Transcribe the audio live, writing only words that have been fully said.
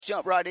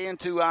Jump right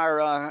into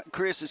our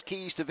Chris's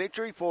Keys to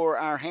Victory for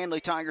our Handley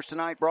Tigers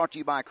tonight, brought to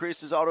you by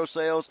Chris's Auto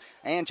Sales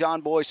and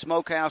John Boy's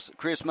Smokehouse.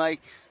 Chris May,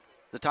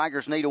 the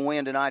Tigers need a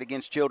win tonight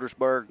against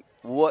Childersburg.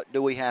 What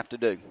do we have to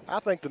do?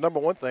 I think the number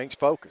one thing is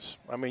focus.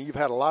 I mean, you've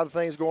had a lot of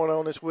things going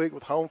on this week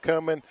with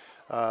homecoming.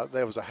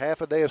 There was a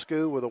half a day of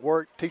school with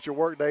a teacher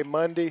work day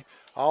Monday,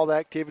 all the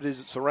activities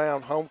that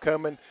surround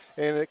homecoming.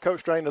 And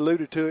Coach Drain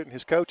alluded to it in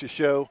his coaches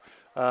show.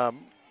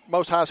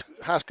 Most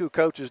high school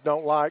coaches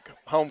don't like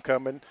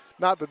homecoming.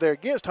 Not that they're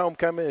against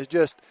homecoming, it's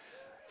just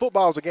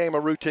football is a game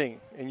of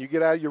routine, and you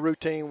get out of your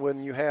routine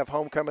when you have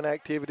homecoming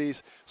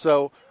activities.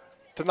 So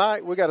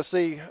tonight we got to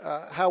see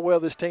how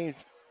well this team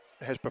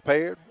has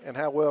prepared and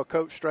how well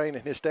Coach Strain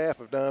and his staff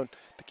have done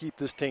to keep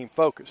this team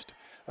focused.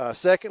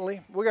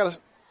 Secondly, we got to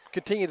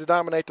continue to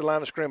dominate the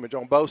line of scrimmage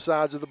on both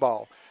sides of the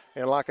ball.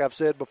 And like I've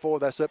said before,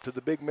 that's up to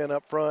the big men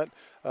up front.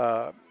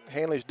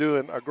 Handley's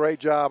doing a great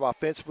job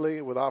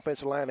offensively with the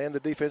offensive line and the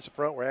defensive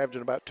front. We're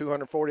averaging about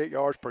 248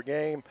 yards per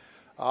game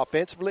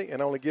offensively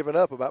and only giving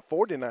up about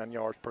 49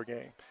 yards per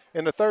game.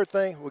 And the third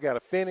thing, we got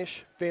to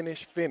finish.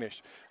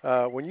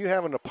 When you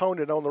have an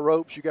opponent on the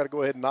ropes, you got to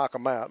go ahead and knock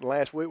them out. And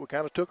last week we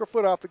kind of took our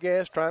foot off the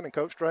gas, and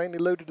Coach Strain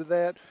alluded to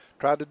that,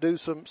 tried to do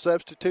some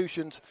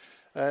substitutions,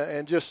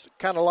 and just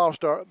kind of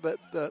lost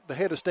the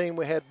head of steam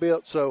we had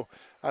built. So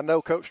I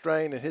know Coach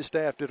Strain and his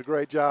staff did a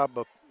great job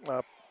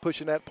of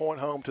pushing that point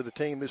home to the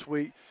team this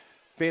week.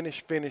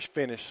 Finish.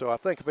 So I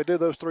think if they do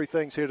those three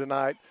things here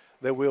tonight,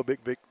 they will be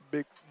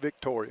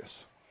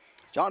victorious.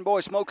 John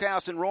Boy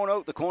Smokehouse in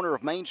Roanoke, the corner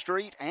of Main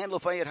Street and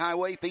Lafayette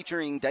Highway,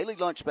 featuring daily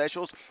lunch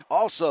specials,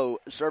 also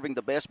serving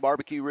the best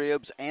barbecue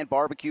ribs and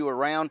barbecue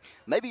around.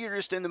 Maybe you're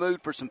just in the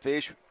mood for some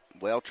fish.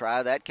 Well,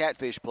 try that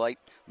catfish plate.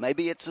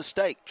 Maybe it's a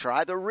steak.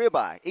 Try the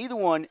ribeye. Either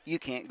one, you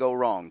can't go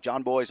wrong.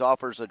 John Boy's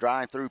offers a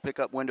drive-through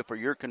pickup window for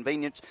your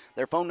convenience.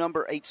 Their phone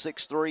number,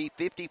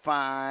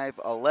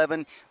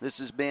 863-5511. This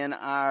has been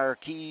our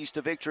Keys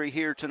to Victory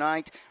here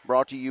tonight,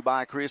 brought to you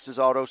by Chris's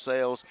Auto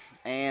Sales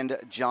and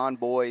John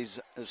Boy's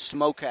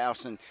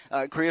Smokehouse. And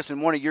Chris,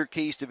 in one of your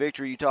Keys to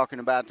Victory, you're talking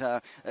about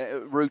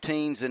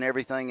routines and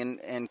everything.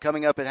 And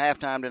coming up at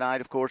halftime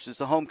tonight, of course, is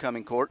the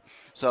homecoming court.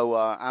 So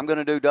I'm going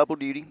to do double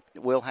duty.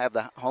 We'll have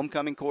the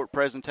homecoming court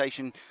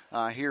presentation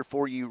here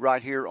for you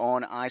right here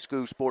on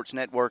iSchool Sports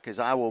Network, as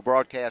I will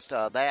broadcast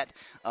that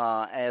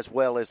as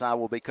well as I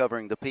will be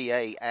covering the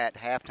PA at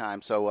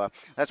halftime. So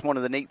that's one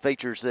of the neat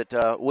features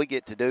that we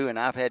get to do, and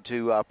I've had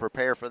to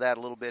prepare for that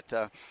a little bit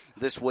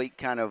this week,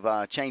 kind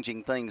of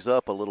changing things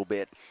up a little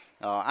bit.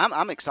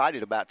 I'm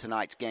excited about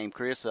tonight's game,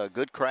 Chris. A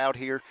good crowd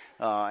here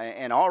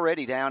and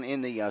already down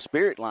in the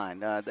spirit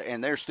line,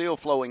 and they're still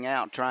flowing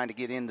out trying to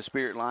get in the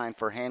spirit line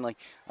for Handley.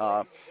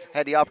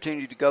 Had the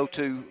opportunity to go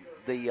to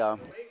the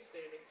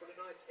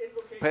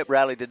pep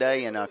rally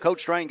today, and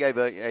Coach Strain gave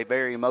a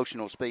very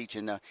emotional speech,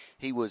 and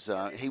he was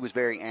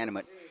very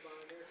animate.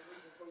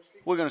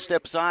 We're going to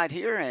step aside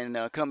here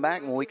and come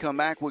back. When we come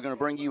back, we're going to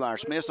bring you our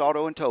Smith's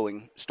Auto and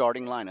Towing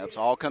starting lineups,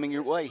 all coming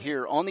your way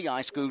here on the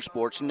iSchool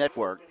Sports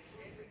Network.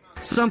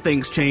 Some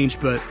things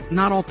change, but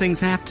not all things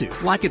have to.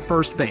 Like at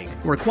First Bank,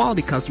 where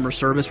quality customer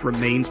service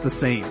remains the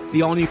same.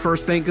 The all-new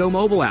First Bank Go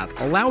mobile app,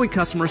 allowing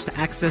customers to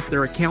access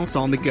their accounts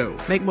on the go,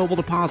 make mobile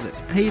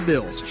deposits, pay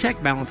bills,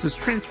 check balances,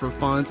 transfer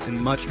funds,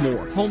 and much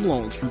more. Home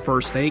loans from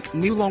First Bank,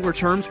 new longer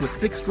terms with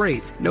fixed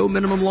rates, no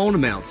minimum loan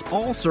amounts,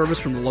 all service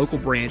from the local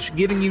branch,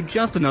 giving you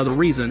just another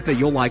reason that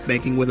you'll like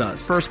banking with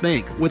us. First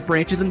Bank, with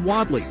branches in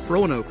Wadley,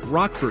 Roanoke,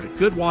 Rockford,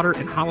 Goodwater,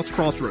 and Hollis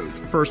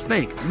Crossroads. First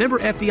Bank, member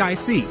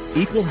FDIC,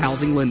 equal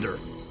housing lender.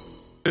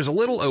 There's a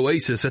little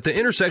oasis at the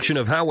intersection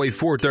of Highway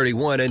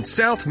 431 and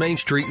South Main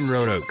Street in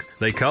Roanoke.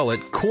 They call it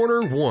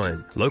Corner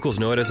One. Locals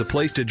know it as a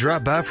place to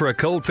drop by for a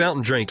cold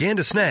fountain drink and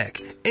a snack,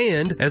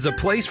 and as a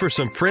place for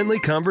some friendly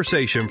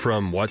conversation,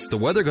 from what's the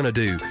weather going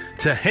to do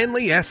to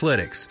Handley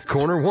Athletics.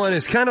 Corner One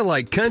is kind of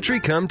like country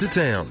come to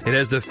town. It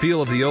has the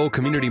feel of the old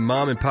community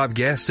mom and pop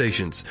gas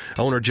stations.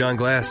 Owner John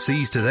Glass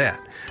sees to that.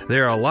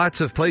 There are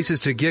lots of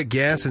places to get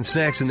gas and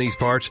snacks in these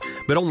parts,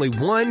 but only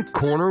one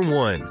Corner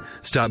One.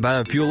 Stop by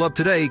and fuel up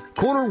today.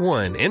 Corner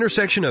One,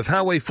 intersection of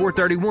Highway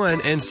 431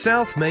 and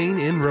South Main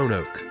in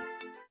Roanoke.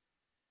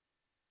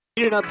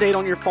 Need an update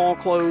on your fall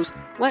clothes?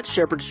 Let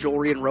Shepherd's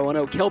Jewelry in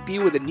Roanoke help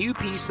you with a new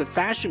piece of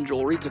fashion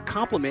jewelry to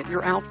complement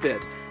your outfit.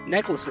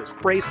 Necklaces,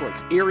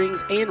 bracelets,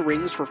 earrings, and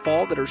rings for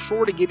fall that are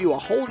sure to give you a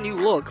whole new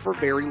look for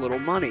very little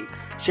money.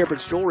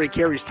 Shepherd's Jewelry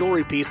carries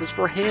jewelry pieces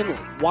for Handley,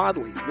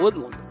 Wadley,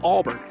 Woodland,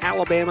 Auburn,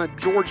 Alabama,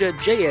 Georgia,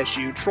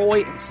 JSU,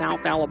 Troy, and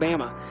South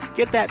Alabama.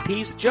 Get that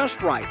piece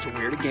just right to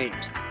wear to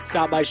games.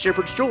 Stop by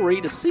Shepherd's Jewelry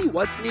to see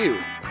what's new.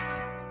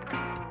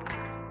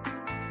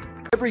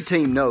 Every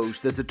team knows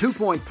that the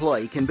two-point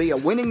play can be a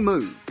winning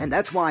move, and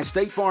that's why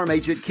State Farm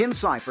agent Ken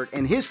Seifert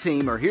and his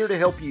team are here to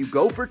help you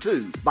go for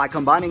two by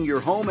combining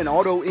your home and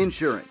auto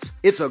insurance.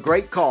 It's a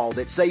great call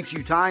that saves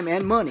you time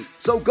and money,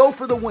 so go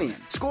for the win.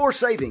 Score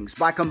savings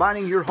by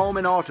combining your home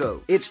and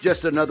auto. It's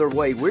just another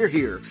way we're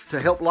here to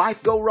help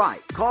life go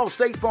right. Call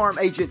State Farm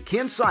agent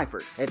Ken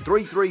Seifert at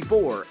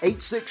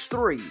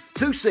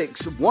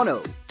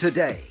 334-863-2610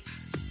 today.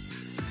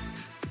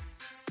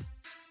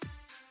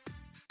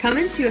 Come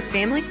into a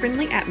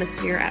family-friendly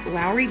atmosphere at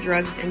Lowry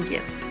Drugs and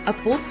Gifts, a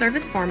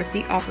full-service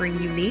pharmacy offering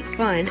unique,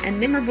 fun, and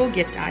memorable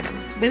gift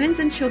items, women's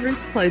and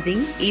children's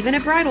clothing, even a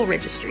bridal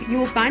registry. You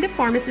will find a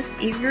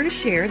pharmacist eager to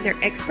share their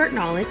expert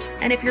knowledge,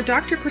 and if your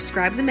doctor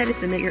prescribes a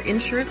medicine that your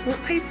insurance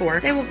won't pay for,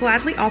 they will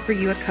gladly offer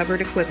you a covered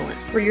equivalent.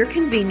 For your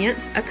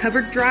convenience, a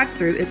covered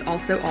drive-through is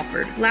also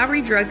offered.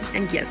 Lowry Drugs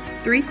and Gifts,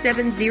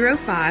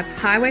 3705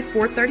 Highway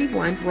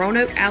 431,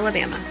 Roanoke,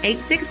 Alabama,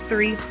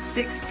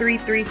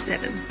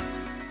 863-6337.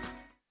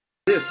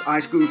 This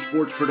iSchool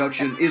Sports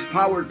production is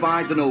powered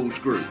by the Knowles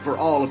Group. For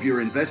all of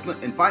your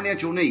investment and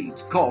financial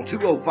needs, call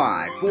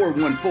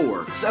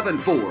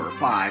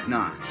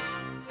 205-414-7459.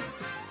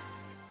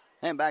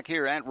 And back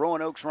here at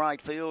Roanoke's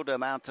right field,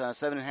 about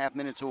 7.5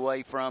 minutes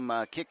away from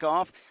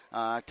kickoff.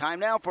 Time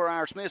now for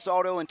our Smith's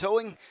Auto and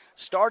Towing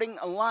starting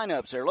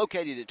lineups. They're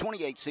located at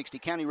 2860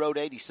 County Road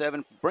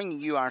 87, bringing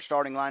you our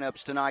starting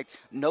lineups tonight.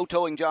 No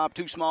towing job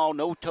too small,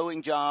 no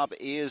towing job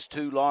is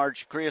too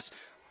large. Chris,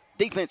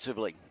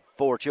 defensively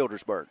for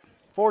Childersburg.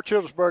 For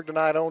Childersburg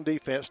tonight on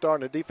defense,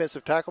 starting at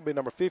defensive tackle will be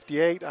number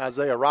 58,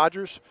 Isaiah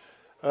Rogers.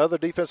 Other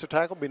defensive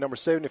tackle will be number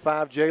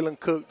 75, Jalen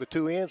Cook. The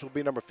two ends will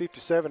be number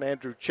 57,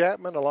 Andrew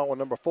Chapman, along with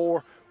number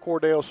 4,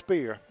 Cordell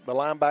Spear. The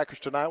linebackers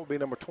tonight will be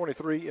number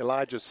 23,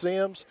 Elijah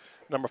Sims,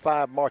 number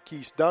 5,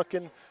 Marquise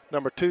Duncan,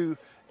 number 2,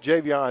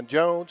 Javion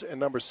Jones, and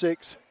number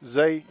 6,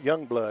 Zay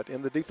Youngblood.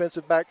 In the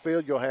defensive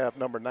backfield, you'll have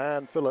number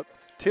 9, Philip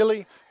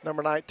Tilley,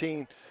 number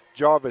 19,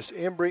 Jarvis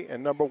Embry,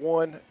 and number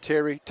 1,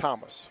 Terry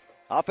Thomas.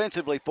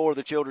 Offensively for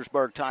the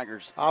Childersburg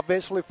Tigers.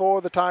 Offensively for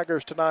the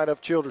Tigers tonight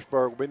of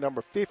Childersburg will be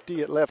number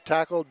 50 at left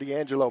tackle,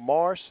 D'Angelo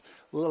Morris.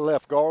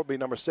 Left guard will be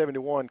number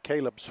 71,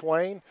 Caleb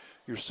Swain.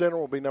 Your center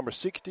will be number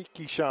 60,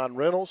 Keyshawn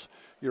Reynolds.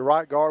 Your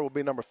right guard will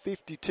be number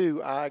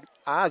 52,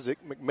 Isaac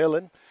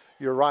McMillan.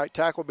 Your right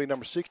tackle will be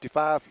number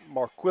 65,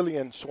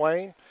 Marquillian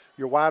Swain.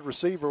 Your wide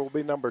receiver will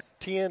be number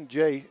 10,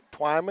 Jay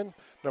Twyman.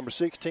 Number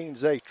 16,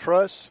 Zay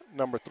Truss.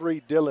 Number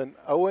 3, Dylan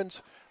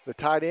Owens. The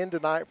tight end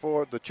tonight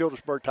for the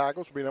Childersburg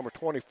Tigers will be number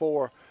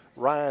 24,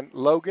 Ryan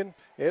Logan.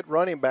 At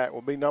running back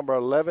will be number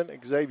 11,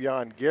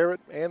 Xavier Garrett.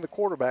 And the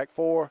quarterback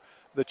for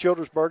the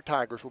Childersburg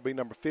Tigers will be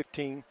number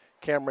 15,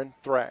 Cameron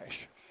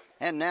Thrash.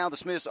 And now the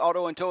Smith's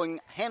Auto and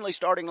Towing Handley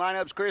starting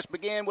lineups. Chris,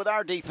 begin with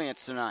our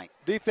defense tonight.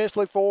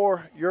 Defensively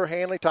for your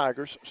Handley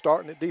Tigers,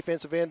 starting at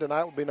defensive end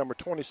tonight will be number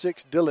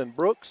 26, Dylan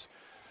Brooks.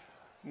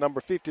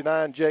 Number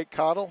 59, Jake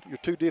Cottle. Your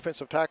two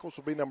defensive tackles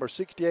will be number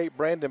 68,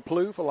 Brandon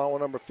Plouffe, along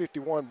with number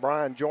 51,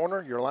 Brian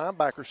Joyner. Your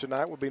linebackers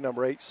tonight will be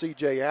number 8,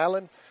 C.J.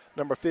 Allen,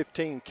 number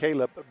 15,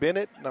 Caleb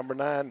Bennett, number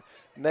 9,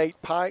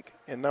 Nate Pike,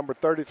 and number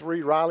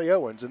 33, Riley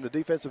Owens. In the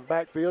defensive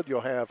backfield,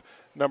 you'll have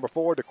number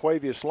 4,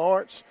 DeQuavius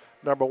Lawrence,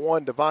 number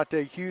 1,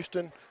 Devontae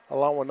Houston,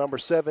 along with number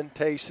 7,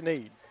 Tay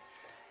Sneed.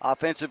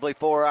 Offensively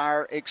for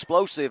our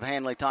explosive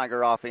Handley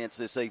Tiger offense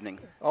this evening.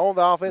 On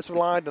the offensive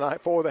line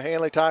tonight for the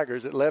Handley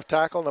Tigers, at left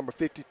tackle, number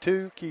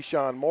 52,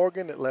 Keyshawn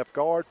Morgan. At left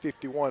guard,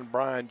 51,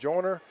 Brian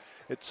Joyner.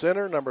 At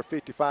center, number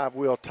 55,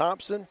 Will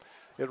Thompson.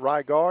 At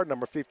right guard,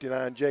 number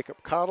 59, Jacob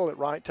Cottle. At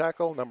right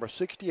tackle, number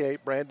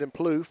 68, Brandon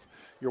Plouffe.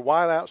 Your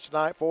wideouts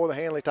tonight for the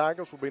Handley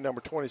Tigers will be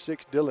number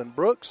 26, Dylan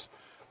Brooks,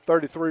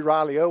 33,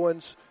 Riley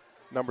Owens,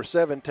 number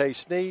 7, Tay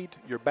Sneed.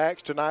 Your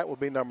backs tonight will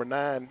be number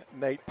 9,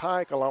 Nate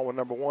Pike, along with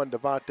number 1,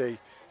 Devontae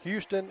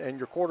Houston. And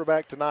your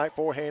quarterback tonight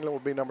for Handley will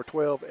be number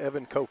 12,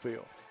 Evan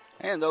Cofield.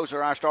 And those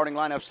are our starting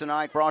lineups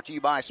tonight, brought to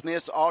you by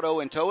Smith's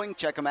Auto and Towing.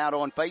 Check them out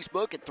on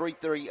Facebook at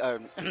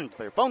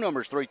their phone number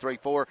is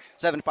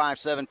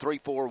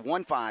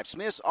 334-757-3415.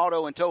 Smith's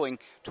Auto and Towing,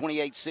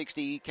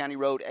 2860 County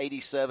Road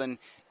 87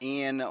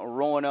 in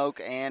Roanoke.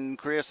 And,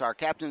 Chris, our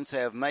captains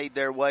have made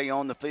their way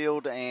on the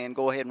field, and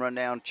go ahead and run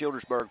down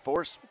Childersburg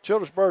for us.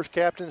 Childersburg's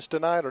captains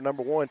tonight are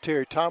number 1,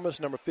 Terry Thomas,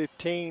 number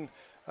 15,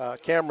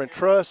 Cameron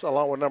Truss,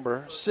 along with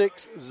number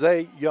 6,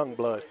 Zay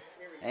Youngblood.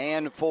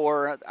 And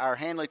for our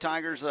Handley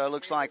Tigers,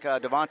 looks like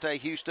Devontae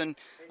Houston,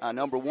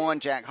 number 1,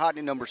 Jack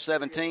Hodney, number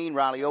 17,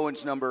 Riley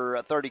Owens,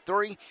 number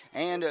 33,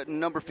 and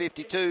number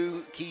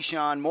 52,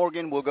 Keyshawn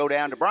Morgan, will go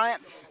down to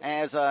Bryant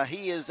as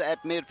he is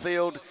at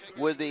midfield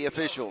with the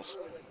officials.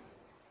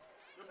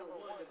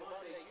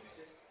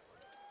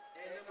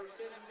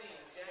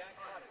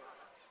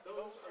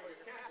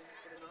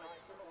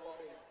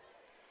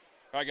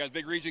 All right, guys,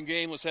 big region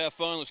game. Let's have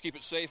fun. Let's keep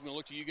it safe. I'm going to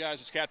look to you guys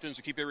as captains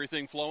to keep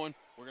everything flowing.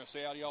 We're going to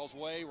stay out of y'all's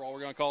way. All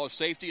we're going to call is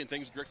safety, and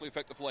things directly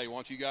affect the play. I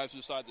want you guys to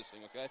decide this thing,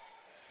 okay?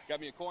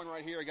 Got me a coin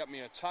right here. I got me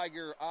a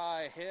tiger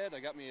eye head. I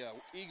got me a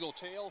eagle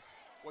tail.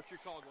 What's your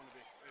call going to be?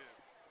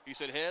 Heads. He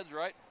said heads,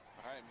 right?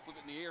 All right, flip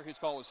it in the air. His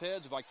call is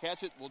heads. If I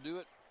catch it, we'll do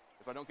it.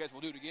 If I don't catch it,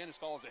 we'll do it again. His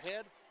call is a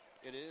head.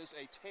 It is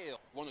a tail.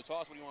 Won the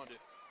toss. What do you want to do?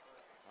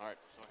 All right,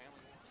 so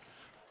Handley.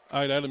 All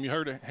right, Adam, you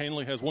heard it.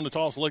 Handley has won the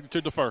toss, elected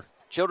to defer.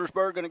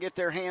 Childersburg going to get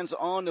their hands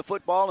on the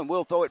football, and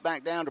we'll throw it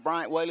back down to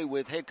Bryant Whaley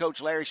with head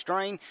coach Larry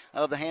Strain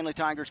of the Handley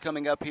Tigers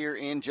coming up here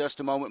in just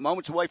a moment.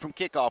 Moments away from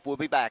kickoff. We'll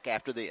be back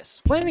after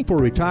this. Planning for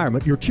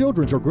retirement, your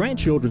children's or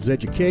grandchildren's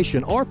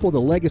education, or for the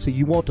legacy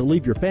you want to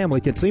leave your family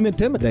can seem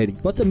intimidating,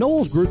 but the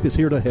Knowles Group is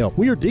here to help.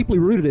 We are deeply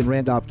rooted in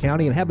Randolph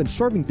County and have been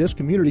serving this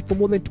community for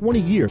more than 20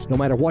 years. No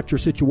matter what your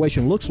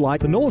situation looks like,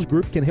 the Knowles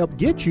Group can help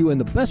get you in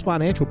the best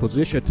financial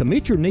position to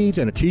meet your needs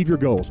and achieve your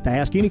goals. To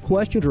ask any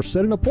questions or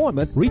set an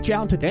appointment, reach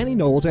out to Danny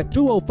Knowles at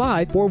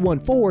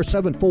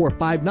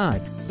 205-414-7459.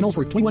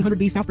 Knowlesburg,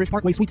 2100B Southbridge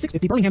Parkway, Suite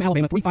 650, Birmingham,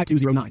 Alabama,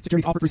 35209.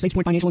 Securities offered through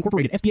SagePoint Financial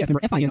Incorporated, SPF member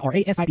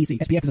FINRA SIPC.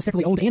 SPF is a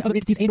separately owned and other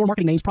entities and/or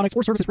marketing names, products,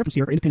 or services referenced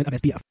here are independent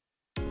of SPF.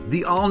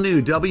 The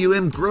all-new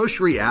WM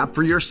Grocery app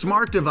for your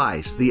smart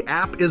device. The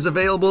app is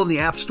available in the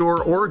App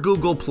Store or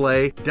Google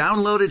Play.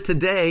 Download it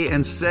today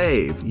and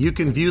save. You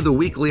can view the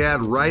weekly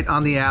ad right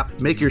on the app,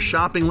 make your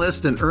shopping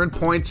list, and earn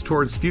points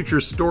towards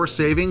future store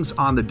savings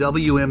on the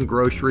WM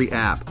Grocery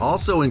app.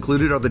 Also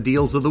included are the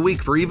deals of the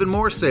week for even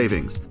more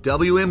savings.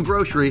 WM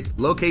Grocery,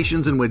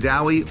 locations in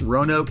Wedowee,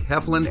 Roanoke,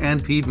 Heflin,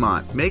 and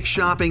Piedmont. Make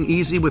shopping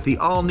easy with the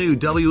all-new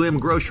WM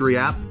Grocery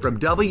app from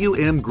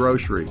WM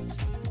Grocery.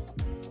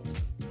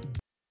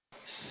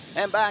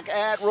 And back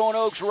at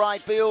Roanoke's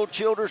right field,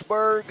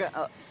 Childersburg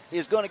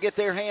is going to get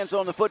their hands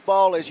on the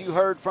football, as you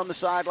heard from the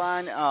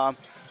sideline.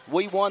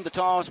 We won the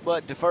toss,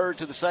 but deferred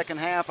to the second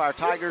half. Our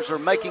Tigers are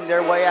making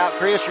their way out.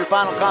 Chris, your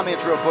final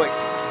comments real quick.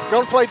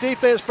 Going to play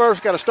defense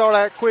first. Got to start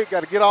out quick.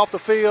 Got to get off the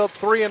field,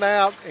 3 and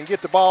out, and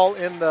get the ball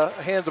in the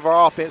hands of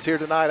our offense here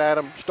tonight,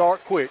 Adam.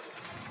 Start quick.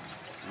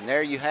 And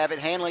there you have it.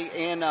 Handley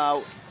in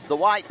the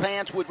white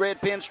pants with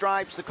red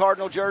pinstripes, the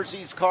Cardinal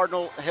jerseys,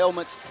 Cardinal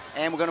helmets,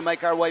 and we're going to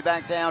make our way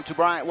back down to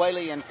Bryant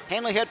Whaley and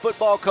Handley head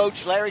football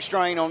coach Larry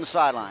Strain on the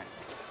sideline.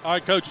 All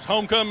right, Coach, it's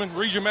homecoming,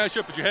 region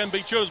matchup, but you haven't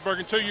beat Childersburg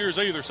in 2 years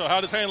either, so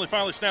how does Handley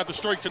finally snap the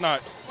streak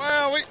tonight?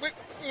 Well, we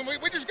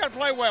just got to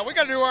play well. We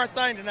got to do our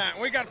thing tonight.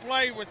 We got to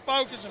play with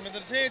focus and with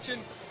attention.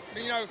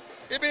 You know,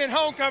 it being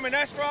homecoming,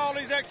 that's for all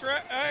these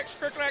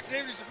extracurricular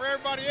activities and for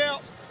everybody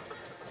else.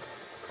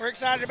 We're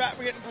excited about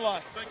getting to play.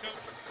 Thank you, Coach.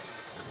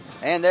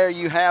 And there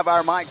you have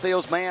our Mike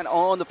Fields man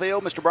on the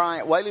field, Mr.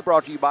 Bryant Whaley,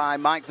 brought to you by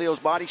Mike Fields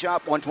Body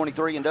Shop,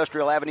 123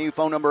 Industrial Avenue,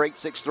 phone number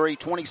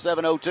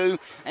 863-2702.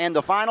 And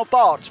the final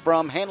thoughts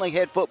from Handley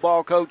head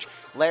football coach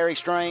Larry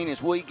Strain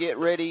as we get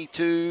ready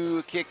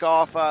to kick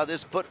off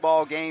this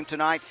football game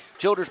tonight.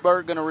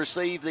 Childersburg going to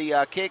receive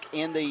the kick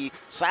in the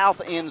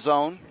south end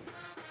zone.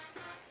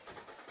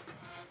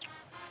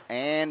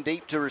 And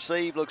deep to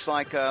receive, looks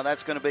like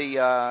that's going to be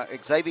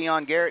Xavier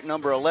Garrett,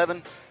 number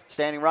 11,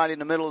 standing right in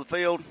the middle of the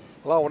field.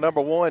 Along with number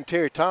 1,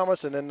 Terry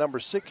Thomas, and then number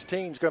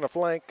 16 is going to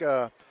flank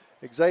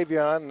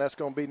Xavier, and that's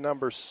going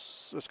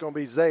to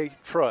be Zay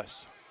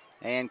Truss.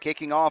 And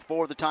kicking off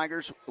for the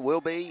Tigers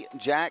will be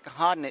Jack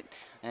Hodnett.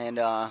 And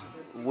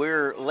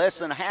we're less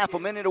than half a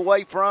minute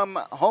away from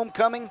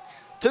homecoming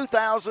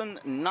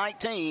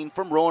 2019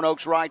 from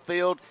Roanoke's right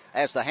field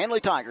as the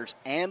Handley Tigers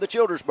and the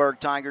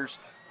Childersburg Tigers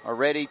are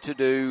ready to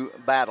do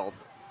battle.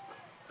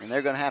 And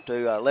they're going to have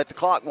to let the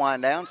clock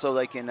wind down so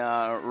they can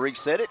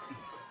reset it.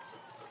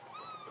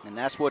 And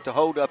that's what the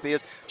holdup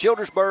is.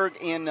 Childersburg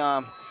in,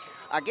 I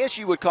guess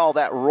you would call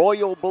that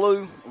royal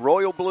blue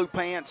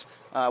pants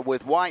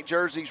with white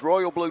jerseys,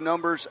 royal blue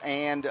numbers,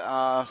 and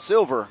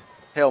silver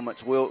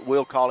helmets.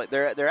 We'll call it.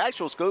 Their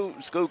actual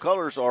school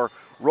colors are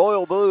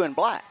royal blue and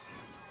black.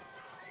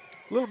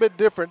 A little bit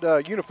different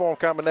uniform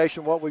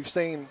combination what we've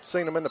seen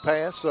them in the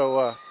past.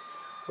 So,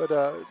 but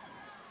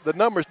the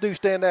numbers do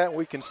stand out, and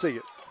we can see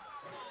it.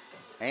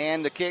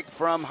 And the kick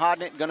from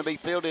Hodnett going to be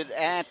fielded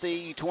at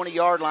the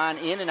 20-yard line,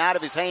 in and out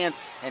of his hands,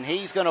 and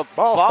he's going to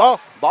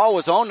ball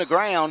was on the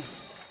ground,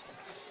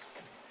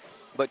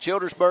 but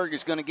Childersburg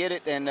is going to get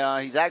it, and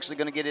he's actually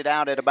going to get it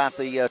out at about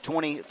the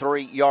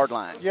 23-yard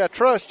line. Yeah,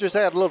 Truss just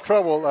had a little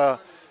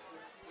trouble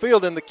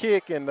fielding the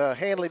kick, and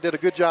Handley did a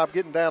good job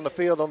getting down the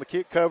field on the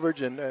kick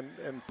coverage and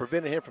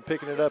preventing him from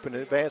picking it up and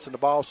advancing the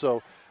ball.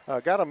 So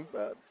got him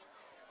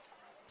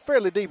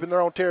fairly deep in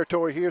their own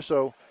territory here,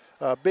 so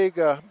big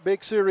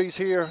series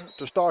here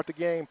to start the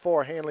game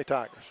for Handley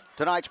Tigers.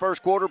 Tonight's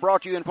first quarter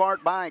brought to you in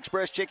part by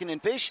Express Chicken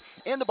and Fish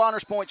in the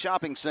Bonners Point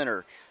Shopping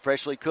Center.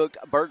 Freshly cooked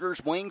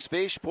burgers, wings,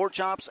 fish, pork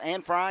chops,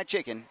 and fried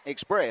chicken.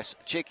 Express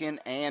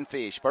Chicken and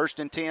Fish. 1st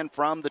and 10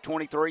 from the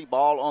 23,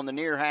 ball on the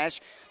near hash.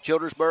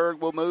 Childersburg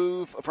will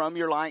move from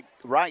your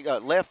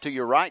left to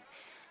your right.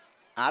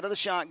 Out of the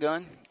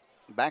shotgun.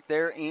 Back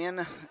there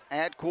in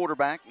at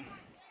quarterback.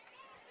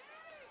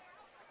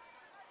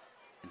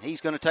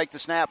 He's going to take the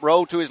snap,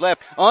 roll to his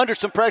left, under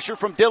some pressure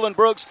from Dylan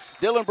Brooks.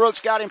 Dylan Brooks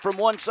got him from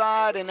one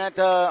side, and that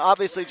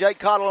obviously Jake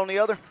Cottle on the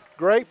other.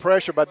 Great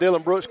pressure by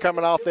Dylan Brooks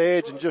coming off the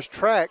edge and just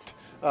tracked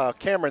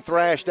Cameron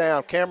Thrash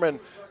down.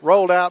 Cameron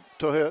rolled out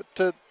to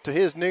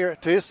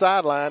his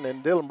sideline,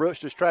 and Dylan Brooks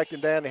just tracked him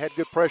down. He had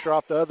good pressure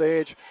off the other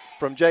edge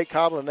from Jake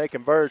Cottle, and they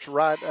converged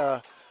right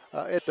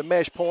at the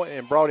mesh point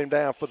and brought him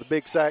down for the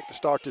big sack to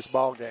start this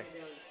ball game.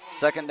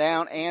 2nd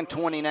down and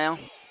 20 now.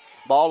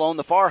 Ball on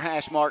the far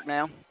hash mark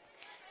now.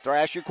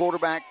 Thrash, your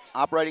quarterback,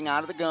 operating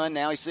out of the gun.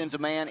 Now he sends a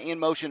man in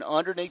motion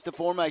underneath the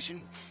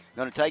formation.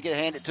 Going to take it,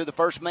 hand it to the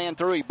first man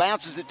through. He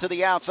bounces it to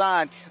the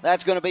outside.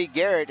 That's going to be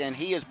Garrett, and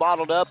he is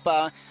bottled up.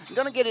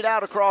 Going to get it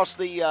out across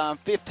the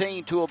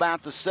 15 to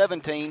about the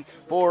 17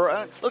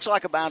 for, looks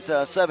like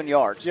about 7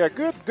 yards. Yeah,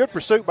 good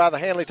pursuit by the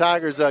Handley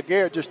Tigers.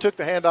 Garrett just took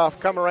the handoff,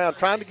 come around,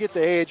 trying to get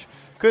the edge.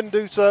 Couldn't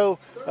do so.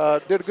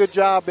 Did a good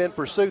job in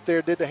pursuit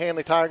there, did the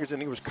Handley Tigers, and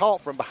he was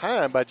caught from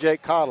behind by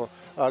Jake Cottle.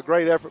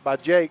 Great effort by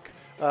Jake.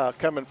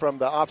 Coming from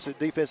the opposite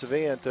defensive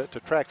end to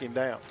track him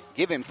down.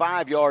 Give him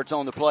 5 yards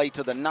on the play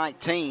to the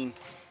 19,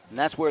 and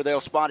that's where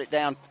they'll spot it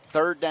down.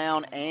 3rd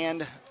down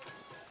and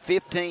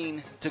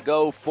 15 to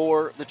go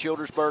for the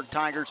Childersburg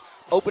Tigers.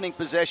 Opening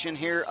possession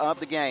here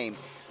of the game.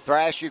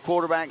 Thrash, your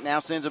quarterback,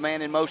 now sends a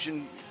man in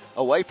motion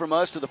away from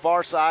us to the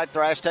far side.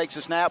 Thrash takes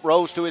a snap,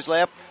 rolls to his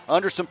left,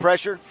 under some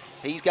pressure.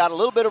 He's got a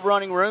little bit of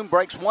running room,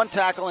 breaks one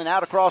tackle, and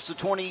out across the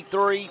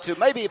 23 to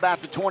maybe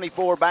about the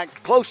 24,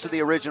 back close to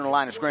the original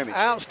line of scrimmage.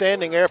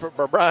 Outstanding effort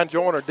by Brian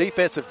Joyner,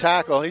 defensive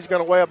tackle. He's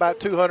going to weigh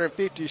about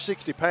 250 or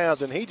 60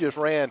 pounds, and he just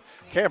ran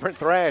Cameron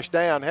Thrash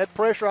down. Had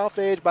pressure off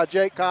the edge by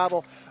Jake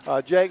Cottle.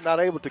 Jake not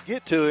able to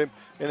get to him,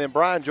 and then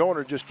Brian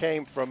Joyner just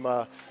came from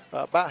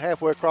about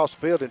halfway across the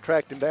field and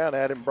tracked him down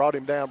at him, brought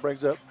him down,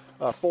 brings up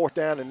 4th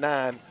down and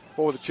 9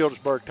 for the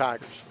Childersburg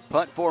Tigers.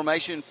 Punt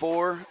formation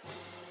for?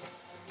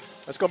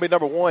 That's going to be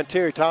number 1,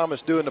 Terry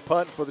Thomas, doing the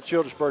punt for the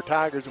Childersburg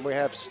Tigers, and we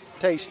have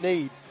Tay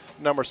Sneed,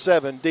 number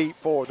 7, deep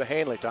for the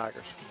Handley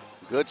Tigers.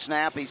 Good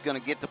snap. He's going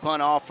to get the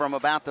punt off from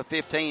about the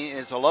 15.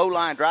 It's a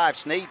low-line drive.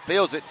 Sneed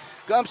feels it,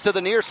 comes to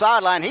the near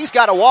sideline. He's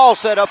got a wall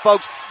set up,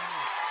 folks.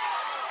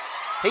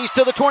 He's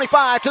to the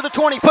 25, to the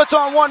 20, puts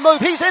on one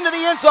move. He's into the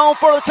end zone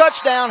for the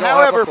touchdown.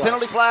 However,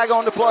 penalty flag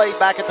on the play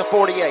back at the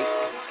 48.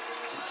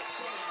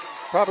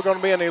 Probably going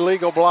to be an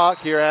illegal block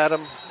here,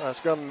 Adam.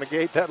 It's going to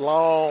negate that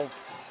long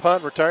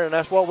punt return, and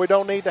that's what we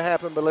don't need to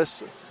happen, but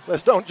let's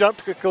don't jump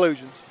to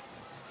conclusions.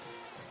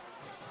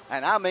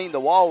 And I mean, the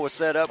wall was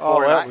set up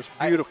for it. That was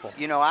beautiful.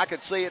 I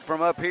could see it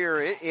from up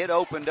here. It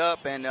opened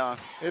up, and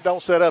it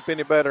don't set up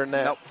any better than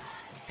that. Nope.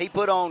 He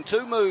put on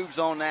 2 moves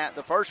on that.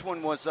 The first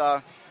one was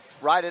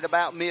right at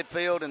about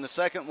midfield, and the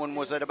second one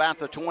was at about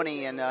the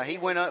 20, and he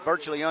went up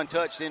virtually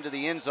untouched into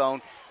the end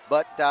zone.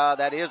 But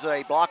that is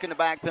a block in the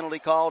back penalty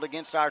called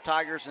against our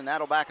Tigers, and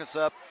that'll back us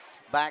up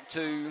back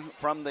to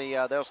from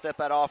the they'll step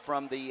that off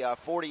from the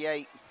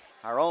 48,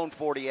 our own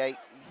 48.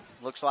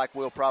 Looks like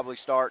we'll probably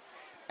start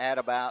at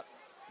about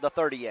the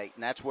 38,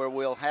 and that's where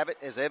we'll have it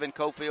as Evan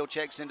Cofield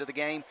checks into the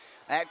game.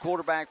 At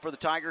quarterback for the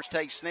Tigers,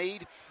 Tay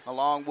Sneed,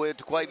 along with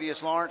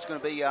Taquavius Lawrence. Going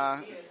to be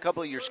a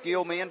couple of your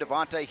skill men.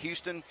 Devontae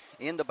Houston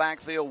in the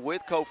backfield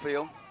with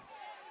Cofield.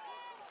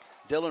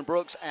 Dylan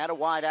Brooks at a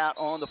wide out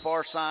on the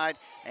far side,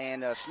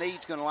 and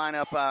Sneed's going to line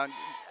up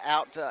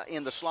out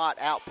in the slot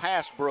out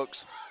past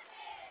Brooks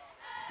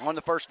on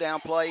the first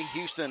down play.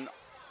 Houston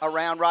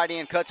around right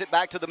in, cuts it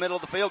back to the middle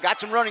of the field, got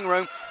some running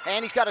room,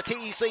 and he's got a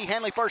TEC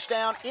Handley first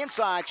down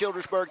inside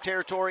Childersburg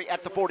territory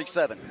at the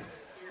 47.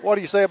 What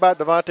do you say about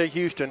Devontae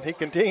Houston? He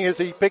continues.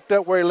 He picked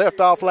up where he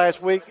left off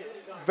last week.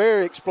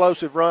 Very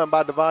explosive run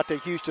by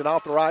Devontae Houston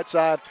off the right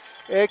side.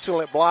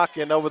 Excellent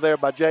blocking over there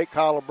by Jake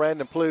Cottle.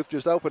 Brandon Plouffe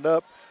just opened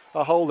up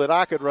a hole that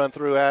I could run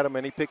through, Adam,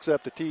 and he picks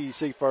up the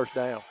TEC first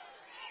down.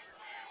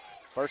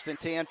 1st and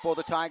 10 for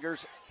the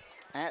Tigers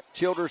at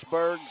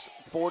Childersburg's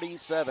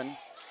 47.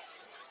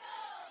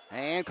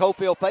 And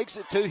Cofield fakes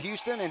it to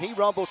Houston, and he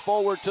rumbles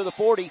forward to the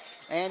 40,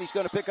 and he's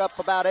going to pick up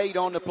about 8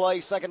 on the play,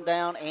 2nd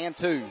down and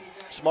 2.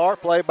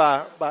 Smart play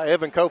by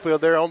Evan Cofield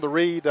there on the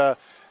read. Of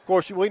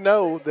course, we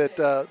know that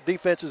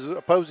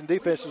opposing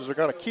defenses are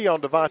going to key on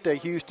Devontae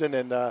Houston,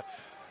 and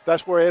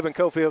that's where Evan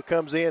Cofield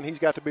comes in. He's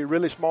got to be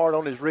really smart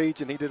on his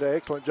reads, and he did an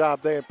excellent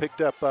job there and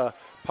picked up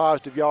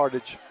positive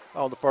yardage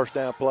on the first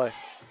down play.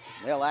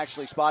 They'll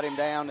actually spot him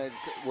down, and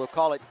we'll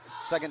call it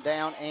 2nd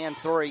down and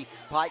 3.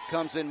 Pike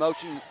comes in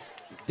motion.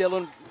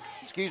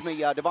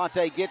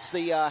 Devontae gets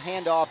the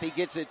handoff. He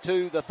gets it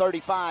to the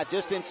 35,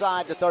 just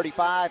inside the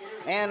 35,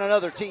 and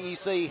another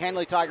TEC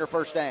Handley Tiger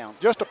first down.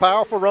 Just a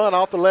powerful run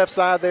off the left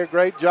side there.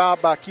 Great job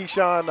by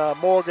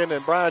Keyshawn Morgan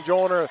and Brian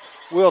Joyner,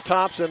 Will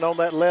Thompson on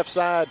that left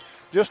side.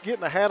 Just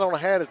getting a hat on a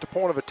hat at the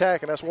point of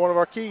attack, and that's one of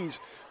our keys.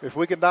 If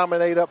we can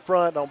dominate up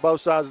front on both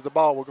sides of the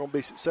ball, we're going to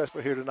be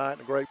successful here tonight,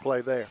 and a great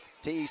play there.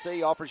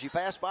 TEC offers you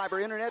fast fiber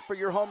internet for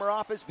your home or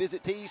office.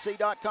 Visit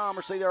TEC.com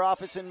or see their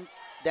office in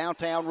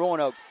downtown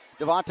Roanoke.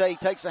 Devontae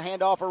takes a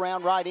handoff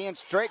around right end,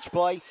 stretch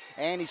play,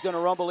 and he's going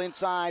to rumble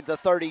inside the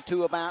 30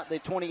 to about the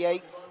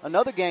 28.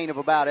 Another gain of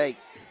about 8.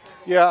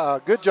 Yeah,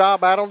 good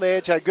job out on the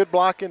edge. Had good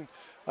blocking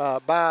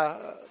by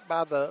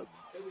the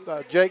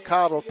Jake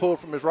Cottle, pulled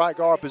from his right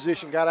guard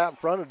position, got out in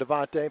front of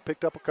Devontae and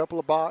picked up a couple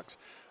of blocks.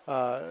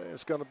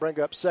 It's going to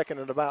bring up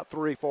 2nd and about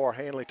 3 for our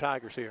Handley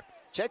Tigers here.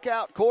 Check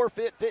out Core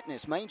Fit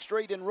Fitness, Main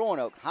Street in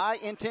Roanoke.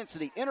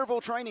 High-intensity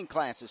interval training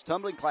classes,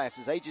 tumbling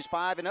classes, ages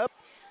 5 and up.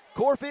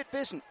 Core Fit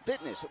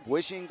Fitness,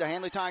 wishing the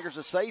Handley Tigers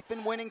a safe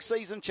and winning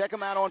season. Check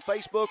them out on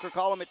Facebook or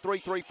call them at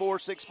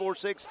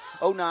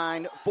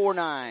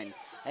 334-646-0949.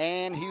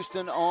 And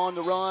Houston on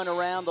the run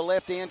around the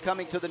left end,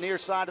 coming to the near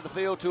side of the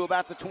field to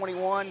about the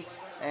 21.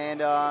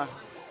 And it's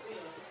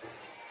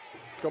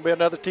going to be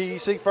another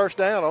TEC first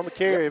down on the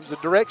carry. It was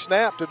a direct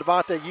snap to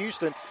Devontae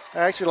Houston.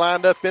 Actually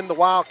lined up in the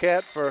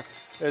Wildcat for,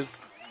 as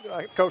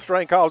Coach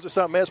Strain calls it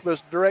something else, but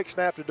it's a direct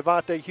snap to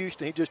Devontae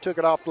Houston. He just took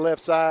it off the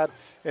left side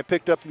and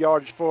picked up the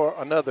yardage for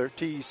another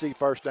TEC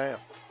first down.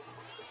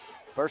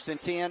 1st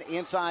and 10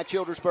 inside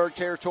Childersburg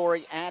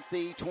territory at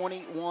the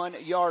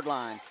 21-yard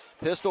line.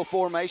 Pistol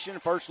formation.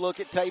 First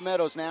look at Tay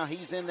Meadows now.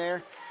 He's in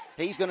there.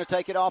 He's going to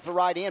take it off the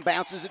right end,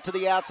 bounces it to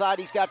the outside.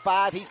 He's got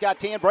 5, he's got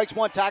 10, breaks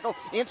one tackle,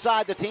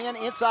 inside the 10,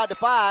 inside the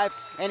 5,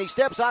 and he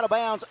steps out of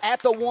bounds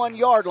at the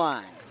 1-yard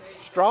line.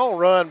 Strong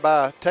run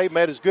by Tay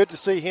Meadows. Good to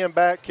see him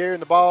back carrying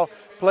the ball.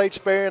 Played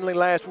sparingly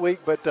last week,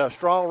 but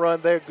strong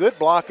run there. Good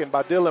blocking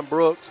by Dylan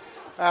Brooks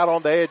out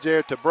on the edge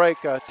there to break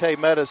Tay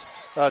Meadows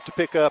to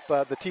pick up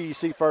the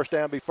TEC first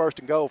down, be 1st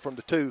and goal from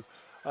the 2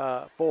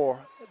 for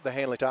the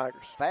Handley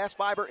Tigers. Fast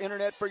fiber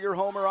internet for your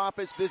home or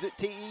office. Visit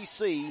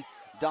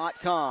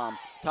TEC.com.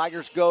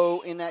 Tigers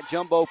go in that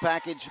jumbo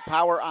package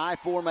power I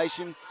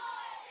formation.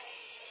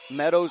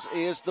 Meadows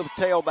is the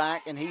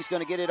tailback, and he's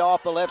going to get it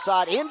off the left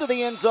side into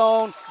the end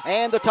zone,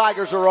 and the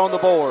Tigers are on the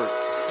board.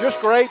 Just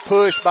great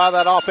push by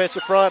that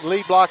offensive front,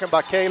 lead blocking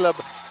by Caleb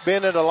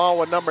Bennett along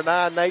with number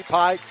 9, Nate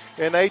Pike,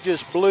 and they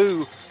just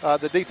blew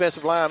the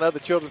defensive line of the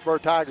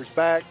Childersburg Tigers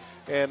back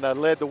and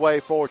led the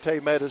way for Tay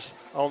Meadows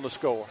on the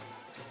score.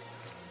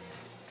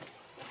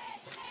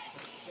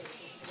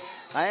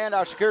 And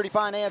our Security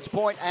Finance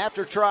point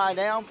after try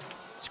now.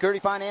 Security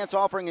Finance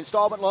offering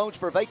installment loans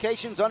for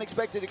vacations,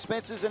 unexpected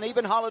expenses, and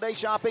even holiday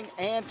shopping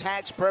and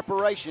tax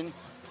preparation.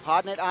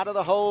 Hodding it out of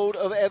the hold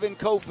of Evan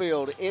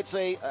Cofield. It's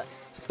a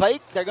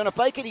fake. They're going to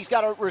fake it. He's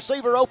got a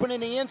receiver open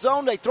in the end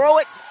zone. They throw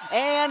it,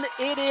 and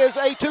it is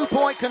a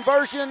 2-point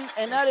conversion,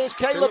 and that is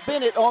Caleb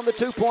Bennett on the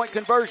 2-point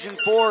conversion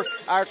for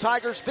our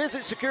Tigers.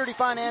 Visit Security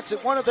Finance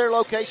at one of their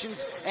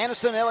locations,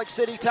 Anniston, Alex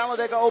City,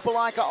 Talladega,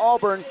 Opelika,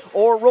 Auburn,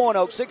 or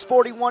Roanoke.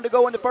 6:41 to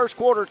go in the first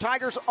quarter.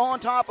 Tigers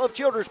on top of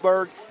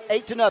Childersburg,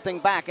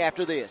 8-0 back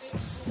after this.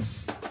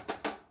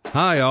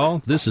 Hi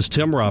all, this is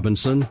Tim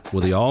Robinson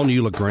with the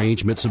all-new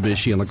LaGrange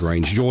Mitsubishi in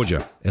LaGrange,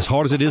 Georgia. As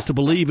hard as it is to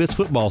believe, it's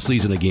football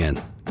season again.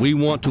 We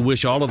want to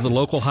wish all of the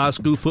local high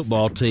school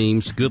football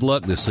teams good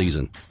luck this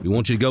season. We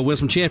want you to go win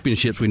some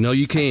championships. We know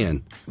you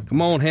can.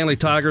 Come on, Handley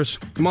Tigers.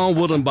 Come on,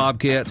 Woodland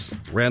Bobcats,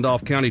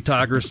 Randolph County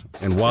Tigers,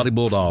 and Wadley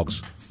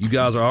Bulldogs. You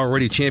guys are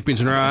already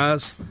champions in our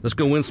eyes. Let's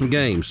go win some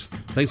games.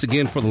 Thanks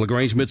again for the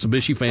LaGrange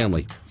Mitsubishi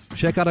family.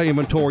 Check out our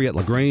inventory at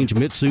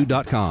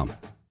LaGrangeMitsu.com.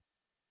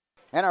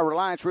 And our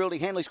Reliance Realty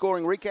Handley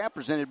scoring recap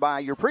presented by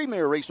your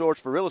premier resource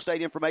for real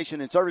estate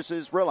information and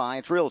services,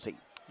 Reliance Realty.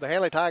 The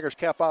Handley Tigers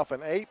cap off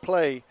an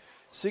 8-play,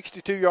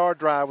 62-yard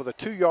drive with a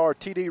 2-yard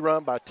TD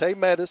run by Tay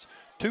Meadows.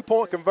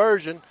 2-point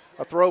conversion,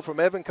 a throw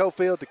from Evan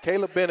Cofield to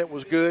Caleb Bennett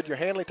was good. Your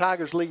Handley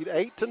Tigers lead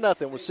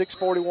 8-0 with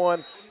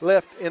 6:41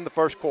 left in the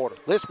first quarter.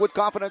 List with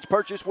confidence,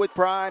 purchase with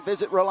pride.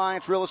 Visit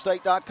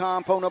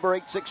RelianceRealEstate.com. Phone number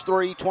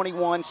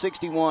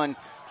 863-2161.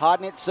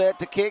 Hodnett set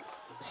to kick.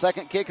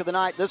 Second kick of the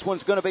night. This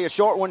one's going to be a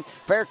short one.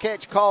 Fair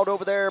catch called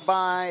over there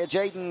by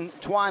Jaden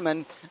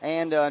Twyman.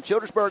 And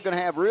Childersburg going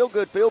to have real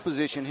good field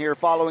position here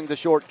following the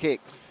short kick.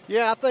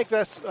 Yeah, I think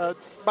that's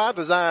by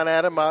design,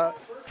 Adam.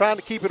 Trying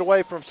to keep it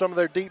away from some of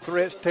their deep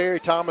threats. Terry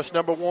Thomas,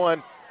 number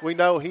 1. We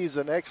know he's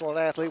an excellent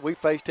athlete. We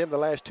faced him the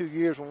last 2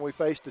 years when we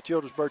faced the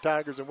Childersburg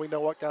Tigers, and we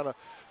know what kind of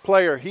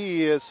player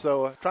he is,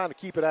 so trying to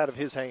keep it out of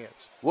his hands.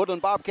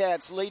 Woodland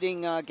Bobcats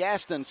leading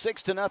Gaston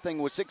 6-0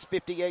 with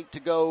 6:58 to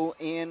go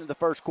in the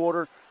first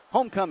quarter.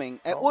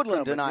 Homecoming at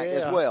Woodland tonight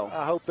as well.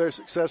 I hope they're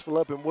successful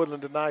up in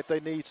Woodland tonight. They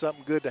need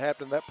something good to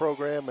happen in that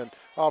program, and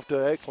off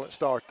to an excellent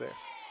start there.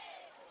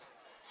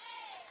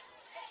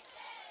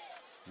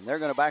 And they're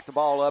going to back the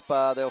ball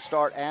up. They'll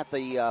start at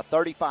the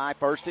 35,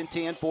 1st and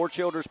 10 for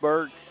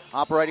Childersburg,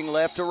 operating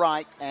left to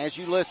right as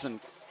you listen.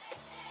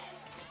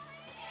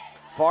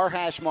 Far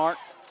hash mark,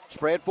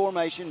 spread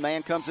formation.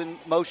 Man comes in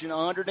motion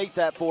underneath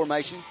that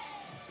formation.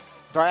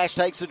 Thrash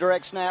takes the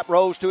direct snap,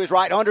 rolls to his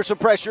right, under some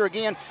pressure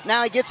again.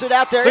 Now he gets it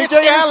out there. It's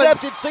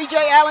intercepted.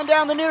 C.J. Allen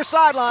down the near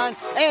sideline,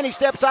 and he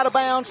steps out of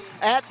bounds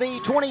at the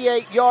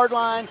 28-yard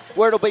line,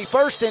 where it'll be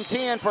 1st and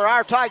 10 for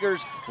our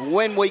Tigers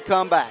when we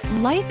come back.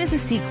 Life is a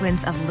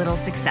sequence of little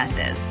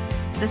successes.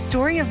 The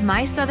story of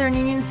my Southern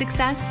Union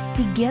success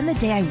began the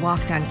day I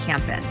walked on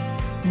campus,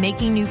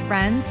 making new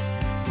friends,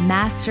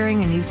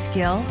 mastering a new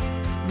skill,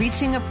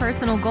 reaching a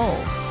personal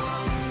goal,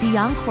 the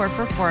encore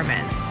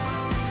performance,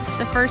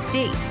 the first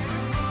date,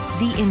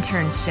 the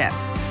internship,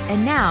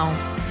 and now,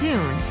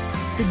 soon,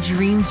 the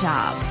dream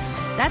job.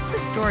 That's the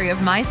story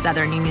of my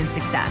Southern Union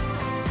success.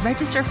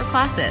 Register for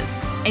classes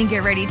and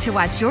get ready to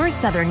watch your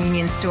Southern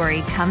Union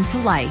story come to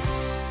life.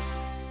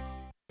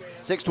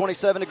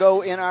 6:27 to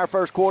go in our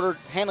first quarter.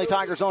 Handley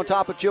Tigers on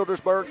top of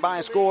Childersburg by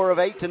a score of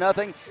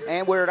 8-0.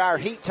 And we're at our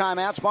heat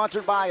timeout,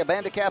 sponsored by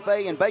Abanda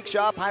Cafe and Bake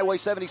Shop, Highway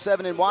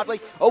 77 in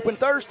Wadley. Open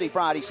Thursday,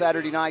 Friday,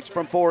 Saturday nights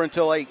from 4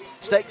 until 8.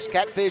 Steaks,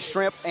 catfish,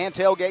 shrimp, and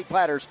tailgate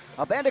platters.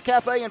 Abanda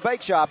Cafe and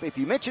Bake Shop. If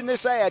you mention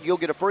this ad, you'll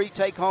get a free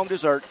take-home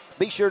dessert.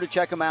 Be sure to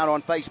check them out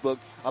on Facebook,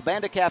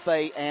 Abanda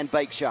Cafe and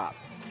Bake Shop.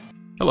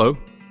 Hello,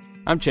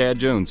 I'm Chad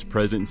Jones,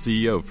 President and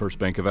CEO of First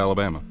Bank of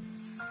Alabama.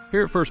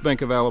 Here at First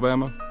Bank of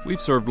Alabama,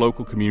 we've served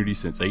local communities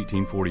since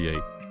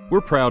 1848. We're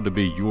proud to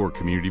be your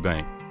community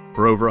bank.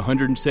 For over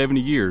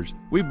 170 years,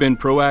 we've been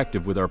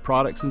proactive with our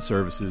products and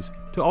services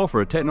to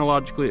offer a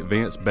technologically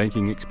advanced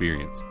banking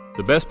experience.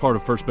 The best part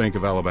of First Bank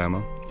of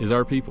Alabama is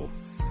our people.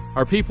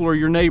 Our people are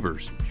your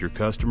neighbors, your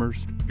customers,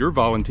 your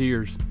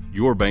volunteers,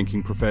 your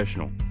banking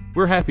professional.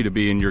 We're happy to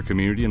be in your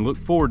community and look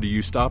forward to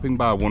you stopping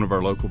by one of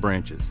our local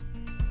branches.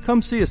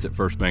 Come see us at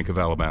First Bank of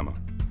Alabama.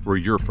 We're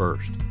your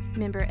first.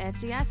 Member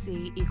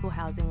FDIC, Equal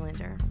Housing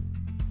Lender.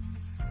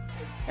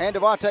 And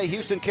Devontae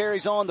Houston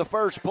carries on the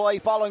first play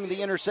following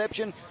the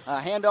interception.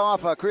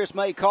 Handoff, Chris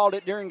May called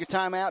it during the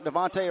timeout.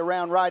 Devontae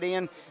around right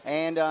in,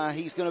 and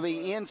he's going to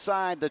be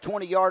inside the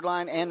 20-yard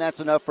line, and that's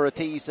enough for a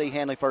TEC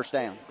Handley first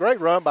down. Great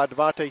run by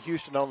Devontae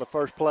Houston on the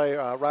first play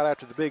right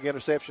after the big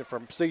interception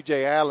from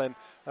C.J. Allen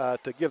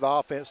to give the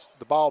offense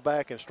the ball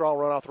back, and strong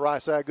run off the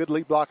right side. Good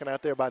lead blocking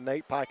out there by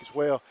Nate Pike as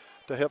well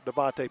to help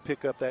Devontae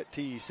pick up that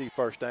TEC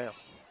first down.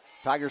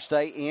 Tigers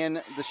stay in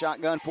the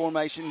shotgun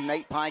formation.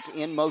 Nate Pike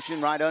in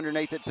motion right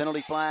underneath it.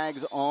 Penalty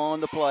flags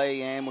on the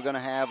play, and we're going to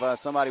have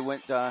somebody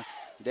went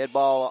dead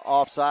ball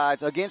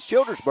offsides against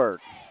Childersburg.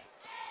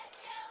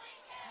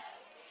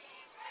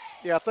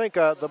 Yeah, I think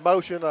the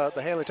motion,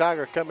 the Handley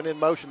Tiger coming in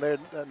motion there,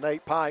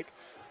 Nate Pike,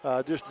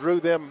 just drew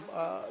them.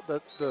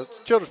 The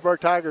Childersburg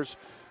Tigers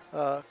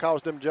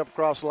caused them to jump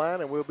across the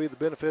line, and will be the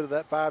benefit of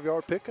that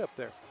 5-yard pickup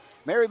there.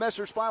 Mary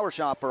Messer's Flower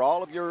Shop for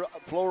all of your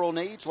floral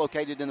needs,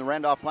 located in the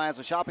Randolph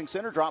Plaza Shopping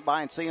Center. Drop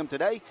by and see them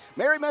today.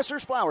 Mary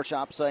Messer's Flower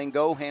Shop, saying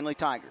go Handley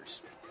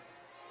Tigers.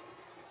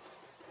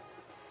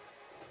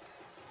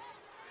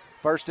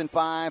 1st and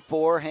 5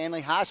 for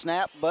Handley. High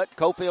snap, but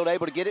Cofield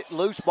able to get it.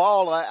 Loose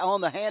ball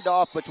on the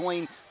handoff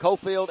between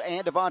Cofield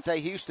and Devontae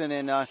Houston,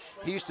 and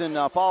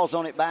Houston falls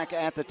on it back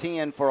at the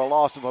 10 for a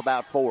loss of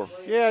about 4.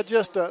 Yeah,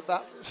 just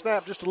that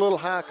snap just a little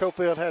high.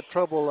 Cofield had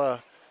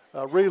trouble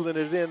reeling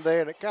it in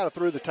there, and it kind of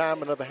threw the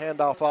timing of the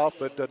handoff off,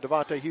 but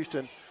Devontae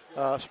Houston,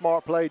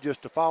 smart play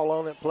just to fall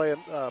on it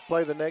and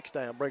play the next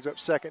down. Brings up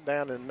 2nd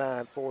down and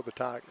 9 for the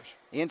Tigers.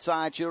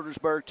 Inside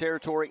Childersburg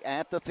territory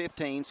at the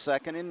 15,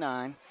 2nd and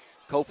 9.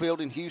 Cofield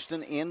and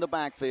Houston in the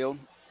backfield.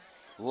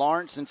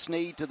 Lawrence and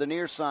Sneed to the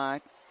near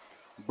side.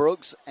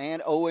 Brooks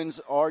and Owens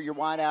are your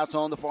wideouts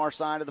on the far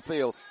side of the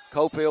field.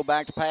 Cofield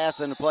back to pass,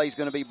 and the play's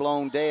going to be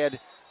blown dead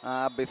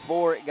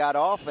before it got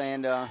off,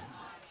 and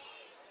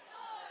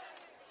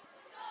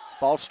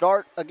false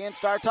start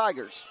against our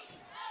Tigers.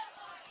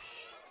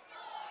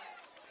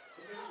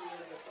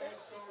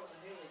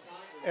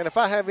 And if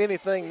I have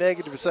anything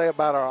negative to say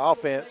about our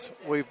offense,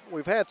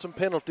 we've had some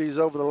penalties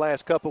over the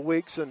last couple of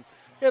weeks, and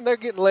they're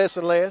getting less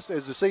and less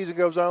as the season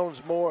goes on.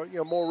 There's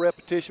more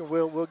repetition.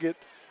 We'll get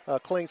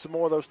clean some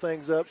more of those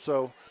things up.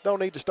 So don't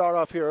need to start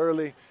off here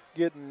early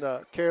getting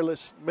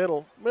careless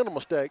mental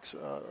mistakes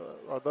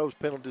are those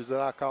penalties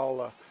that I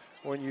call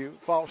when you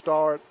false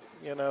start,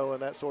 and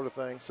that sort of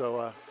thing.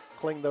 So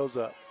clean those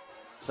up.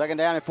 2nd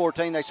down and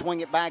 14. They swing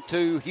it back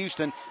to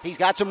Houston. He's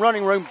got some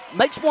running room.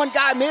 Makes one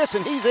guy miss,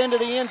 and he's into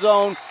the end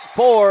zone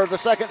for the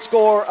 2nd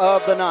score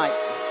of the night.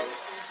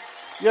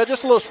 Yeah,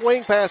 just a little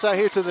swing pass out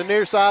here to the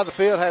near side of the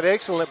field. Had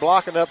excellent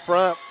blocking up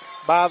front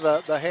by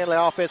the Handley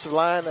offensive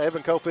line.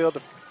 Evan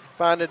Cofield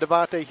finding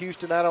Devontae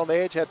Houston out on the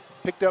edge. Had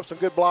picked up some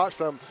good blocks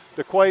from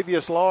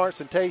DeQuavius Lawrence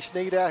and Tay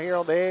Sneed out here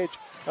on the edge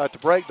to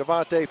break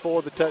Devontae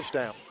for the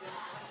touchdown.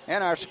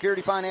 And our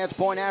Security Finance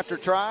point after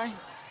try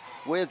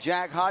with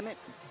Jack Hodnett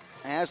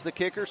as the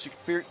kicker.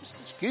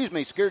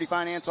 Security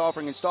Finance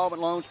offering installment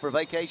loans for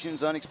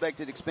vacations,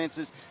 unexpected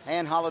expenses,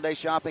 and holiday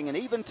shopping, and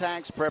even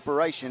tax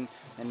preparation.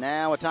 And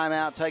now a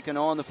timeout taken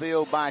on the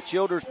field by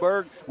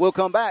Childersburg. We'll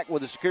come back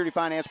with the Security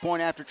Finance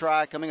point after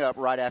try coming up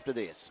right after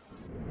this.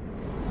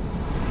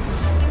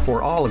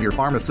 For all of your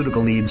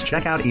pharmaceutical needs,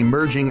 check out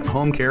Emerging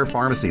Home Care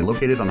Pharmacy,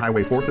 located on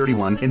Highway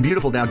 431 in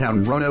beautiful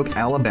downtown Roanoke,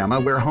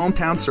 Alabama, where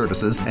hometown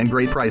services and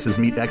great prices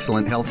meet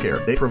excellent health care.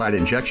 They provide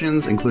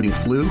injections, including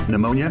flu,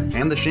 pneumonia,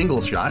 and the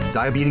shingles shot,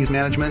 diabetes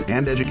management,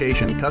 and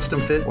education,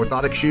 custom-fit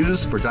orthotic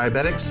shoes for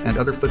diabetics and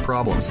other foot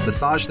problems,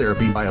 massage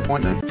therapy by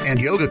appointment, and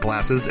yoga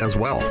classes as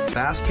well.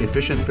 Fast,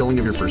 efficient filling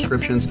of your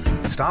prescriptions.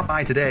 Stop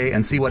by today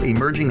and see what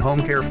Emerging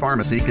Home Care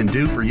Pharmacy can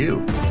do for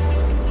you.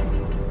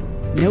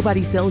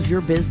 Nobody sells your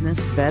business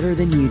better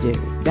than you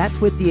do.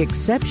 That's with the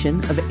exception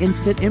of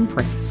Instant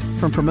Imprints.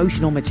 From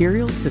promotional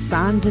materials to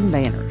signs and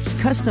banners,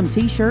 custom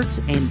t-shirts,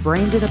 and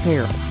branded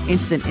apparel,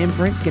 Instant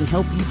Imprints can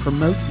help you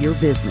promote your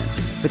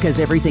business. Because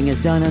everything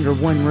is done under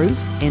one roof,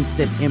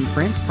 Instant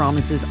Imprints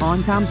promises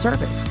on-time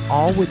service,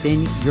 all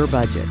within your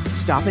budget.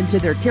 Stop into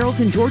their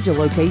Carrollton, Georgia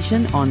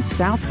location on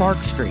South Park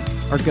Street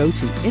or go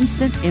to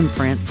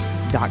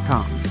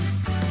instantimprints.com.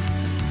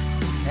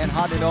 And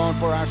hot it on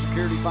for our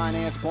security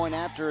finance point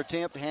after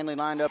attempt. Handley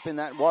lined up in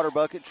that water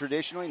bucket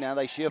traditionally. Now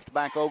they shift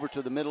back over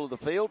to the middle of the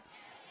field.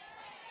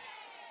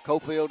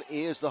 Cofield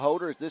is the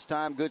holder. This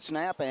time, good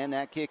snap, and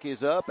that kick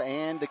is up,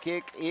 and the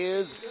kick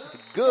is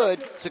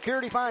good.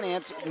 Security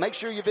Finance, make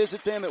sure you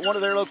visit them at one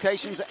of their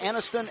locations,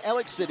 Anniston,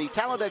 Ellick City,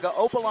 Talladega,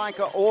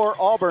 Opelika, or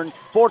Auburn.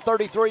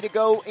 4:33 to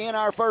go in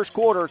our first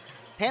quarter.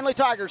 Handley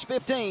Tigers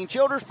 15,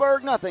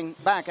 Childersburg nothing.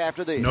 Back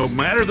after this. No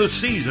matter the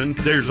season,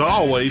 there's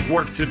always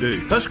work to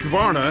do.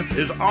 Husqvarna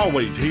is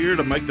always here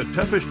to make the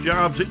toughest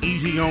jobs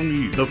easy on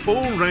you. The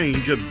full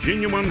range of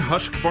genuine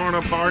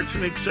Husqvarna parts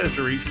and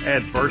accessories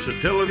add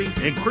versatility,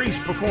 increase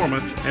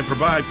performance, and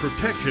provide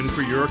protection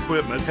for your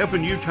equipment,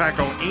 helping you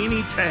tackle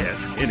any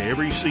task in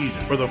every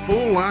season. For the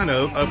full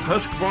lineup of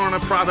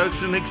Husqvarna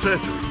products and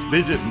accessories,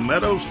 visit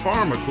Meadows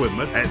Farm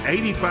Equipment at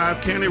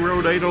 85 County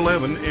Road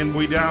 811 in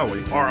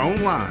Wedowee or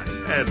online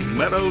at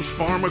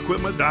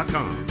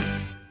meadowsfarmequipment.com.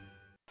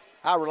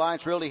 Our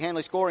Reliance Realty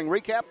Handley scoring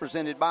recap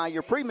presented by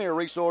your premier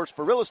resource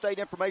for real estate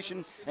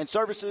information and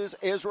services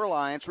is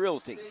Reliance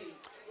Realty.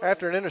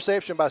 After an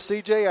interception by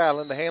C.J.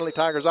 Allen, the Handley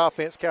Tigers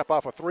offense cap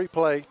off a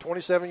three-play,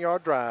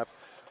 27-yard drive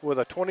with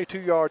a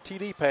 22-yard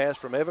TD pass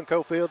from Evan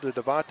Cofield to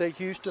Devontae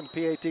Houston.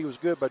 The PAT was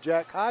good by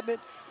Jack Hodnett.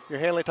 Your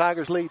Handley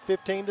Tigers lead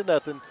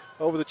 15-0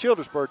 over the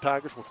Childersburg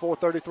Tigers with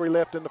 4:33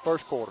 left in the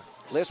first quarter.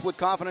 List with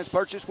confidence,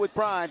 purchase with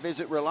pride.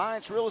 Visit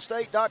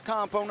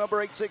RelianceRealEstate.com. Phone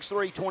number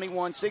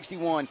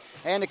 863-2161.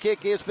 And the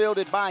kick is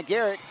fielded by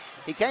Garrett.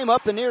 He came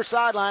up the near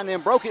sideline,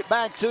 then broke it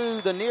back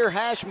to the near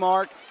hash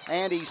mark,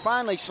 and he's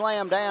finally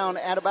slammed down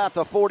at about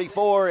the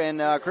 44.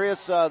 And,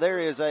 Chris, there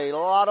is a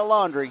lot of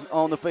laundry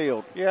on the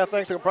field. Yeah, I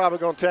think they're probably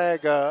going to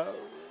tag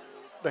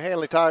the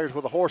Handley Tigers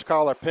with a horse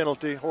collar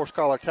penalty, horse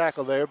collar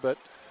tackle there, but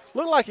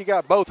looked like he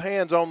got both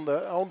hands on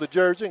the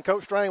jersey, and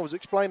Coach Strain was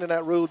explaining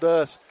that rule to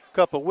us a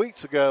couple of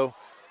weeks ago.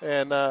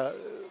 And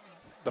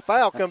the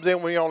foul comes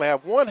in when you only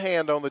have one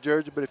hand on the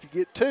jersey, but if you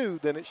get two,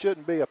 then it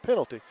shouldn't be a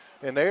penalty.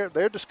 And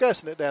they're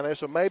discussing it down there,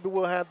 so maybe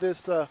we'll have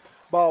this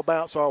ball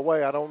bounce our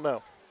way. I don't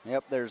know.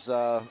 Yep, there's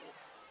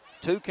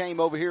two came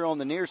over here on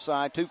the near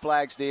side, two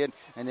flags did,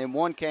 and then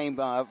one came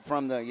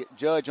from the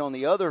judge on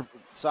the other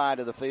side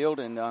of the field,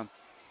 and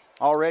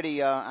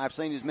already I've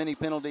seen as many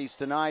penalties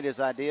tonight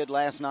as I did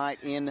last night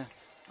in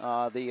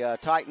the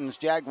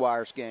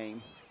Titans-Jaguars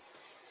game.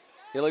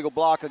 Illegal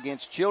block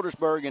against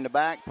Childersburg in the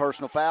back.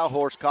 Personal foul,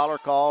 horse collar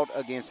called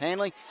against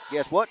Handley.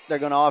 Guess what? They're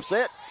going to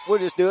offset. We'll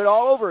just do it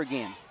all over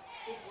again.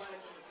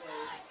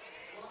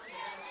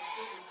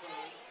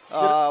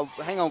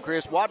 Hang on,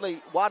 Chris.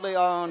 Wadley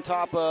on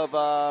top of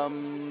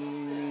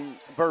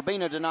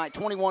Verbena tonight,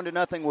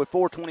 21-0 with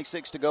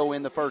 4:26 to go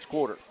in the first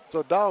quarter.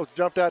 So Dogs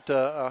jumped out to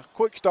a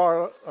quick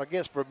start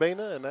against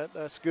Verbena, and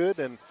that's good.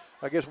 And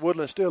I guess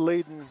Woodland's still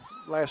leading.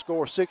 Last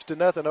score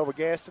 6-0 over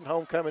Gaston.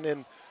 Homecoming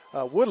in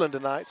Woodland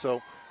tonight.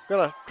 So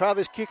going to try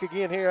this kick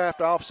again here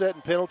after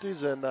offsetting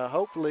penalties, and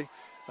hopefully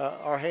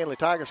our Handley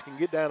Tigers can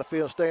get down the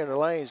field and stay in their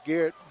lanes.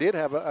 Garrett did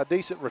have a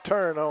decent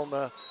return on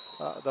the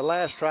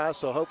last try,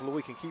 so hopefully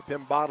we can keep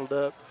him bottled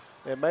up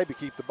and maybe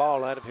keep the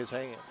ball out of his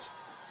hands.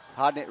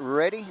 Hodnett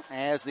ready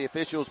as the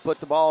officials put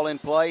the ball in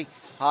play.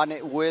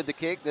 Hodnett with the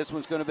kick. This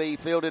one's going to be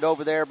fielded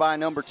over there by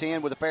number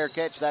 10 with a fair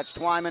catch. That's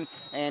Twyman,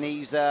 and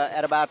he's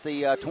at about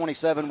the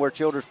 27 where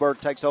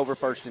Childersburg takes over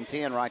 1st and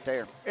 10 right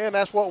there. And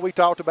that's what we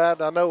talked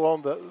about. I know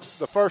on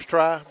the first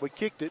try we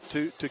kicked it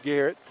to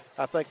Garrett.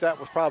 I think that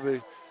was probably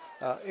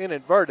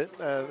inadvertent,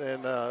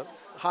 and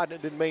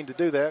Hodnett didn't mean to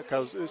do that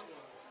because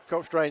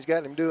Coach Strain's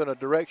got him doing a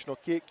directional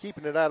kick,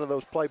 keeping it out of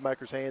those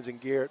playmakers' hands,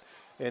 and Garrett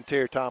and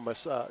Terry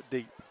Thomas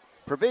deep.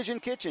 Provision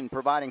Kitchen,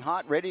 providing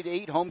hot,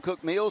 ready-to-eat,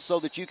 home-cooked meals so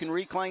that you can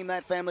reclaim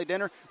that family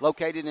dinner,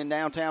 located in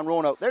downtown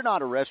Roanoke. They're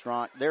not a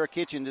restaurant. They're a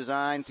kitchen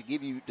designed to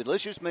give you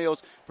delicious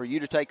meals for you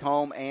to take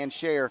home and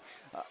share.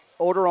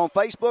 Order on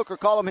Facebook or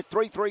call them at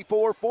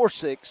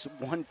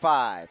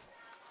 334-4615.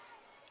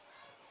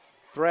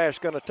 Thrash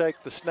going to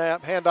take the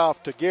snap, hand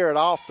off to Garrett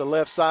off the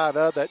left side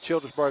of that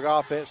Childersburg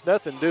offense.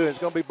 Nothing doing. It's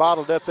going to be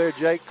bottled up there.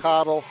 Jake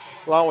Cottle,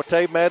 along with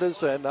Tate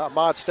Meadows and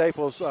Ahmad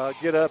Staples,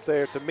 get up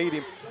there to meet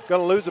him.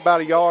 Going to lose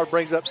about a yard,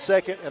 brings up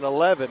 2nd and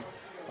 11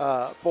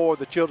 for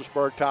the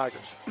Childersburg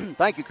Tigers.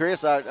 Thank you,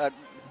 Chris.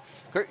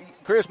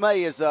 Chris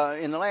May is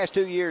in the last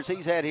 2 years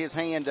he's had his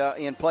hand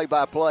in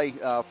play-by-play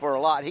for a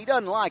lot. He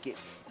doesn't like it,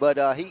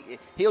 but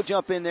he'll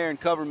jump in there and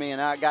cover me,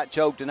 and I got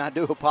choked, and I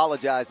do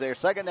apologize there.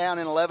 2nd down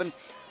and 11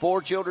 for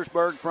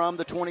Childersburg from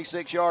the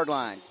 26-yard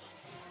line.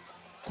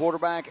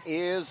 Quarterback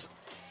is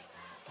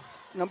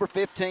number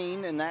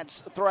 15, and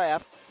that's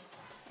Thrash,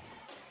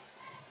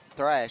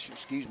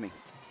 excuse me.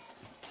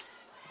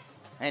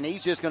 and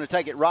he's just going to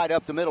take it right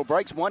up the middle.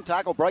 Breaks one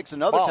tackle, breaks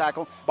another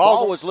tackle.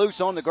 Ball Ball was loose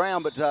on the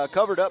ground, but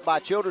covered up by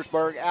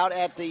Childersburg out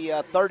at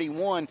the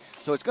 31.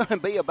 So it's going to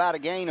be about a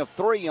gain of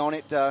 3 on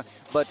it.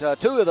 But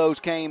 2 of those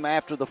came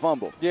after the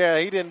fumble. Yeah,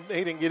 he didn't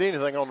get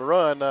anything on the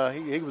run.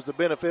 He was the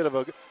benefit of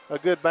a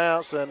good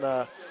bounce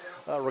and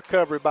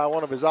recovery by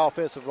one of his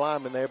offensive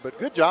linemen there. But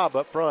good job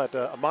up front.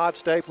 Ahmad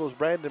Staples,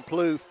 Brandon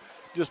Plouffe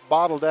just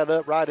bottled that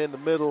up right in the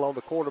middle on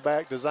the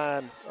quarterback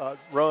design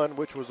run,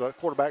 which was a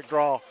quarterback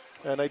draw.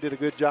 And they did a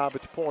good job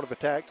at the point of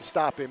attack to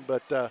stop him.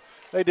 But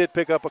they did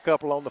pick up a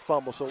couple on the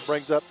fumble. So it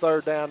brings up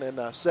 3rd down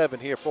and 7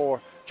 here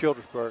for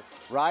Childersburg.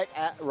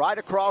 Right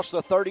across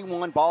the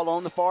 31, ball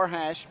on the far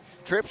hash.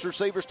 Trips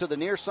receivers to the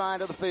near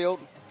side of the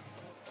field.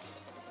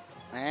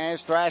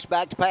 As Thrash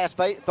back to pass,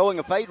 throwing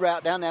a fade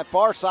route down that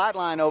far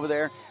sideline over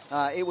there.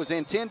 It was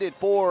intended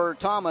for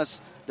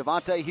Thomas.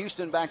 Devontae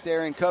Houston back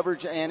there in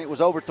coverage, and it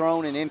was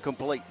overthrown and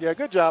incomplete. Yeah,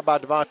 good job by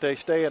Devontae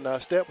staying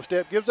step by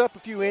step. Gives up a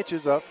few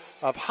inches of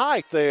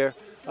height there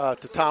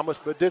to Thomas,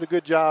 but did a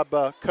good job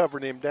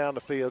covering him down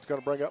the field. It's going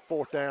to bring up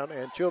 4th down,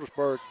 and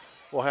Childersburg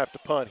will have to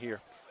punt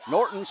here.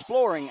 Norton's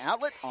Flooring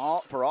Outlet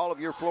for all of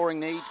your flooring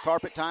needs,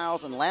 carpet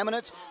tiles and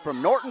laminates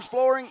from Norton's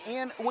Flooring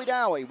in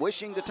Wedowee.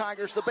 Wishing the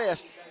Tigers the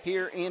best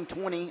here in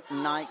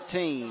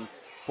 2019.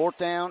 4th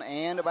down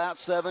and about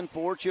 7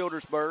 for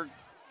Childersburg.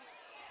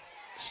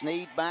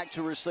 Sneed back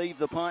to receive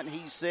the punt.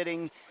 He's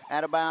sitting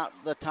at about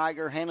the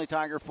Handley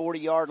Tiger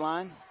 40-yard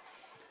line.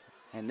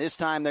 And this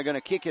time they're going to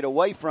kick it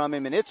away from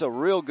him, and it's a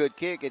real good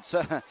kick. It's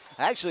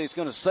actually it's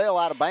going to sail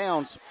out of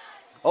bounds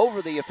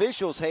over the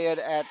official's head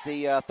at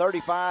the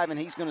 35, and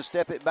he's going to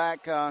step it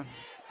back.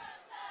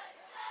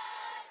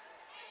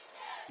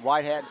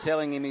 White hat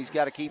telling him he's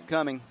got to keep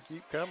coming.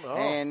 Keep coming. Oh.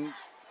 And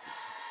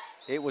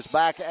it was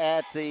back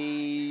at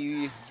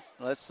the,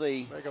 let's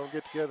see. They're going to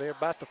get together here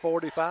about the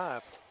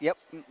 45. Yep,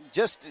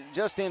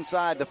 just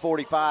inside the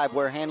 45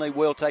 where Handley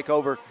will take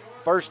over.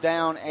 1st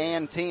down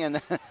and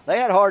 10. They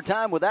had a hard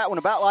time with that one,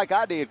 about like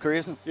I did,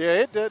 Chris. Yeah,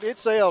 it did. It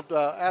sailed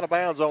out of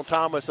bounds on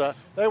Thomas.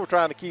 They were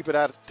trying to keep it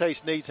out of Tay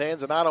Sneed's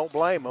hands, and I don't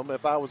blame them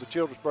if I was a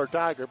Childersburg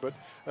Tiger. But,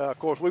 of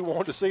course, we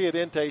wanted to see it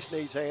in Tay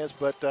Sneed's hands.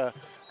 But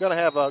going to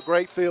have a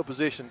great field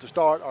position to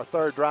start our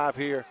 3rd drive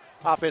here,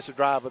 offensive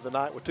drive of the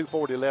night with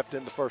 2:40 left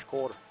in the 1st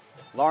quarter.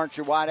 Lawrence,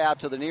 your wide out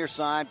to the near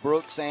side.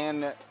 Brooks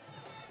and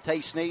Tay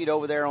Sneed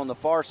over there on the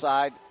far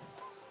side.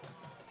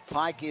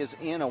 Pike is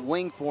in a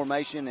wing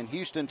formation, and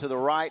Houston to the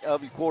right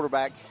of your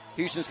quarterback.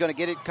 Houston's going to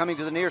get it coming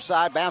to the near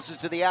side, bounces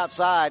to the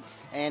outside,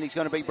 and he's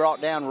going to be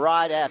brought down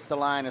right at the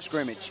line of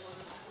scrimmage.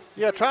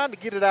 Yeah, trying to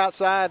get it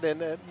outside and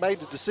made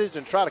the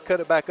decision to try to cut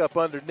it back up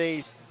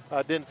underneath.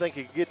 Didn't think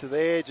he could get to the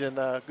edge, and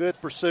good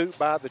pursuit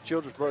by the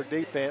Childersburg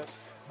defense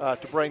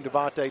to bring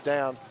Devontae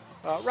down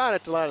right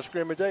at the line of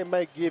scrimmage. They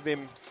may give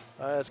him,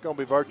 it's going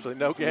to be virtually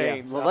no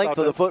gain. Yeah, the length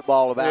of the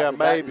football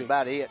maybe.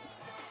 About it.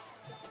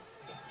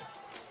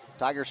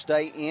 Tigers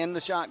stay in the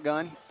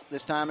shotgun.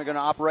 This time they're going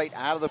to operate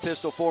out of the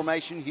pistol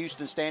formation.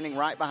 Houston standing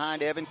right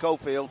behind Evan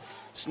Cofield.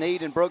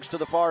 Sneed and Brooks to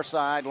the far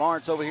side.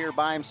 Lawrence over here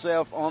by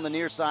himself on the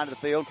near side of the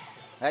field.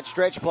 That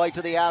stretch play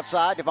to the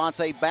outside.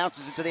 Devontae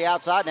bounces it to the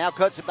outside. Now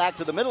cuts it back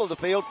to the middle of the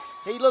field.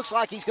 He looks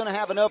like he's going to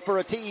have enough for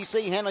a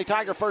TEC. Handley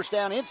Tiger 1st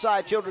down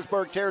inside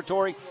Childersburg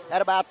territory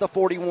at about the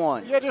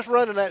 41. Yeah, just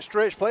running that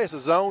stretch play. It's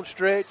a zone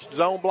stretch,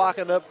 zone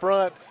blocking up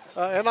front.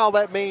 And all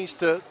that means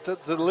to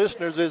the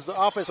listeners is the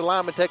offensive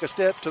linemen take a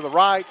step to the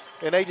right,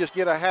 and they just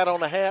get a hat on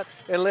the hat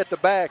and let the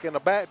back. And a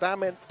back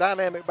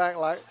dynamic back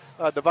like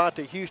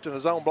Devontae Houston, a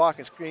zone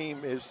blocking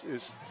scheme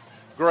is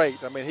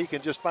great. I mean, he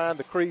can just find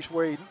the crease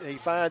where he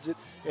finds it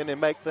and then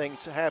make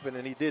things happen,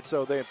 and he did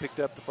so there and picked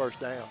up the 1st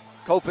down.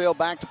 Cofield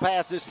back to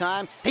pass this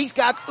time. He's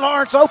got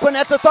Lawrence open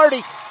at the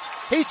 30.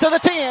 He's to the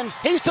 10.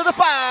 He's to the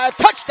 5.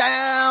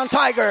 Touchdown,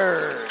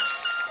 Tigers.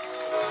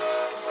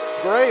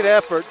 Great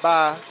effort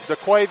by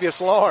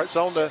DeQuavius Lawrence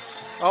on the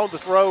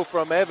throw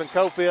from Evan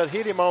Cofield.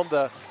 Hit him on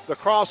the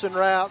crossing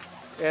route,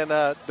 and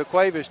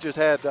DeQuavius just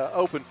had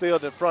open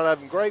field in front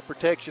of him. Great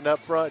protection up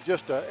front.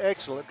 Just an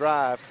excellent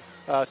drive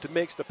to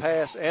mix the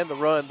pass and the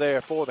run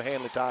there for the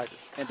Handley Tigers.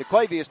 And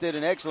DeQuavius did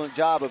an excellent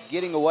job of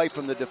getting away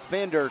from the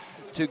defender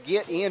to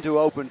get into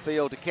open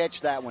field to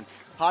catch that one.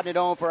 Hotting it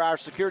on for our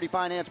Security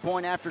Finance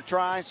point after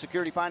try.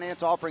 Security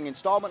Finance offering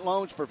installment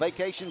loans for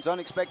vacations,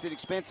 unexpected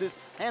expenses,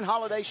 and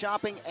holiday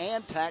shopping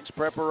and tax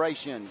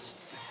preparations.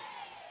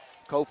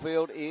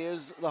 Cofield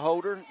is the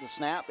holder. The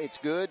snap, it's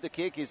good. The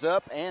kick is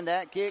up, and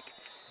that kick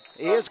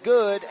is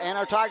good. And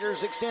our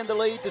Tigers extend the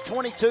lead to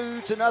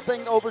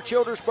 22-0 over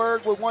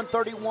Childersburg with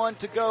 1:31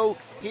 to go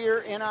here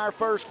in our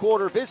 1st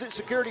quarter. Visit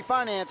Security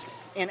Finance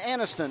in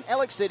Anniston,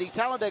 Ellick City,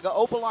 Talladega,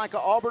 Opelika,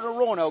 Auburn, or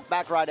Roanoke.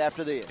 Back right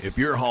after this. If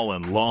you're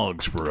hauling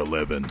logs for a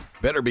living,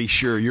 better be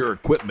sure your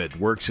equipment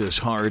works as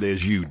hard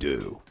as you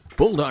do.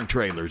 Bulldog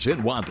Trailers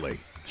in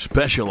Wadley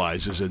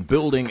specializes in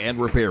building and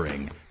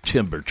repairing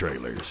timber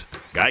trailers.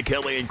 Guy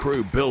Kelly and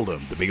crew build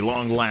them to be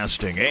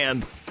long-lasting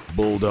and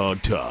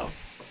Bulldog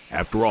tough.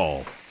 After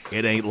all,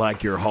 it ain't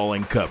like you're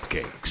hauling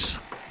cupcakes.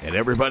 And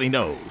everybody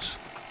knows,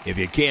 if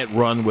you can't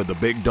run with the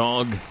big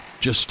dog,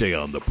 Just stay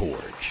on the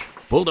porch.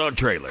 Bulldog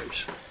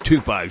Trailers,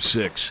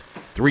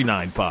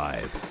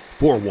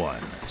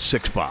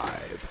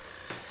 256-395-4165.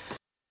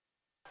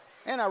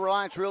 And our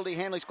Reliance Realty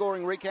Handley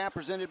scoring recap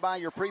presented by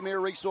your premier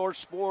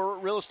resource for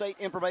real estate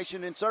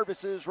information and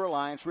services,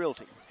 Reliance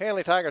Realty.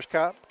 Handley Tigers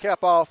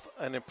cap off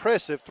an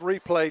impressive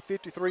three-play,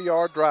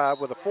 53-yard drive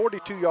with a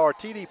 42-yard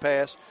TD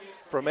pass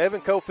from Evan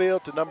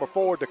Cofield to number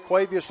 4,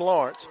 DeQuavius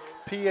Lawrence.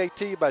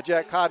 PAT by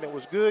Jack Hodnett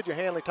was good. Your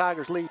Handley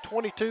Tigers lead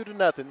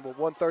 22-0 with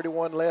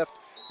 1:31 left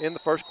in the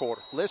first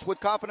quarter. List with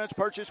confidence,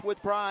 purchase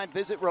with pride.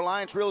 Visit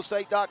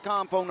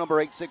RelianceRealEstate.com. Phone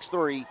number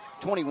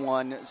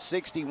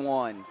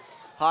 863-2161.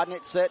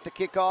 Hodnett set to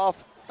kick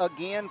off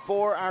again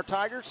for our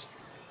Tigers.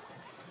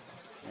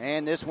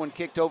 And this one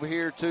kicked over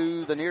here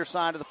to the near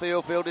side of the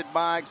field, fielded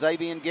by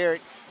Xavier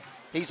Garrett.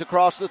 He's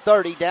across the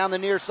 30, down the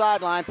near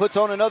sideline, puts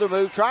on another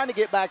move, trying to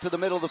get back to the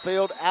middle of the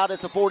field, out at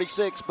the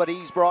 46, but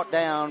he's brought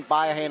down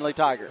by a Handley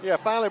Tiger. Yeah,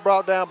 finally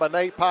brought down by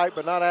Nate Pike,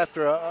 but not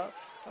after a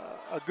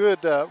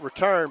good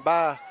return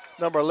by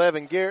number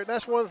 11, Garrett. And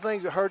that's one of the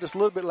things that hurt us a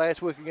little bit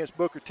last week against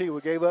Booker T.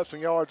 We gave up some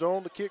yards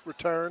on the kick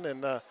return,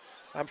 and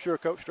I'm sure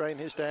Coach Strain and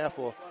his staff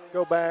will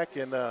go back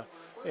and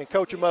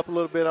coach him up a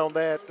little bit on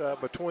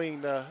that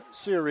between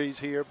series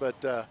here.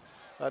 But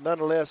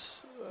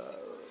nonetheless,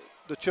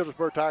 the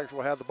Childersburg Tigers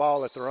will have the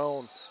ball at their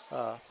own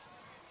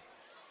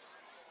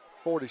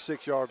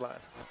 46-yard line.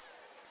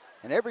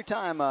 And every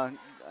time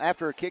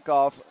after a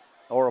kickoff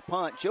or a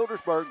punt,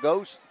 Childersburg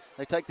goes,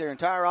 they take their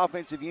entire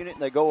offensive unit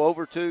and they go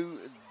over to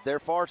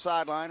their far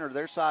sideline or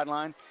their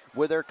sideline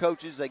with their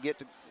coaches. They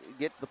get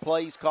the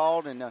plays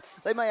called, and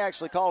they may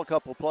actually call a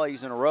couple of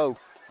plays in a row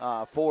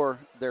for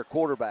their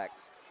quarterback.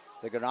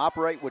 They're going to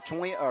operate with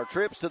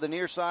trips to the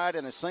near side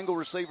and a single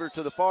receiver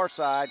to the far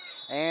side,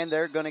 and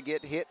they're going to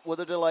get hit with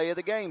a delay of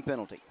the game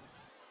penalty.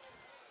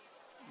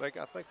 I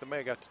think the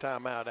man got the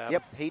timeout out.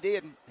 Yep, he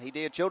did.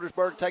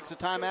 Childersburg takes a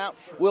timeout.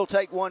 We'll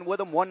take one with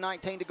them.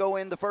 1:19 to go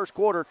in the first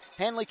quarter.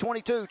 Handley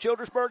 22,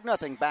 Childersburg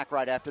nothing. Back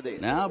right after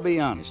this. Now, I'll be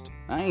honest.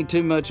 I ain't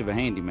too much of a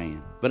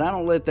handyman, but I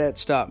don't let that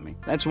stop me.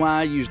 That's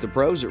why I use the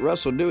pros at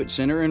Russell Do-It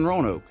Center in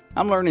Roanoke.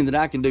 I'm learning that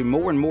I can do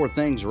more and more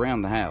things around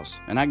the house,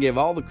 and I give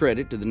all the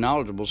credit to the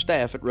knowledgeable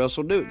staff at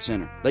Russell Do-It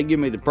Center. They give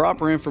me the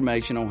proper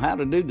information on how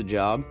to do the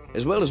job,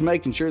 as well as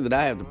making sure that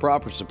I have the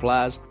proper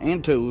supplies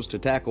and tools to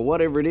tackle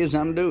whatever it is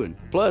I'm doing.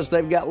 Plus,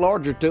 they've got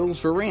larger tools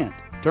for rent.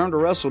 Turn to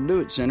Russell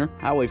Do-It Center,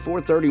 Highway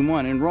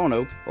 431 in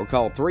Roanoke, or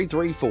call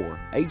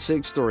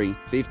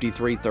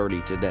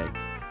 334-863-5330 today.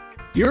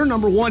 Your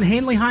number one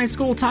Handley High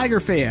School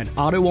Tiger fan,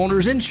 Auto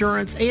Owners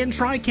Insurance, and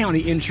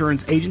Tri-County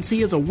Insurance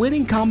Agency is a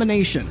winning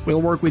combination. We'll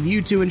work with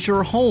you to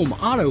ensure home,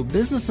 auto,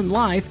 business, and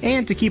life,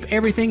 and to keep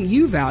everything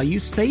you value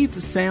safe,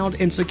 sound,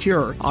 and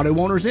secure. Auto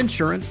Owners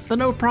Insurance, the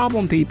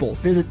no-problem people.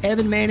 Visit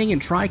Evan Manning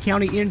and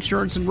Tri-County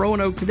Insurance in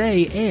Roanoke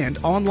today and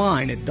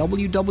online at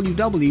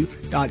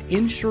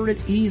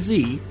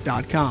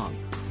www.insuredetez.com.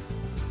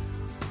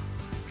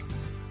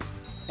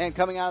 And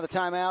coming out of the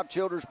timeout,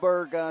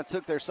 Childersburg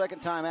took their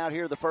second timeout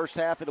here the first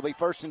half. It'll be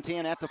 1st and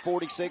 10 at the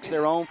 46,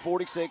 their own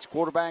 46.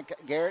 Quarterback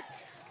Garrett,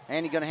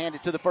 and he's going to hand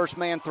it to the first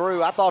man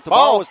through. I thought the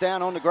ball was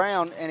down on the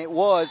ground, and it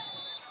was.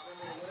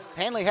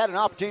 Handley had an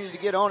opportunity to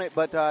get on it,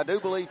 but I do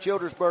believe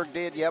Childersburg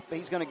did. Yep,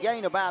 he's going to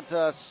gain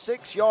about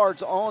 6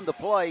 yards on the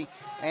play,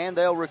 and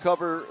they'll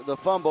recover the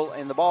fumble,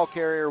 and the ball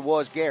carrier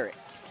was Garrett.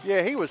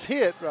 Yeah, he was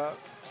hit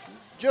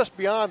just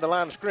beyond the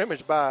line of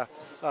scrimmage by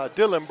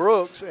Dylan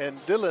Brooks, and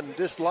Dylan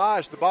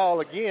dislodged the ball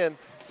again.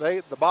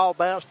 The ball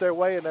bounced their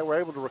way, and they were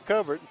able to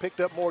recover it and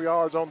picked up more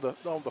yards on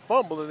the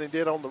fumble than they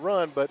did on the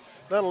run, but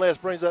nonetheless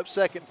brings up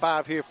 2nd and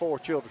 5 here for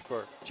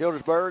Childersburg.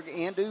 Childersburg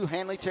into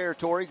Handley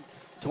territory.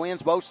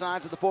 Twins both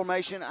sides of the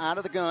formation, out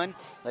of the gun.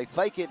 They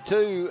fake it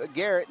to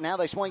Garrett. Now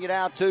they swing it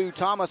out to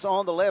Thomas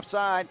on the left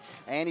side,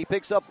 and he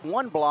picks up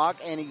one block,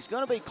 and he's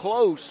going to be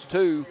close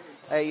to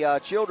a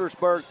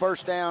Childersburg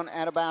first down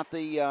at about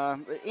the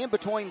in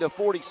between the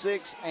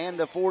 46 and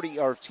the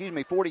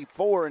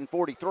 44 and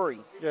 43.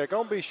 Yeah,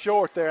 going to be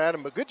short there,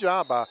 Adam, but good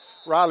job by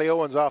Riley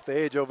Owens off the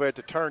edge over there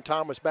to turn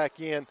Thomas back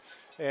in,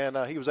 and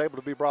he was able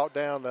to be brought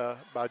down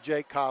by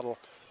Jake Cottle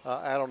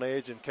out on the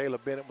edge, and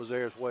Caleb Bennett was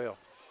there as well.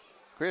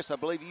 Chris, I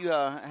believe you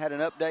had an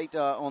update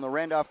on the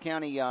Randolph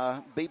County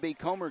B.B.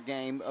 Comer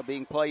game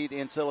being played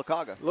in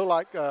Sylacauga. Looked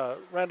like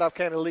Randolph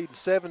County leading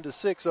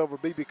 7-6 over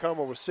B.B.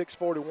 Comer with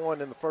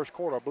 6:41 in the first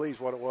quarter, I believe is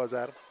what it was,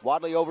 Adam.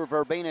 Wadley over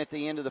Verbena at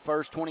the end of the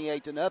first,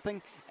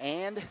 28-0,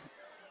 and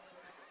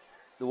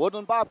the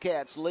Woodland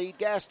Bobcats lead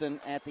Gaston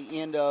at the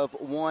end of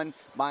one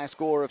by a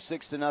score of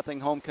 6-0.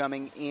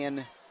 Homecoming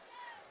in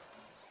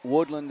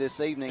Woodland this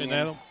evening. And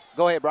Adam,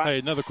 go ahead, Brian. Hey,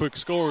 another quick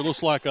score. It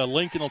looks like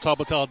Lincoln on top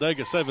of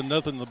Talladega,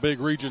 7-0 in the big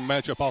region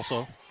matchup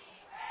also.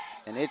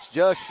 And it's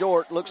just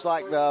short. Looks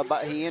like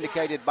he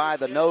indicated by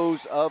the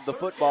nose of the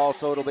football,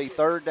 so it'll be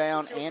 3rd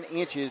down and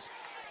inches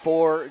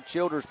for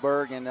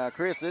Childersburg. And,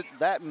 Chris,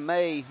 that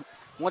may,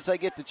 once they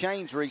get the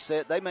chains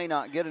reset, they may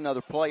not get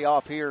another play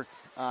off here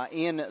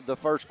in the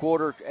first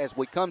quarter as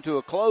we come to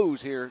a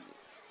close here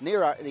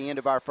near the end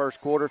of our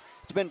first quarter.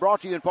 It's been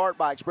brought to you in part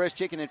by Express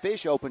Chicken and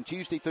Fish, open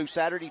Tuesday through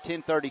Saturday,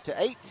 10:30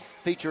 to 8,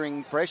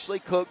 featuring freshly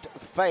cooked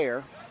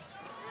fare.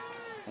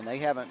 And they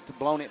haven't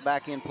blown it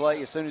back in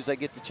play. As soon as they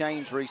get the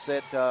chains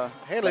reset.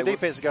 Handley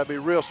defense has got to be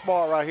real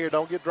smart right here.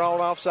 Don't get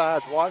drawn off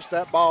sides. Watch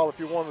that ball if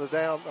you're one of the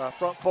down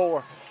front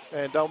four,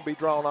 and don't be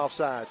drawn off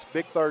sides.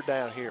 Big third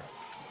down here.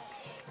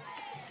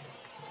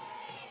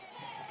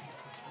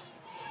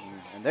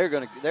 And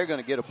they're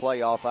gonna get a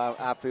play off,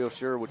 I feel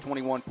sure, with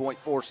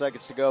 21.4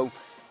 seconds to go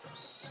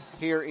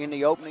here in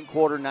the opening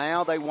quarter.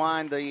 Now they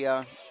wind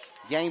the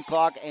game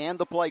clock and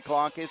the play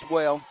clock as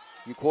well.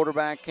 Your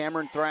quarterback,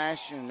 Cameron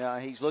Thrash,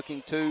 and he's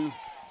looking to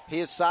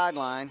his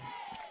sideline.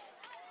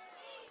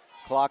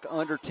 Clock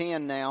under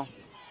 10 now.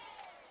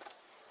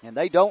 And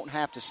they don't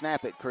have to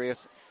snap it,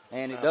 Chris.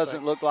 And it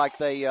doesn't look like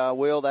they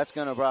will. That's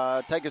going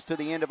to take us to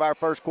the end of our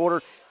first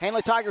quarter.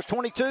 Handley Tigers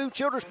 22,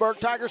 Childersburg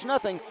Tigers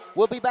nothing.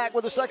 We'll be back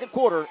with the second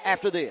quarter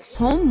after this.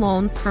 Home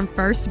loans from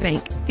First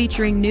Bank,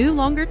 featuring new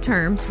longer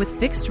terms with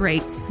fixed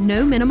rates,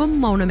 no minimum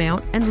loan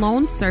amount, and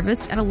loans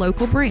serviced at a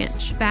local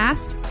branch.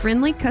 Fast,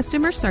 friendly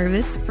customer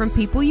service from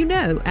people you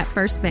know at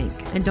First Bank.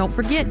 And don't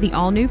forget the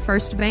all-new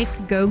First Bank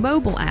Go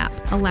mobile app,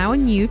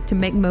 allowing you to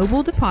make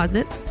mobile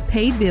deposits,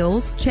 pay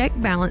bills, check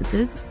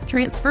balances,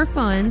 transfer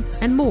funds,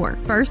 and more.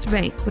 First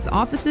Bank, with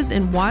offices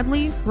in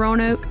Wadley,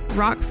 Roanoke,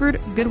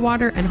 Rockford,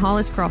 Goodwater, and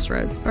Hollis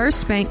Crossroads.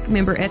 First Bank,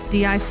 member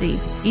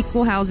FDIC,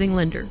 equal housing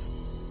lender.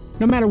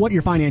 No matter what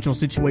your financial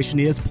situation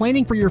is,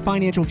 planning for your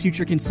financial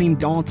future can seem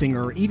daunting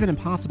or even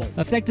impossible.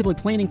 Effectively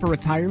planning for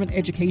retirement,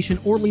 education,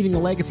 or leaving a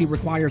legacy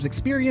requires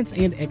experience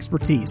and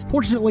expertise.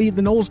 Fortunately,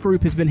 the Knowles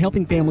Group has been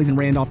helping families in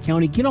Randolph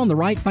County get on the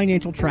right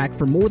financial track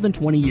for more than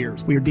 20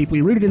 years. We are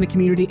deeply rooted in the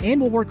community and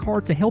will work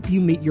hard to help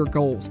you meet your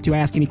goals. To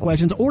ask any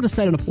questions or to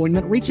set an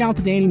appointment, reach out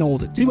to Danny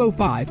Knowles at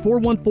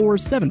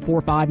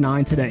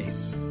 205-414-7459 today.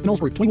 Knowles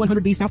Group,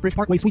 2100B South Bridge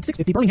Parkway, Suite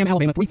 650, Birmingham,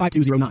 Alabama,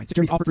 35209.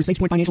 Securities offered through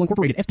SagePoint Financial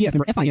Incorporated, SPF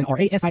member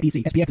FINRA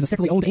SIPC. SPF is a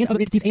separately owned and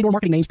other entities and or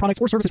marketing names, products,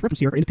 or services referenced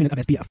here are independent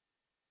of SPF.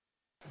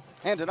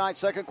 And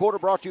tonight's second quarter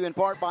brought to you in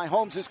part by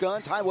Holmes'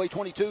 Guns, Highway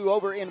 22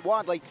 over in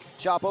Wadley.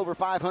 Shop over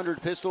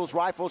 500 pistols,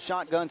 rifles,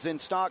 shotguns in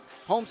stock.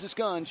 Holmes'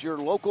 Guns, your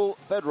local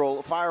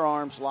federal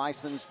firearms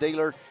license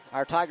dealer.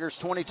 Our Tigers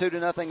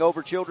 22-0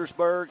 over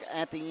Childersburg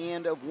at the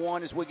end of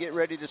one as we get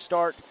ready to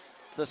start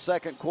the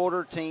second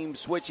quarter. Teams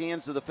switch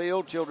ends of the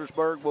field.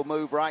 Childersburg will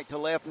move right to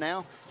left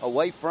now,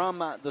 away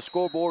from the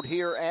scoreboard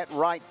here at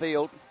right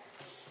field.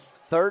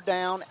 Third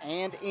down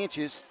and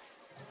inches.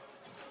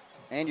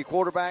 And your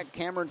quarterback,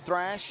 Cameron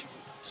Thrash,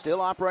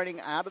 still operating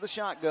out of the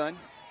shotgun.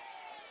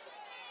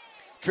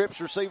 Trips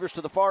receivers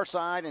to the far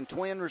side and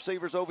twin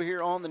receivers over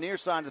here on the near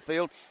side of the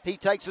field. He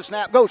takes the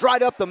snap, goes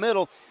right up the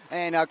middle.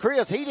 And,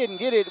 Chris, he didn't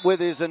get it with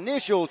his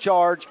initial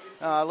charge.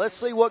 Let's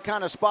see what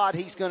kind of spot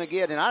he's going to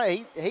get.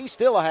 And he's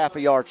still a half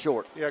a yard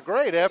short. Yeah,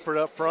 great effort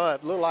up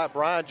front. Looked like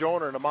Brian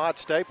Joyner and Ahmad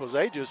Staples.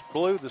 They just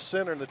blew the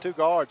center and the two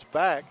guards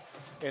back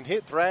and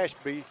hit Thrash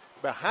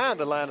behind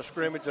the line of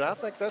scrimmage. And I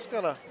think that's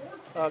going to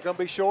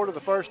be short of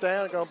the first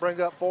down. Going to bring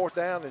up fourth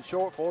down and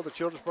short for the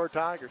Childersburg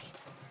Tigers.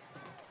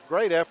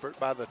 Great effort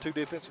by the two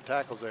defensive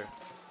tackles there.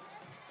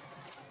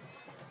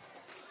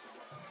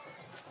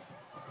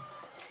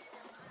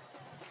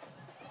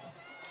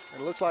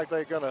 It looks like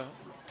they're going to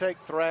take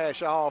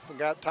Thrash off and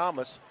got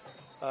Thomas,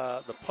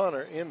 the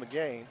punter, in the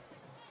game.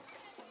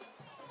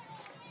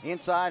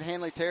 Inside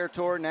Handley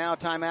territory, now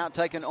timeout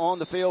taken on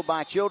the field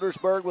by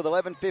Childersburg with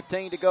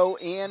 11:15 to go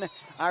in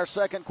our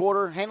second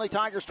quarter. Handley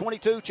Tigers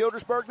 22,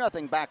 Childersburg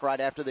nothing. Back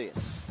right after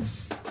this.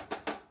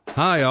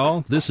 Hi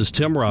all, this is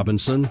Tim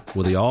Robinson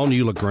with the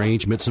all-new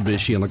LaGrange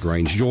Mitsubishi in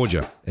LaGrange,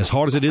 Georgia. As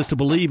hard as it is to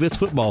believe, it's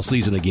football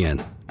season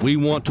again. We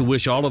want to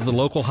wish all of the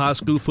local high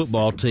school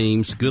football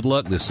teams good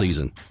luck this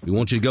season. We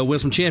want you to go win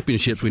some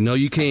championships. We know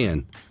you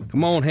can.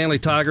 Come on, Handley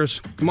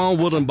Tigers. Come on,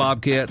 Woodland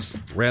Bobcats,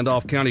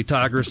 Randolph County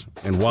Tigers,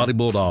 and Wadley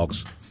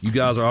Bulldogs. You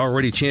guys are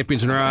already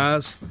champions in our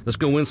eyes. Let's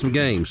go win some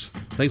games.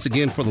 Thanks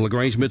again for the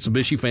LaGrange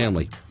Mitsubishi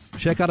family.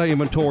 Check out our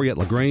inventory at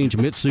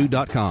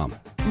LaGrangeMitsu.com.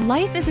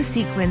 Life is a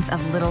sequence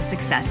of little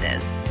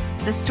successes.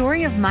 The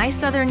story of my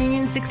Southern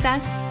Union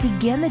success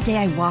began the day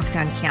I walked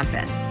on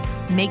campus.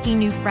 Making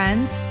new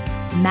friends,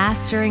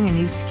 mastering a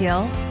new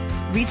skill,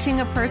 reaching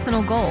a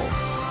personal goal.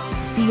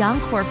 The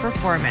encore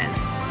performance,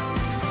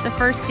 the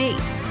first date,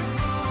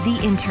 the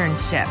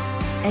internship,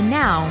 and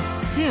now,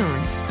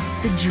 soon,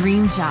 the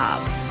dream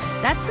job.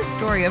 That's the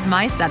story of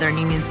my Southern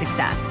Union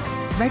success.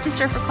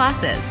 Register for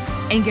classes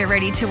and get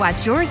ready to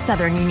watch your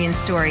Southern Union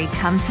story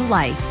come to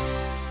life.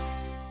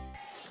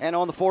 And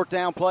on the fourth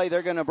down play,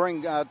 they're going to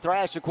bring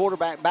Thrash, the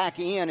quarterback, back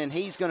in, and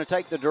he's going to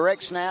take the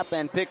direct snap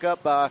and pick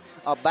up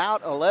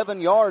about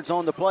 11 yards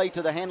on the play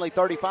to the Handley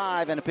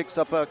 35, and it picks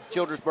up a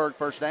Childersburg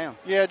first down.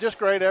 Yeah, just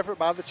great effort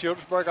by the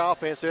Childersburg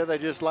offense there. They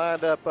just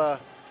lined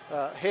up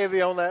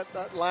heavy on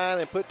that line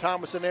and put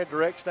Thomas in there,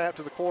 direct snap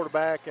to the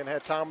quarterback, and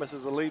had Thomas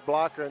as a lead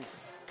blocker, and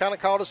kind of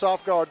caught us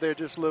off guard there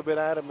just a little bit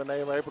at him, and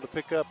they were able to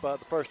pick up the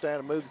first down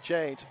and move the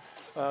chains.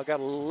 Got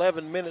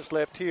 11 minutes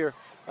left here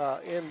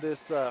in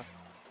this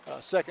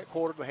second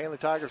quarter, the Handley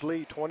Tigers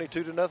lead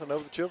 22-0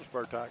 over the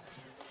Childersburg Tigers.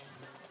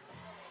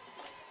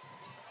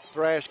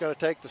 Thrash going to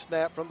take the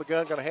snap from the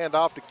gun, going to hand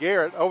off to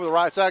Garrett over the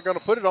right side, going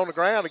to put it on the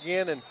ground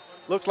again, and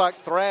looks like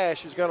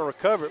Thrash is going to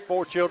recover it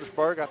for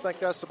Childersburg. I think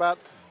that's about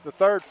the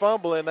third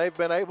fumble, and they've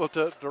been able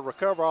to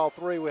recover all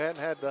three. We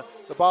hadn't had the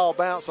ball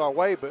bounce our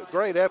way, but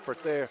great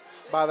effort there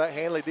by that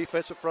Handley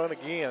defensive front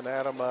again,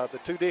 Adam. The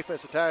two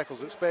defensive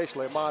tackles,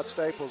 especially Ahmad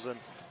Staples and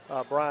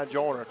Brian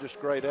Joyner,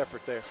 just great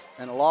effort there.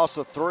 And a loss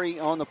of 3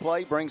 on the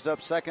play brings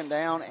up second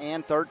down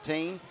and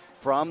 13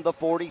 from the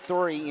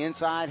 43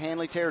 inside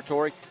Handley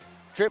territory.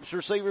 Trips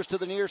receivers to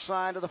the near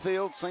side of the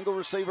field, single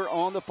receiver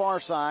on the far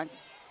side.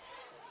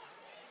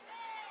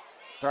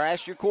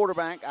 Thrash, your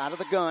quarterback, out of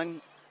the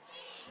gun.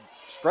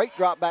 Straight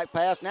drop back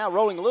pass, now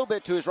rolling a little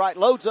bit to his right,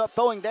 loads up,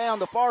 throwing down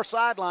the far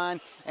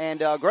sideline,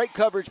 and great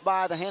coverage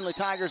by the Handley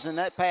Tigers, and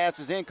that pass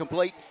is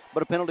incomplete,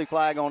 but a penalty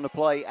flag on the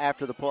play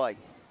after the play.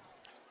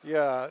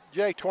 Yeah,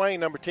 Jay Twain,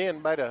 number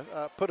 10,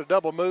 put a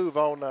double move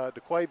on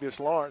DeQuavius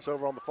Lawrence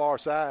over on the far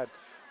side,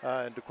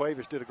 and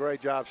DeQuavius did a great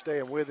job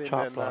staying with him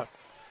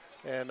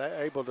and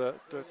able to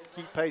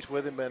keep pace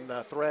with him, and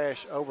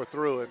Thrash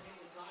overthrew him.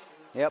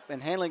 Yep,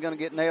 and Handley going to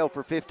get nailed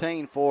for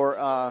 15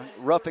 for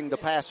roughing the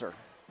passer.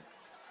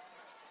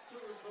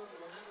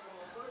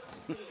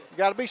 You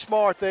got to be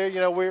smart there.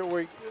 You know,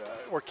 we're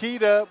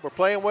keyed up. We're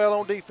playing well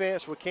on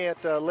defense. We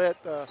can't let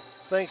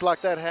things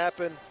like that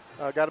happen.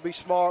 Got to be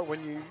smart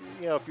when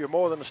you know, if you're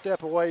more than a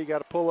step away, you got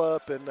to pull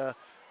up, and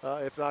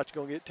if not,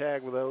 you're going to get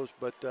tagged with those.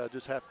 But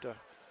just have to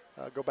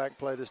go back and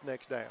play this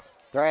next down.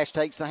 Thrash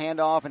takes the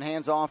handoff and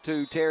hands off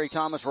to Terry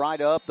Thomas right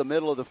up the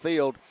middle of the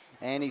field,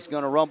 and he's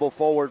going to rumble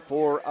forward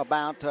for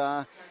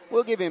about,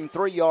 we'll give him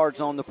 3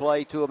 yards on the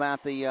play to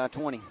about the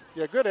 20.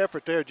 Yeah, good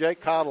effort there. Jake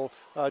Cottle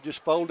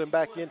just folding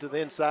back into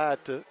the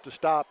inside to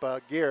stop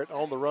Garrett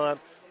on the run.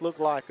 Looked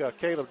like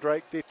Caleb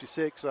Drake,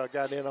 56,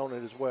 got in on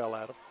it as well,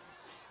 Adam.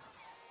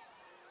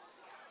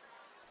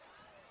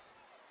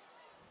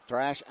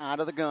 Thrash out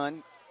of the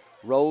gun.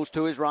 Rolls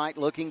to his right,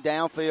 looking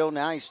downfield.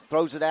 Now he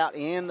throws it out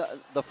in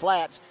the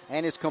flats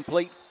and is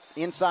complete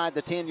inside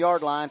the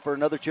 10-yard line for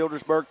another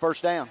Childersburg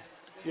first down.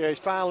 Yeah, he's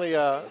finally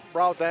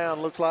brought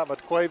down, looks like, by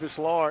DeQuavius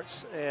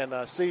Lawrence and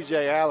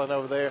C.J. Allen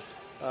over there.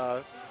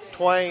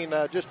 Twain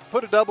just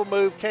put a double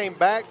move, came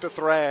back to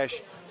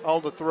Thrash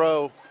on the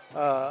throw,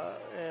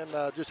 and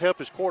just helped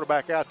his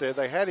quarterback out there.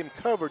 They had him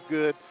covered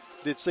good,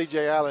 did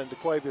C.J. Allen and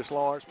DeQuavius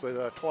Lawrence,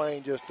 but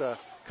Twain just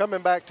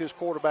coming back to his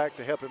quarterback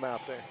to help him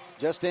out there.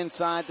 Just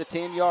inside the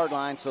 10-yard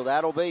line, so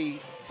that'll be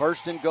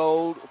first and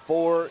goal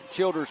for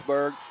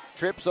Childersburg.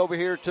 Trips over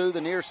here to the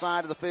near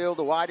side of the field.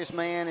 The widest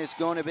man is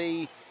going to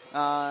be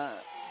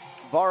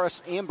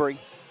Varus Embry.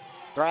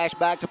 Thrash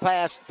back to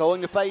pass,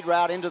 throwing the fade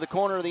route into the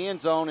corner of the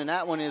end zone, and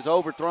that one is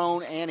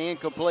overthrown and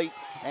incomplete.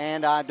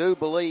 And I do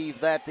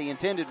believe that the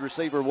intended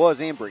receiver was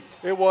Embry.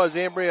 It was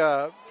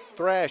Embry.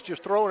 Thrash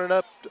just throwing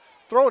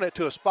it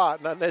to a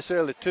spot, not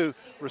necessarily to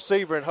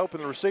receiver, and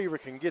hoping the receiver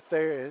can get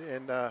there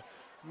and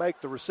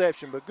make the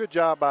reception. But good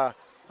job by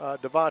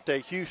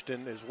Devontae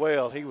Houston as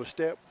well. He was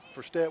step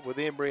for step with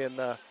Embry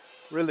and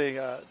really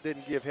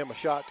didn't give him a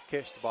shot to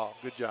catch the ball.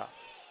 Good job.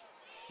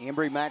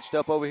 Embry matched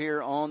up over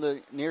here on the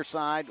near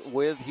side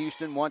with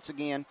Houston once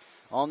again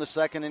on the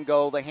second and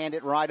goal. They hand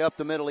it right up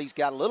the middle. He's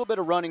got a little bit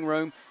of running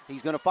room.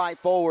 He's going to fight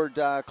forward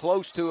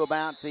close to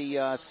about the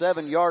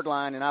 7-yard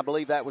line, and I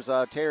believe that was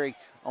Terry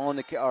Thomas on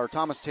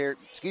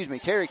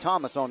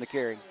the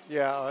carry.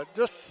 Yeah,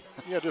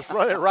 just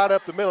run it right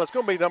up the middle. It's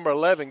going to be number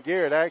 11,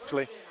 Garrett,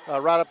 actually,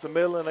 right up the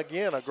middle. And,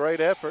 again, a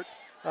great effort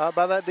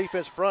by that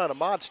defense front.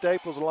 Ahmad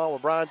Staples along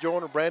with Brian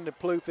Joyner, Brandon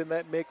Plouffe in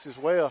that mix as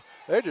well.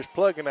 They're just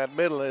plugging that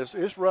middle.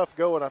 It's rough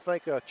going. I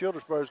think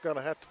Childersburg is going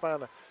to have to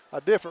find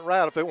a different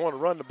route if they want to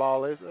run the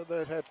ball.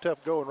 They've had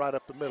tough going right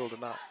up the middle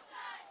tonight.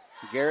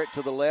 Garrett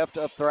to the left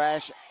of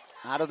Thrash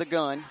out of the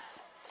gun.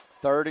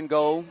 Third and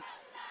goal.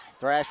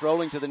 Thrash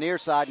rolling to the near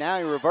side. Now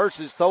he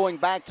reverses, throwing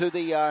back to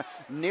the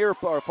near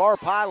or far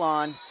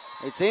pylon.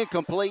 It's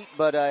incomplete,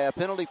 but a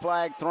penalty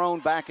flag thrown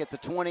back at the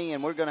 20,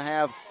 and we're going to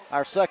have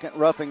our second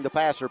roughing the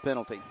passer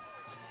penalty.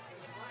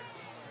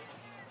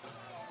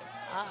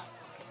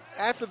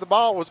 After the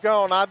ball was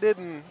gone, I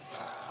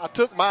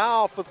took my eye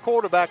off of the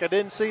quarterback. I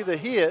didn't see the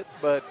hit,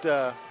 but,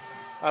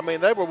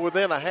 they were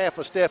within a half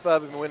a step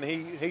of him when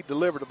he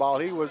delivered the ball.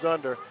 He was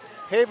under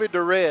heavy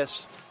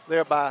duress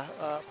there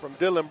from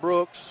Dylan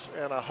Brooks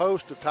and a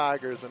host of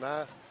Tigers, and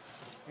I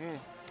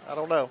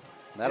don't know.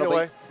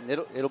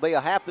 It'll be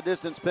a half the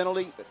distance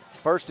penalty.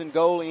 First and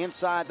goal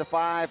inside the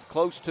 5,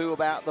 close to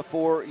about the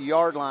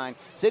 4-yard line.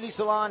 City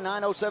Salon,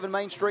 907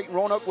 Main Street in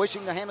Roanoke,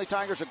 wishing the Handley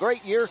Tigers a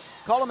great year.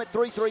 Call them at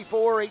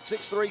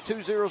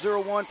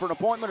 334-863-2001 for an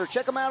appointment, or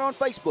check them out on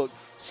Facebook,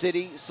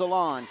 City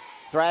Salon.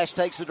 Thrash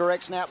takes the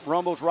direct snap,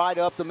 rumbles right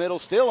up the middle,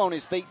 still on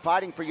his feet,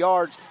 fighting for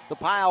yards. The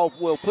pile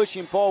will push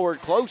him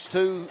forward close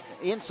to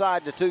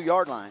inside the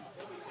 2-yard line.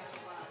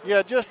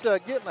 Yeah, just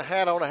getting a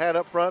hat on, a hat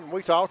up front. And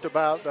we talked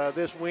about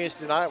this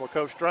Wednesday night with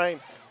Coach Strain.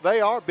 They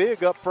are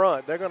big up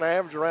front. They're going to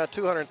average around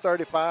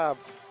 235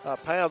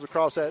 pounds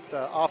across that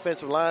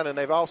offensive line, and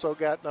they've also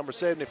got number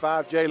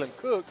 75, Jalen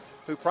Cook,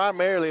 who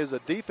primarily is a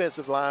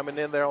defensive lineman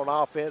in there on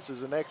offense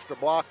as an extra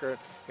blocker,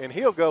 and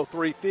he'll go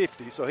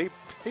 350. So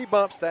he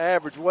bumps the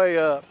average way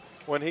up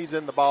when he's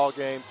in the ball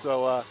game.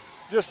 So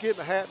just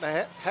getting a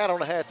hat on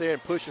the hat there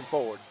and pushing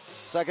forward.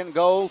 Second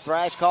goal,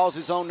 Thrash calls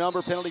his own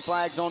number, penalty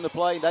flags on the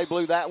play. They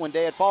blew that one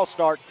dead. False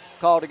start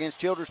called against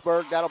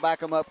Childersburg. That'll back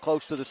them up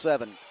close to the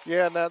 7.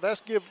 Yeah, now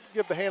that's give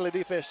the Handley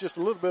defense just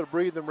a little bit of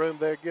breathing room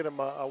there, get them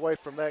away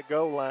from that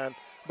goal line.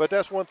 But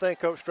that's one thing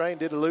Coach Strain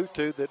did allude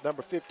to, that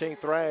number 15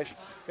 Thrash,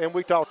 and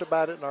we talked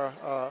about it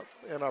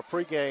in our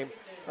pregame.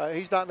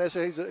 He's not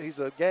necessarily he's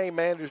a game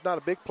manager. He's not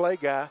a big play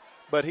guy,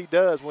 but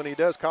when he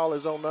does call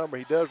his own number,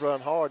 he does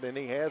run hard, and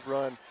he has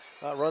run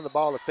the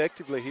ball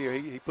effectively here.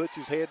 He puts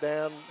his head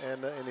down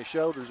and his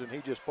shoulders, and he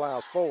just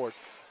plows forward.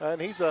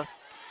 And he's a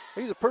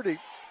pretty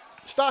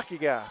stocky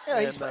guy.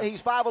 Yeah,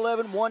 he's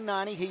 5'11",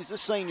 190. He's a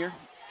senior.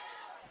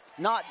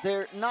 Not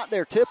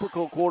their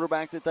typical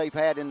quarterback that they've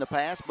had in the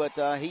past,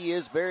 but he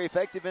is very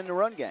effective in the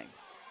run game.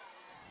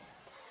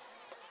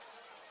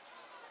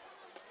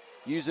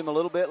 Use him a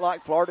little bit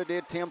like Florida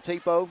did Tim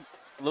Tebow,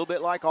 a little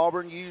bit like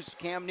Auburn used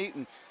Cam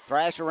Newton.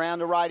 Thrash around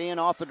the right end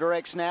off the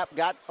direct snap,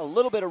 got a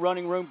little bit of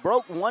running room,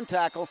 broke one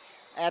tackle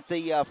at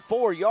the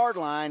 4-yard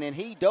line, and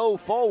he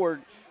dove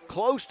forward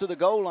close to the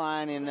goal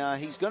line,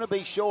 and he's going to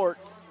be short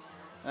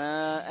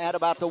at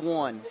about the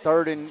 1.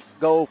 3rd and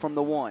goal from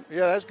the 1.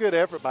 Yeah, that's good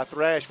effort by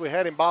Thrash. We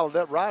had him bottled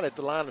up right at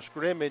the line of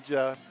scrimmage,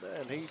 and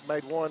he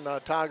made one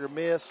Tiger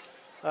miss,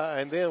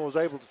 and then was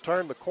able to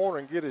turn the corner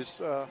and get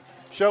his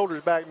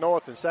shoulders back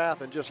north and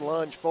south and just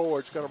lunge forward.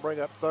 It's going to bring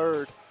up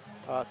third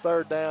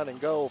down and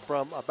goal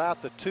from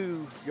about the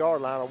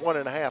 2-yard line, or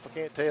 1.5. I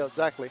can't tell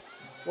exactly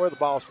where the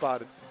ball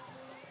spotted.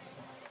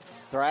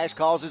 Thrash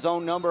calls his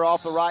own number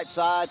off the right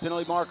side.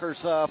 Penalty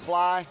markers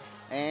fly,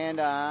 and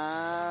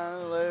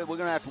we're going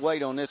to have to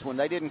wait on this one.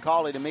 They didn't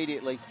call it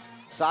immediately.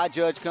 Side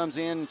judge comes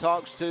in and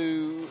talks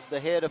to the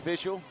head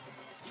official.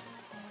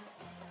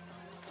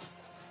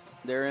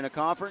 They're in a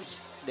conference.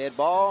 Dead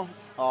ball,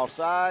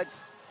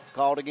 offsides,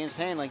 called against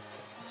Handley.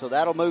 So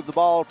that'll move the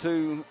ball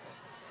to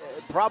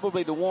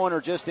probably the 1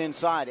 or just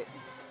inside it.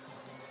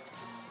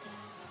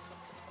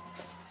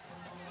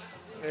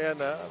 And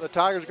the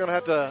Tigers are going to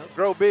have to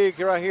grow big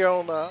right here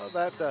on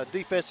that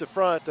defensive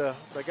front.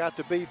 They got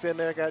the beef in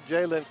there, got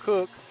Jalen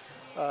Cook,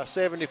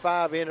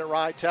 75 in at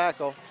right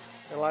tackle.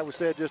 And like we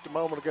said just a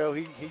moment ago,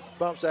 he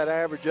bumps that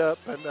average up,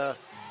 and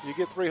you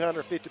get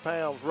 350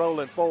 pounds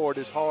rolling forward.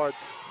 It's hard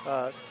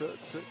to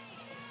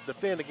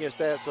defend against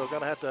that, so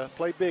going to have to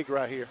play big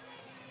right here.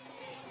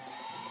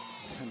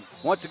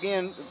 Once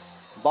again,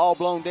 ball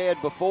blown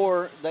dead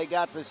before they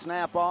got the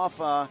snap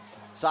off.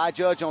 Side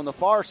judge on the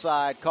far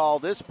side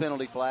called this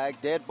penalty flag.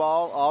 Dead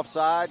ball,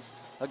 offsides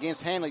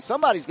against Handley.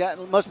 Somebody's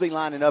must be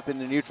lining up in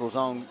the neutral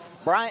zone.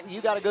 Bryant,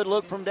 you got a good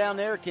look from down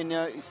there.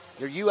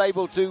 Are you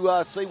able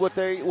to see what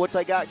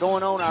they got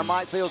going on? Our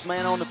Mike Fields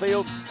man on the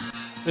field.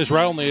 It's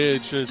right on the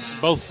edge. It's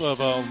both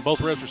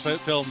refs are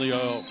telling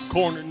the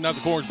corner, not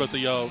the corners, but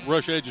the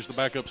rush edges to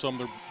back up some.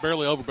 They're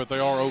barely over, but they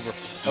are over.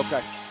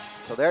 Okay.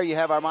 So there you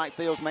have our Mike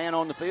Fields man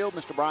on the field,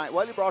 Mr. Bryant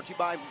Whaley, brought to you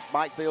by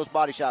Mike Fields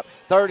Body Shop.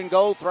 3rd and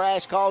goal,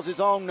 Thrash calls his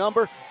own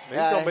number. He's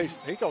going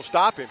to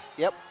stop him.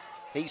 Yep.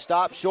 He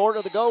stopped short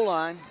of the goal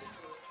line.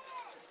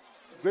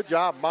 Good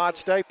job. Mod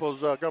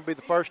Staples going to be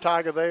the first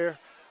Tiger there.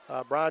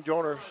 Brian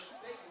Joyner's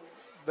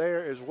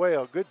there as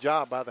well. Good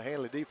job by the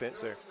Handley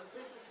defense there.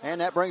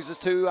 And that brings us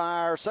to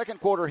our second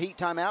quarter heat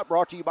timeout,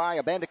 brought to you by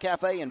Abanda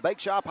Cafe and Bake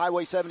Shop,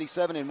 Highway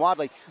 77 in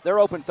Wadley. They're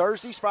open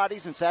Thursdays,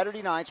 Fridays, and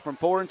Saturday nights from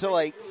 4 until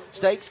 8.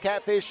 Steaks,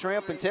 catfish,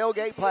 shrimp, and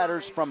tailgate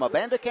platters from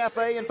Abanda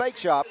Cafe and Bake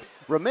Shop.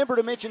 Remember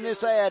to mention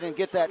this ad and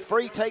get that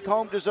free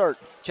take-home dessert.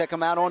 Check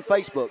them out on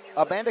Facebook.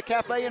 Abanda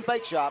Cafe and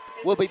Bake Shop.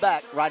 We'll be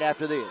back right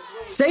after this.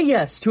 Say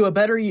yes to a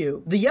better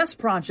you. The Yes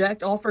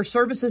Project offers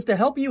services to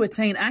help you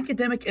attain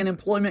academic and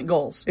employment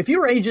goals. If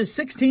you are ages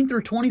 16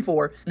 through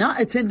 24,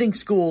 not attending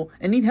school,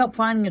 and need help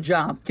finding a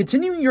job,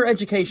 continuing your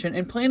education,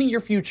 and planning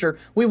your future,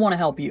 we want to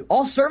help you.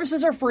 All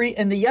services are free,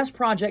 and the Yes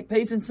Project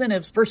pays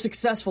incentives for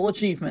successful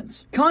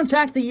achievements.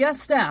 Contact the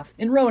Yes staff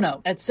in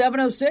Roanoke at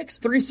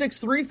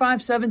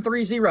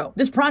 706-363-5730.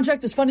 This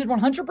project is funded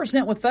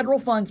 100% with federal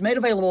funds made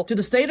available to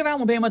the State of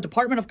Alabama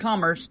Department of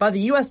Commerce by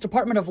the U.S.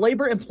 Department of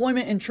Labor,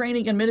 Employment, and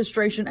Training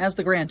Administration as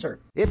the grantor.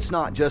 It's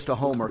not just a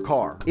home or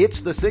car. It's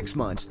the 6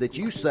 months that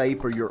you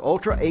save for your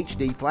Ultra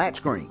HD flat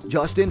screen,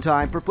 just in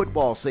time for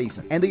football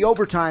season, and the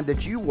overtime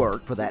that you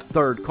work for that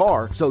third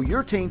car so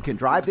your team can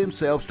drive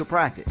themselves to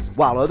practice.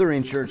 While other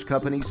insurance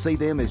companies see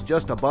them as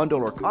just a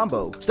bundle or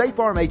combo, State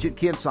Farm agent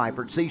Ken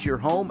Seifert sees your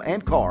home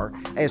and car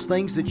as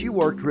things that you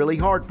worked really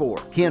hard for.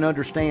 Ken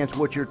understands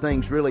what your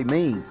things really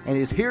mean and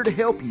is here to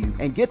help you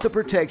and get the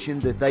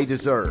protection that they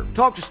deserve.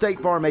 Talk to State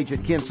Farm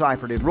agent Ken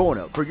Seifert in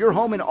Roanoke for your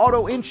home and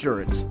auto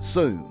insurance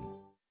soon.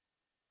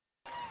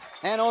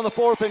 And on the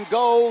 4th and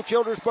goal,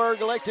 Childersburg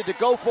elected to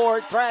go for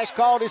it. Thrash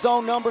called his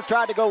own number,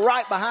 tried to go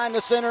right behind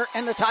the center,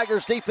 and the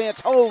Tigers defense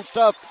holds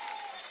tough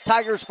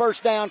Tigers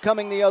first down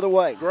coming the other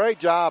way. Great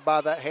job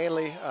by that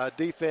Handley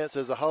defense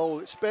as a whole,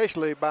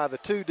 especially by the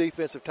 2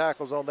 defensive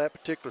tackles on that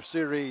particular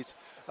series,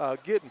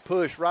 getting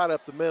pushed right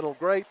up the middle.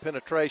 Great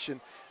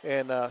penetration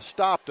and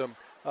stopped them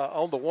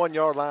on the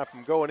 1-yard line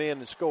from going in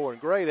and scoring.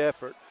 Great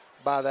effort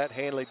by that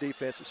Handley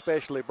defense,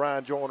 especially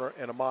Brian Joyner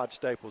and Ahmad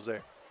Staples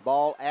there.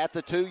 Ball at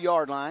the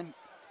 2-yard line.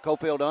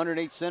 Cofield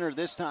underneath center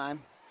this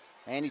time.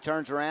 And he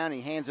turns around,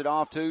 he hands it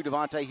off to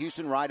Devontae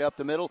Houston right up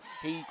the middle.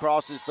 He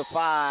crosses the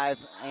 5,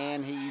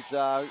 and he's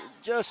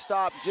just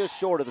stopped just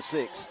short of the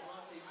 6.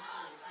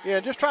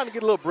 Yeah, just trying to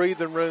get a little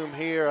breathing room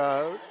here.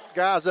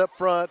 Guys up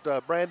front,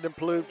 Brandon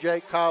Plouffe,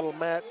 Jake Cottle,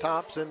 Matt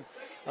Thompson,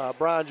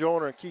 Brian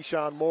Joyner, and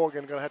Keyshawn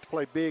Morgan are going to have to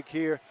play big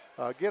here.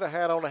 Get a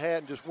hat on a hat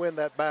and just win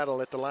that battle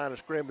at the line of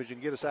scrimmage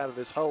and get us out of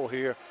this hole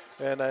here.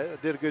 And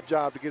did a good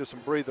job to get us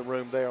some breathing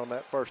room there on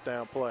that first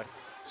down play.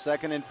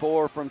 2nd and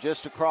 4 from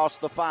just across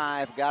the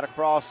 5. Got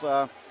across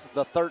the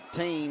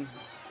 13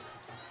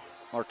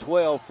 or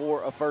 12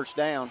 for a first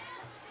down.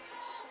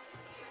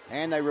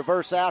 And they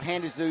reverse out,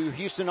 handed to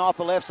Houston off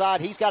the left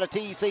side. He's got a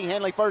TEC.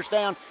 Handley first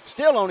down,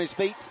 still on his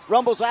feet.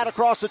 Rumbles out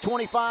across the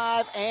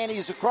 25, and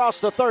he's across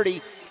the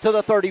 30 to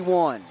the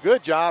 31.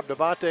 Good job,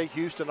 Devontae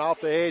Houston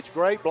off the edge.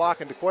 Great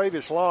blocking.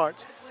 DeQuavius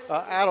Lawrence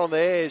out on the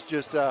edge,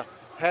 just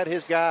had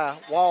his guy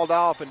walled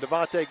off, and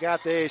Devontae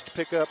got the edge to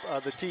pick up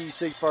the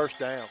TEC first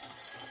down.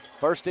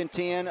 1st and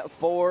 10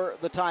 for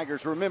the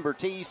Tigers. Remember,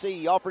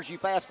 TEC offers you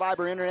fast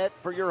fiber internet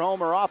for your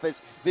home or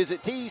office.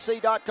 Visit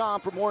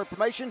TEC.com for more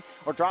information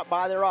or drop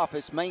by their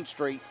office, Main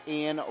Street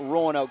in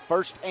Roanoke.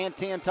 1st and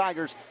 10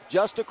 Tigers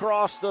just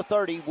across the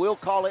 30. We'll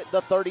call it the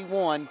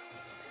 31.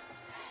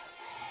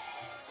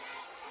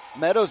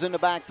 Meadows in the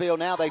backfield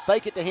now. They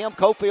fake it to him.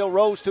 Cofield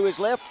rolls to his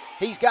left.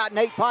 He's got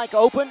Nate Pike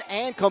open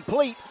and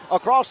complete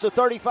across the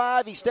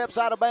 35. He steps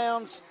out of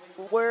bounds.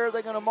 Where are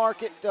they going to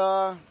mark it?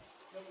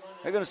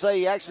 They're going to say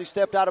he actually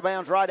stepped out of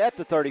bounds right at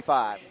the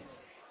 35.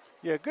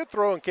 Yeah, good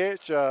throw and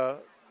catch.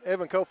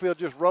 Evan Cofield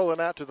just rolling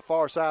out to the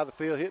far side of the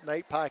field, hitting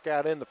Nate Pike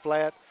out in the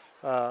flat.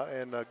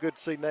 And good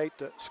to see Nate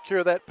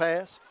secure that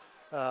pass.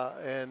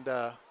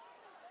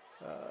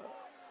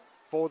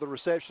 For the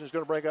reception is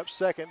going to bring up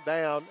 2nd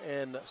down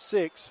and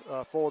 6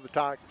 for the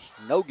Tigers.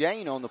 No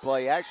gain on the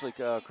play, actually,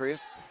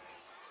 Chris.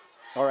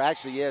 Or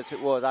actually, yes,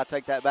 it was. I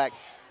take that back.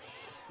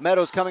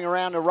 Meadows coming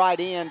around the right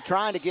end,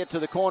 trying to get to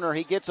the corner.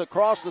 He gets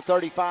across the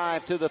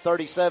 35 to the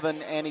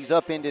 37, and he's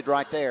upended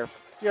right there.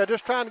 Yeah,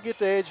 just trying to get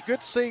the edge.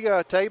 Good to see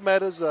Tay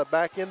Meadows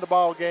back in the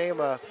ball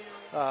game.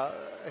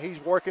 He's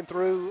working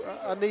through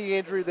a knee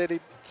injury that he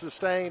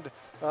sustained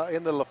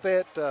in the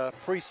Lafayette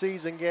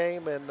preseason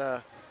game,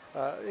 and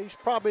he's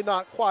probably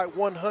not quite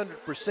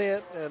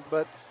 100%,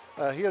 but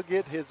he'll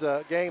get his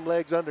game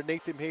legs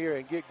underneath him here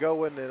and get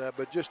going.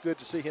 But just good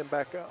to see him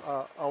back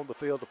on the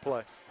field to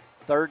play.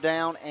 3rd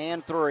down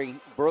and 3.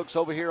 Brooks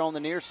over here on the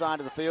near side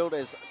of the field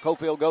as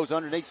Cofield goes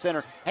underneath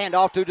center. Hand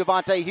off to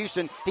Devontae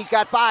Houston. He's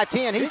got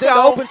 5-10. He's in the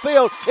open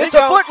field. It's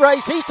a foot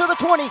race. He's to the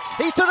 20.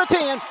 He's to the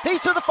 10.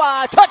 He's to the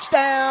 5.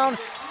 Touchdown.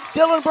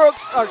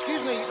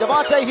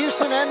 Devontae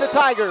Houston and the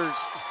Tigers.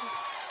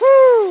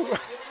 Woo!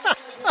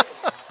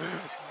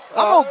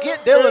 I'm going to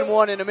get Dylan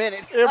one in a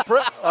minute.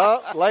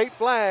 Late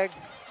flag,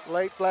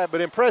 but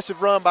impressive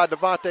run by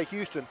Devontae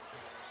Houston.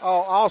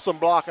 Oh, awesome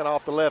blocking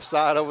off the left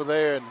side over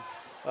there. And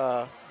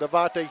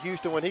Devontae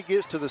Houston, when he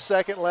gets to the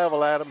second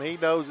level at him, he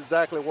knows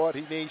exactly what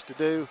he needs to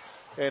do,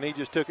 and he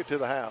just took it to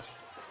the house.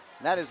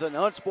 That is an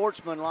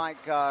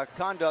unsportsmanlike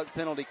conduct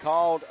penalty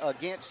called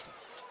against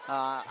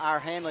our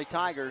Handley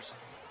Tigers.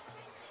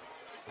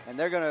 And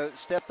they're going to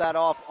step that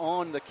off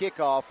on the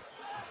kickoff.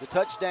 The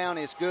touchdown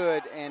is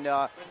good, and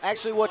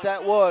actually what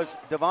that was,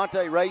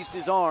 Devontae raised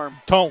his arm.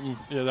 Taunton.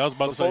 Yeah, I was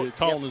about to say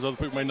taunton, as other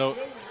people may know.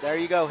 There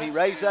you go. He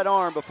raised that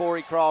arm before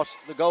he crossed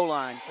the goal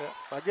line.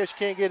 Yeah, I guess you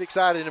can't get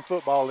excited in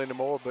football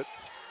anymore, but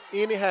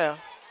anyhow.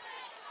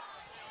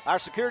 Our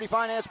Security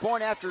Finance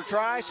point after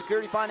try.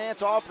 Security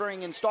Finance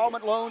offering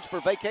installment loans for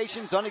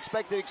vacations,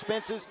 unexpected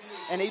expenses,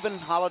 and even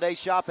holiday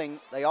shopping.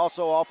 They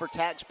also offer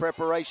tax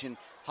preparation.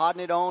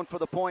 Hodding it on for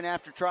the point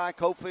after try.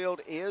 Cofield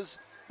is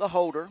the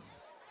holder.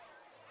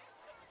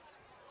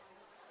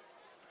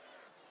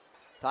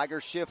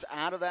 Tigers shift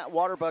out of that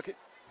water bucket.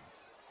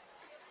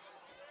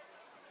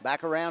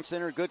 Back around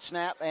center, good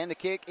snap, and the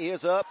kick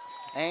is up.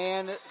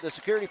 And the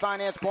Security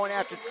Finance point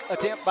after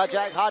attempt by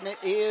Jack Hodnett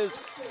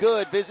is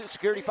good. Visit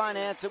Security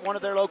Finance at one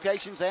of their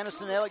locations,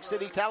 Anniston, Ellick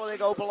City,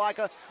 Talladega,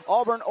 Opelika,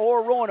 Auburn,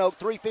 or Roanoke.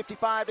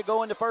 3:55 to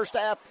go in the first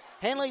half.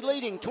 Handley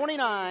leading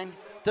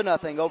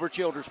 29-0 over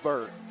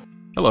Childersburg.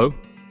 Hello,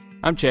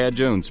 I'm Chad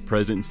Jones,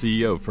 President and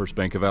CEO of First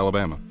Bank of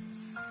Alabama.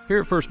 Here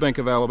at First Bank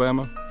of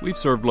Alabama, we've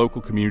served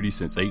local communities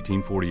since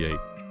 1848.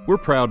 We're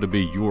proud to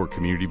be your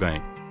community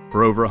bank.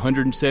 For over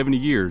 170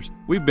 years,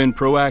 we've been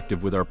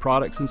proactive with our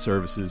products and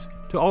services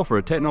to offer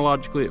a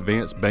technologically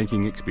advanced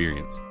banking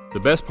experience.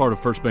 The best part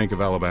of First Bank of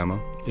Alabama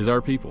is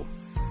our people.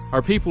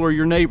 Our people are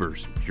your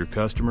neighbors, your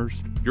customers,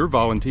 your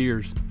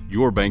volunteers,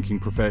 your banking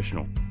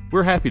professional.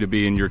 We're happy to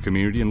be in your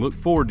community and look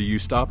forward to you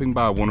stopping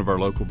by one of our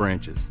local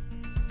branches.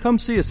 Come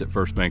see us at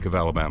First Bank of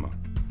Alabama.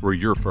 We're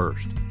your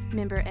first.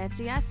 Member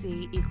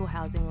FDIC, Equal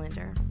Housing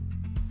Lender.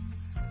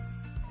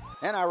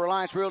 And our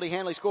Reliance Realty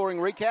Handley scoring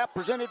recap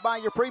presented by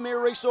your premier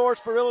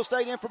resource for real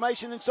estate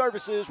information and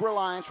services,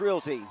 Reliance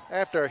Realty.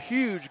 After a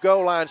huge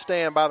goal line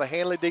stand by the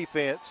Handley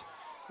defense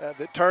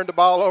that turned the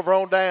ball over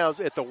on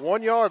downs at the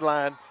 1 yard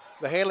line,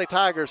 the Handley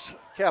Tigers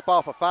cap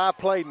off a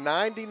 5-play,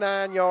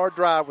 99-yard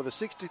drive with a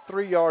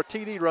 63-yard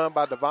TD run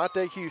by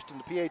Devontae Houston.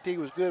 The PAT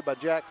was good by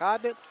Jack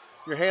Hodnett.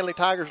 Your Handley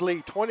Tigers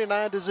lead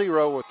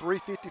 29-0 with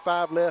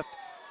 3:55 left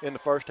in the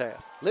first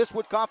half. List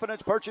with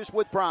confidence, purchase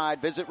with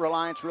pride. Visit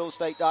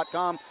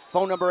RelianceRealEstate.com.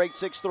 Phone number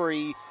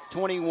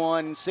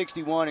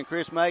 863-2161. And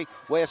Chris May,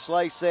 Wes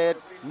Slay said,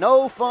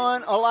 no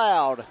fun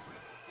allowed.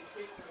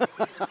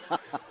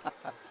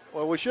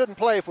 Well, we shouldn't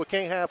play if we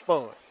can't have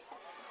fun.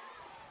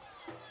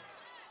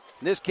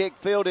 This kick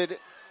fielded,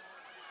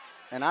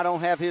 and I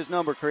don't have his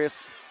number, Chris.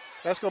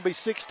 That's going to be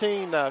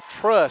 16,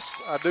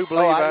 Truss, I do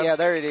believe. Yeah,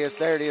 there it is.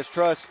 There it is.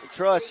 Truss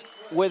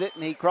with it,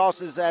 and he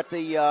crosses at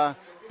the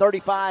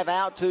 35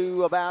 out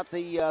to about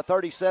the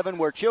 37,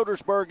 where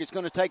Childersburg is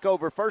going to take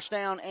over first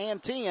down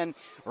and 10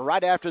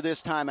 right after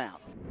this timeout.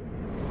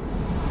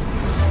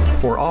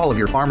 For all of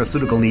your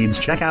pharmaceutical needs,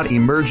 check out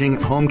Emerging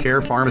Home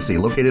Care Pharmacy,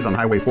 located on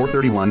Highway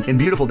 431 in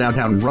beautiful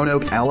downtown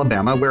Roanoke,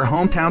 Alabama, where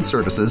hometown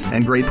services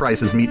and great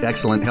prices meet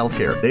excellent health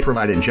care. They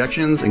provide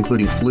injections,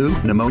 including flu,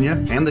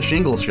 pneumonia, and the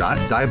shingles shot,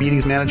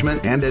 diabetes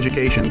management, and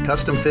education,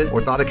 custom fit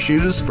orthotic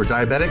shoes for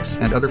diabetics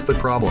and other foot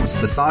problems,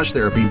 massage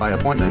therapy by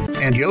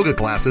appointment, and yoga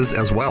classes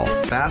as well.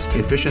 Fast,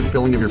 efficient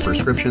filling of your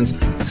prescriptions.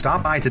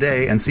 Stop by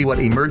today and see what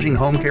Emerging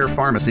Home Care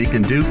Pharmacy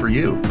can do for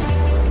you.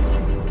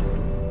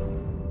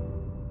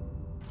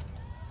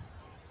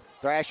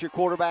 Thrasher,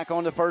 quarterback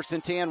on the 1st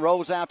and 10,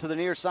 rolls out to the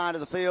near side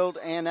of the field,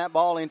 and that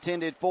ball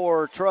intended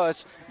for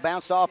Truss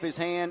bounced off his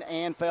hand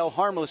and fell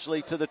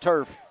harmlessly to the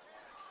turf.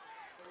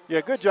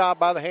 Yeah, good job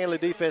by the Handley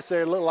defense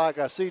there. It looked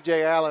like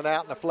C.J. Allen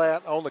out in the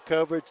flat on the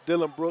coverage.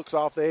 Dylan Brooks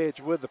off the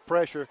edge with the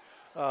pressure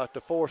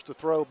to force the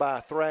throw by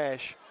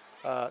Thrash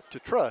to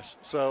Truss.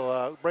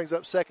 So brings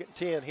up 2nd and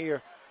 10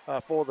 here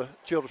for the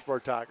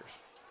Childersburg Tigers.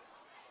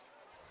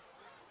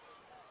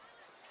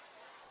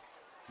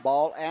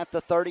 Ball at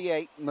the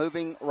 38,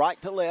 moving right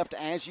to left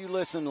as you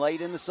listen late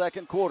in the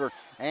second quarter.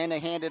 And they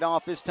hand it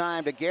off this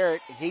time to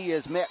Garrett. He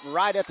is met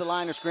right at the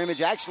line of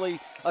scrimmage. Actually,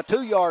 a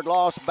 2-yard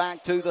loss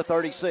back to the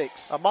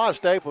 36. Ahmad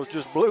Staples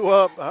just blew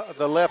up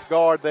the left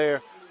guard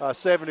there,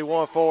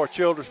 71 for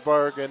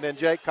Childersburg. And then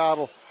Jake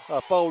Cottle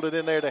folded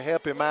in there to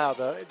help him out.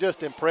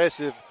 Just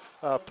impressive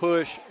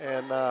push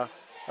and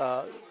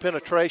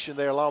penetration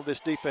there along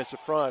this defensive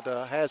front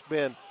has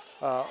been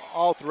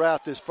all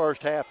throughout this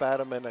first half,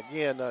 Adam, and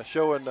again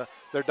showing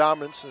their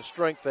dominance and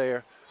strength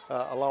there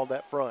along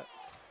that front.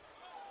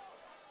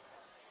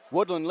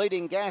 Woodland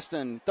leading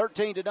Gaston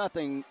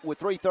 13-0 with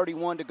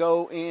 3:31 to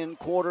go in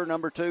quarter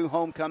number 2.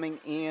 Homecoming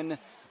in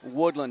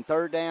Woodland.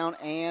 3rd down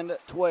and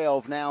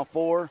 12 now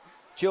for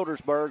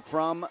Childersburg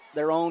from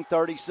their own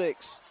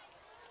 36.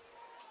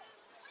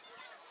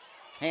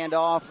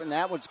 Handoff, and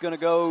that one's going to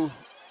go.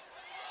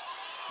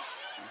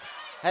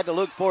 Had to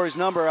look for his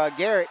number,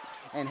 Garrett.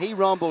 And he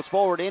rumbles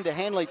forward into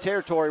Handley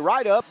territory,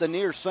 right up the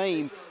near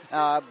seam,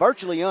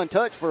 virtually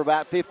untouched for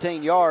about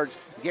 15 yards.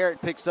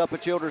 Garrett picks up a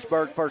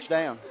Childersburg first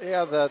down.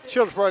 Yeah, the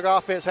Childersburg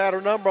offense had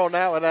her number on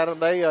that one, Adam.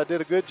 They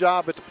did a good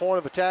job at the point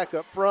of attack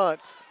up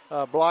front,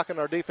 blocking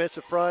our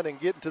defensive front and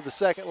getting to the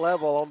second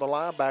level on the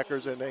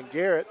linebackers. And then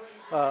Garrett,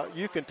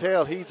 you can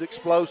tell he's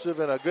explosive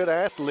and a good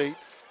athlete,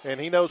 and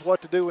he knows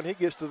what to do when he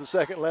gets to the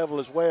second level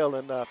as well,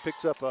 and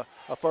picks up a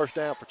first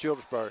down for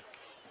Childersburg.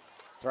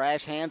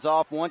 Thrash hands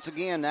off once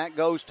again. That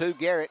goes to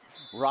Garrett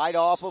right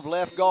off of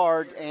left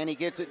guard, and he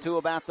gets it to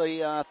about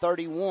the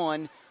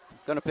 31.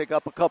 Going to pick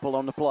up a couple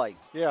on the play.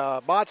 Yeah,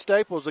 Bot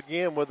Staples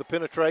again with the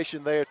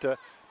penetration there to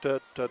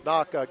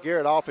knock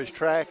Garrett off his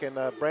track, and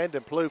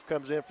Brandon Plouffe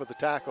comes in for the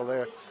tackle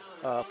there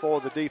for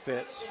the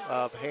defense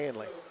of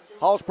Handley.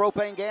 Hall's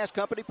Propane Gas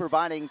Company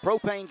providing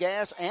propane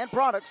gas and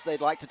products.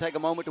 They'd like to take a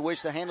moment to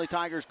wish the Handley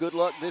Tigers good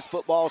luck this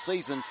football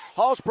season.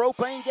 Hall's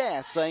Propane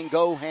Gas saying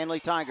go Handley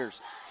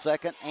Tigers.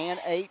 2nd and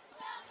 8.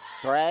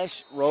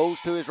 Thrash rolls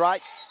to his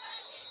right.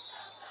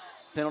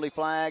 Penalty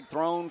flag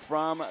thrown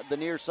from the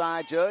near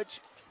side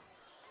judge.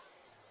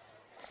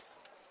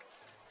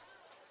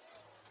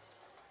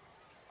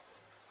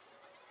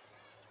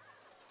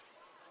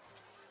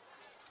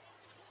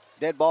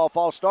 Dead ball,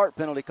 false start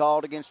penalty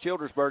called against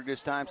Childersburg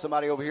this time.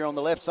 Somebody over here on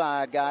the left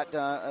side got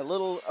a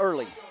little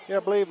early. Yeah, I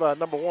believe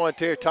number 1,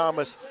 Terry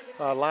Thomas,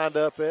 lined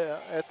up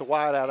at the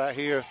wideout out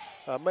here.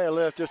 May have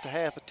left just a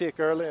half a tick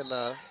early, and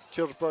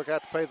Childersburg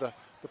had to pay the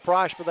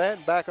price for that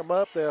and back them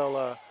up.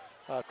 They'll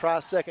try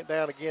 2nd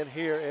down again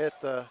here at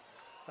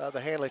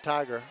the Handley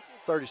Tiger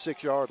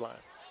 36-yard line.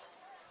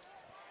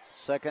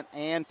 2nd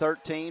and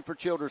 13 for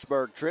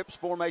Childersburg. Trips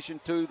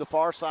formation to the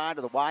far side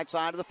of the wide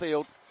side of the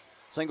field.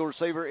 Single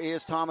receiver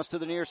is Thomas to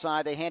the near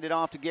side. They hand it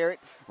off to Garrett,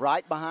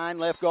 right behind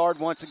left guard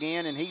once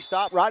again, and he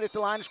stopped right at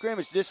the line of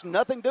scrimmage. Just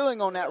nothing doing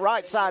on that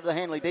right side of the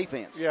Handley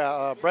defense.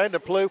 Yeah,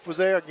 Brandon Plouffe was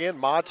there again,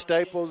 Mod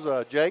Staples,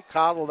 Jake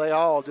Cottle. They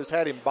all just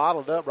had him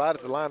bottled up right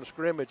at the line of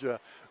scrimmage.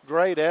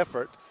 Great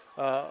effort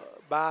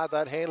by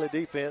that Handley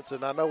defense,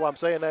 and I know I'm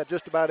saying that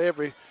just about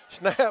every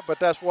snap, but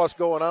that's what's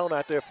going on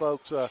out there,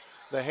 folks.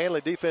 The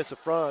Handley defensive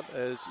front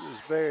is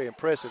very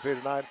impressive here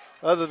tonight.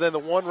 Other than the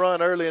one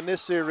run early in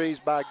this series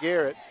by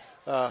Garrett,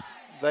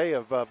 they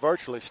have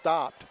virtually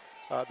stopped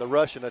the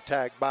rushing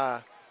attack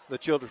by the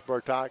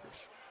Childersburg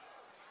Tigers.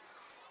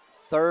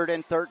 3rd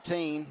and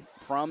 13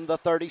 from the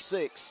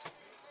 36.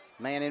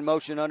 Man in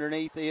motion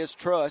underneath is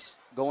Truss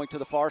going to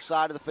the far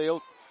side of the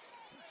field.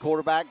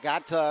 Quarterback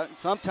got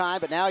some time,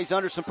 but now he's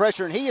under some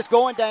pressure, and he is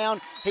going down.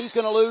 He's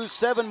going to lose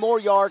 7 more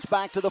yards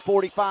back to the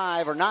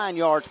 45, or 9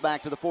 yards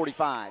back to the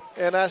 45.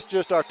 And that's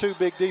just our 2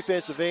 big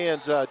defensive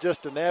ends,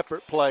 just an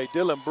effort play.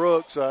 Dylan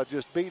Brooks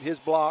just beat his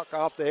block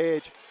off the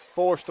edge,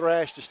 forced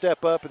Thrash to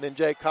step up, and then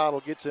Jake Cottle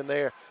gets in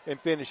there and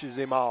finishes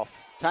him off.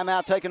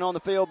 Timeout taken on the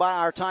field by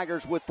our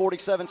Tigers with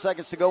 47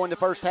 seconds to go in the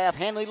first half.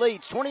 Handley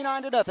leads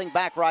 29-0.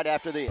 Back right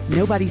after this.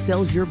 Nobody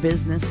sells your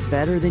business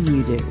better than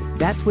you do.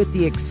 That's with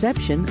the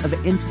exception of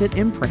Instant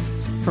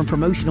Imprints. From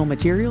promotional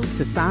materials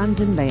to signs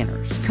and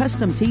banners,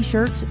 custom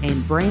t-shirts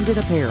and branded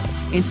apparel,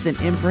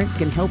 Instant Imprints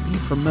can help you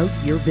promote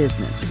your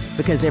business.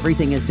 Because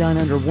everything is done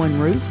under one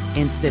roof,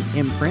 Instant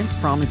Imprints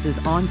promises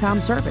on-time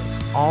service,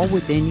 all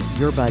within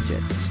your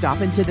budget.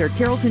 Stop into their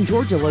Carrollton,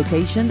 Georgia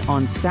location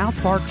on South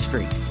Park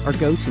Street or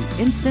go to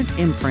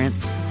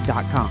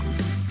InstantImprints.com.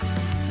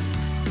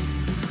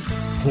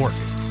 Pork,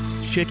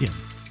 chicken,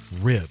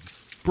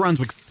 ribs,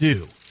 Brunswick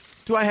stew.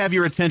 Do I have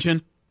your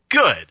attention?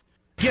 Good.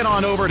 Get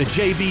on over to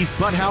JB's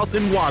Butt House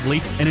in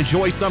Wadley and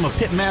enjoy some of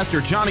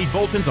Pitmaster Johnny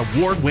Bolton's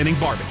award-winning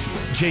barbecue.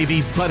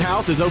 JB's Butt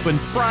House is open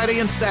Friday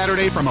and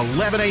Saturday from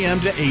 11 a.m.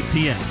 to 8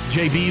 p.m.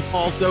 JB's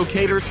also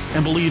caters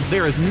and believes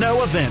there is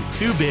no event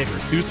too big or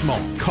too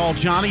small. Call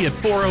Johnny at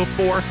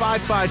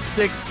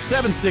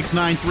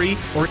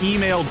 404-556-7693 or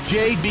email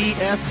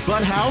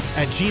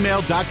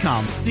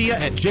jbsbutthouse@gmail.com. See ya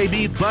at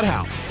JB's Butt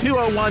House,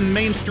 201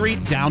 Main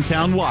Street,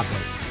 downtown Wadley.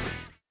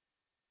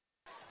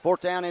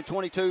 4th down and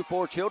 22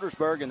 for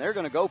Childersburg, and they're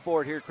going to go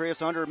for it here,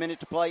 Chris. Under a minute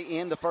to play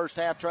in the first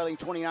half, trailing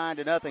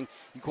 29-0.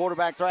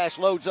 Quarterback Thrash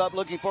loads up,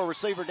 looking for a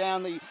receiver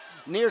down the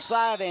near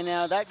side, and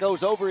that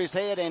goes over his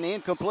head and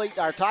incomplete.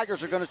 Our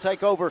Tigers are going to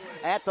take over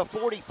at the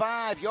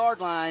 45-yard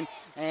line,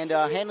 and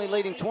Handley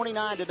leading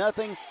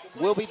 29-0.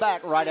 We'll be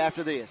back right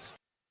after this.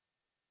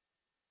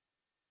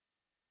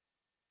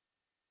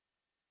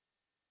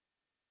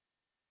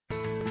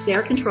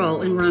 Air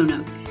Control in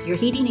Roanoke, your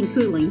heating and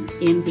cooling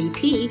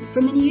MVP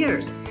for many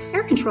years.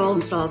 Air Control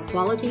installs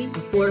quality,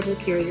 affordable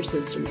Carrier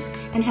systems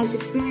and has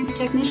experienced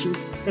technicians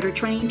that are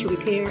trained to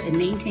repair and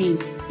maintain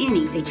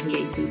any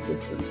HVAC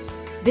system.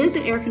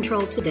 Visit Air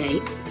Control today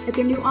at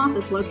their new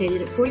office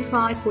located at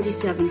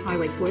 4547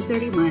 Highway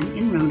 431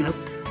 in Roanoke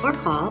or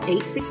call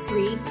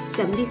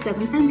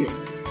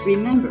 863-7700.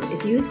 Remember,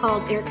 if you had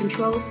called Air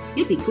Control,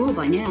 you'd be cool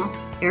by now.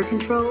 Air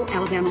Control,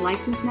 Alabama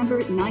license number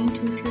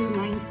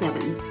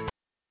 92297.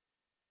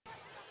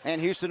 And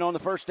Houston on the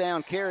first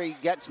down carry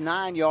gets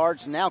 9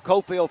 yards. Now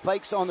Cofield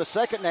fakes on the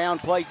second down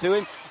play to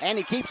him, and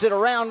he keeps it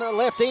around the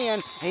left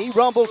end. He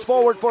rumbles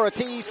forward for a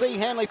TEC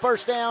Handley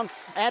first down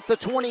at the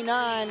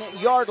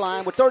 29-yard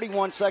line with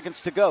 31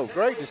 seconds to go.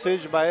 Great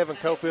decision by Evan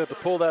Cofield to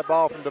pull that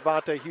ball from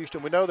Devontae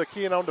Houston. We know they're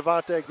keying on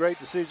Devontae. Great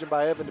decision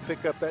by Evan to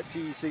pick up that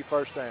TEC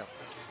first down.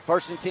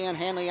 1st and 10,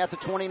 Handley at the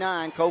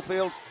 29.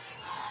 Cofield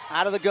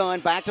out of the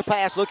gun, back to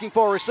pass, looking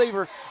for a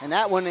receiver, and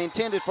that one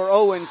intended for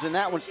Owens, and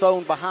that one's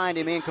thrown behind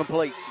him,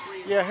 incomplete.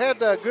 Yeah, had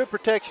good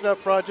protection up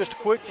front, just a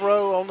quick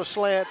throw on the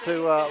slant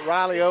to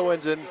Riley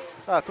Owens, and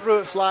threw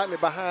it slightly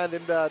behind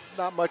him.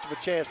 Not much of a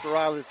chance for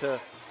Riley to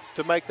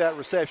make that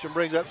reception.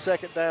 Brings up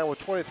 2nd down with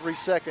 23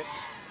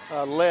 seconds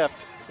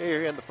left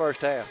here in the first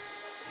half.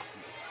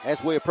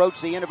 As we approach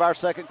the end of our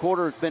second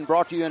quarter, it's been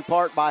brought to you in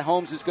part by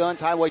Holmes'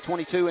 Guns, Highway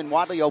 22 in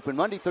Wadley, open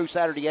Monday through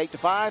Saturday 8 to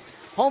 5.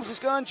 Holmes'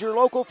 Guns, your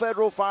local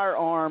Federal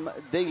firearm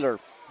dealer.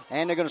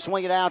 And they're going to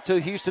swing it out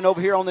to Houston over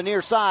here on the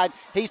near side.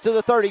 He's to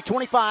the 30,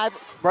 25,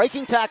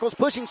 breaking tackles,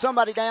 pushing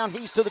somebody down.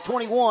 He's to the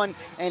 21,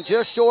 and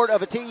just short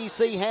of a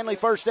TEC Handley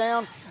first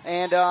down.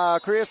 And,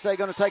 Chris, they're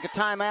going to take a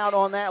timeout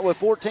on that with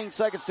 14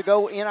 seconds to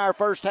go in our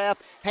first half.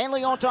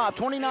 Handley on top,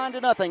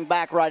 29-0,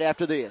 back right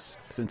after this.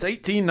 Since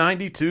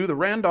 1892, the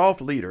Randolph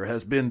Leader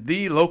has been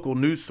the local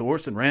news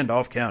source in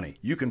Randolph County.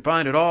 You can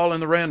find it all in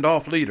the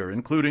Randolph Leader,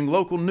 including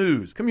local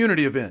news,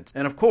 community events,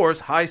 and, of course,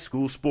 high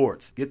school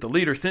sports. Get the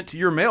Leader sent to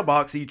your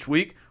mailbox each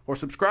week or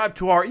subscribe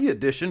to our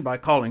e-edition by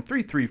calling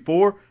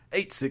 334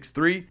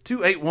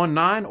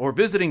 863-2819, or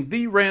visiting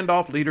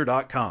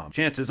therandolphleader.com.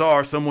 Chances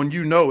are someone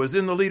you know is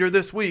in the leader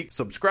this week.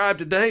 Subscribe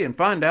today and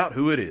find out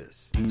who it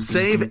is.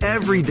 Save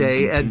every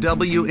day at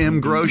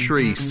WM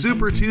Grocery.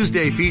 Super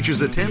Tuesday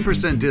features a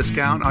 10%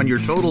 discount on your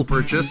total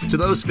purchase to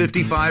those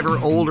 55 or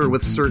older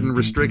with certain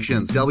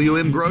restrictions.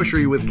 WM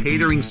Grocery with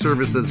catering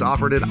services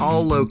offered at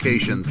all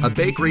locations, a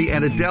bakery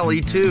and a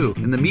deli too.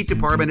 In the meat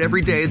department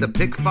every day, the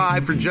Pick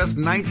 5 for just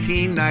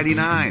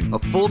 $19.99. A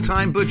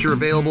full-time butcher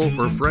available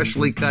for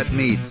freshly cut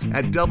meats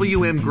at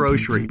WM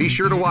Grocery. Be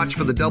sure to watch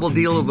for the double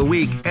deal of the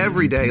week.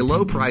 Every day,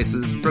 low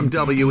prices from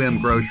WM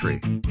Grocery.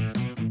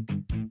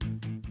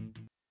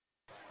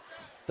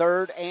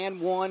 3rd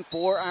and 1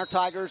 for our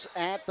Tigers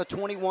at the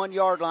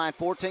 21-yard line.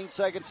 14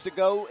 seconds to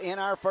go in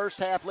our first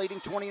half, leading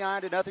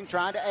 29-0,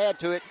 trying to add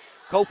to it.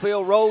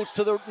 Cofield rolls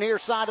to the near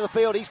side of the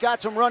field. He's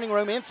got some running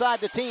room inside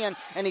the 10,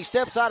 and he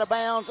steps out of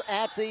bounds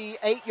at the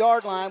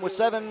 8-yard line with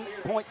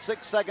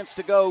 7.6 seconds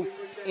to go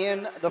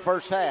in the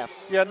first half.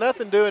 Yeah,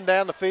 nothing doing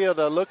down the field,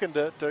 looking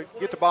to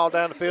get the ball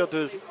down the field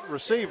to his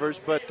receivers,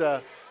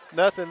 but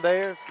nothing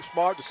there.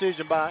 Smart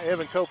decision by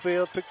Evan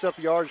Cofield. Picks up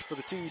the yardage for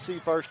the TEC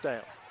first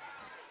down.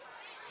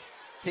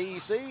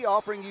 TEC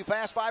offering you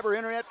fast fiber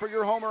internet for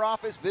your home or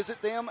office.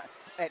 Visit them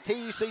at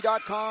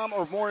TEC.com,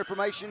 or more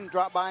information,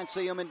 drop by and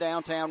see them in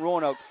downtown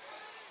Roanoke.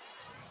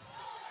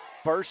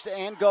 First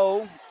and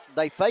goal.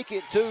 They fake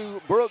it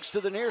to Brooks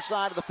to the near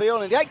side of the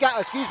field, and they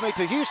got,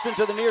 to Houston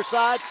to the near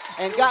side,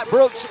 and got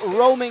Brooks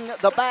roaming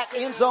the back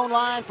end zone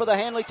line for the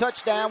Handley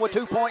touchdown with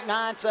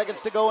 2.9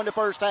 seconds to go in the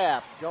first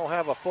half. Going to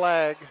have a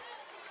flag,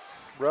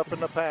 roughing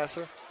the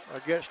passer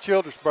against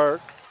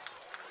Childersburg.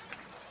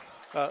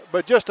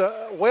 But just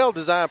a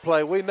well-designed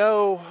play. We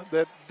know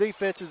that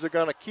defenses are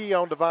going to key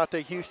on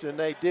Devontae Houston, and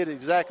they did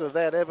exactly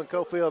that. Evan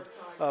Cofield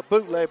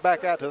bootleg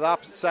back out to the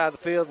opposite side of the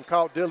field and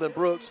caught Dylan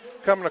Brooks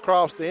coming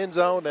across the end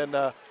zone and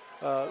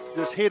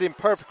just hit him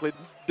perfectly.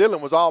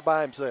 Dylan was all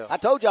by himself. I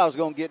told you I was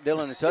going to get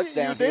Dylan a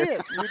touchdown You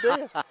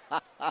did.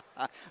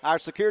 Our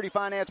Security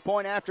Finance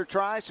point after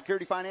try.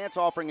 Security Finance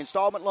offering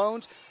installment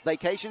loans,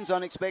 vacations,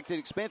 unexpected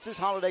expenses,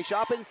 holiday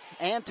shopping,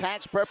 and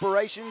tax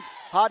preparations.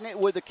 Hodding it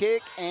with the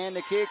kick, and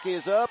the kick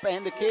is up,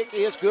 and the kick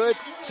is good.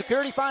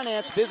 Security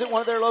Finance. Visit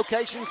one of their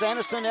locations: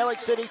 Anniston, Elliott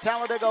City,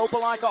 Talladega,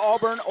 Opelika,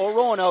 Auburn, or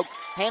Roanoke.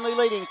 Handley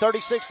leading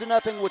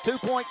 36-0 with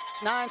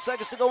 2.9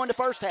 seconds to go in the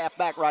first half.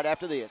 Back right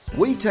after this.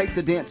 We take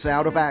the dents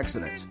out of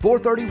accidents.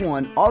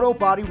 431 Auto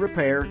Body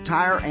Repair,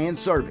 Tire, and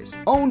Service.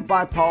 Owned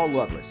by Paul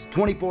Lovelace.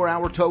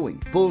 24-hour towing,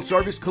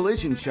 full-service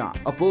collision shop,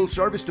 a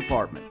full-service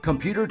department,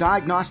 computer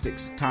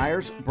diagnostics,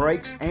 tires,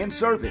 brakes, and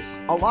service,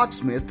 a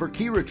locksmith for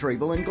key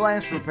retrieval and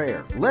glass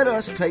repair. Let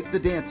us take the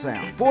dents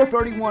out.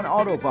 431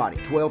 Auto Body,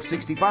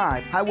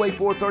 1265 Highway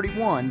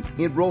 431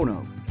 in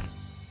Roanoke.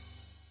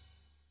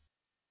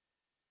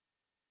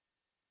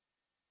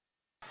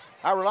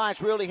 Our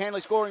Reliance Realty Handley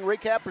scoring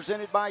recap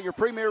presented by your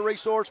premier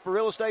resource for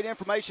real estate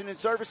information and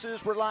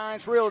services,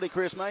 Reliance Realty.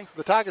 Chris May.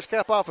 The Tigers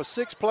cap off a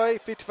 6-play,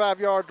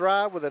 55-yard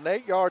drive with an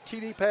 8-yard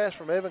TD pass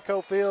from Evan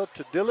Cofield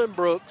to Dylan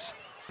Brooks.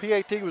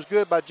 PAT was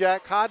good by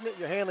Jack Hodnett.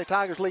 Your Handley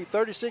Tigers lead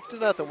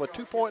 36-0 with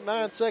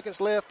 2.9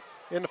 seconds left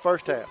in the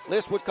first half.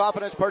 List with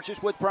confidence,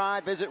 purchase with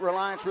pride. Visit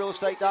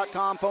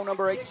RelianceRealEstate.com. Phone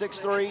number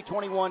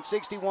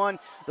 863-2161.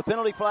 The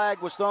penalty flag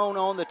was thrown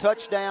on the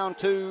touchdown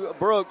to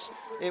Brooks.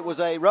 It was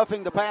a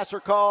roughing the passer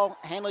call.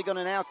 Handley going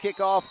to now kick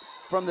off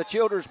from the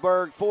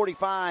Childersburg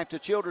 45 to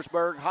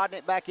Childersburg.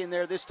 Hodnett back in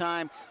there this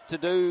time to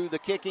do the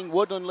kicking.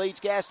 Woodland leads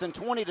Gaston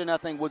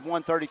 20-0 with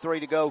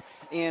 1:33 to go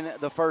in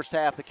the first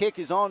half. The kick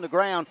is on the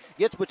ground,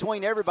 gets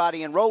between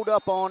everybody, and rolled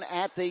up on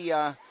at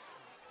the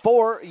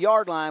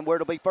 4-yard line, where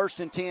it'll be 1st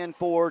and 10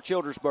 for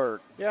Childersburg.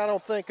 Yeah, I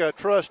don't think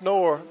Truss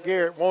nor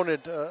Garrett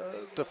wanted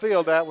to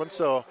field that one,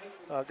 so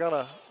going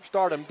to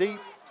start him deep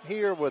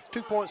here with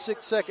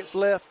 2.6 seconds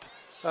left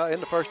in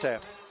the first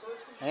half.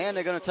 And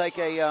they're going to take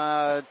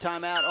a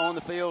timeout on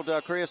the field,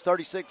 Chris.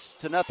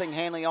 36-0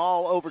 Handley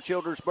all over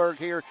Childersburg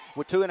here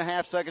with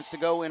 2.5 seconds to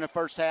go in the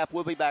first half.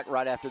 We'll be back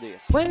right after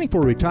this. Planning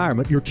for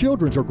retirement, your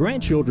children's or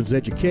grandchildren's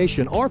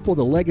education, or for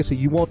the legacy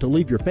you want to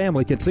leave your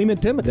family can seem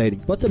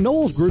intimidating, but the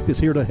Knowles Group is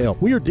here to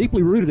help. We are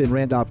deeply rooted in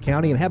Randolph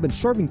County and have been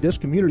serving this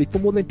community for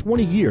more than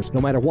 20 years.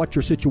 No matter what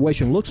your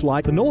situation looks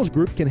like, the Knowles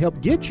Group can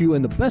help get you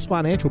in the best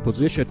financial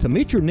position to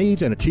meet your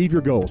needs and achieve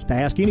your goals. To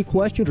ask any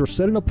questions or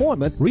set an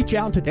appointment, reach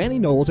out to Danny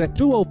Knowles at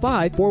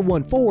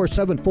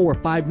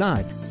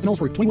 205-414-7459. Knowles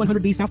Group,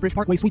 2100B Southbridge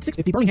Parkway, Suite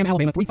 650, Birmingham,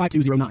 Alabama,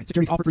 35209.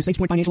 Securities offered through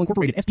SafePoint Financial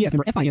Incorporated, SPF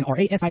member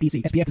FINRA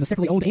SIPC. SPF is a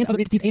separately owned and other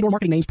entities and or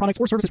marketing names, products,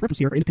 or services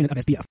representative independent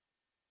of SPF.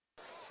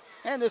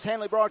 And this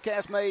Handley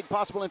broadcast made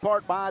possible in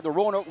part by the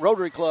Roanoke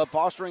Rotary Club,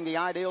 fostering the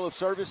ideal of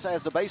service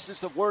as the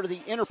basis of worthy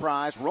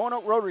enterprise.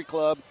 Roanoke Rotary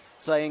Club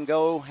saying,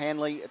 go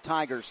Handley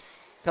Tigers.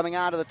 Coming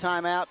out of the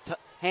timeout,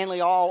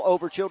 Handley all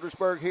over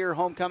Childersburg here,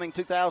 homecoming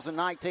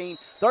 2019,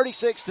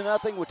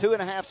 36-0 with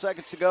 2.5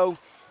 seconds to go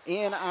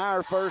in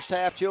our first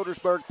half.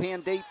 Childersburg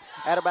pinned deep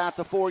at about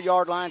the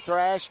 4-yard line.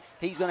 Thrash,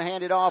 he's going to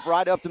hand it off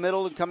right up the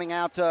middle, and coming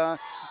out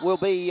will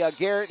be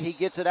Garrett. He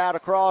gets it out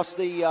across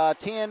the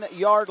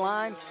 10-yard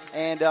line,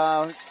 and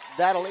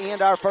That'll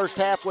end our first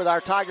half with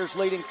our Tigers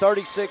leading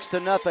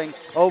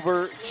 36-0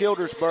 over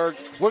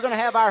Childersburg. We're going to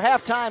have our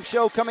halftime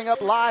show coming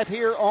up live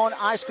here on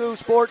iSchool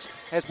Sports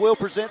as we'll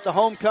present the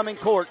homecoming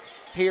court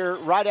here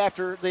right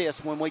after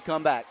this when we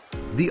come back.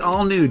 The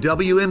all-new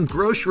WM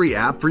Grocery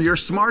app for your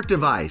smart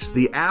device.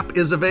 The app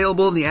is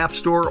available in the App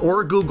Store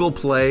or Google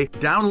Play.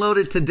 Download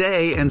it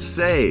today and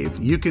save.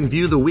 You can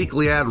view the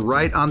weekly ad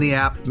right on the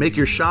app, make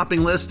your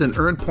shopping list, and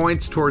earn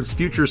points towards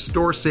future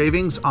store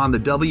savings on the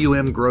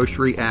WM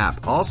Grocery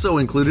app. Also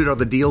included are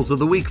the deals of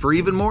the week for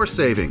even more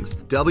savings.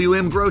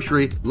 WM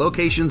Grocery,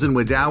 locations in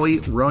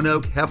Wedowee,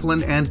 Roanoke,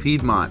 Heflin, and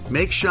Piedmont.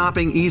 Make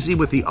shopping easy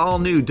with the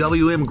all-new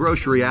WM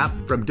Grocery app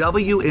from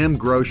WM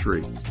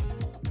Grocery.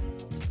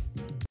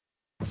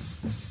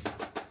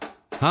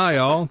 Hi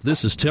all,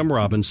 this is Tim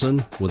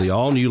Robinson with the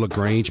all-new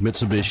LaGrange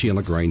Mitsubishi in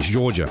LaGrange,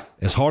 Georgia.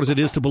 As hard as it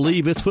is to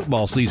believe, it's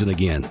football season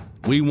again.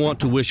 We want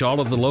to wish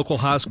all of the local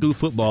high school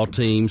football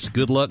teams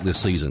good luck this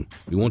season.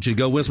 We want you to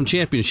go win some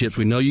championships.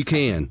 We know you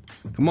can.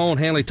 Come on,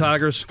 Handley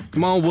Tigers.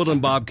 Come on,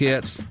 Woodland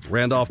Bobcats,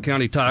 Randolph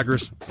County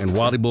Tigers, and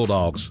Wadley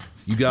Bulldogs.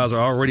 You guys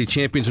are already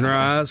champions in our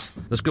eyes.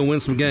 Let's go win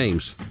some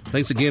games.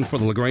 Thanks again for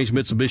the LaGrange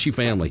Mitsubishi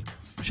family.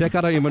 Check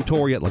out our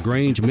inventory at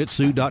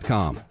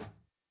LaGrangeMitsu.com.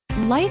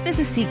 Life is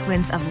a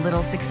sequence of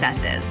little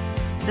successes.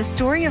 The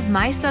story of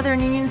my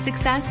Southern Union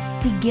success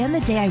began the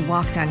day I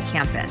walked on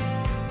campus.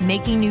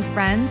 Making new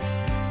friends,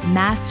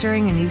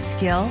 mastering a new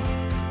skill,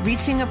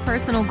 reaching a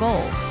personal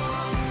goal.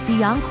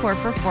 The encore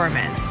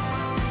performance,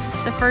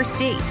 the first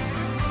date,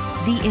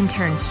 the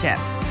internship,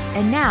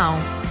 and now,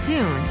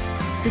 soon,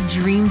 the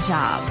dream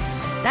job.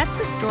 That's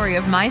the story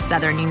of my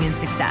Southern Union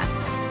success.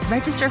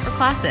 Register for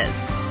classes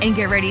and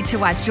get ready to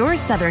watch your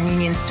Southern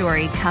Union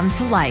story come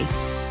to life.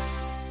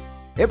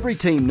 Every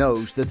team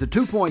knows that the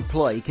two-point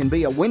play can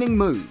be a winning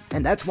move,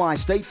 and that's why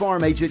State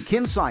Farm agent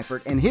Ken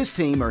Seifert and his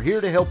team are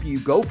here to help you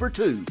go for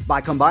two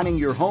by combining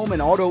your home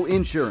and auto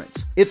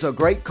insurance. It's a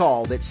great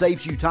call that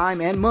saves you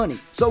time and money,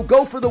 so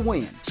go for the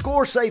win.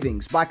 Score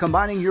savings by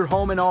combining your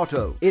home and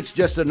auto. It's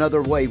just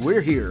another way we're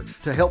here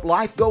to help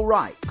life go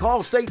right.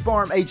 Call State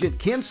Farm agent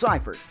Ken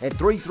Seifert at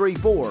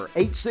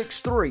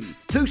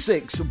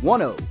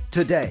 334-863-2610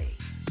 today.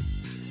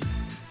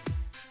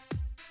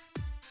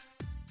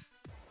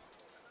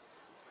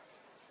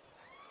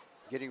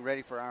 Getting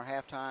ready for our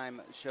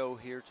halftime show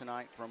here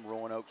tonight from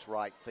Roanoke's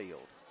right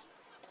field.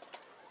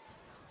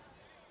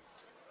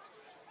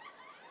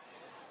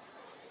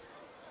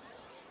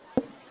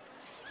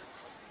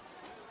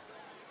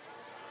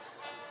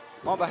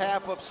 On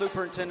behalf of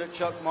Superintendent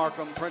Chuck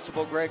Markham,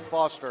 Principal Greg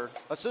Foster,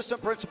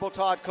 Assistant Principal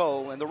Todd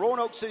Cole, and the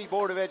Roanoke City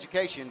Board of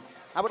Education,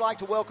 I would like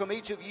to welcome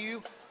each of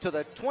you to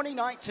the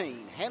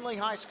 2019 Handley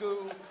High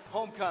School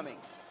Homecoming.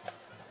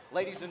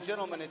 Ladies and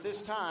gentlemen, at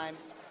this time,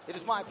 it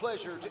is my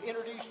pleasure to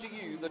introduce to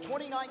you the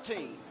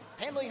 2019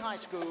 Handley High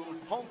School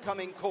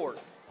Homecoming Court.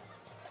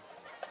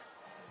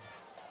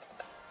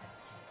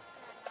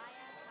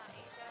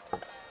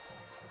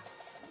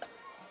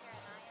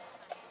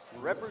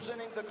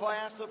 Representing the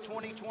class of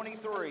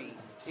 2023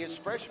 is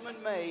freshman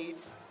maid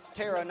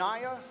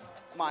Taranaya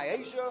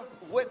Myasia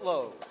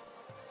Whitlow.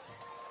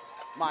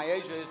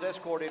 Myasia is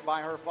escorted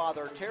by her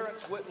father,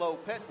 Terrence Whitlow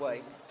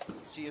Petway.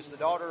 She is the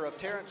daughter of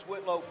Terrence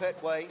Whitlow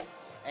Petway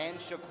and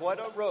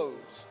Shaquetta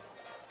Rhodes.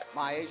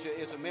 Myasia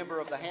is a member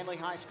of the Handley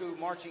High School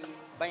Marching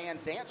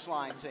Band Dance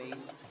Line team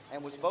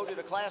and was voted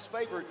a class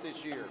favorite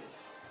this year.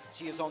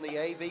 She is on the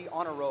AV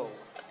Honor Roll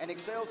and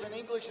excels in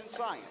English and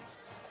science.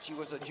 She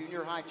was a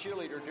junior high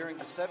cheerleader during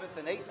the 7th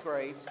and 8th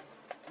grades.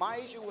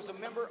 Myasia was a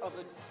member of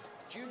the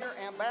Junior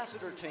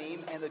Ambassador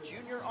team and the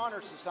Junior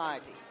Honor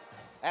Society.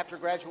 After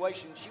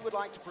graduation, she would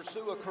like to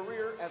pursue a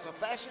career as a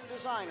fashion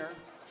designer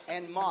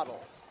and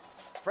model.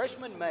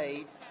 Freshman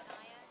maid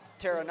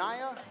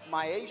Taranaya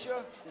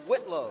Myasia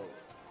Whitlow.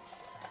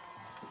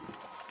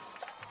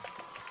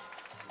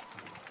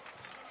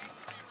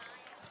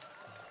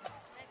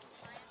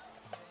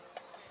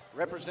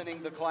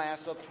 Representing the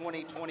class of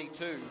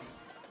 2022,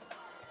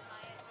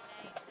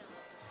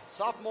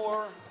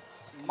 sophomore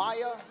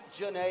Maya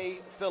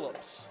Janae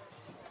Phillips.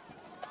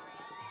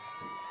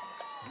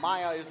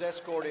 Maya is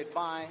escorted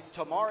by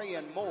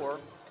Tamarian Moore.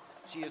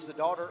 She is the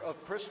daughter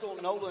of Crystal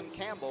Nolan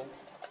Campbell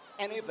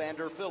and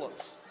Evander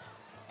Phillips.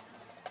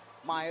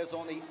 Maya is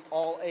on the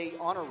All-A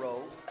Honor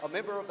Roll, a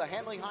member of the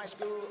Handley High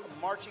School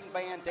Marching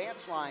Band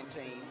Dance Line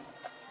team,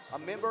 a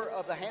member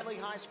of the Handley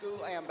High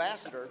School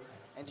Ambassador,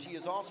 and she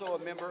is also a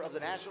member of the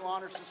National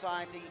Honor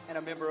Society and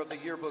a member of the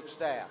yearbook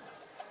staff.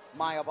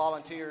 Maya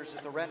volunteers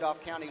at the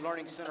Randolph County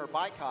Learning Center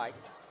Bike Hike.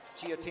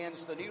 She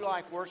attends the New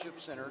Life Worship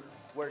Center,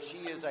 where she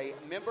is a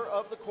member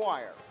of the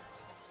choir.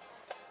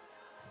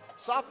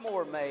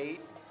 Sophomore maid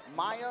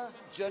Maya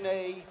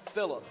Janae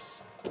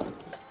Phillips.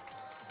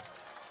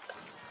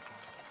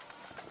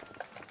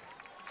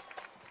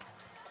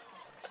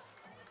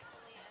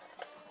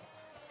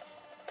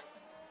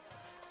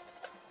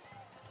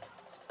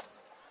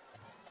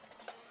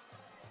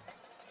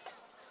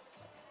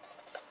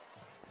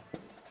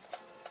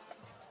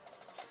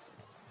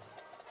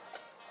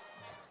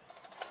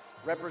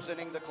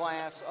 Representing the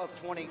class of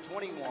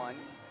 2021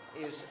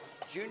 is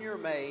junior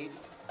maid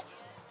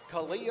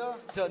Kalia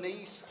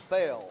Denise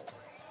Bell.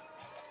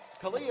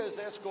 Kalia is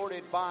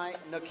escorted by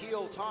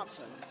Nikhil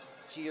Thompson.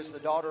 She is the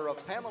daughter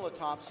of Pamela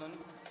Thompson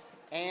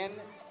and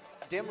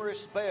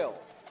Demaris Bell.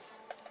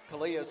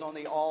 Kalia is on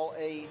the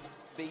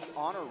All-A-B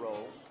honor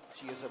roll.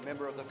 She is a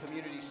member of the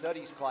Community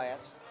Studies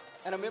class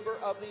and a member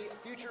of the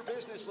Future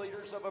Business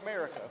Leaders of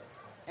America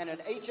and an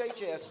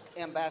HHS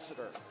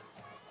ambassador.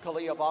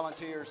 Kalia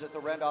volunteers at the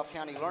Randolph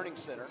County Learning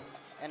Center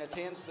and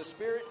attends the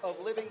Spirit of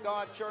Living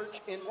God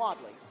Church in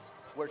Wadley,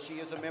 where she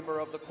is a member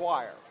of the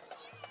choir.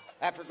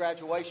 After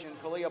graduation,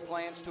 Kalia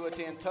plans to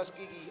attend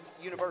Tuskegee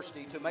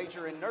University to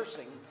major in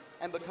nursing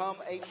and become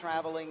a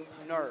traveling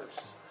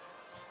nurse.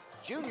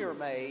 Junior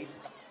maid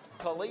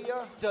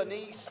Kalia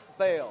Denise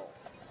Bell.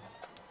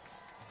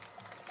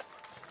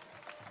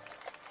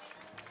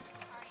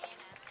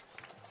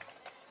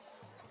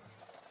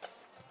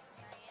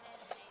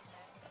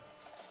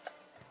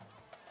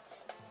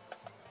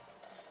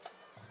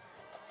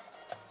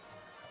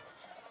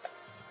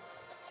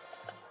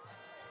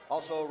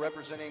 Also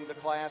representing the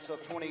class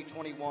of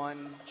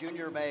 2021,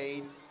 junior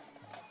maid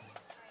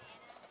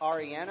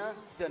Ariana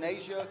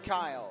Denasia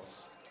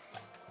Kiles.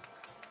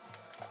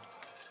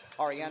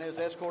 Ariana is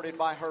escorted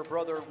by her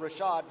brother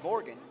Rashad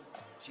Morgan.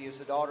 She is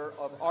the daughter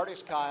of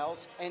Artis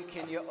Kiles and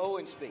Kenya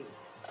Owensby,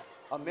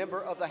 a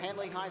member of the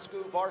Handley High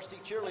School varsity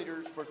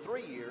cheerleaders for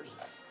 3 years,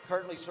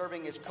 currently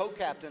serving as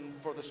co-captain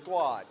for the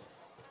squad.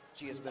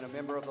 She has been a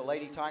member of the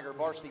Lady Tiger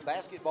varsity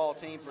basketball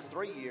team for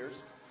 3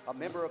 years, a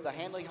member of the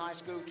Handley High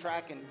School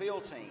track and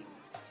field team.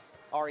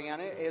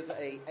 Ariana is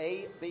a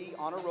A-B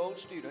honor roll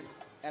student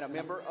and a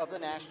member of the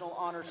National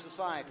Honor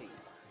Society.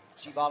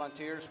 She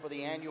volunteers for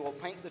the annual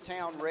Paint the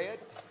Town Red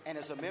and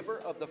is a member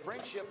of the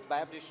Friendship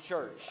Baptist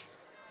Church.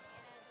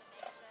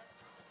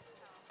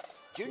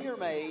 Junior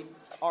maid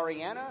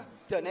Ariana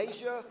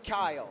Denasia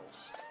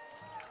Kiles.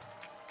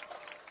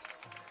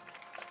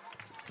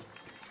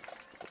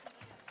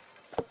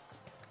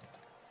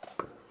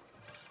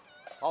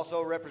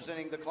 Also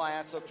representing the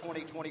class of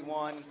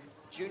 2021,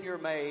 junior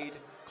maid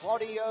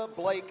Claudia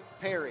Blake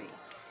Perry.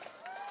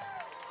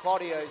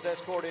 Claudia is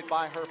escorted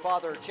by her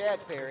father, Chad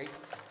Perry.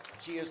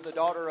 She is the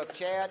daughter of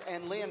Chad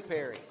and Lynn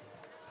Perry.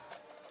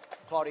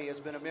 Claudia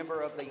has been a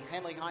member of the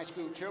Handley High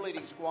School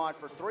cheerleading squad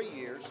for 3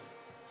 years.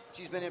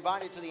 She's been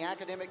invited to the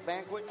academic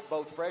banquet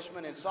both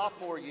freshman and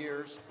sophomore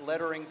years,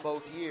 lettering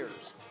both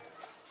years.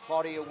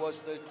 Claudia was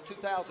the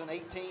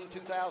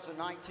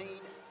 2018-2019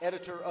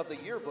 editor of the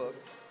yearbook.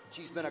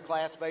 She's been a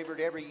class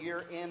favorite every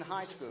year in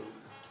high school,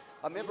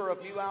 a member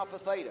of Mu Alpha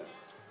Theta,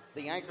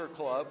 the Anchor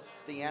Club,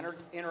 the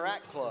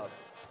Interact Club.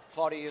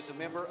 Claudia is a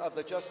member of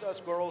the Just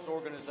Us Girls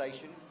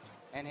organization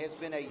and has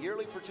been a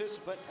yearly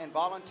participant and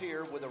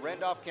volunteer with the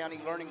Randolph County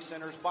Learning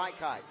Center's Bike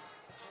Hike.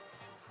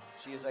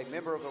 She is a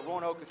member of the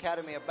Roanoke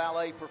Academy of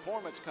Ballet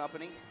Performance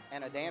Company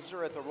and a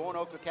dancer at the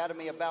Roanoke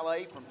Academy of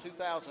Ballet from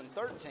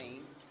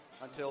 2013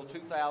 until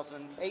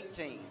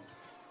 2018.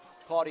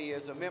 Claudia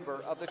is a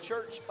member of the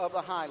Church of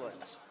the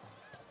Highlands.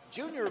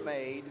 Junior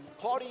maid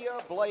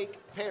Claudia Blake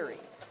Perry.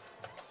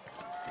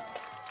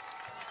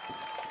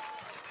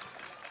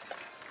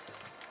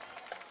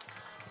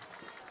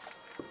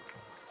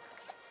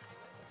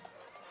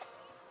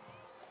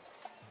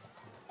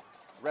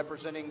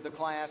 Representing the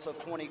class of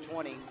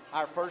 2020,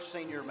 our first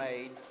senior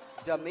maid,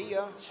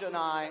 Damia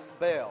Shania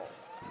Bell.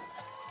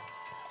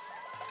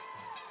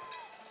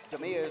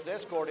 Damia is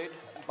escorted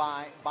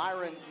by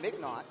Byron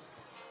Mignot.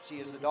 She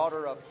is the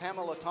daughter of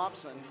Pamela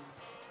Thompson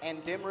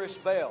and Demaris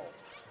Bell.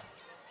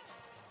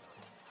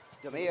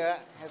 Damia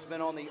has been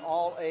on the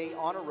All-A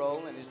honor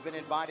roll and has been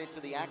invited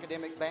to the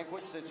academic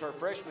banquet since her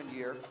freshman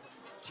year.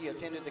 She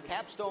attended the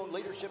Capstone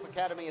Leadership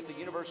Academy at the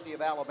University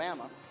of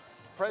Alabama,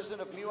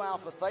 president of Mu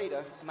Alpha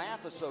Theta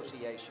Math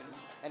Association,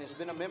 and has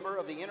been a member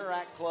of the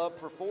Interact Club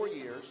for 4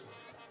 years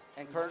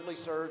and currently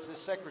serves as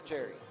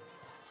secretary.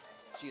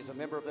 She is a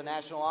member of the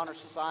National Honor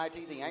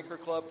Society, the Anchor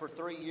Club for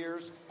 3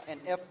 years, and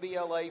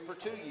FBLA for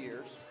 2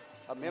 years,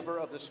 a member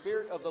of the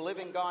Spirit of the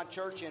Living God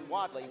Church in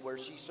Wadley, where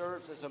she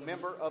serves as a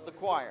member of the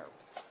choir.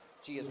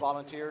 She has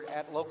volunteered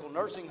at local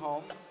nursing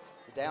home,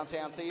 the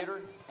downtown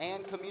theater,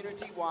 and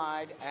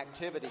community-wide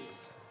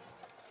activities.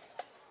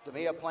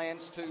 Damia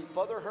plans to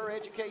further her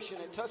education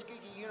at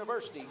Tuskegee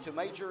University to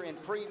major in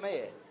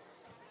pre-med.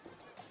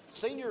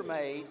 Senior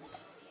maid,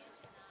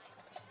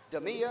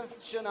 Damia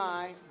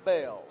Shania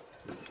Bell.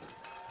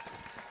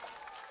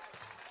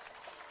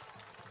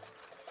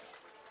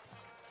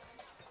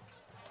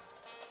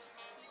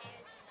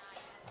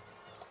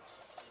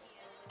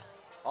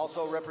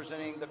 Also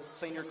representing the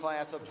senior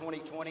class of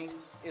 2020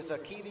 is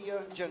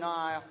Akivia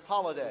Janai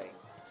Holiday,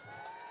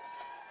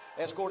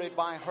 escorted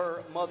by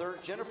her mother,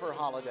 Jennifer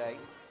Holiday.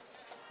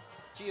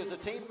 She is a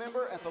team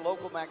member at the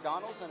local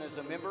McDonald's and is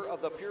a member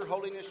of the Pure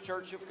Holiness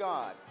Church of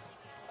God.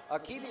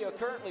 Akivia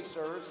currently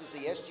serves as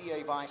the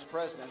SGA Vice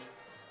President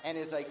and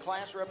is a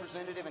class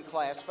representative and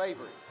class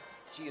favorite.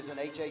 She is an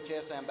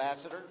HHS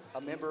ambassador,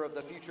 a member of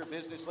the Future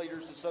Business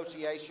Leaders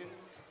Association,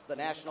 the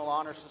National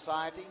Honor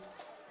Society,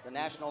 the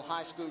National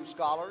High School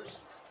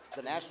Scholars,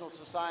 the National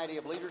Society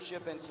of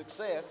Leadership and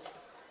Success.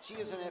 She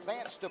is an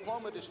advanced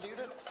diploma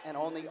student and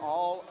on the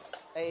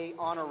All-A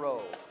Honor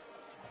Roll.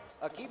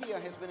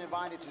 Akivia has been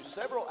invited to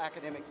several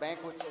academic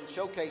banquets and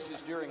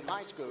showcases during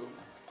high school.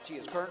 She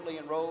is currently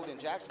enrolled in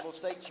Jacksonville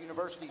State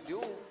University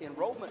dual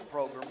enrollment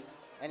program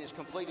and has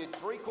completed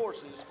 3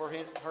 courses for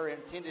her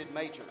intended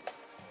major.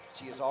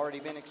 She has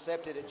already been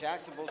accepted at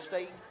Jacksonville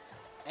State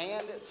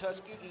and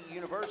Tuskegee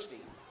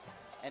University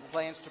and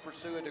plans to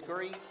pursue a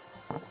degree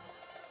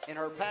in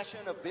her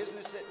passion of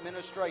business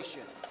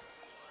administration.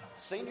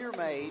 Senior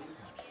maid,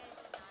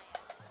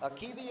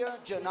 Akivia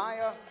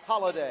Janaya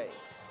Holiday.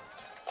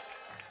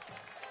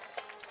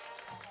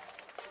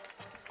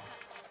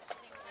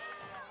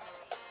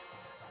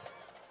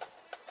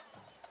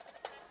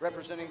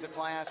 Representing the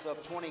class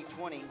of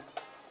 2020,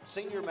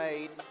 senior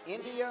maid,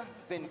 India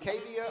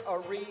Benkavia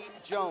Ari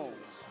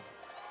Jones.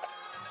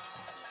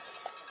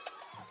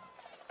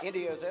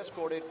 India is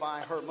escorted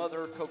by her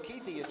mother,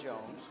 Kokethia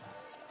Jones.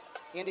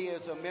 India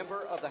is a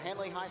member of the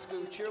Handley High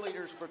School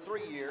cheerleaders for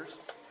 3 years,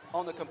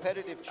 on the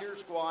competitive cheer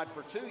squad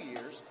for 2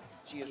 years.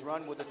 She has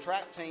run with the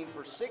track team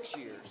for 6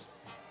 years.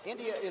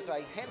 India is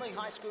a Handley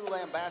High School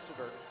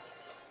ambassador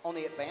on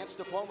the Advanced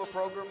Diploma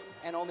Program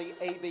and on the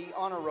AB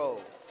Honor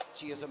Roll.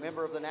 She is a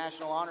member of the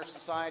National Honor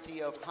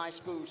Society of High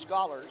School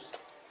Scholars.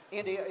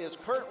 India is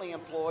currently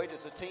employed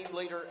as a team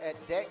leader at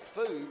Deck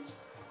Foods.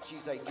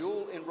 She's a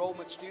dual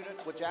enrollment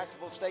student with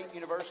Jacksonville State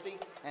University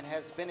and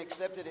has been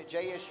accepted at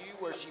JSU,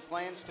 where she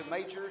plans to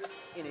major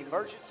in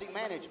emergency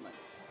management,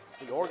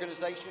 the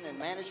organization and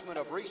management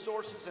of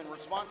resources and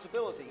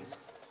responsibilities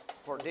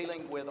for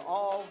dealing with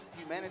all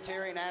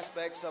humanitarian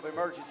aspects of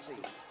emergencies.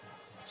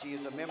 She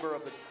is a member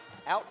of the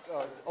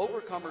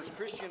Overcomers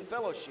Christian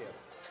Fellowship.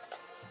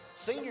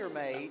 Senior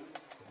maid,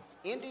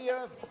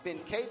 India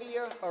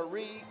Benkavia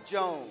Ari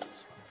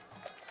Jones.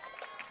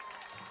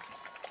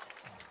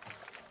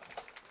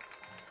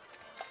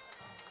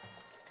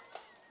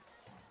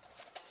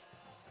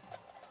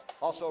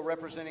 Also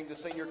representing the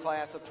senior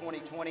class of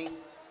 2020,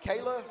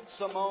 Kayla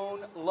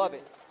Simone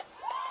Lovett.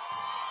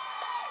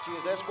 She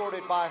is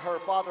escorted by her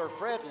father,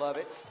 Fred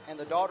Lovett, and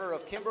the daughter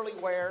of Kimberly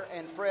Ware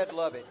and Fred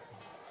Lovett.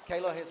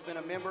 Kayla has been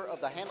a member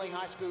of the Handley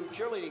High School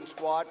cheerleading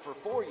squad for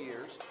 4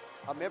 years,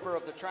 a member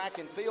of the track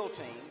and field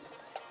team.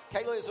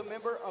 Kayla is a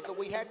member of the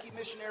Weehadke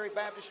Missionary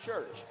Baptist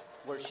Church,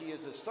 where she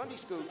is a Sunday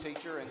school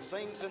teacher and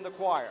sings in the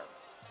choir.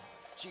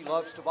 She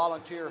loves to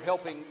volunteer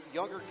helping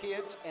younger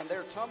kids and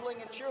their tumbling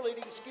and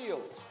cheerleading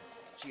skills.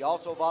 She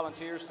also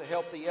volunteers to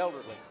help the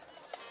elderly.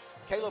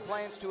 Kayla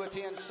plans to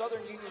attend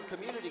Southern Union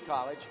Community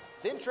College,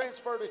 then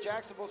transfer to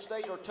Jacksonville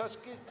State or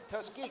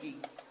Tuskegee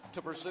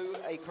to pursue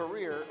a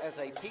career as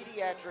a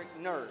pediatric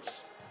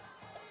nurse.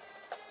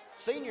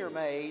 Senior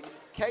maid,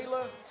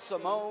 Kayla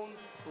Simone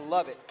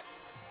Lovett.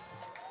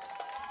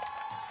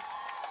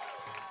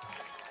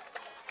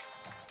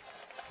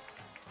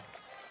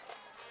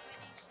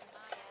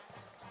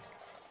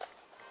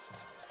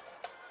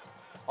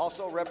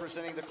 Also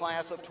representing the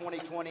class of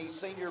 2020,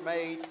 senior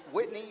maid,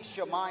 Whitney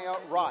Shemaiah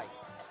Wright.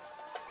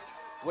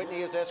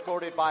 Whitney is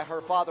escorted by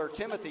her father,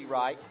 Timothy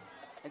Wright,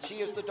 and she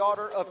is the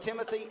daughter of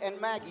Timothy and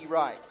Maggie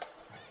Wright.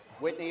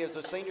 Whitney is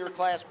a senior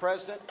class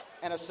president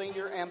and a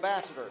senior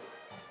ambassador,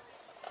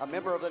 a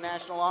member of the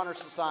National Honor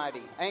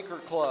Society, Anchor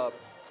Club,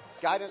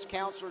 Guidance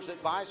Counselors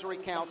Advisory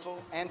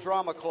Council, and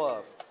Drama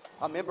Club,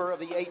 a member of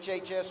the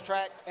HHS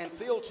track and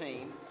field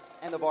team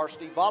and the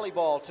varsity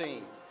volleyball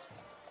team.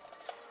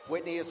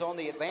 Whitney is on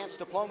the Advanced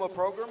Diploma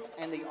Program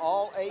and the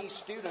All-A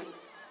student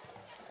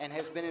and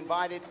has been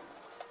invited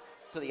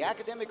to the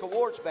Academic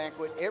Awards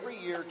Banquet every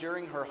year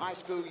during her high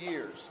school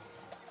years.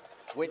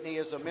 Whitney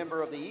is a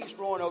member of the East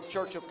Roanoke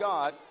Church of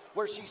God,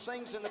 where she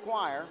sings in the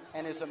choir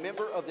and is a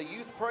member of the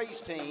Youth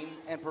Praise Team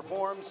and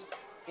performs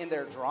in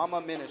their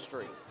drama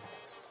ministry.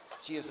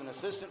 She is an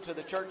assistant to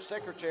the church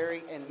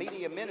secretary and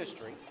media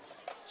ministry.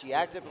 She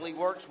actively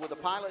works with the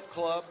Pilot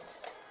Club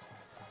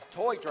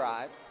Toy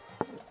Drive,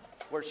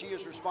 where she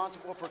is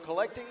responsible for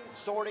collecting,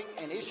 sorting,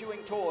 and issuing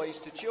toys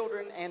to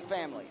children and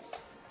families.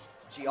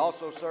 She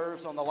also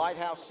serves on the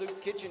Lighthouse Soup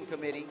Kitchen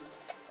Committee,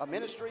 a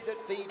ministry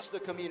that feeds the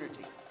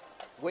community.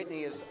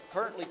 Whitney is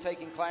currently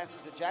taking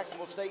classes at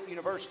Jacksonville State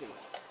University,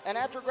 and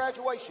after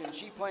graduation,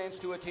 she plans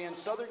to attend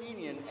Southern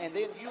Union and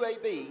then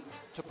UAB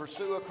to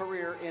pursue a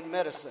career in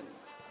medicine.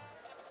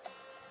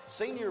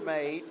 Senior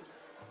maid,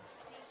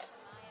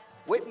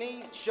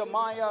 Whitney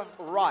Shemaiah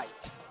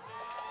Wright.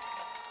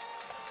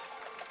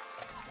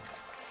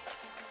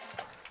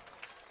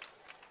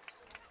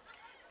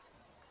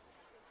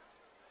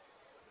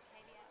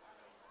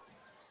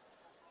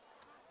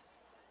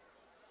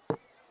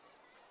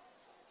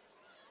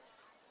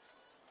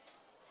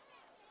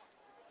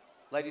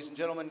 Ladies and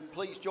gentlemen,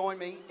 please join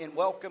me in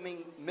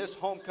welcoming Miss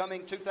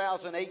Homecoming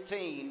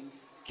 2018,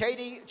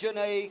 Katie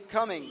Janae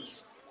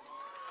Cummings,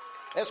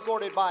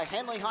 escorted by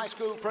Handley High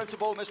School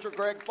Principal Mr.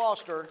 Greg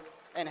Foster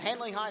and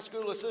Handley High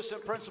School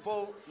Assistant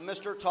Principal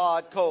Mr.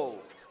 Todd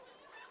Cole.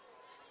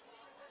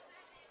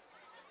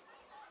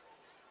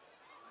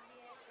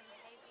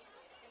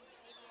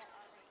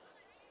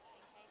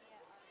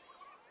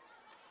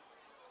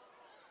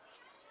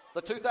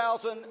 the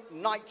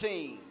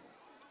 2019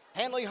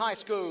 Handley High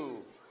School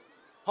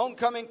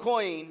homecoming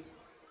queen,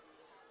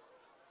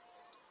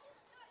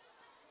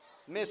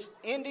 Miss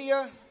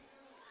India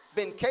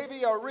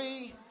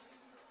Benkaviari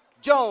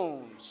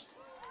Jones.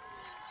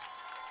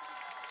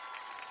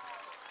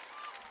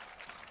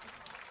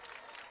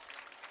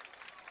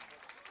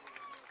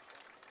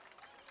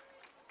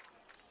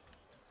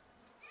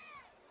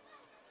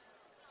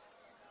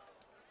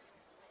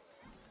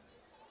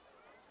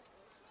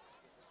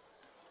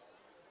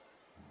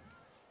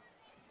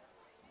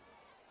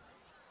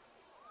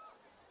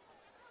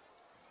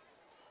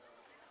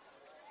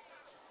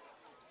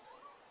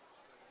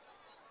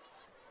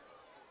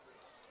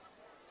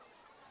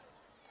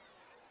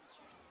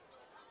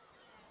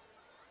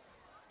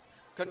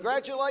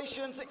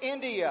 Congratulations,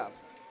 India.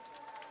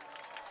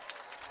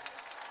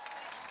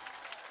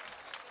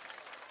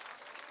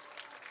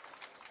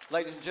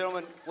 Ladies and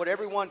gentlemen, would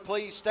everyone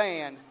please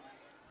stand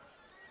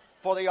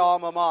for the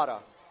alma mater?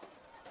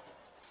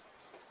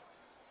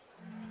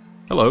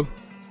 Hello,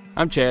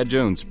 I'm Chad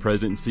Jones,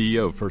 President and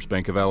CEO of First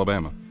Bank of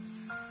Alabama.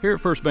 Here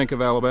at First Bank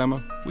of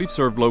Alabama, we've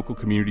served local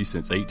communities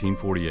since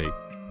 1848.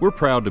 We're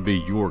proud to be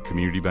your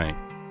community bank.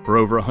 For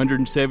over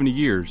 170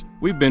 years,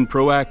 we've been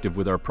proactive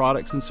with our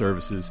products and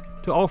services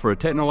to offer a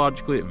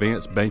technologically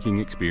advanced banking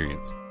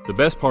experience. The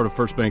best part of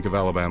First Bank of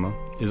Alabama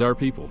is our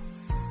people.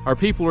 Our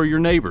people are your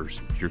neighbors,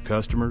 your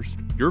customers,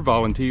 your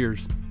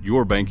volunteers,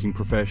 your banking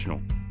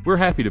professional. We're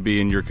happy to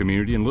be in your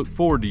community and look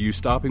forward to you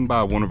stopping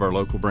by one of our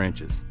local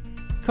branches.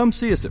 Come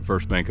see us at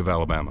First Bank of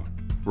Alabama.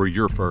 We're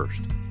your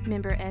first.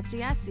 Member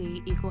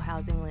FDIC, Equal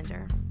Housing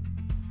Lender.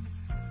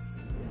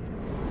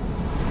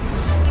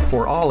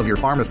 For all of your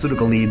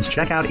pharmaceutical needs,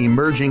 check out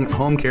Emerging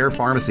Home Care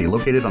Pharmacy,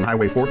 located on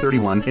Highway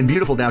 431 in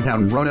beautiful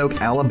downtown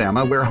Roanoke,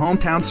 Alabama, where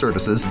hometown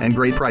services and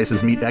great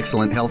prices meet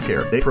excellent health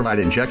care. They provide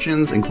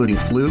injections, including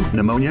flu,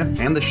 pneumonia,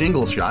 and the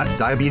shingles shot,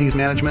 diabetes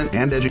management,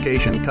 and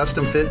education,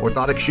 custom-fit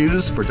orthotic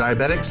shoes for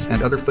diabetics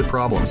and other foot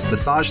problems,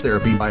 massage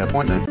therapy by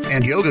appointment,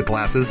 and yoga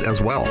classes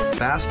as well.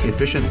 Fast,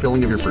 efficient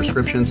filling of your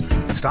prescriptions.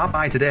 Stop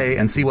by today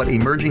and see what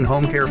Emerging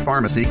Home Care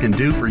Pharmacy can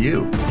do for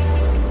you.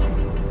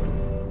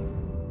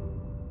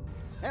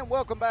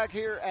 Welcome back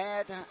here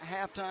at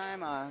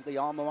halftime. The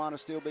alma mater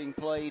still being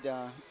played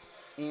on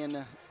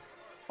the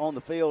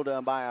field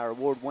by our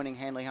award-winning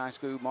Handley High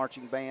School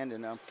marching band.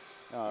 And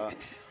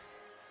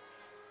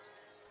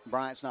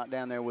Bryant's not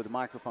down there with the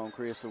microphone,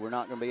 Chris, so we're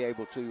not going to be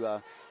able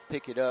to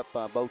pick it up.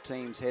 Both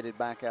teams headed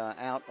back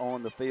out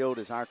on the field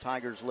as our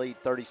Tigers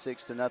lead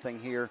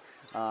 36-0 here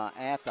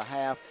at the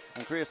half.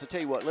 And Chris, I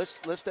tell you what,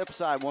 let's step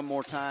aside one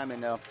more time,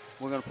 and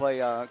we're going to play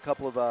a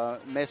couple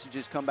of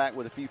messages, come back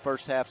with a few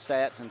first half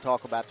stats, and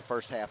talk about the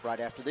first half right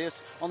after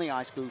this on the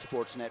iSchool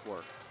Sports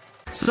Network.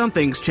 Some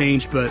things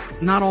change, but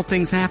not all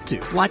things have to.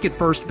 Like at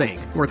First Bank,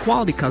 where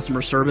quality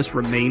customer service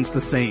remains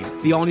the same.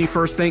 The all-new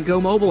First Bank Go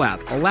mobile app,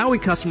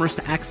 allowing customers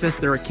to access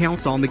their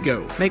accounts on the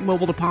go, make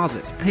mobile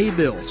deposits, pay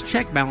bills,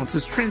 check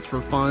balances, transfer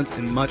funds,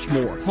 and much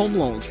more. Home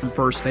loans from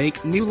First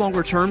Bank, new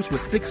longer terms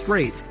with fixed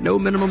rates, no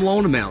minimum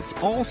loan amounts,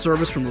 all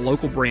service from the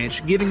local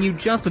branch, giving you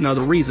just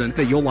another reason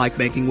that you'll like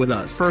banking with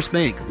us. First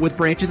Bank, with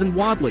branches in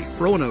Wadley,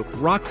 Roanoke,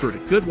 Rockford,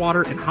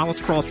 Goodwater, and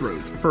Hollis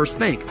Crossroads. First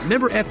Bank,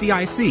 member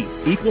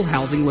FDIC, equal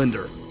housing lender.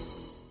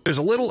 There's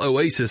a little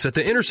oasis at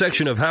the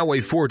intersection of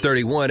Highway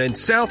 431 and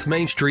South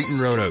Main Street in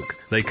Roanoke.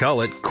 They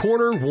call it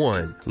Corner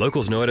One.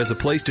 Locals know it as a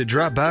place to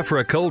drop by for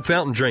a cold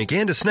fountain drink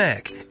and a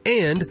snack,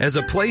 and as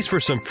a place for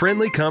some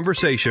friendly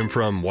conversation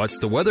from what's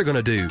the weather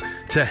going to do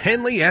to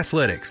Handley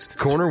Athletics.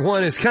 Corner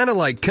One is kind of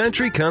like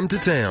country come to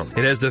town.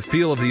 It has the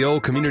feel of the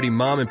old community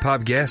mom and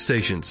pop gas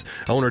stations.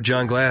 Owner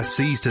John Glass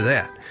sees to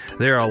that.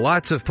 There are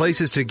lots of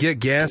places to get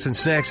gas and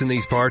snacks in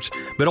these parts,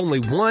 but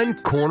only one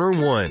Corner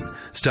One.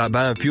 Stop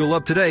by and fuel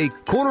up today.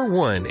 Corner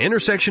One,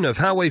 intersection of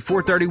Highway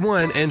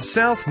 431 and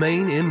South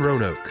Main in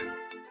Roanoke.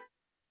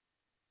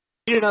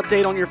 Need an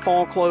update on your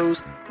fall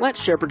clothes? Let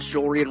Shepherd's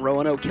Jewelry in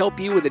Roanoke help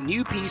you with a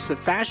new piece of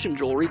fashion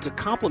jewelry to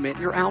complement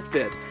your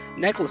outfit.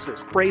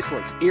 Necklaces,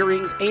 bracelets,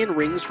 earrings, and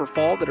rings for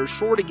fall that are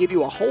sure to give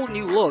you a whole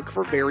new look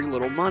for very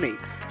little money.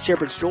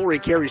 Shepherd's Jewelry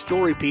carries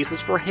jewelry pieces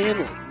for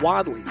Handley,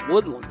 Wadley,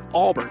 Woodland,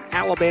 Auburn,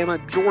 Alabama,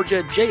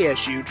 Georgia,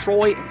 JSU,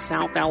 Troy, and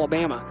South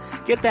Alabama.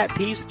 Get that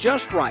piece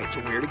just right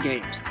to wear to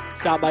games.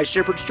 Stop by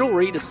Shepherd's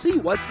Jewelry to see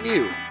what's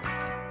new.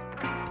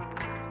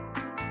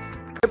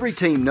 Every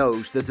team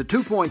knows that the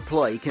two-point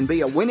play can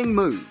be a winning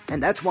move,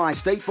 and that's why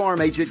State Farm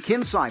agent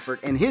Ken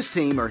Seifert and his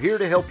team are here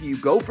to help you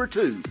go for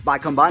two by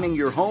combining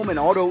your home and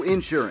auto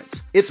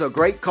insurance. It's a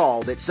great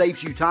call that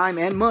saves you time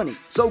and money,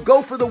 so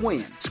go for the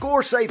win.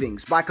 Score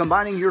savings by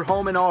combining your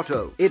home and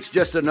auto. It's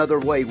just another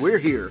way we're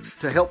here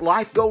to help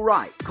life go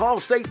right. Call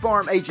State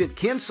Farm agent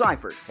Ken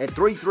Seifert at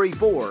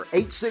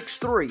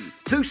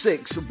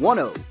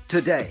 334-863-2610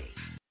 today.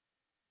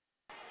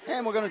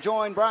 And we're going to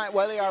join Bryant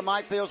Whaley, our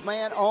Mike Fields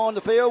man, on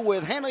the field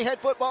with Handley head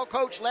football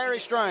coach Larry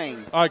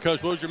Strain. All right,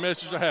 Coach, what was your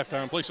message at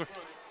halftime, please, sir?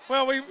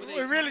 Well, we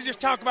really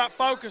just talked about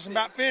focus and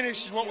about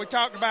finish is what we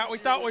talked about. We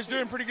thought we was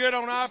doing pretty good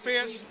on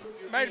offense.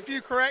 Made a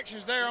few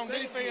corrections there on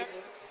defense.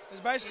 is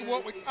basically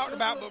what we talked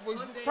about, but we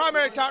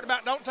primarily talked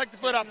about don't take the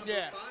foot off the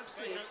gas.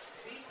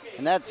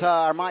 And that's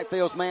our Mike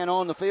Fields man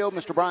on the field,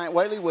 Mr. Bryant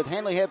Whaley, with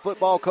Handley head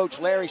football coach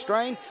Larry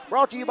Strain.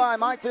 Brought to you by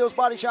Mike Fields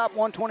Body Shop,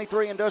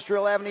 123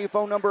 Industrial Avenue,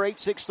 phone number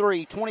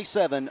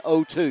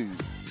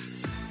 863-2702.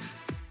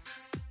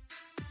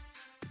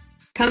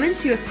 Come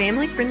into a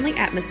family-friendly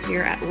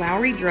atmosphere at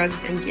Lowry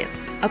Drugs and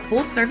Gifts, a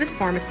full-service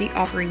pharmacy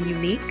offering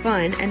unique,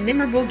 fun, and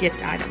memorable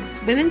gift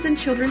items, women's and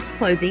children's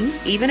clothing,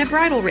 even a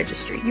bridal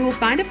registry. You will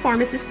find a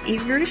pharmacist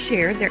eager to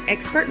share their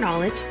expert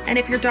knowledge, and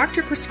if your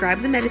doctor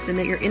prescribes a medicine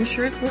that your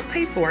insurance won't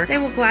pay for, they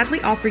will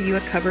gladly offer you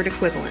a covered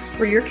equivalent.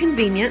 For your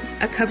convenience,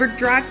 a covered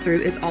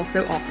drive-thru is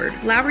also offered.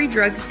 Lowry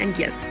Drugs and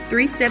Gifts,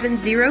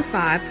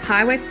 3705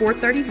 Highway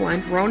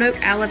 431, Roanoke,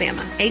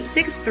 Alabama,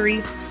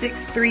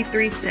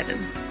 863-6337.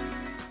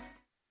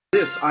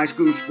 This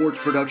iSchool Sports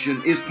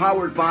production is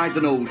powered by the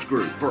Knowles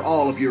Group. For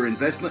all of your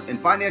investment and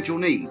financial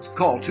needs,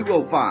 call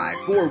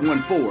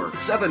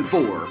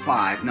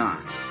 205-414-7459.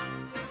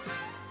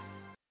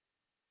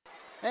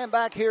 And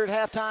back here at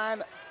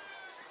halftime,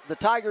 the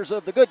Tigers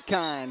of the good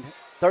kind,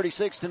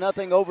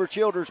 36-0 over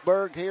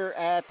Childersburg here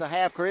at the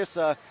half, Chris.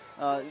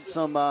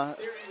 Some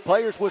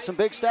players with some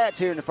big stats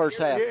here in the first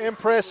half. Yeah,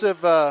 impressive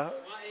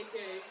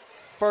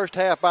first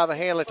half by the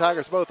Handley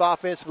Tigers, both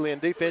offensively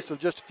and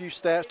defensively. Just a few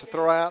stats to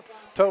throw out.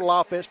 Total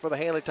offense for the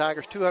Handley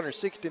Tigers,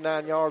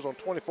 269 yards on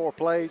 24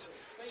 plays,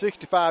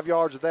 65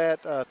 yards of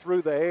that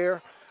through the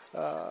air.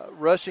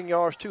 Rushing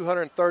yards,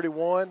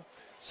 231,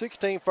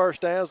 16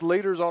 first downs.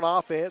 Leaders on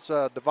offense,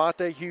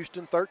 Devontae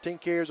Houston, 13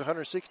 carries,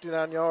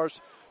 169 yards,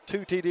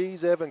 2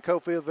 TDs. Evan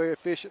Cofield, very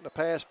efficient in the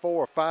pass,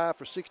 4 or 5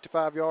 for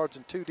 65 yards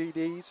and 2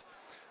 TDs.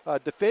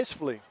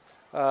 Defensively,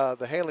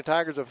 the Handley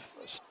Tigers have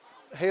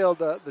held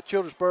the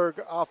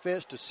Childersburg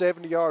offense to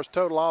 70 yards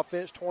total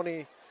offense,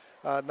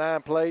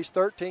 29 plays,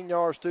 13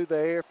 yards through the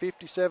air,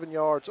 57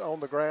 yards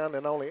on the ground,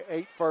 and only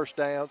 8 first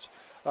downs.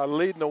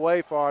 Leading the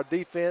way for our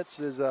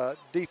defense is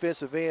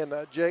defensive end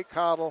Jake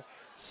Cottle,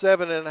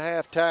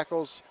 7.5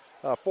 tackles,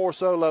 4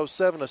 solos,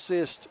 7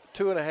 assists,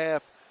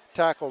 2.5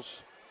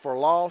 tackles for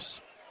loss.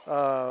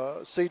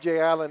 C.J.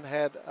 Allen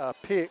had a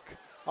pick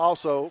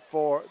also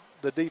for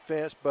the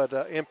defense, but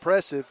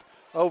impressive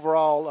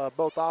overall,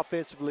 both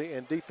offensively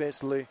and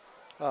defensively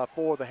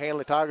for the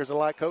Handley Tigers. And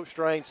like Coach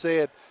Strain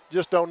said,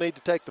 just don't need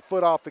to take the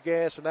foot off the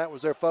gas, and that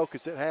was their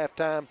focus at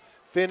halftime.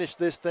 Finish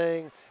this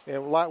thing,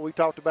 and like we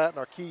talked about in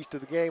our keys to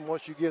the game,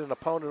 once you get an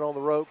opponent on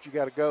the ropes, you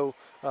got to go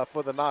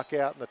for the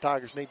knockout, and the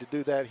Tigers need to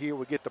do that here.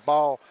 We get the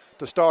ball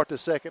to start the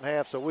second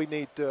half, so we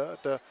need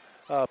to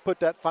put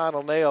that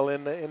final nail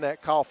in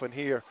that coffin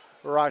here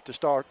right to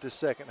start this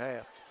second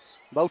half.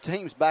 Both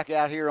teams back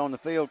out here on the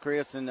field,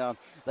 Chris, and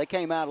they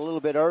came out a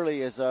little bit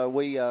early as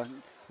we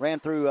ran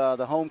through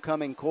the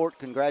homecoming court.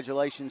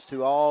 Congratulations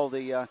to all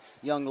the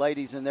young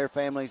ladies and their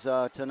families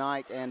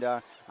tonight, and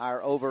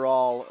our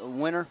overall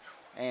winner.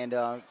 And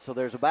so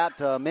there's about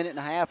a minute and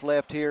a half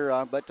left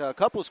here, but a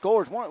couple of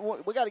scores.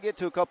 We got to get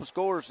to a couple of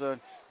scores to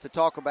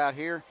talk about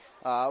here.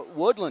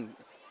 Woodland,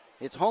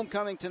 it's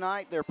homecoming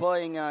tonight. They're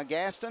playing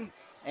Gaston,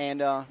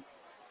 and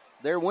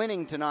they're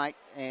winning tonight.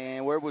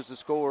 And where was the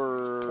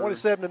score?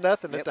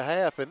 27-0 at the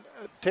half. And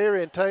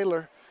Terry and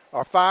Taylor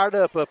are fired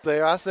up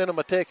there. I sent them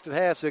a text at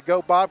half, said,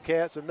 "Go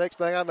Bobcats." And next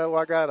thing I know,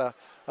 I got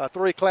a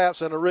 3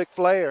 claps and a Ric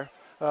Flair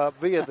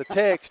via the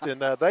text.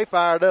 And they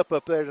fired up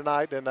there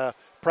tonight, and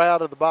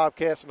proud of the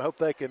Bobcats, and hope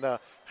they can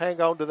hang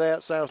on to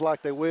that. Sounds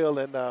like they will,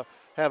 and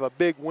have a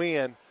big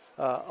win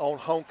on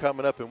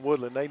homecoming up in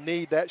Woodland. They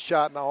need that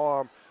shot in the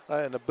arm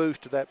and a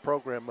boost to that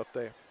program up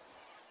there.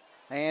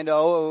 And,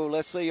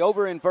 let's see,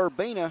 over in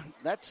Verbena,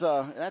 that's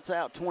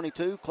out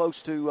 22,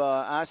 close to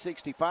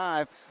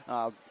I-65.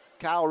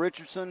 Kyle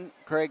Richardson,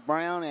 Craig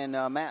Brown, and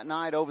Matt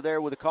Knight over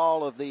there with a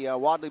call of the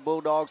Wadley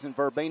Bulldogs in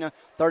Verbena,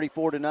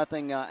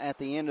 34-0 at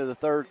the end of the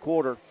third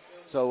quarter.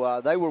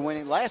 So they were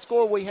winning. Last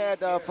score we had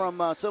from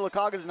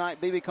Sylacauga tonight,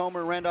 B.B.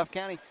 Comer, Randolph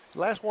County.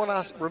 Last one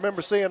I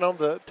remember seeing on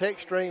the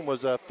text stream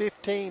was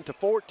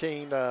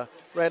 15-14,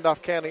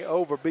 Randolph County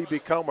over B.B.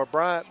 Comer.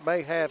 Bryant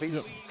may have.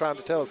 He's trying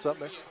to tell us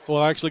something.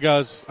 Well, actually,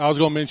 guys, I was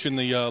going to mention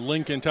the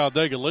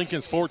Lincoln-Talladega.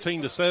 Lincoln's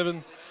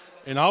 14-7,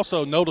 and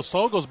also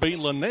Notasulga's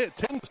beating Lynette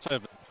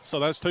 10-7. So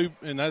that's 2,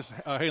 and that's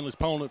Handley's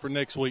opponent for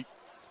next week.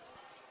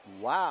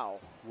 Wow.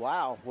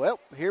 Well,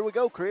 here we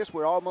go, Chris.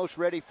 We're almost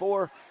ready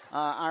for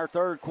our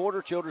third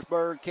quarter.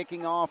 Childersburg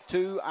kicking off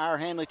to our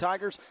Handley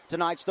Tigers.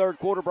 Tonight's third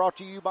quarter brought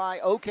to you by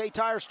OK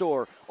Tire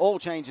Store. Oil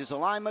changes,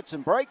 alignments,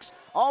 and brakes.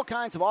 All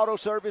kinds of auto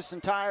service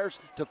and tires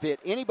to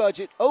fit any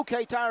budget.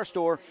 OK Tire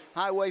Store,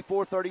 Highway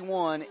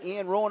 431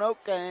 in Roanoke,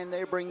 and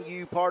they're bringing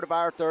you part of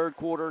our third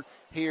quarter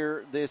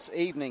here this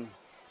evening.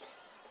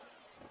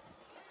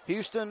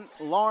 Houston,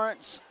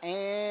 Lawrence,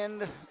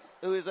 and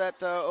who is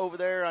that over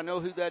there? I know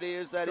who that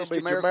is. That is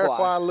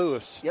Jamiroquai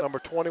Lewis, number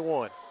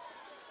 21.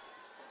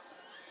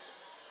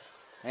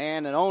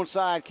 And an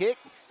onside kick,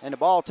 and the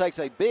ball takes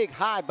a big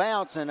high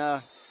bounce,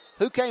 and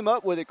Who came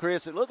up with it,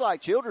 Chris? It looked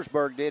like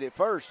Childersburg did it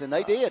first, and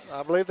they did.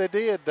 I believe they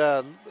did.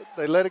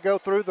 They let it go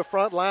through the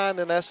front line,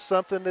 and that's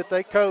something that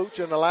they coach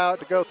and allow it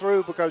to go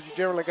through because you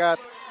generally got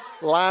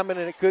linemen,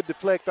 and it could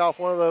deflect off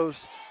one of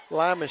those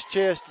linemen's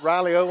chest.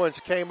 Riley Owens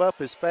came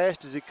up as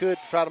fast as he could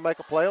to try to make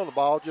a play on the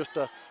ball, just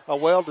a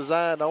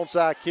well-designed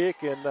onside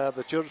kick, and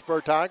the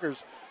Childersburg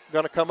Tigers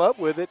going to come up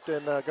with it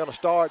and going to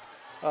start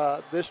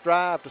this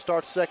drive to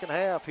start the second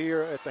half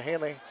here at the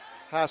Handley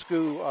High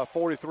School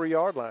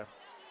 43-yard line.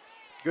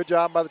 Good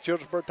job by the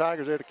Childersburg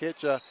Tigers there to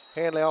catch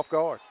Handley off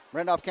guard.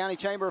 Randolph County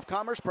Chamber of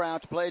Commerce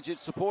proud to pledge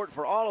its support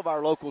for all of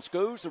our local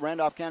schools. The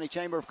Randolph County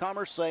Chamber of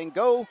Commerce saying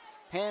go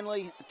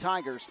Handley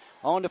Tigers.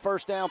 On to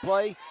first down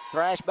play,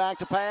 Thrash back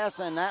to pass,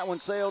 and that one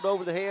sailed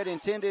over the head,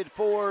 intended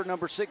for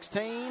number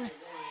 16,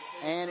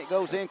 and it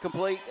goes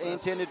incomplete,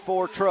 intended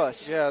for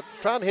Truss. Yeah,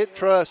 trying to hit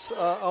Truss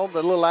on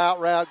the little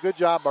out route. Good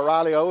job by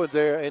Riley Owens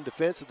there in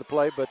defense of the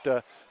play,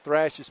 but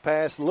Thrash's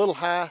pass a little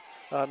high,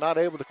 not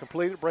able to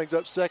complete it, brings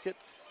up 2nd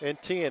and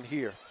 10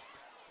 here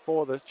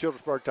for the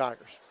Childersburg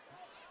Tigers.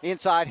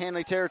 Inside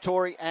Handley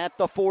territory at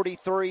the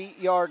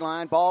 43-yard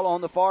line. Ball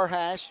on the far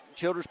hash.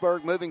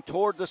 Childersburg moving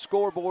toward the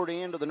scoreboard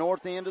end, to the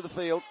north end of the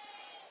field.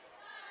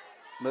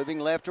 Moving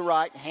left to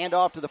right. Hand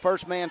off to the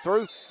first man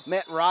through.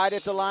 Met right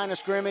at the line of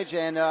scrimmage.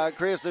 And,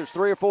 Chris, there's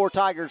 3 or 4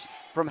 Tigers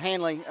from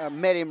Handley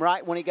met him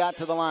right when he got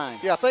to the line.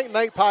 Yeah, I think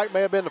Nate Pike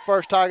may have been the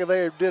first Tiger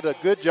there. Did a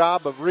good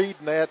job of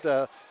reading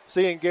that,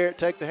 seeing Garrett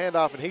take the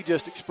handoff, and he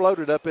just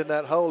exploded up in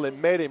that hole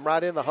and met him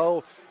right in the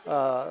hole.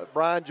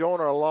 Brian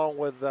Joyner along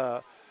with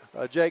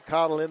Jake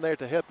Cottle in there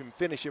to help him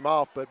finish him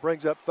off, but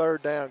brings up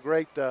 3rd down.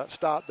 Great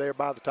stop there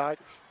by the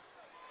Tigers.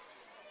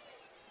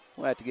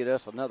 We'll have to get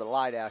us another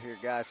light out here,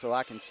 guys, so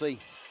I can see.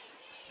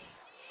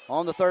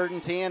 On the 3rd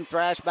and 10,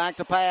 Thrash back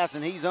to pass,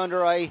 and he's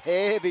under a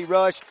heavy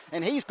rush,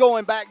 and he's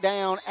going back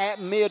down at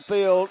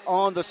midfield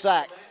on the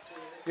sack.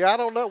 Yeah, I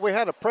don't know. We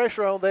had a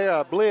pressure on there,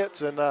 a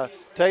blitz, and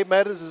Tate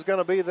Meadows is going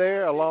to be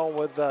there along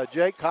with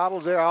Jake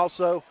Cottle's there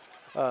also.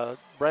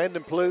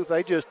 Brandon Plouffe,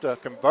 they just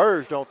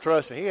converged on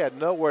Truss, and he had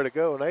nowhere to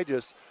go, and they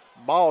just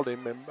mauled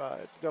him. And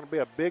it's going to be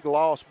a big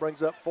loss,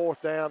 brings up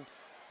 4th down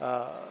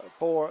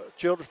for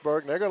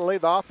Childersburg. And they're going to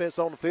leave the offense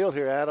on the field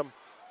here, Adam.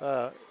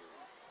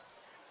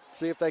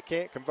 See if they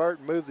can't convert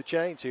and move the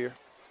chains here.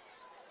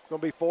 It's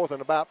going to be 4th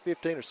and about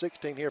 15 or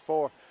 16 here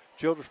for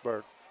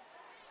Childersburg.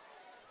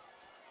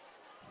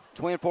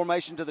 Twin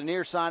formation to the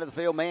near side of the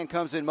field. Man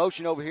comes in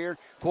motion over here.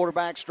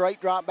 Quarterback straight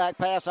drop back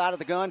pass out of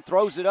the gun.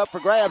 Throws it up for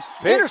grabs.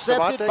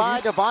 Intercepted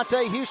by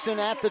Devontae Houston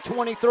at the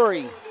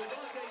 23.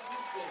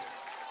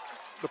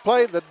 The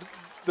play, the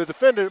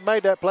defender that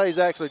made that play is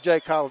actually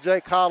Jake Cottle.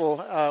 Jake Cottle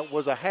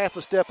was a half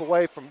a step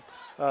away from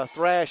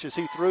Thrash as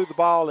he threw the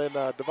ball, and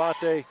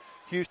Devontae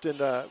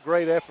Houston,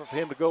 great effort for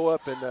him to go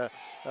up and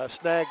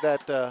snag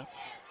that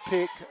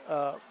pick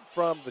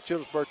from the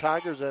Childersburg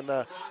Tigers, and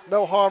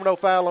no harm, no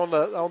foul on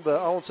the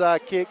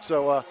onside kick.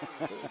 So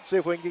see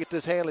if we can get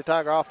this Handley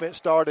Tiger offense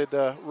started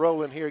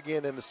rolling here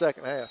again in the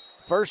second half.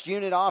 First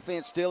unit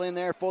offense still in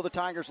there for the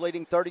Tigers,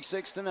 leading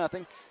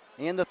 36-0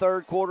 in the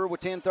third quarter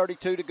with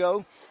 10:32 to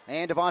go.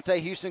 And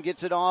Devontae Houston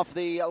gets it off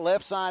the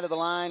left side of the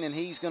line, and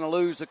he's going to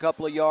lose a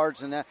couple of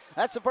yards. And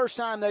that's the first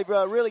time they've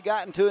really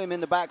gotten to him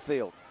in the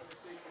backfield.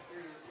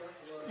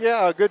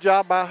 Yeah, good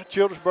job by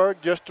Childersburg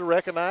just to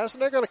recognize,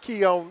 and they're going to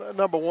key on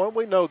number 1.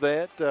 We know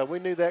that. We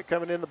knew that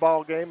coming in the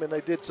ball game, and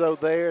they did so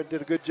there and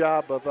did a good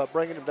job of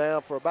bringing him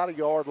down for about a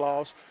yard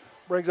loss.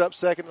 Brings up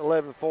 2nd and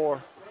 11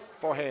 for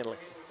Handley.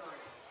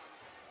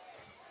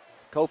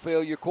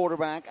 Cofield, your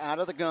quarterback, out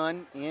of the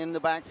gun. In the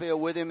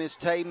backfield with him is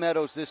Tay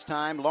Meadows this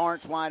time.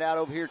 Lawrence wide out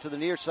over here to the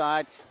near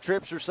side.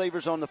 Trips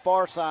receivers on the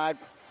far side.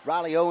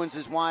 Riley Owens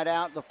is wide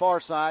out the far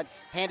side.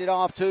 Handed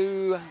off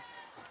to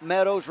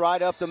Meadows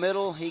right up the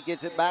middle. He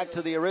gets it back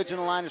to the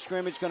original line of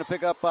scrimmage. Going to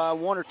pick up 1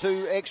 or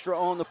 2 extra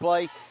on the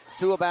play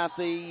to about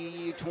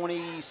the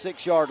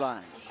 26-yard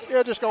line.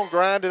 Yeah, just going to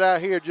grind it out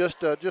here.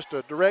 Just a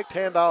direct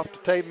handoff to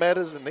Tate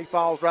Meadows, and he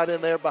falls right in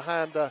there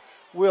behind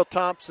Will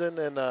Thompson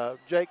and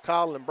Jake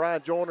Cottle and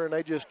Brian Joyner, and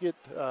they just get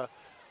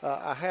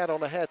a hat on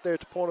the hat there at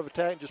the point of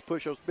attack and just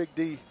push those big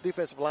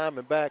defensive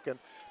linemen back and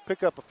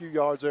pick up a few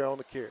yards there on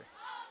the carry.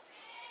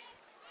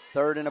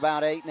 3rd and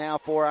about 8 now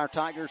for our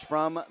Tigers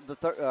from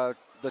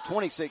the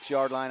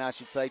 26-yard line, I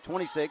should say.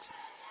 26.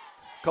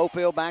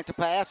 Cofield back to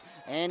pass,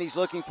 and he's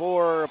looking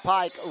for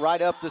Pike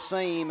right up the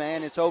seam,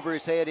 and it's over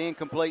his head,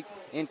 incomplete.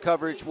 In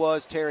coverage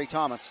was Terry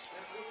Thomas.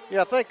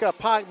 Yeah, I think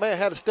Pike may have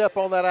had a step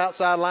on that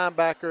outside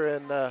linebacker,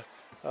 and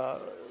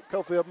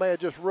Cofield may have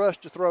just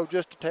rushed to throw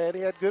just a tad.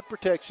 He had good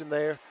protection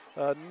there.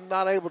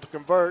 Not able to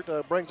convert.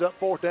 Brings up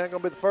 4th down.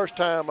 Going to be the first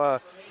time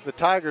the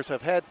Tigers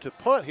have had to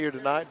punt here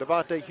tonight.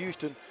 Devontae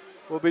Houston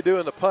will be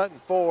doing the punting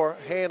for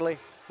Handley.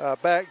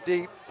 Back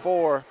deep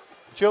for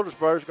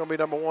Childersburg is going to be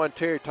number 1,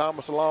 Terry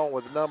Thomas, along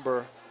with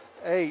number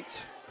 8.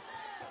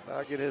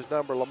 I'll get his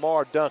number,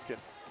 Lamar Duncan.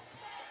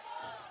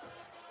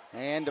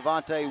 And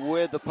Devontae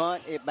with the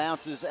punt. It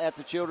bounces at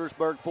the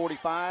Childersburg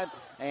 45,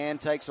 and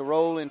takes a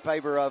roll in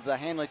favor of the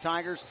Handley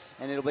Tigers,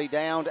 and it'll be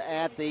down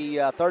at the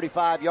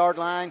 35-yard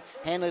line.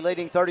 Handley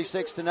leading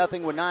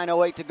 36-0 with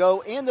 9:08 to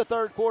go in the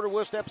third quarter.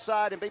 We'll step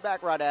aside and be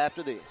back right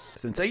after this.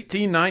 Since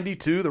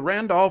 1892, the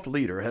Randolph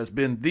Leader has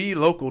been the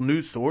local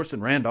news source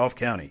in Randolph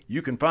County.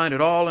 You can find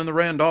it all in the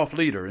Randolph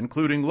Leader,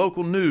 including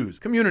local news,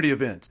 community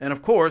events, and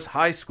of course,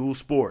 high school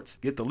sports.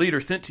 Get the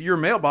Leader sent to your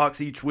mailbox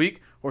each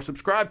week or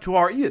subscribe to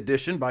our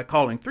e-edition by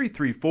calling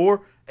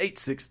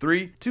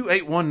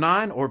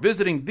 334-863-2819 or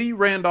visiting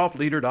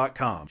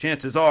therandolphleader.com.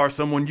 Chances are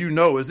someone you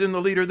know is in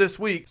the Leader this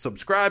week.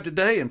 Subscribe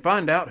today and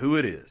find out who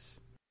it is.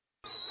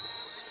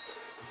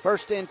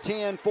 First and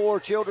 10 for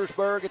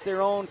Childersburg at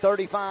their own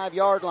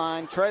 35-yard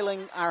line,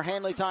 trailing our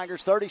Handley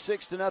Tigers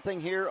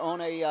 36-0 here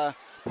on a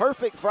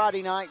perfect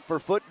Friday night for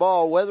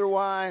football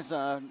weather-wise.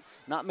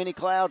 Not many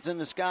clouds in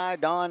the sky.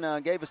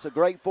 Don gave us a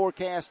great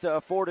forecast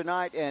for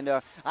tonight,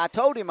 and I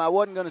told him I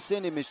wasn't going to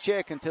send him his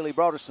check until he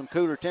brought us some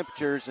cooler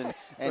temperatures, and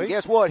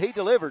guess what? He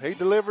delivered. He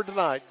delivered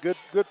tonight.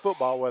 Good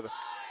football weather.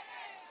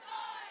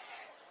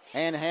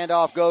 And the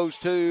handoff goes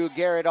to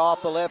Garrett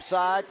off the left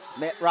side,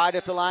 met right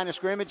at the line of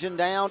scrimmage and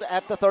down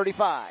at the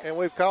 35. And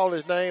we've called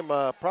his name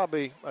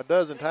probably a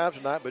dozen times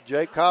tonight, but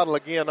Jake Cottle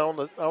again on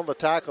the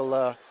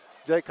tackle.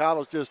 Jake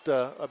Cottle's just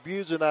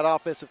abusing that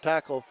offensive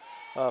tackle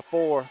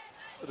for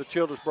the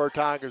Childersburg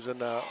Tigers,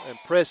 and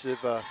impressive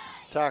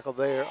tackle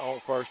there on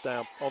the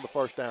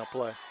first down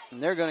play.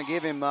 And they're going to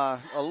give him a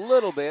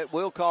little bit.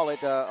 We'll call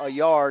it a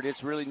yard.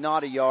 It's really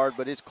not a yard,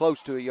 but it's close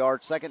to a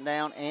yard. Second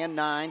down and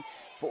 9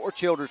 for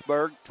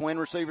Childersburg. Twin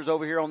receivers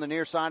over here on the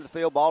near side of the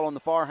field. Ball on the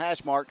far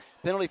hash mark.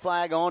 Penalty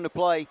flag on to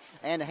play,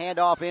 and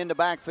handoff into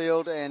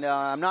backfield. And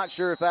I'm not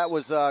sure if that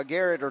was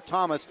Garrett or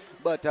Thomas,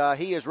 but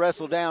he is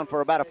wrestled down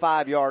for about a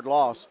 5-yard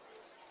loss.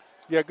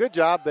 Yeah, good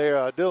job there.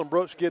 Dylan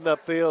Brooks getting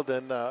upfield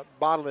and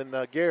bottling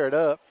Garrett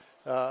up.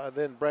 And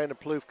then Brandon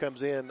Plouffe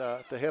comes in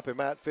to help him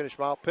out and finish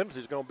him off. Penalty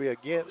is going to be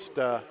against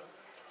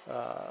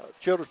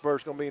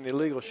Childersburg's going to be an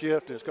illegal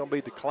shift, and it's going to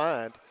be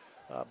declined.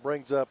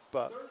 Brings up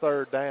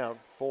third down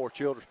for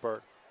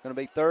Childersburg. Going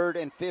to be 3rd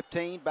and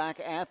 15 back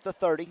at the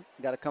 30.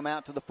 Got to come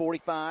out to the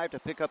 45 to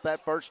pick up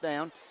that first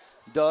down.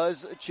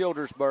 Does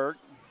Childersburg.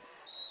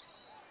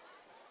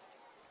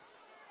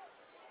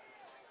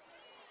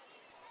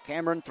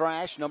 Cameron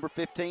Thrash, number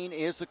 15,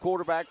 is the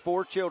quarterback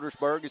for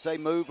Childersburg as they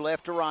move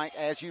left to right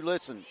as you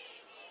listen.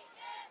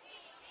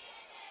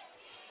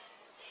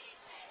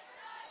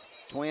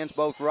 Twins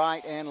both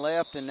right and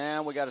left, and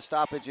now we got a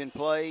stoppage in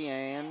play,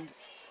 and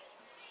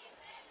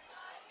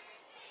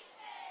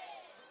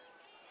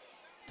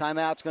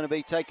timeout's going to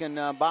be taken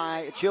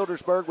by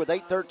Childersburg with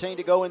 8:13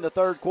 to go in the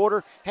third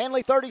quarter.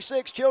 Handley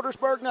 36,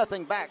 Childersburg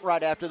nothing. Back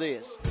right after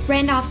this.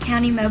 Randolph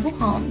County Mobile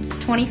Homes,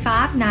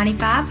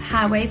 2595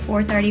 Highway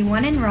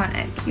 431 in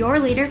Roanoke. Your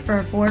leader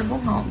for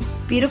affordable homes.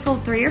 Beautiful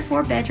 3 or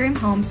 4 bedroom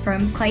homes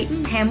from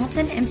Clayton,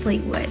 Hamilton, and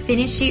Fleetwood.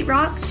 Finished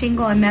sheetrock,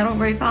 shingle, and metal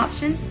roof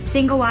options.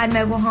 Single wide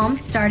mobile homes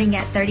starting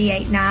at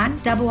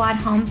 $38,900. Double wide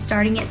homes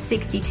starting at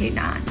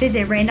 $62,900.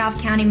 Visit Randolph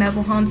County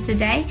Mobile Homes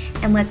today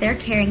and let their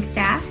caring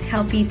staff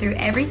help you through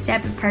every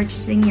step of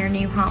purchasing your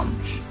new home,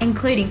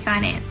 including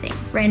financing.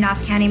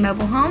 Randolph County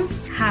Mobile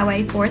Homes,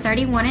 Highway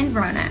 431 in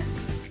Roanoke.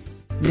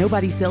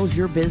 Nobody sells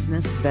your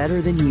business better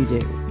than you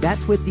do.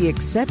 That's with the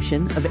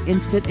exception of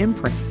Instant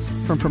Imprints.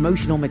 From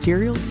promotional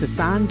materials to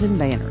signs and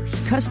banners,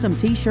 custom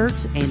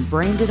t-shirts and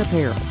branded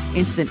apparel,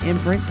 Instant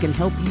Imprints can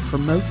help you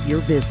promote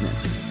your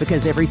business.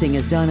 Because everything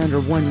is done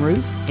under one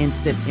roof,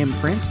 Instant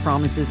Imprints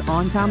promises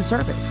on-time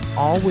service,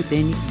 all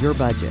within your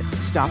budget.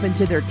 Stop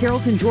into their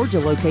Carrollton, Georgia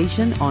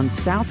location on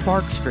South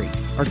Park Street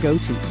or go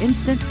to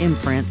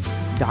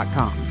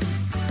instantimprints.com.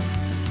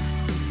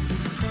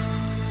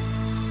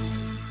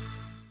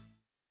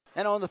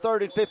 And on the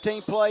 3rd and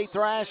 15 play,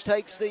 Thrash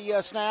takes the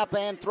snap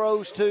and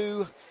throws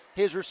to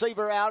his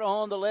receiver out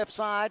on the left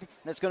side.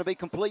 That's going to be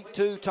complete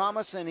to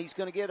Thomas, and he's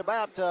going to get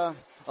about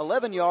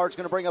 11 yards,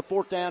 going to bring up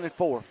 4th down and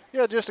 4.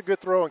 Yeah, just a good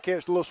throw and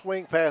catch. A little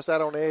swing pass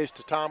out on the edge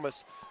to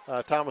Thomas.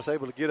 Thomas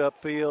able to get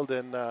upfield,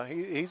 and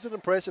he's an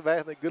impressive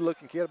athlete,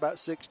 good-looking kid, about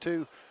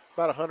 6'2",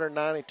 about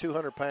 190,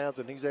 200 pounds,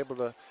 and he's able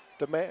to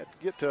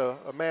get to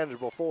a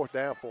manageable 4th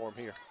down for him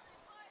here.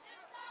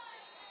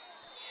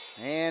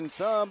 And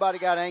somebody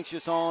got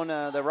anxious on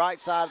the right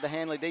side of the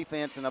Handley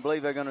defense, and I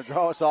believe they're going to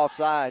draw us off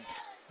sides.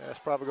 That's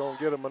probably going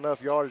to get them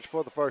enough yardage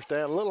for the first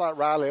down. A little like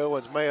Riley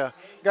Owens may have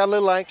got a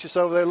little anxious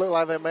over there. Looked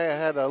like they may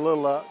have had a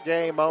little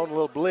game on, a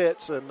little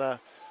blitz, and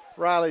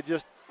Riley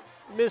just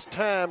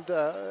mistimed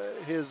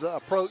his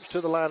approach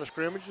to the line of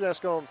scrimmage. That's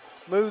going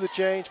to move the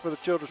change for the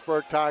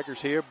Childersburg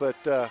Tigers here,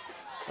 but get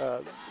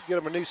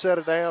them a new set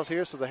of downs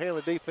here, so the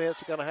Handley defense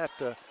is going to have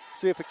to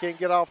see if it can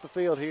get off the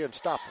field here and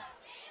stop them.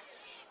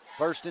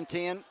 1st and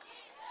 10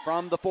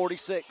 from the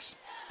 46.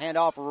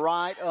 Handoff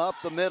right up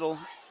the middle.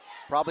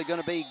 Probably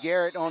going to be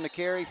Garrett on the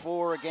carry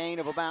for a gain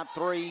of about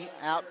 3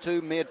 out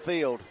to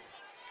midfield.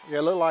 Yeah,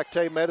 it looked like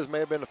Tay Meadows may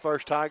have been the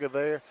first Tiger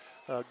there.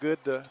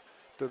 Good to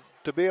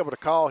be able to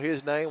call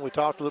his name. We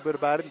talked a little bit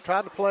about it and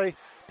tried to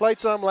played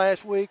some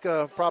last week.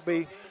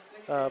 Probably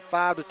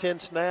 5 to 10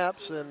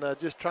 snaps and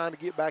just trying to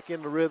get back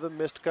into rhythm.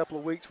 Missed a couple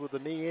of weeks with a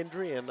knee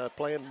injury and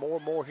playing more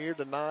and more here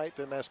tonight,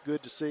 and that's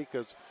good to see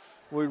because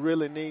we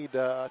really need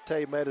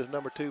Tay Meadows,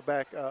 number 2,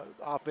 back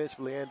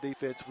offensively and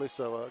defensively,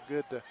 so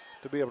good to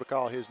be able to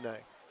call his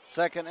name.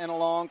 2nd and a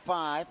long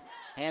 5.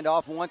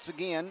 Handoff once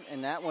again,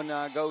 and that one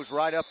goes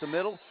right up the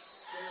middle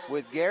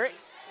with Garrett,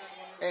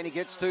 and he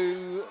gets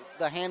to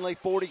the Handley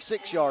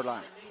 46-yard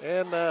line.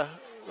 And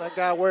that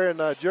guy wearing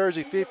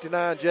jersey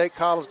 59, Jake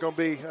Cottle's going to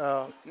be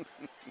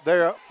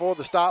there for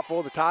the stop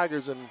for the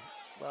Tigers. And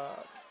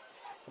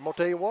I'm going to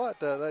tell you what,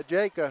 that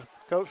Jake,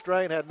 Coach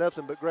Strain had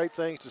nothing but great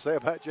things to say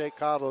about Jake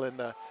Cottle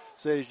and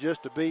said he's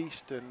just a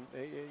beast and,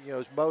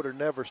 his motor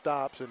never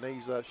stops, and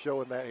he's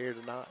showing that here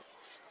tonight.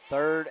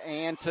 3rd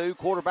and 2.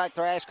 Quarterback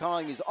Thrash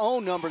calling his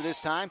own number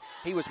this time.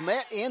 He was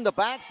met in the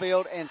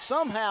backfield, and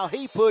somehow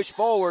he pushed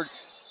forward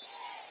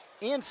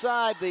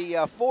inside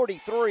the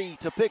 43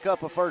 to pick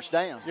up a first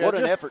down. Yeah, what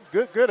an effort.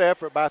 Good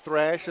effort by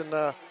Thrash, and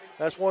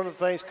that's one of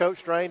the things Coach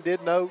Strain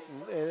did note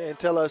and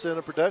tell us in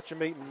a production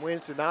meeting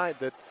Wednesday night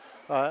that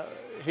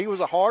he was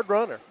a hard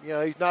runner.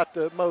 He's not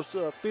the most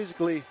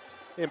physically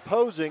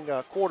imposing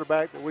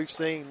quarterback that we've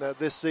seen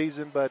this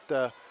season,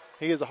 but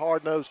he is a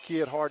hard-nosed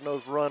kid,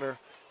 hard-nosed runner,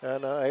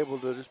 and able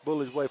to just bull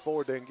his way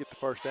forward there and get the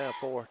first down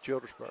for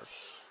Childersburg.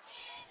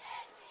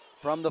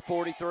 From the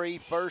 43,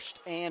 1st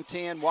and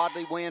 10.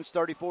 Wadley wins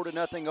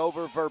 34-0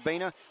 over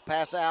Verbena.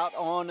 Pass out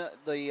on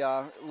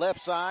the left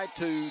side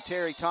to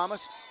Terry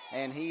Thomas,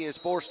 and he is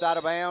forced out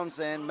of bounds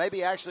and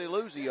maybe actually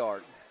lose a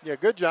yard. Yeah,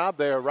 good job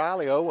there.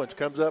 Riley Owens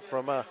comes up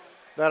from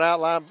that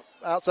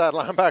outside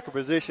linebacker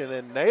position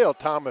and nailed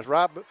Thomas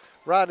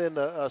right in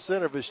the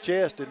center of his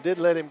chest and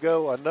didn't let him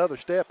go another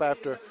step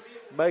after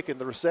making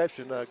the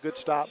reception. A good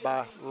stop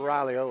by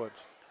Riley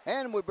Owens.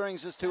 And it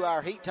brings us to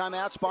our Heat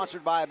Timeout,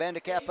 sponsored by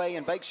Abanda Cafe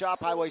and Bake Shop,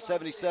 Highway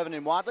 77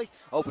 in Wadley.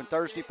 Open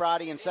Thursday,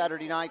 Friday, and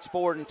Saturday nights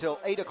 4 until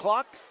 8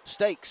 o'clock.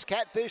 Steaks,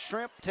 catfish,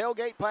 shrimp,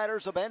 tailgate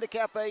platters, Abanda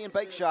Cafe and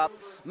Bake Shop.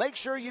 Make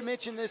sure you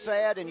mention this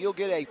ad and you'll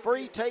get a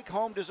free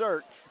take-home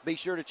dessert. Be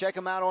sure to check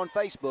them out on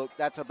Facebook.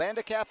 That's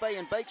Abanda Cafe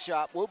and Bake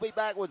Shop. We'll be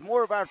back with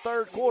more of our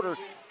third quarter.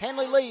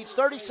 Handley leads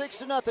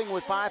 36-0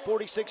 with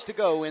 5:46 to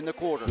go in the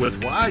quarter.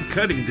 With wide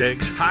cutting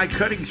decks, high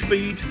cutting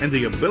speeds, and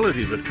the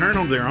ability to turn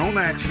on their own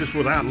axis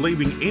without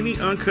leaving any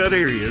uncut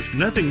areas,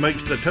 nothing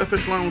makes the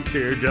toughest lawn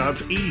care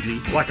jobs easy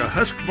like a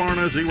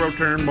Husqvarna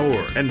zero-turn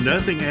mower. And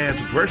nothing adds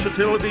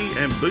versatility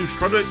and boosts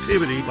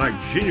productivity like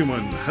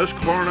genuine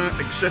Husqvarna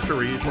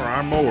accessories for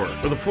our mower.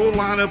 For the full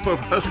lineup of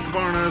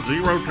Husqvarna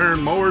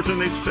zero-turn mowers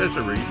and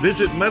accessories,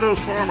 visit Meadows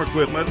Farm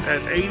Equipment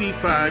at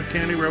 85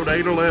 County Road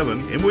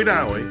 811 in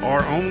Wedowee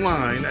or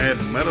online at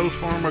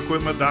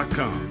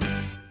meadowsfarmequipment.com.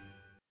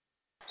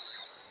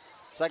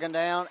 2nd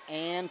down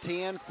and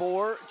 10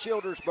 for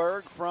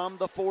Childersburg from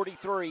the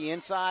 43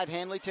 inside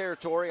Handley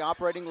territory,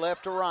 operating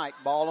left to right.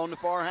 Ball on the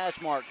far hash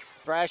mark.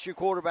 Thrash, your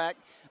quarterback,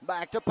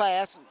 back to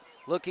pass.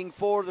 Looking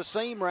for the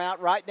seam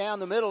route right down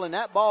the middle, and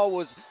that ball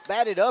was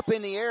batted up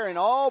in the air and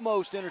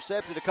almost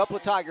intercepted. A couple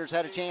of Tigers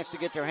had a chance to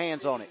get their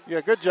hands on it.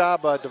 Yeah, good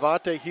job,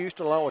 Devontae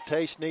Houston along with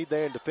Tay Sneed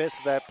there in defense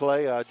of that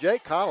play.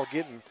 Jake Cottle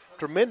getting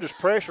tremendous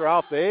pressure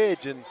off the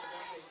edge, and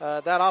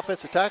that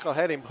offensive tackle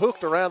had him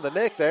hooked around the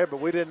neck there,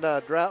 but we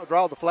didn't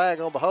draw the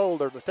flag on the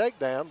hold or the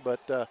takedown,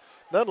 but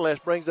nonetheless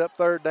brings up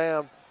 3rd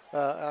down.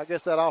 I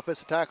guess that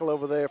offensive tackle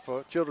over there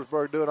for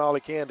Childersburg doing all he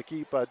can to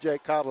keep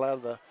Jake Cottle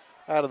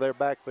out of their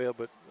backfield,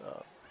 but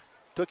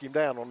took him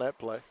down on that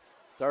play.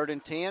 3rd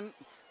and 10,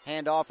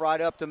 handoff right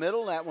up the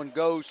middle. That one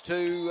goes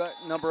to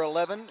number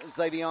 11,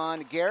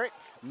 Xavion Garrett.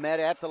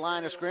 Met at the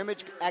line of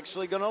scrimmage,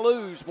 actually going to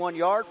lose 1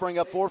 yard, bring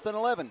up 4th and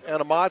 11.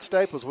 And Ahmad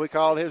Staples, we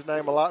called his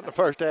name a lot in the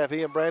first half.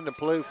 He and Brandon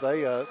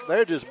Plouffe,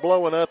 they're just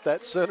blowing up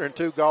that center and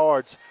 2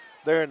 guards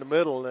there in the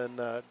middle, and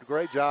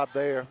great job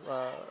there.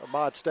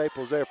 Ahmad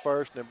Staples there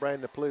first, and then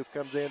Brandon Plouffe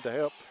comes in to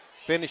help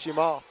finish him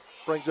off.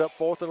 Brings up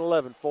 4th and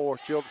 11 for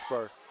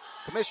Childersburg.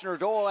 Commissioner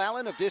Doyle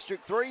Allen of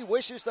District 3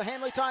 wishes the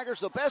Handley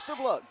Tigers the best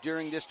of luck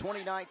during this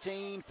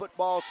 2019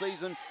 football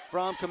season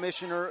from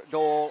Commissioner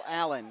Doyle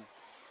Allen.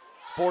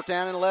 4th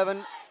down and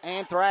 11,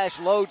 and Thrash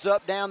loads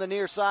up down the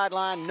near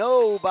sideline.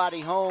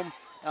 Nobody home.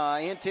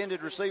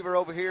 Intended receiver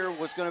over here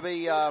was going to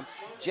be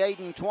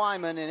Jaden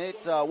Twyman, and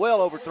it's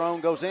well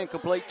overthrown, goes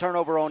incomplete,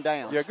 turnover on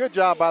downs. Yeah, good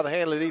job by the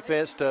Handley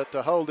defense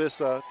to hold this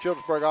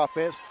Childersburg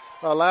offense.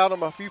 Allowed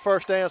them a few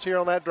first downs here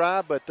on that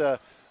drive, but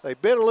they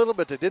bit a little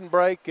bit. They didn't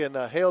break and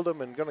held them,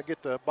 and going to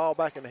get the ball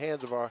back in the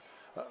hands of our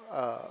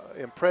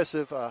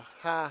impressive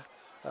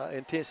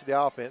high-intensity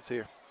offense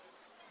here.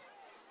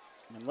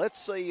 And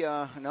let's see.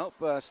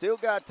 Still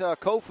got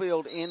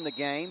Cofield in the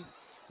game.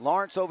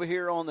 Lawrence over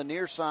here on the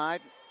near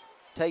side.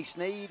 Tay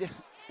Sneed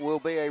will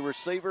be a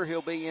receiver.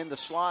 He'll be in the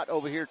slot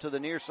over here to the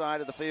near side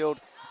of the field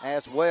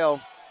as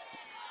well.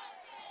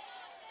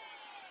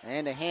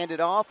 And to hand it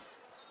off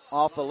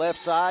the left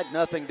side,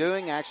 nothing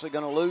doing. Actually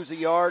going to lose a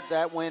yard.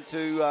 That went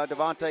to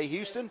Devontae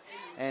Houston,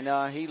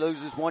 and he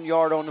loses 1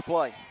 yard on the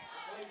play.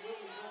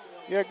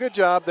 Yeah, good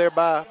job there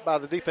by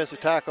the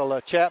defensive tackle,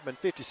 Chapman,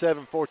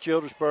 57 for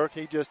Childersburg.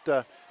 He just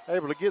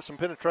able to get some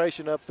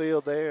penetration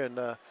upfield there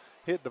and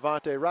hit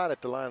Devontae right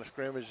at the line of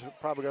scrimmage.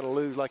 Probably going to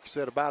lose, like you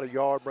said, about a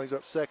yard. Brings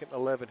up 2nd and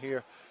 11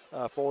 here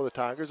for the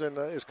Tigers. And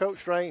as Coach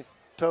Strain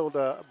told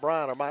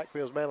Brian, or Mike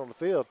Fields' man on the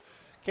field,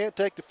 can't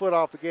take the foot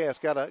off the gas.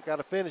 Got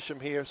to finish him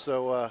here.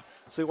 So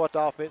see what the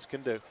offense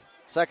can do.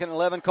 2nd and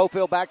 11,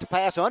 Cofield back to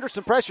pass. Under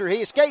some pressure,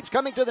 he escapes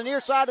coming to the near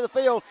side of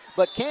the field,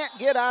 but can't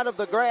get out of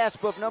the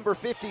grasp of number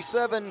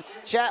 57,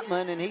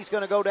 Chapman, and he's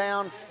going to go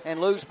down and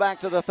lose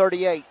back to the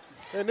 38.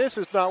 And this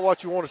is not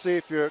what you want to see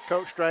if you're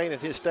Coach Strain and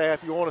his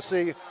staff. You want to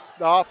see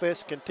the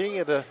offense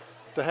continue to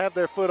have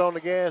their foot on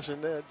the gas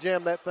and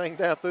jam that thing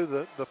down through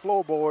the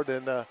floorboard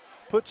and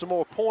put some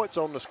more points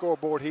on the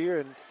scoreboard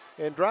here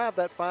and drive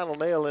that final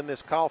nail in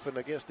this coffin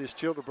against this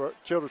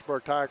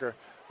Childersburg Tiger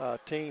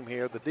team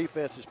here. The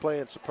defense is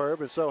playing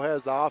superb, and so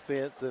has the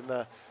offense,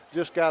 and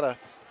just got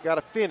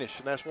to finish.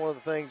 And that's one of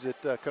the things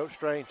that Coach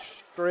Strain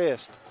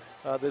stressed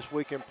this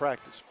week in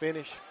practice.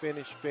 Finish,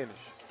 finish, finish.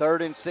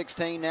 3rd and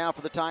 16 now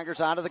for the Tigers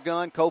out of the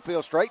gun.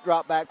 Cofield straight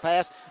drop back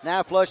pass,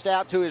 now flushed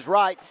out to his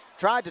right.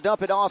 Tried to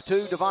dump it off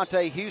to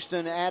Devontae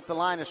Houston at the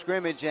line of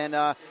scrimmage and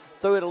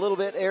threw it a little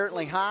bit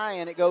errantly high,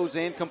 and it goes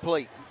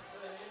incomplete.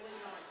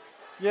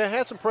 Yeah,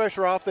 had some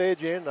pressure off the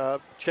edge in.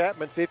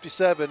 Chapman,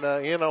 57,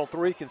 in on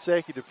 3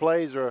 consecutive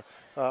plays, are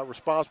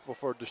responsible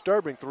for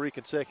disturbing 3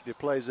 consecutive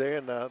plays there,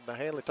 and the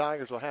Handley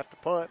Tigers will have to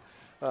punt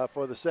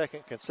for the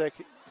 2nd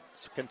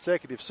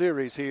consecutive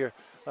series here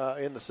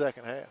in the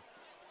second half.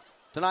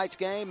 Tonight's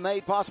game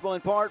made possible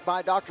in part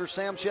by Dr.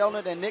 Sam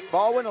Sheldon and Nick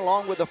Baldwin,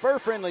 along with the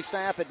fur-friendly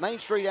staff at Main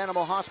Street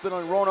Animal Hospital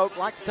in Roanoke. I'd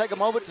like to take a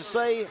moment to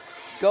say,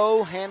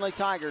 go Handley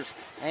Tigers.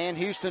 And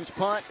Houston's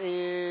punt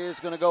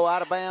is going to go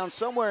out of bounds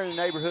somewhere in the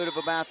neighborhood of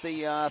about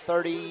the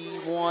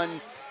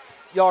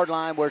 31-yard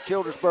line, where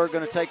Childersburg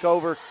going to take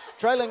over,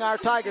 trailing our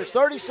Tigers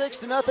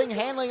 36-0.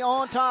 Handley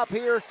on top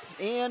here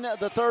in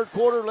the 3rd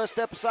quarter. Let's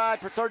step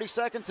aside for 30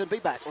 seconds and be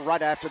back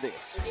right after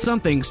this. Some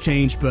things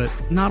change, but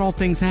not all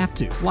things have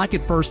to. Like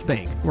at First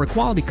Bank, where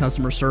quality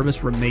customer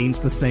service remains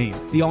the same.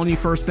 The all-new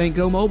First Bank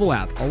Go mobile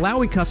app,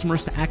 allowing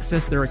customers to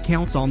access their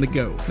accounts on the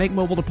go, make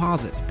mobile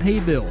deposits, pay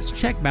bills,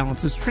 check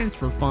balances,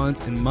 transfer funds,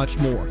 and much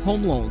more.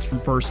 Home loans from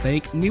First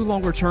Bank, new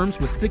longer terms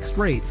with fixed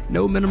rates,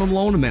 no minimum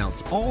loan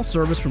amounts, all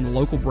service from the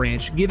local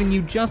branch, giving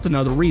you just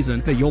another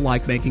reason that you'll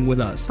like banking with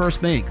us.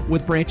 First Bank,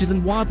 with branches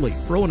in Wadley,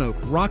 Roanoke,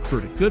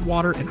 Rockford,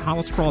 Goodwater, and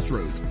Hollis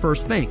Crossroads.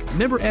 First Bank,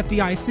 member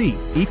FDIC,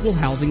 equal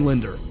housing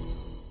lender.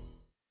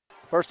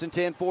 1st and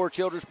 10 for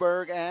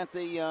Childersburg at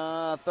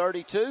the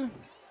 32.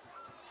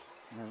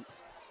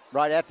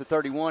 Right at the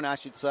 31, I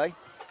should say.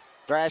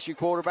 Thrashy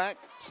quarterback,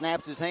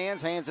 snaps his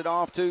hands it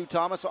off to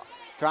Thomas,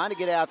 trying to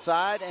get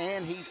outside,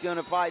 and he's going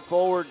to fight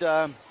forward.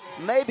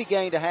 Maybe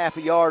gained a half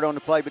a yard on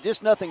the play, but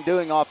just nothing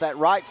doing off that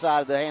right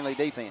side of the Handley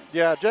defense.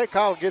 Yeah, Jake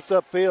Cottle gets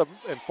upfield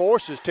and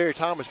forces Terry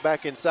Thomas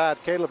back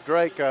inside. Caleb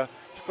Drake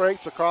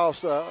scrapes across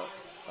the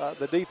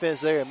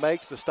defense there and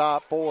makes the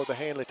stop for the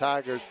Handley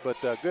Tigers, but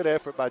good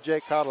effort by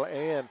Jake Cottle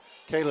and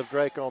Caleb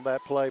Drake on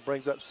that play.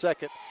 Brings up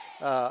 2nd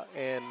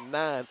and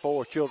 9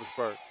 for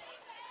Childersburg.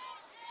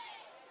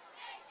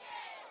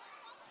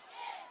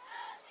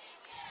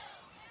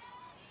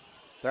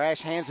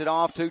 Thrash hands it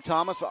off to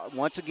Thomas,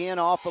 once again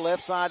off the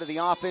left side of the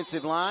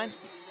offensive line,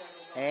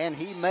 and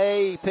he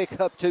may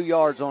pick up 2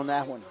 yards on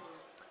that one.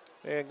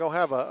 And going to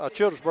have a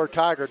Childersburg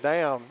Tiger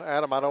down.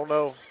 Adam, I don't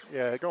know.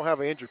 Yeah, going to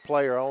have an injured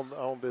player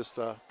on this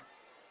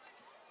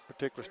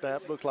particular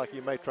snap. Looks like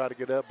he may try to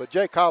get up. But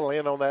Jay Cottle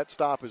in on that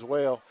stop as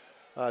well.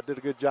 Did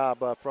a good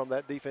job from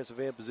that defensive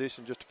end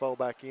position just to fall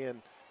back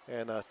in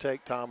and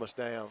take Thomas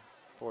down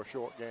for a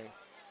short game.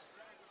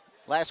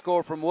 Last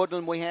score from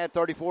Woodland, we had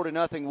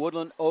 34-0.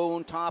 Woodland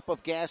on top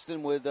of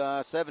Gaston with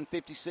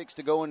 7:56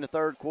 to go in the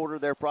 3rd quarter.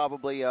 They're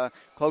probably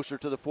closer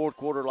to the 4th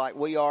quarter like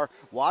we are.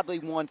 Wadley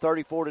won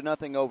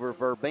 34-0 over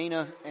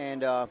Verbena,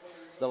 and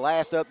the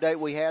last update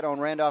we had on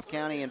Randolph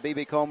County and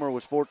B.B. Comer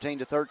was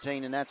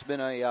 14-13, and that's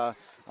been a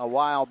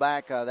while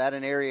back. That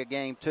an area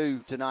game, too,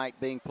 tonight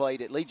being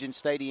played at Legion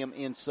Stadium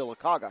in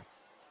Sylacauga.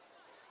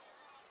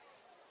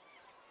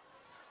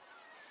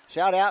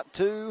 Shout out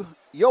to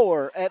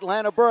your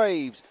Atlanta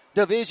Braves,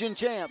 division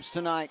champs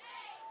tonight.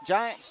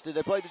 Giants, did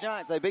they play the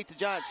Giants? They beat the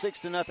Giants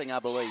 6-0, I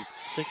believe.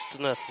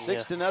 6-0.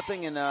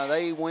 6-0, and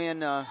they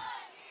win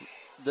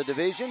the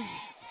division.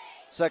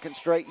 2nd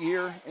straight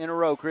year in a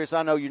row. Chris,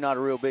 I know you're not a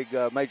real big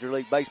Major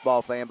League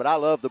Baseball fan, but I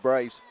love the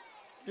Braves.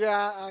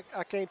 Yeah,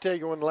 I can't tell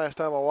you when the last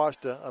time I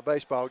watched a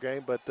baseball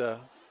game, but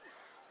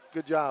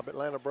good job,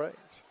 Atlanta Braves.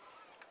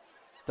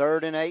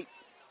 3rd and 8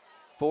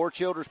 for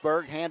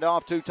Childersburg. Hand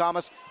off to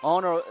Thomas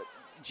on a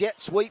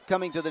jet sweep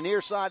coming to the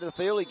near side of the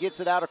field. He gets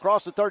it out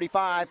across the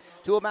 35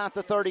 to about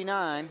the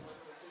 39.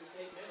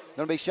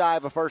 Going to be shy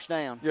of a first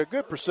down. Yeah,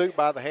 good pursuit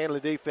by the Handley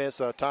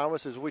defense.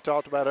 Thomas, as we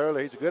talked about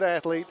earlier, he's a good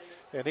athlete,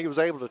 and he was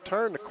able to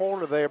turn the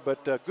corner there,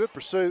 but good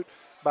pursuit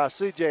by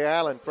C.J.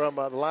 Allen from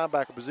the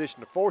linebacker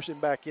position to force him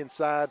back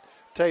inside.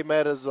 Tay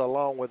Meadows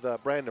along with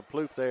Brandon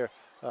Plouffe there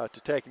to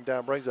take him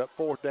down. Brings up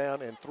 4th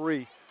down and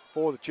 3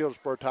 for the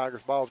Childersburg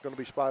Tigers. Ball is going to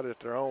be spotted at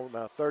their own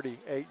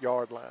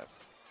 38-yard line.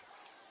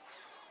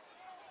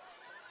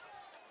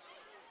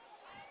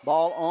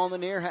 Ball on the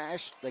near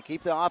hash. They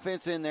keep the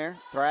offense in there.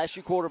 Thrash,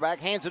 your quarterback,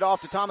 hands it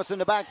off to Thomas in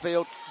the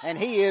backfield, and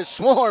he is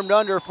swarmed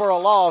under for a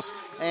loss,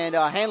 and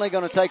Handley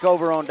going to take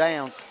over on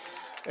downs.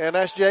 And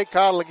that's Jake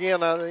Cottle again.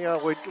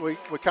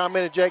 We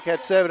commented Jake had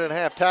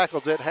 7.5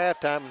 tackles at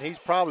halftime, and he's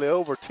probably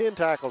over 10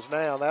 tackles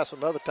now. That's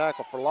another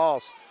tackle for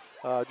loss.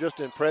 Just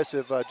an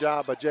impressive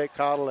job by Jake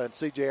Cottle, and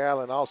C.J.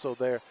 Allen also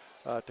there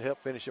to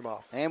help finish him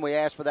off. And we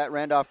asked for that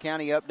Randolph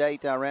County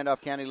update.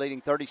 Randolph County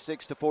leading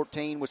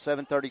 36-14 with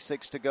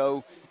 7:36 to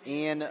go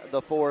in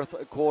the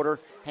fourth quarter.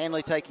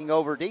 Handley taking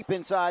over deep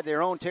inside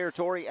their own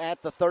territory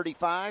at the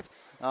 35.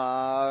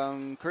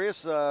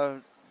 Chris,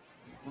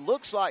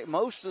 looks like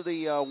most of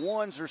the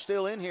ones are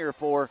still in here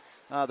for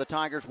the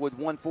Tigers with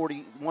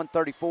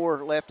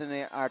 1:34 left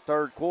in our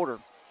third quarter.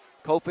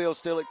 Cofield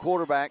still at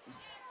quarterback.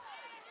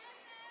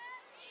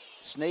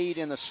 Sneed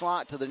in the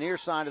slot to the near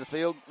side of the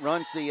field,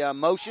 runs the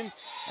motion,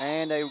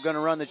 and they were going to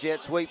run the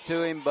jet sweep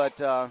to him, but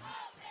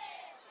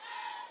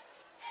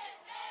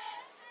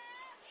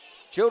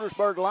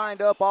Childersburg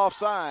lined up off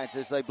sides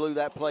as they blew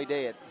that play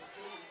dead.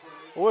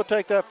 We'll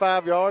take that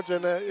 5 yards,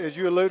 and as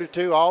you alluded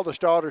to, all the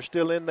starters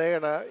still in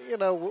there.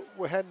 And,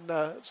 we hadn't,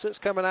 since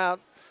coming out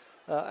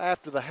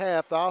after the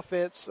half, the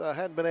offense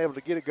hadn't been able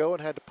to get it going,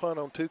 had to punt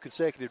on 2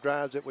 consecutive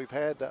drives that we've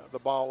had the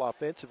ball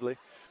offensively.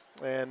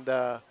 And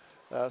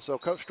so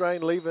Coach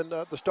Strain leaving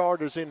the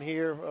starters in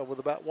here with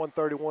about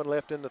 1:31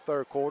 left in the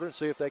third quarter and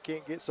see if they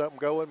can't get something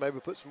going, maybe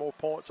put some more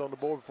points on the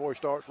board before he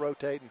starts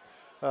rotating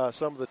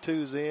some of the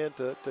twos in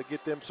to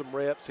get them some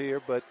reps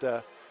here.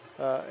 But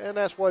and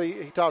that's what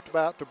he talked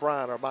about to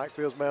Brian, our Mike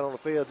Fields man on the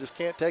field, just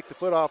can't take the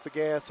foot off the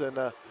gas. And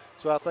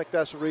so I think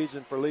that's the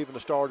reason for leaving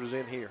the starters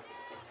in here.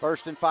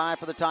 1st and 5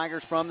 for the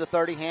Tigers from the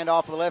 30. Hand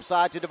off to the left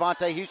side to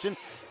Devontae Houston.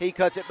 He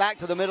cuts it back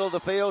to the middle of the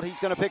field. He's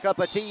going to pick up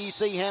a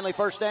TEC Handley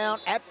first down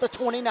at the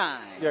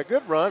 29. Yeah,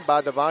 good run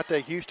by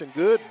Devontae Houston.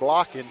 Good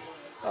blocking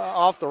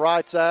off the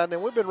right side.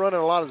 And we've been running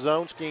a lot of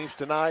zone schemes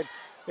tonight.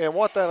 And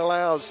what that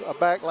allows a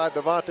back like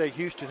Devontae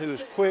Houston, who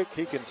is quick,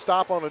 he can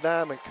stop on a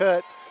dime and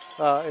cut,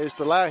 is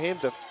to allow him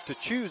to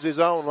choose his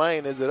own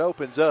lane as it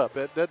opens up.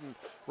 It doesn't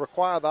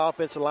require the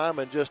offensive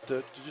lineman just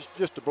to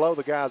blow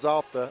the guys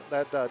off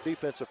that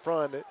defensive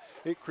front.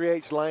 It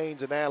creates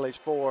lanes and alleys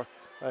for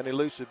an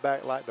elusive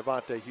back like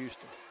Devontae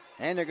Houston.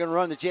 And they're going to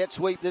run the jet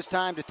sweep this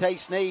time to Tay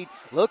Sneed,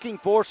 looking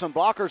for some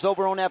blockers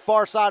over on that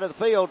far side of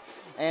the field.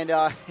 And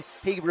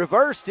he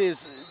reversed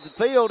his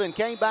field and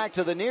came back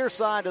to the near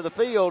side of the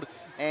field.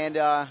 And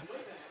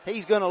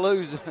he's going to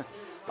lose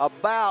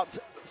about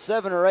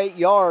 7 or 8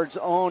 yards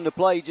on the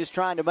play, just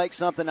trying to make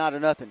something out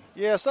of nothing.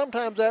 Yeah,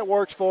 sometimes that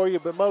works for you,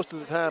 but most of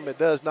the time it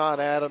does not,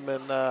 Adam.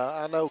 And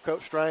I know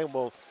Coach Strain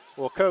will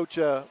coach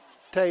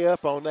Tay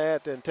up on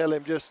that and tell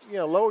him just,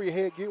 lower your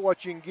head, get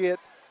what you can get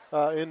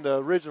in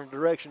the original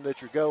direction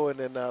that you're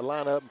going, and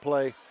line up and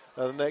play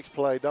the next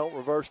play. Don't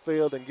reverse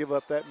field and give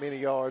up that many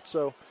yards.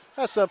 So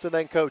that's something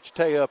they can coach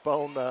Tay up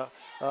on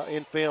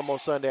in film on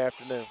Sunday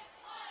afternoon.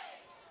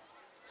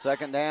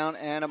 2nd down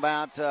and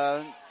about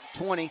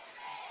 20.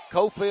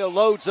 Cofield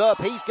loads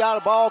up. He's got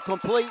a ball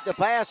complete. The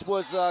pass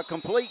was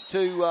complete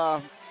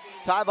to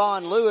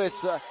Tyvon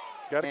Lewis.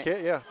 Got a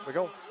catch, yeah. We're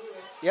going.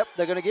 Yep,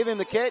 they're going to give him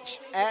the catch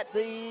at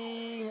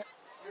the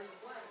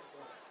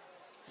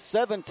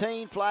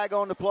 17. Flag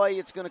on the play.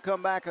 It's going to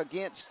come back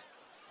against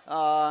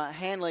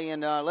Handley.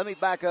 And let me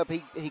back up.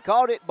 He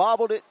caught it,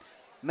 bobbled it,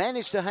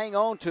 managed to hang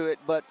on to it,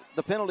 but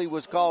the penalty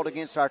was called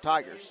against our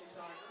Tigers.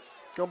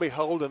 Going to be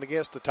holding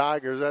against the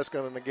Tigers. That's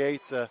going to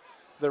negate the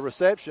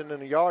reception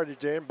and the yardage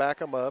there and back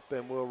them up,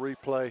 and we'll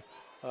replay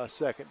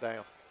 2nd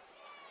down.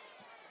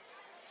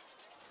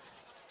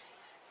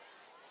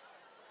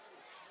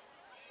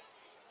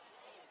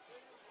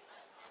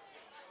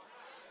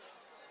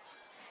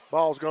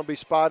 Ball's going to be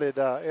spotted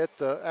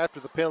after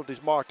the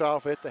penalty's marked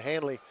off at the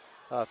Handley.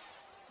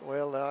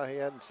 No, he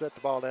hadn't set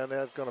the ball down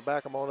there. It's going to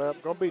back them on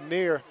up. Going to be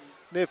near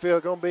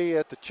field. Going to be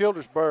at the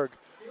Childersburg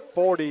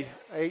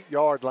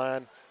 48-yard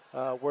line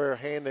where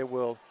Handley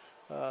will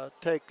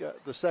take the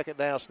 2nd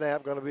down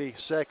snap. Going to be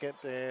 2nd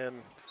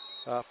and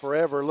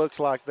forever looks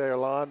like there,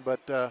 Lon,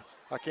 but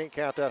I can't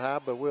count that high,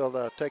 but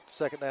we'll take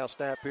the 2nd down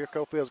snap here.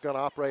 Cofield's going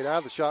to operate out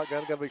of the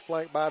shotgun. Going to be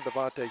flanked by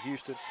Devontae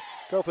Houston.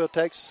 Cofield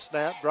takes the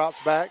snap, drops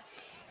back,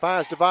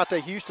 finds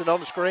Devontae Houston on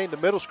the screen. The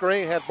middle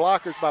screen had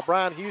blockers by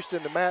Brian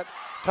Houston and Matt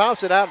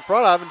Thompson out in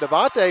front of him.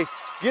 Devontae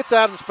gets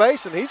out in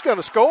space, and he's going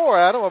to score,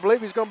 Adam. I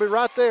believe he's going to be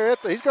right there.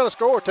 He's going to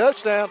score a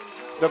touchdown.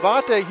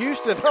 Devontae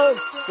Houston on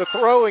the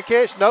throw and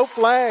catch, no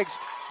flags.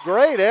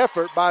 Great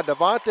effort by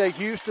Devontae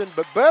Houston,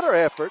 but better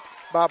effort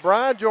by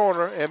Brian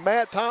Joyner and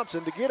Matt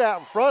Thompson to get out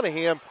in front of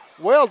him.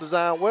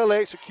 Well-designed,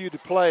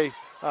 well-executed play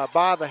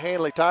by the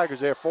Handley Tigers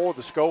there for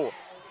the score.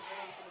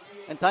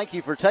 And thank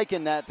you for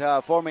taking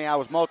that for me. I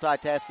was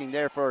multitasking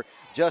there for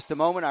just a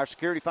moment. Our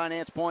Security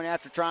Finance point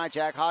after try,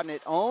 Jack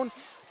Hodnett on.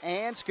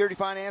 And Security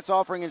Finance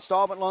offering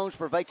installment loans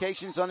for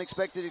vacations,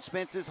 unexpected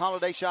expenses,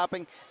 holiday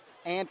shopping,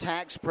 and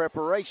tax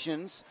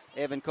preparations.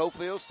 Evan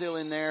Cofield still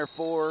in there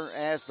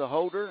as the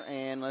holder.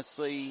 And let's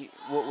see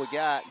what we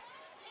got.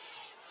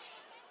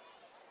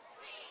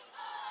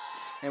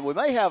 And we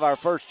may have our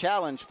first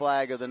challenge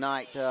flag of the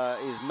night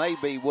is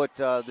maybe what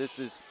this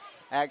is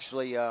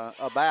actually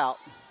about.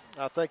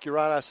 I think you're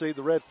right. I see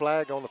the red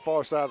flag on the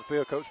far side of the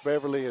field. Coach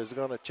Beverly is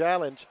going to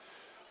challenge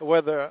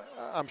whether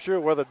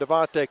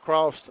Devontae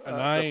crossed and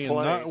I the am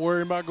plane. not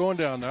worried about going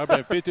down there. I've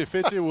been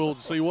 50-50. We'll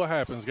see what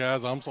happens,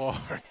 guys. I'm sorry.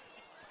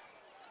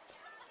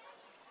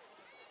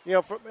 You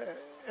know,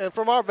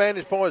 from our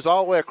vantage point, it's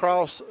all the way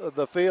across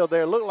the field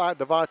there. It looked like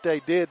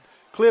Devontae did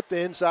clip the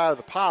inside of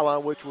the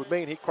pylon, which would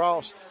mean he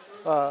crossed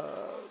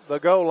the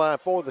goal line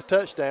for the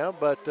touchdown.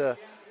 But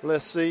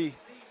let's see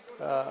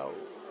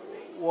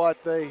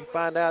what they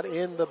find out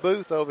in the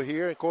booth over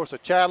here. Of course, a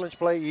challenge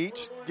play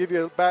each. Give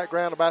you a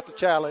background about the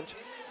challenge.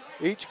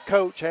 Each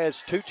coach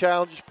has 2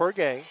 challenges per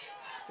game.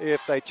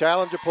 If they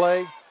challenge a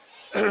play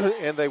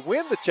and they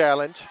win the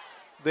challenge,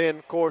 then,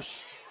 of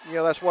course, you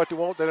know, that's what they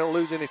want. They don't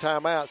lose any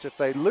timeouts. If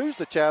they lose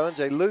the challenge,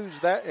 they lose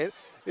that.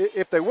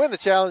 If they win the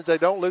challenge, they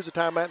don't lose the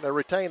timeout and they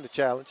retain the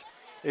challenge.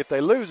 If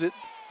they lose it,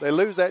 they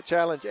lose that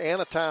challenge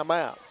and a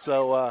timeout.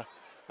 So,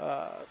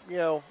 you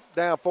know,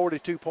 down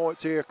 42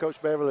 points here.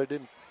 Coach Beverly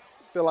didn't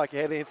feel like he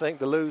had anything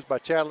to lose by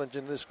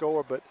challenging this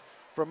score. But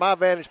from my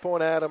vantage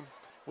point, Adam,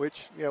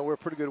 which, you know, we're a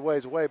pretty good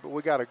ways away, but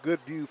we got a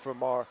good view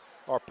from our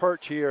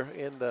perch here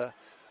in the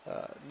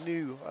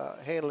new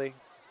Handley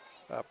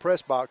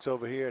press box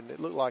over here, and it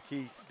looked like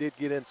he did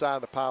get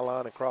inside the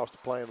pylon and cross the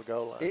plane of the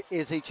goal line.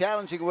 Is he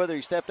challenging whether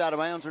he stepped out of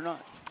bounds or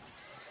not?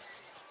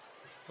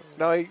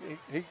 No, he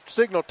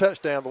signaled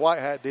touchdown. The white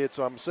hat did,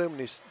 so I'm assuming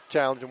he's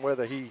challenging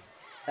whether he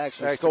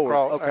actually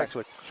scored.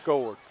 Actually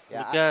scored.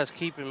 Yeah, but guys,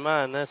 keep in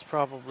mind that's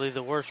probably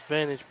the worst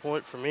vantage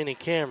point from any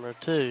camera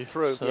too.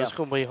 True. So it's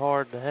going to be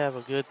hard to have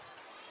a good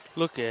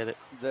look at it.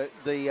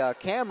 The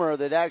camera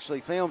that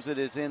actually films it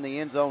is in the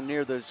end zone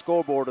near the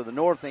scoreboard of the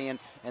north end,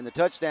 and the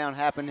touchdown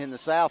happened in the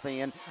south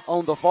end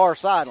on the far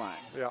sideline.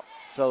 Yeah.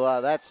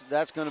 So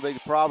that's going to be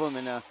the problem.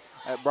 And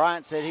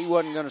Bryant said he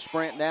wasn't going to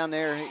sprint down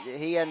there.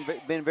 He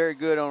hadn't been very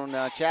good on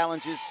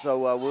challenges,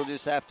 so we'll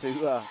just have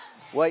to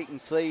wait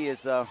and see.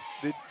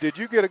 Did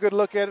you get a good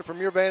look at it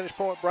from your vantage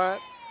point,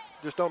 Bryant,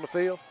 just on the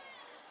field?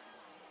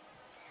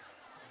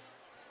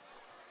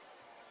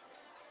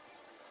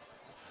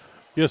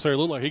 Yes, sir. It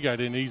looked like he got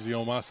in easy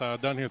on my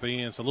side down here at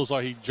the end. So it looks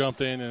like he jumped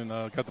in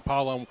and got the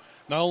pylon.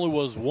 Not only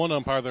was one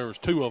umpire, there was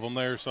 2 of them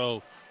there.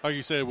 So, like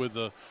you said, with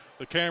the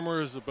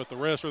cameras, but the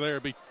rest are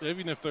there.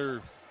 Even if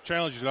they're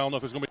challenges, I don't know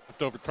if there's going to be enough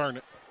to overturn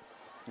it.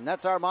 And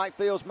that's our Mike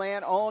Fields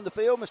man on the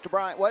field, Mr.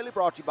 Bryant Whaley,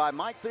 brought to you by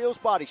Mike Fields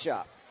Body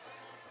Shop.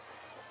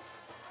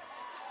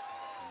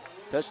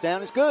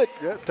 Touchdown is good.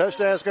 Yeah,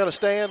 touchdown is going to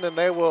stand, and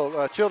they will.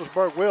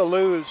 Childersburg will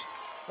lose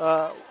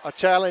a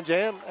challenge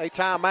and a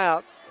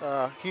timeout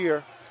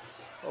here.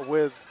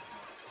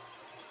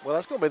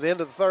 That's going to be the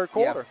end of the third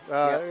quarter.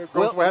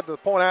 We'll have the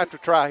point after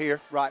try here.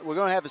 Right. We're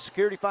going to have a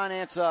security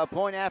finance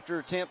point after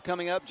attempt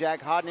coming up.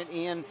 Jack Hodnett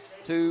in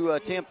to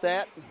attempt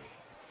that.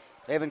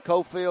 Evan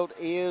Cofield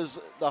is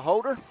the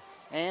holder.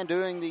 And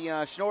doing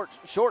the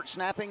short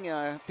snapping,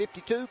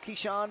 52,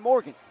 Keyshawn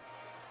Morgan.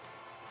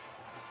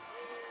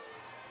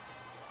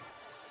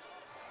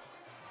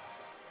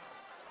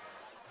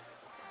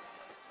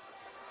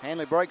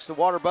 Handley breaks the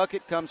water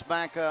bucket, comes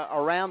back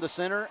around the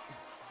center.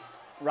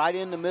 Right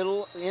in the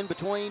middle, in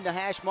between the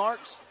hash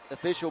marks.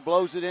 Official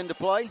blows it into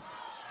play.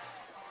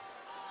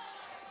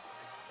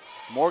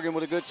 Morgan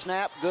with a good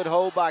snap. Good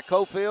hold by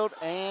Cofield.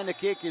 And the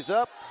kick is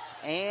up.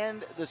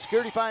 And the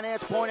Security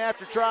Finance point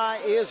after try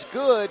is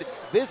good.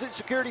 Visit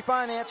Security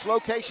Finance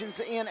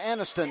locations in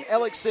Anniston,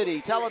 Ellick City,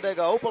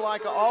 Talladega,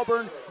 Opelika,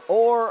 Auburn,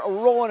 or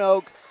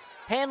Roanoke.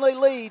 Handley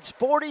leads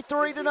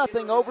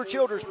 43-0 over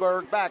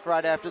Childersburg. Back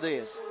right after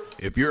this.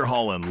 If you're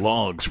hauling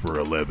logs for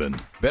a living,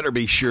 better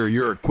be sure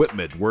your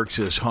equipment works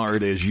as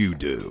hard as you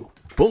do.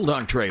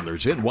 Bulldog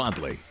Trailers in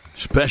Wadley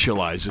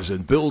specializes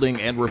in building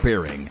and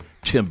repairing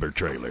timber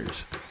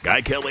trailers.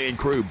 Guy Kelly and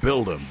crew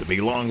build them to be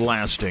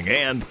long-lasting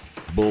and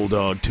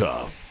Bulldog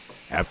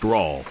tough. After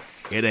all,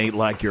 it ain't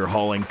like you're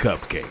hauling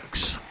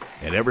cupcakes.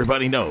 And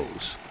everybody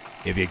knows,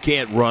 if you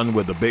can't run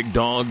with a big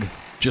dog,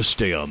 just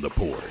stay on the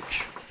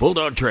porch.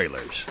 Bulldog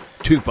Trailers,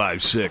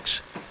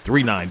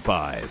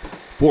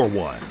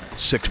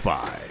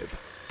 256-395-4165.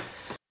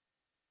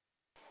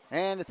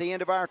 And at the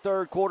end of our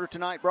third quarter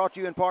tonight, brought to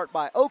you in part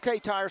by OK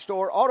Tire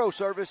Store, Auto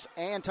Service,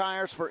 and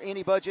Tires for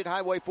any budget.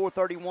 Highway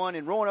 431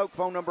 in Roanoke,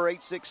 phone number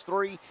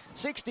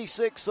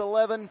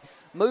 863-6611.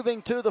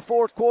 Moving to the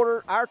fourth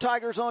quarter, our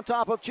Tigers on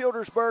top of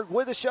Childersburg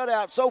with a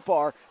shutout so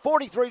far,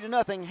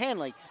 43-0.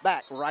 Handley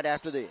back right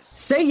after this.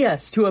 Say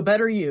yes to a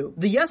better you.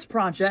 The Yes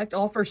Project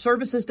offers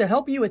services to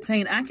help you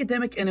attain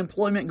academic and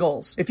employment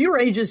goals. If you are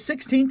ages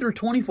 16 through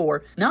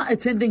 24, not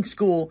attending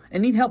school,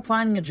 and need help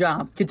finding a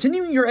job,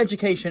 continuing your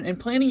education, and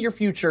planning your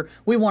future,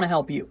 we want to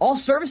help you. All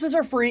services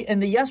are free,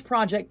 and the Yes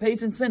Project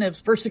pays incentives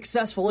for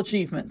successful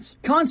achievements.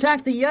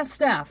 Contact the Yes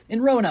staff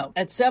in Roanoke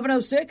at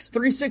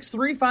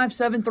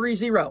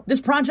 706-363-5730.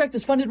 This project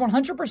is funded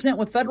 100%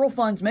 with federal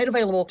funds made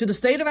available to the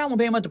State of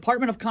Alabama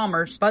Department of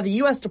Commerce by the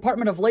U.S.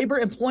 Department of Labor,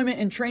 Employment,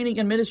 and Training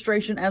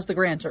Administration as the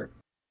grantor.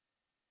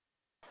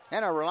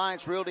 And our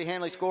Reliance Realty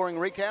Handley scoring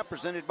recap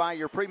presented by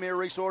your premier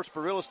resource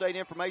for real estate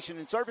information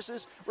and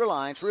services,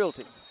 Reliance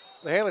Realty.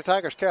 The Handley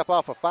Tigers cap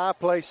off a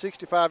 5-play,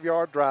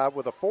 65-yard drive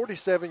with a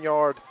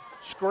 47-yard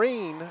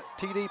screen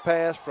TD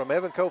pass from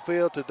Evan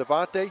Cofield to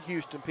Devontae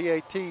Houston.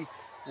 PAT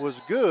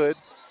was good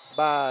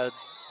by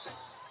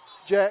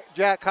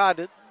Jack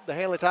Hodgett. The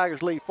Handley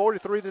Tigers lead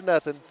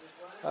 43-0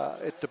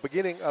 at the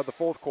beginning of the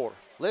fourth quarter.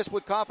 List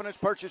with confidence,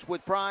 purchase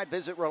with pride.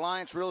 Visit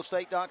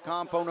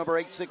RelianceRealEstate.com. Phone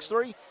number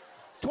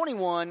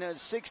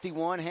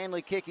 863-2161.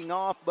 Handley kicking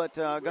off, but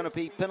going to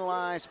be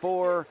penalized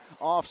for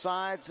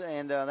offsides,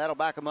 and that'll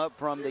back them up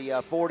from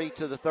the 40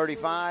 to the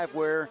 35,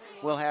 where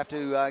we'll have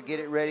to get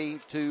it ready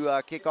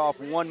to kick off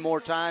one more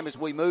time as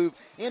we move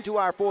into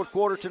our fourth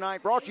quarter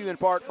tonight. Brought to you in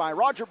part by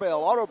Roger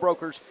Bell Auto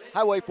Brokers,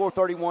 Highway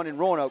 431 in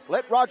Roanoke.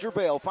 Let Roger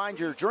Bell find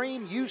your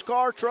dream used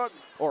car, truck,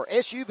 or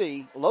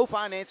SUV. Low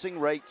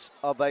financing rates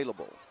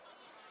available.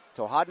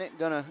 So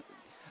Hodnett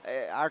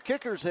our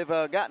kickers have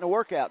gotten a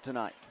workout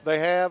tonight. They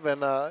have,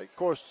 and of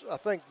course, I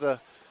think the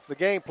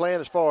game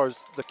plan as far as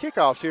the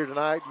kickoffs here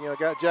tonight,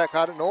 got Jack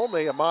Hodgett.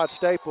 Normally, Ahmad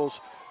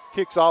Staples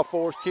kicks off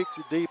for us, kicks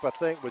it deep. I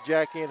think with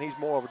Jack in, he's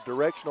more of a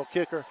directional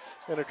kicker,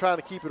 and they're trying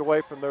to keep it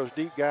away from those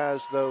deep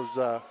guys, those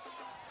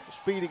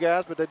speedy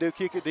guys, but they do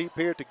kick it deep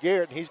here to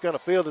Garrett, and he's going to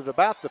field it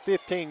about the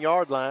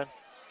 15-yard line.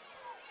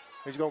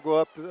 He's going to go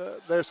up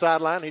their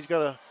sideline. He's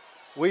going to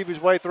weave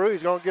his way through.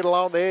 He's going to get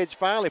along the edge,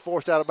 finally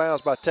forced out of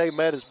bounds by Tay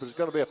Meadows, but it's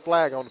going to be a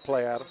flag on the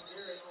play, Adam.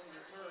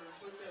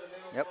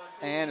 Yep,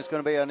 and it's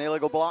going to be an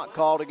illegal block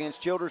called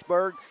against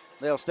Childersburg.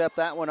 They'll step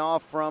that one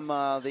off from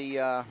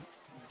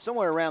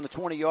somewhere around the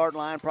 20-yard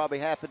line, probably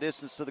half the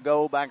distance to the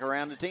goal, back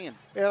around the 10.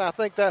 And I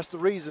think that's the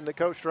reason that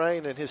Coach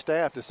Strain and his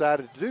staff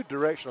decided to do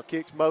directional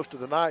kicks most of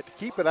the night, to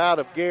keep it out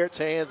of Garrett's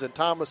hands and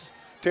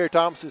Terry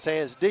Thomas's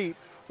hands deep,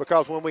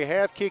 because when we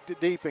have kicked it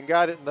deep and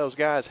got it in those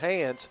guys'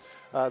 hands,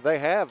 they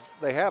have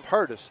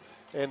hurt us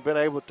and been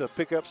able to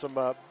pick up some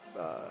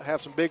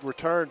have some big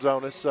returns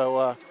on us.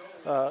 So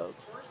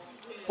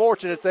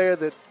fortunate there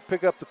that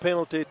pick up the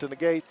penalty to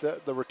negate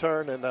the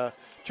return, and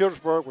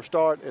Childersburg will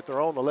start at their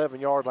own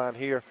 11-yard line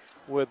here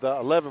with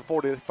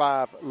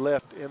 11:45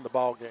 left in the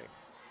ball game.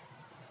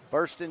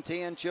 1st and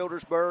 10,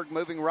 Childersburg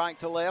moving right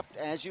to left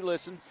as you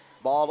listen.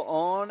 Ball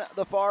on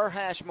the far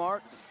hash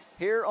mark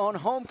here on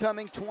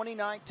Homecoming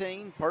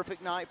 2019.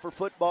 Perfect night for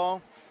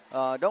football.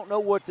 Don't know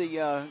what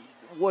the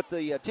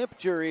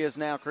temperature is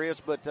now,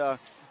 Chris, but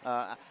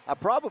I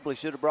probably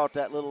should have brought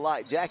that little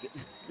light jacket.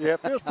 Yeah,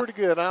 it feels pretty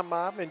good.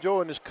 I'm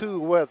enjoying this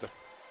cool weather.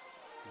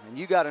 And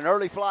you got an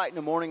early flight in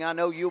the morning. I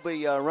know you'll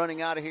be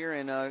running out of here,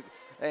 and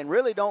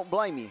really don't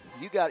blame you.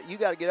 You got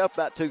to get up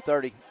about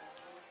 2:30.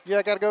 Yeah,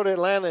 I got to go to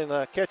Atlanta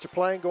and catch a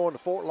plane going to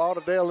Fort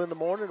Lauderdale in the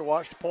morning to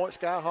watch the Point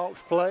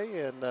Skyhawks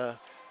play, and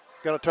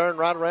going to turn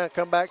right around and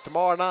come back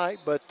tomorrow night.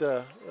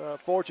 But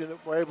fortunate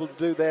we're able to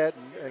do that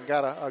and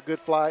got a good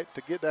flight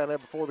to get down there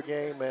before the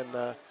game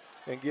and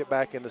get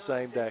back in the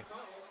same day.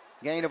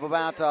 Gain of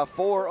about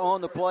 4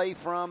 on the play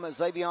from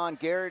Xavion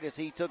Garrett as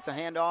he took the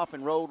handoff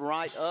and rolled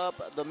right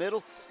up the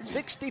middle.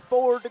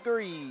 64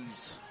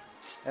 degrees,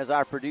 as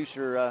our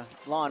producer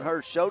Lon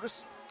Hurst showed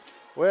us.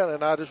 Well,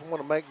 and I just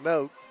want to make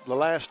note, the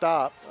last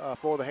stop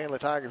for the Handley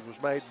Tigers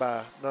was made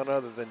by none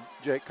other than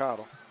Jake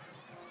Cottle.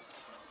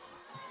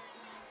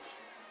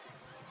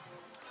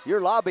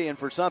 You're lobbying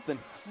for something.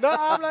 No,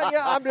 I'm not.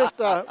 Yeah, I'm just.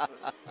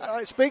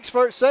 It speaks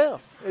for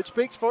itself. It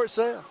speaks for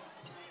itself.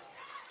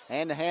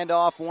 And the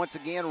handoff once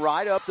again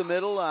right up the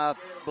middle. I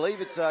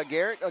believe it's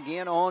Garrett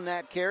again on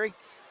that carry.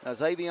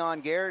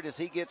 Xavion Garrett as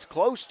he gets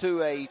close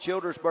to a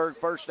Childersburg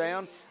first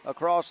down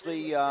across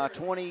the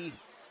 20,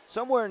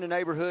 somewhere in the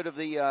neighborhood of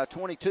the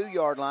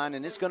 22-yard line,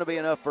 and it's going to be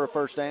enough for a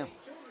first down.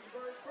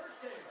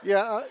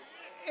 Yeah,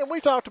 and we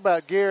talked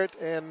about Garrett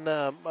and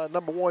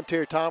number 1,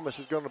 Terry Thomas,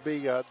 is going to be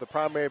the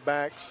primary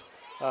backs,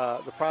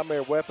 the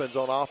primary weapons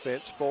on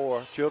offense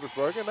for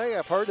Childersburg, and they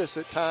have hurt us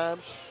at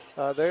times.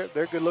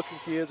 They're good-looking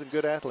kids and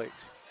good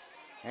athletes.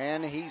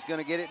 And he's going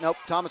to get it. Nope,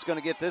 Thomas going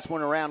to get this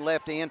one around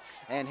left end,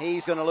 and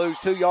he's going to lose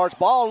 2 yards.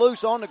 Ball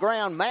loose on the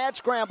ground. Mad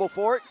scramble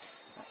for it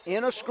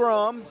in a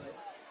scrum.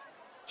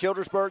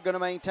 Childersburg going to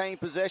maintain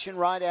possession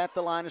right at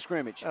the line of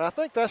scrimmage. And I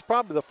think that's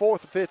probably the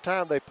 4th or 5th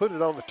time they put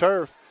it on the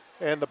turf,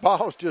 and the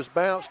ball's just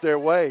bounced their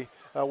way.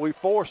 We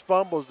forced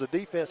fumbles. The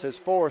defense has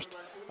forced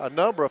a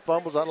number of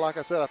fumbles. Like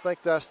I said, I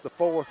think that's the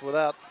 4th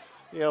without –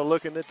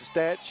 looking at the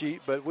stat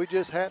sheet, but we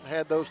just hadn't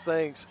had those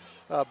things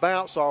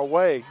bounce our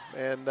way.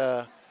 And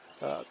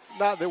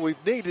not that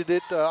we've needed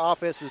it.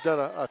 Offense has done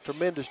a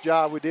tremendous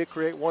job. We did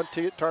create 1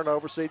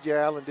 turnover. C.J.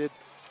 Allen did,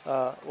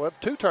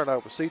 2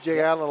 turnovers.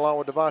 C.J. Allen, along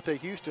with Devontae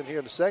Houston here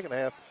in the second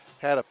half,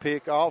 had a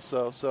pick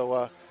also.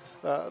 So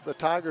the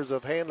Tigers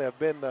of Handley have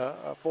been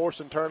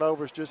forcing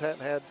turnovers, just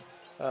hadn't had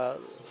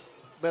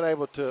been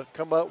able to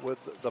come up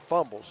with the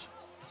fumbles.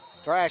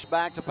 Trash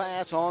back to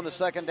pass on the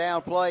second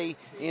down play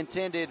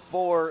intended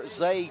for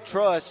Zay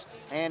Truss,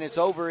 and it's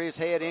over his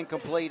head,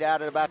 incomplete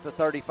out at about the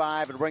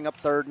 35 and bring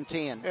up 3rd and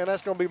 10. And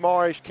that's going to be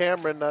Maurice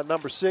Cameron,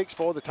 number 6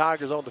 for the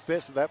Tigers on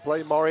defense of that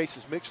play. Maurice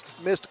has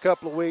missed a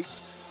couple of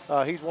weeks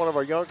He's one of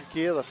our younger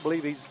kids. I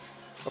believe he's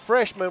a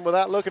freshman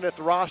without looking at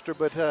the roster,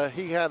 but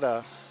he had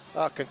a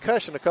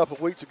concussion a couple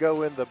of weeks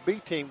ago in the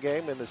B-team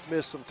game and has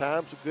missed some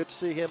time. So good to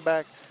see him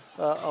back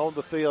on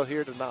the field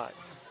here tonight.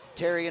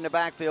 Terry in the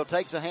backfield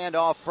takes a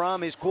handoff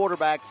from his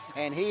quarterback,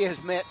 and he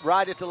is met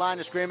right at the line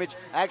of scrimmage,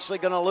 actually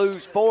going to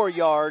lose 4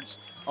 yards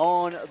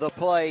on the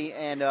play.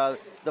 And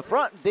the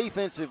front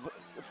defensive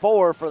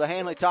 4 for the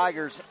Handley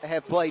Tigers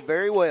have played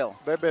very well.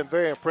 They've been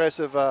very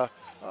impressive.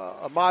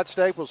 Ahmad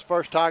Staples,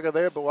 first Tiger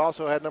there, but we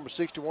also had number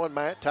 61,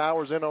 Matt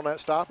Towers, in on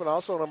that stop, and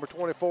also number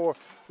 24,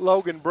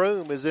 Logan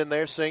Broom, is in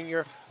there.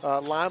 Senior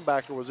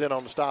linebacker was in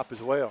on the stop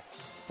as well.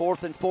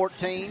 4th and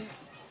 14.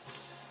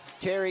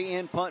 Terry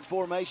in punt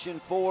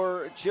formation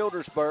for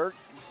Childersburg.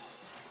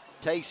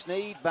 Tay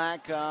Sneed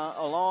back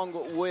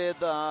along with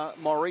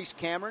Maurice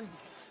Cameron.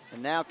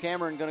 And now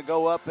Cameron going to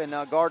go up and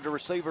guard the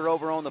receiver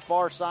over on the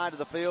far side of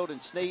the field.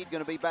 And Sneed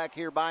going to be back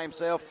here by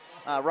himself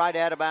right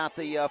at about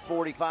the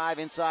 45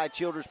 inside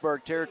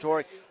Childersburg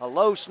territory. A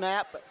low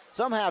snap.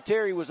 Somehow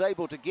Terry was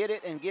able to get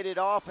it and get it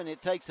off, and it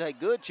takes a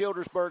good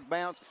Childersburg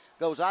bounce.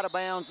 Goes out of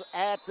bounds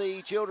at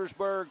the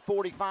Childersburg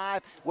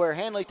 45, where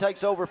Handley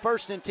takes over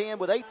 1st and 10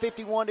 with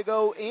 8:51 to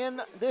go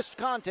in this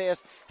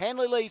contest.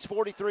 Handley leads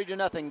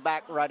 43-0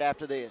 back right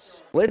after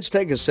this. Let's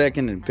take a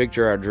second and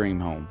picture our dream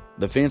home.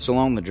 The fence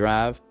along the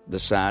drive, the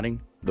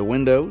siding, the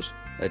windows,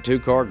 that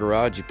 2-car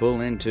garage you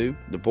pull into,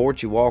 the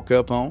porch you walk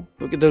up on.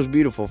 Look at those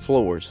beautiful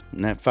floors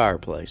and that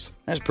fireplace.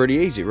 That's pretty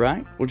easy,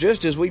 right? Well,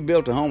 just as we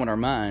built a home in our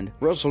mind,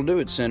 Russell Do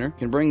It Center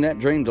can bring that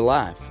dream to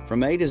life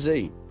from A to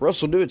Z.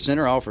 Russell Do It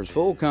Center offers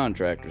full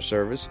contractor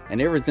service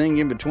and everything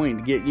in between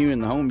to get you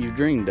in the home you've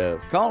dreamed of.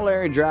 Call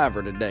Larry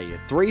Driver today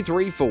at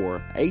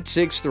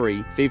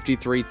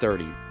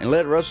 334-863-5330 and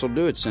let Russell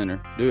Do It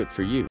Center do it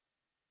for you.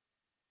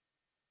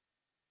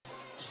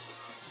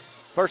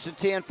 1st and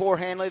 10 for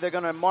Handley. They're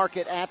going to mark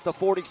it at the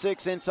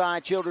 46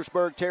 inside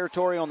Childersburg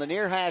territory on the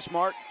near hash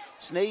mark.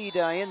 Sneed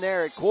in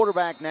there at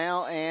quarterback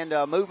now and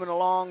moving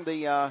along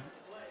the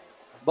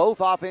both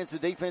offensive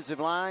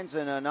defensive lines,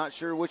 and not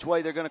sure which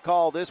way they're going to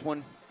call this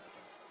one.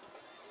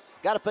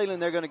 Got a feeling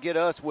they're going to get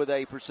us with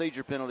a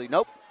procedure penalty.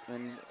 Nope.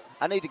 And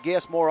I need to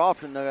guess more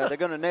often. They're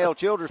going to nail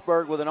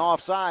Childersburg with an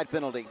offside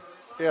penalty.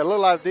 Yeah, a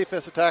little out of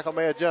defensive tackle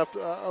may have jumped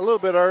a little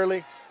bit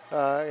early.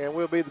 And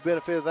we'll be the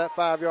benefit of that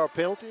 5-yard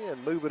penalty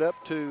and move it up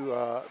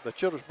to the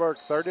Childersburg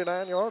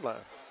 39-yard line.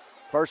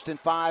 1st and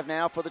 5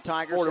 now for the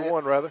Tigers.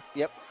 41, rather.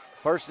 Yep.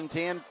 1st and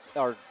 10,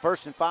 or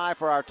 1st and 5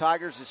 for our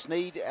Tigers is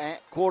Sneed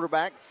at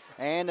quarterback.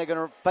 And they're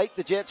going to fake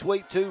the jet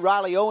sweep to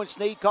Riley Owen.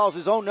 Sneed calls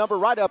his own number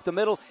right up the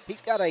middle.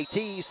 He's got a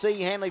TEC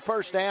Handley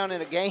first down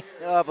in a gain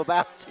of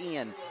about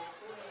 10.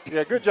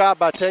 Yeah, good job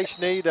by Tay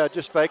Sneed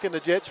just faking the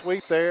jet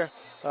sweep there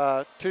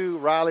to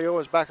Riley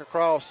Owens back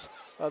across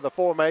the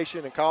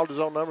formation and called his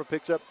own number,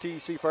 picks up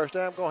TEC first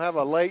down. I'm going to have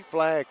a late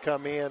flag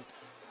come in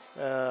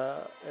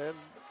and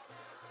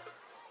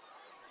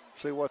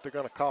see what they're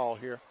going to call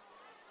here.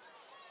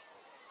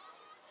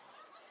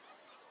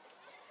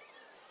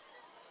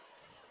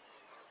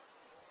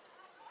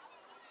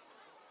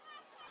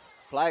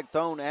 Flag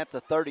thrown at the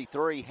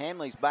 33.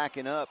 Handley's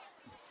backing up.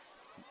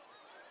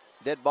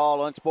 Dead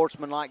ball,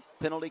 unsportsmanlike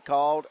penalty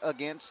called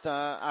against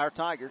our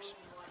Tigers.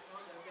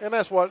 And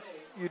that's what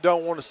you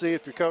don't want to see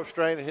if you're Coach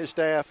Strain and his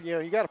staff. You know,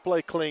 you got to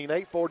play clean.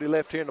 8:40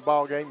 left here in the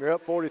ball game. You're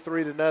up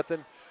 43-0.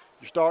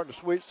 You're starting to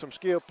switch some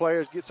skilled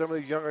players, get some of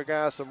these younger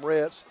guys some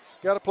reps.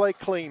 You got to play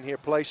clean here,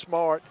 play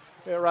smart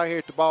right here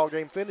at the ball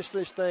game. Finish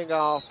this thing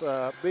off.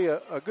 Be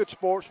a good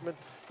sportsman.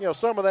 You know,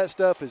 some of that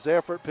stuff is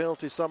effort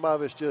penalties. Some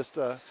of it's just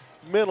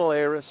mental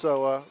error.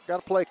 So got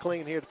to play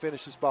clean here to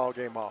finish this ball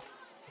game off.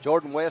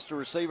 Jordan West, a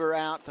receiver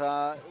out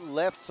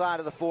left side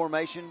of the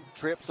formation,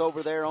 trips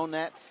over there on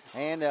that.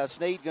 And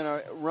Sneed going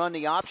to run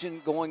the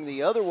option going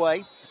the other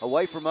way,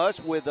 away from us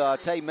with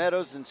Tay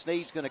Meadows, and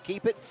Sneed's going to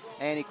keep it.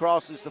 And he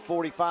crosses the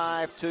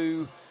 45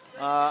 to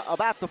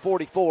about the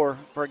 44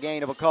 for a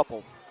gain of a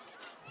couple.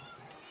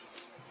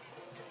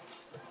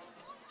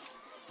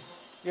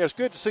 Yeah, it's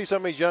good to see some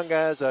of these young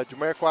guys.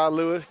 Jamarquai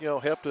Lewis, you know,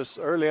 helped us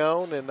early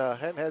on and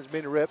hadn't had as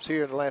many reps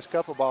here in the last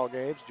couple of ball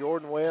games.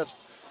 Jordan West,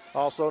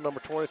 also number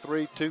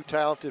 23, 2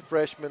 talented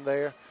freshmen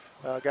there.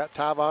 Got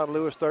Tyvon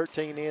Lewis,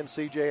 13 in.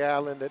 C.J.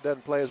 Allen that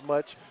doesn't play as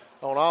much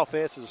on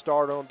offense as a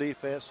starter on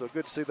defense. So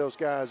good to see those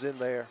guys in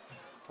there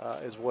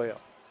as well.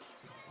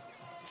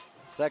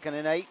 2nd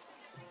and 8.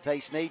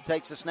 Tay Sneed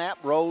takes the snap,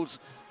 rolls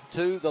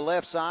to the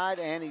left side,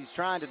 and he's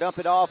trying to dump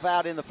it off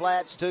out in the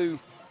flats to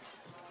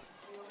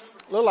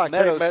Look like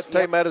Meadows.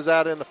 Tay Meadows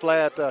out in the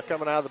flat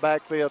coming out of the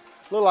backfield.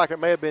 Looked like it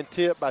may have been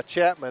tipped by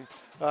Chapman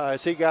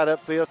as he got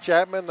upfield.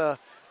 Chapman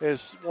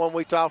is one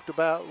we talked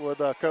about with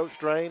Coach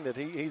Strain, that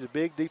he's a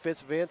big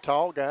defensive end,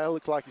 tall guy.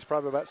 Looks like he's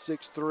probably about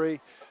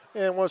 6'3".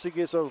 And once he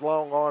gets those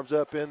long arms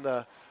up in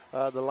the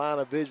line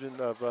of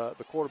vision of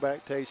the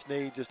quarterback, Tay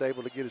Sneed, just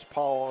able to get his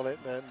paw on it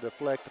and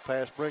deflect the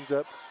pass, brings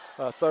up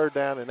 3rd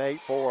down and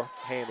 8 for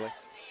Handley.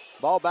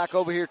 Ball back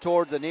over here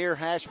toward the near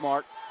hash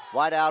mark.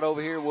 Wide out over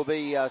here will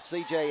be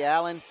C.J.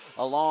 Allen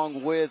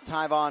along with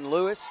Tyvon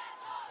Lewis.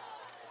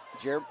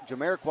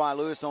 Jamiroquai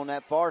Lewis on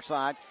that far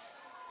side.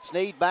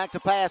 Sneed back to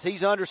pass.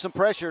 He's under some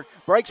pressure.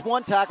 Breaks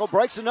one tackle,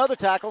 breaks another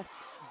tackle.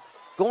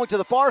 Going to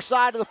the far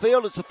side of the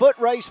field. It's a foot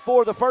race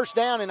for the first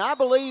down, and I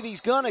believe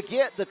he's going to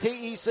get the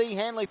TEC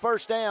Handley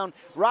first down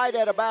right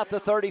at about the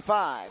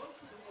 35.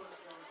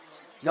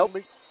 Nope.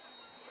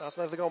 I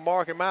think they're going to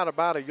mark him out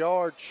about a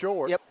yard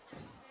short. Yep.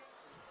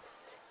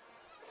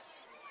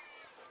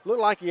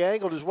 Looked like he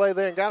angled his way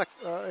there and got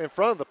in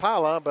front of the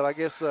pylon, but I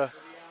guess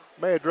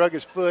may have drug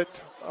his foot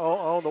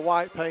on the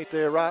white paint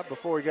there right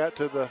before he got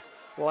to the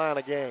line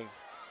of game.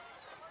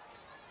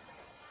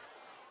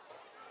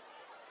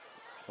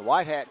 The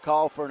White Hat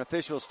called for an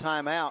official's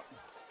timeout.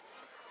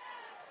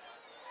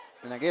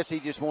 And I guess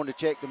he just wanted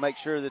to check to make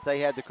sure that they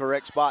had the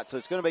correct spot. So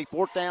it's going to be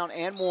 4th down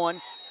and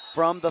 1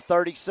 from the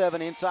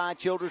 37 inside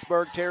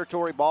Childersburg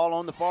territory. Ball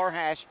on the far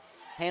hash.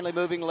 Handley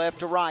moving left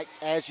to right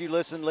as you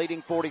listen,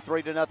 leading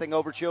 43-0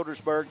 over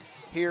Childersburg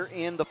here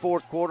in the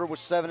fourth quarter with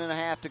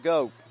 7.5 to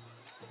go.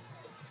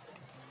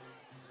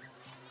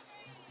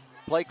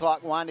 Play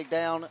clock winding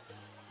down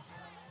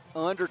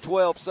under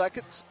 12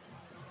 seconds.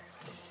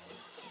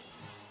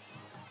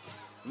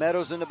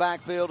 Meadows in the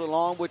backfield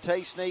along with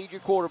Tay Sneed,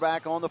 your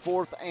quarterback, on the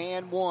 4th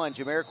and 1.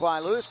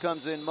 Jamiroquai Lewis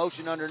comes in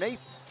motion underneath.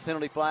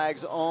 Penalty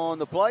flags on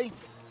the play.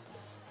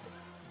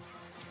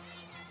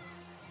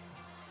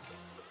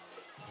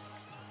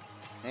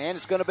 And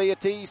it's going to be a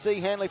TEC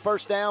Handley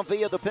first down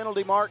via the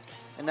penalty mark,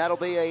 and that'll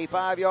be a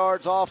 5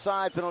 yards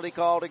offside penalty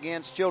called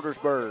against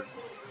Childersburg.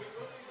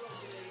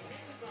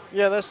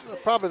 Yeah, that's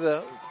probably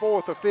the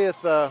 4th or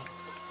 5th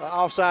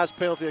offsides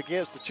penalty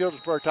against the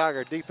Childersburg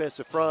Tiger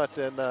defensive front,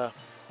 and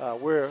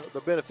where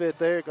the benefit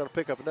there, going to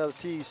pick up another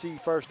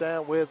TEC first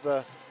down with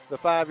the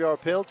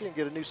 5-yard penalty and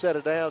get a new set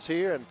of downs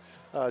here.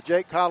 And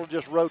Jake Cottle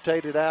just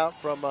rotated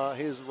out from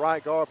his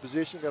right guard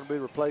position, going to be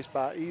replaced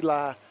by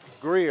Eli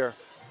Greer,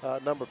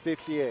 number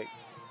 58.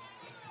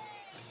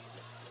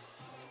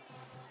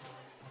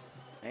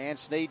 And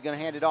Sneed going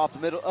to hand it off the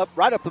middle,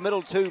 right up the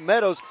middle to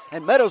Meadows,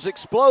 and Meadows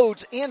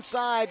explodes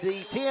inside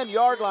the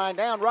 10-yard line,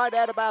 down right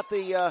at about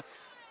the.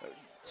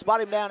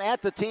 Spot him down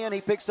at the 10. He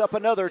picks up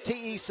another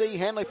TEC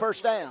Handley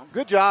first down.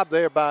 Good job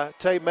there by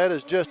Tay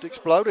Meadows, just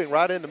exploding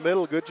right in the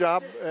middle. Good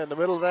job in the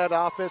middle of that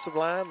offensive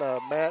line.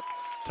 Matt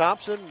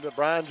Thompson,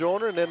 Brian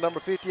Joyner, and then number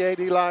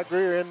 58, Eli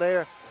Greer in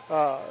there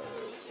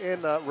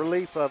in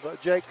relief of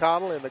Jake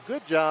Cottle. And a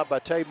good job by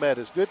Tay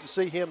Meadows. Good to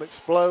see him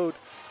explode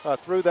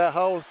through that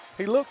hole.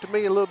 He looked to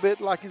me a little bit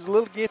like he's a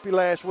little gimpy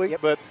last week,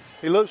 but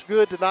he looks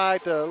good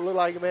tonight. Looked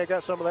like he may have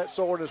got some of that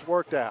soreness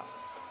worked out.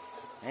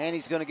 And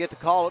he's going to get the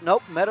call.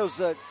 Nope, Meadows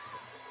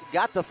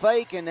got the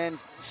fake, and then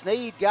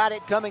Sneed got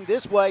it coming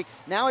this way.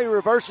 Now he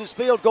reverses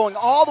field, going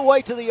all the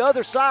way to the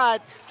other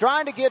side,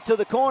 trying to get to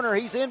the corner.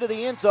 He's into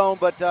the end zone,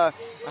 but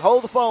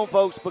hold the phone,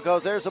 folks,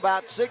 because there's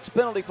about 6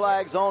 penalty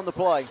flags on the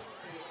play.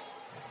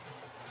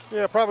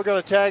 Yeah, probably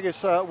going to tag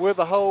us with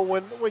a hole.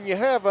 When you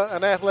have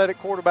an athletic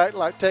quarterback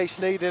like Tay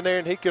Sneed in there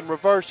and he can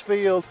reverse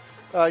field,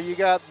 you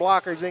got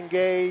blockers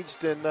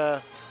engaged and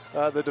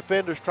the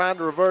defenders trying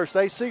to reverse.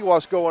 They see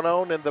what's going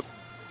on, and the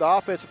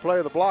offensive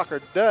player, the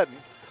blocker, doesn't.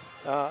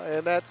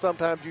 And that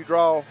sometimes you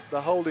draw the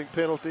holding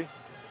penalty.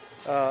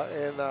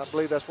 And I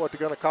believe that's what they're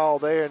going to call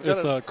there. And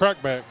it's a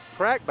crackback.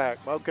 Crackback,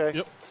 okay.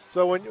 Yep.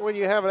 So when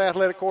you have an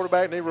athletic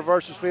quarterback and he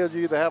reverses field,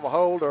 you either have a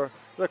hold or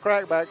the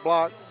crackback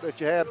block that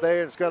you have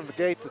there, and it's going to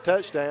negate the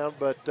touchdown,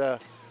 but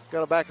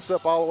going to back us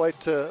up all the way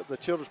to the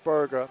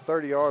Childersburg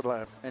 30-yard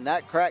line. And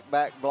that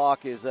crackback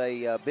block is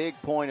a big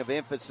point of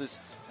emphasis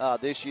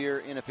this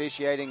year in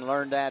officiating.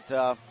 Learned that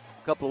a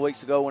couple of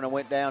weeks ago when I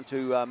went down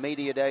to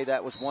Media Day.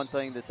 That was one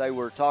thing that they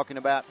were talking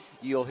about.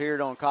 You'll hear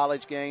it on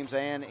college games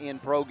and in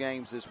pro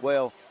games as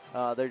well.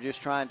 They're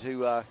just trying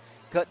to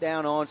cut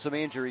down on some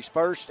injuries.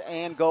 1st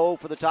and goal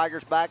for the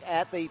Tigers back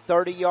at the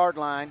 30-yard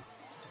line.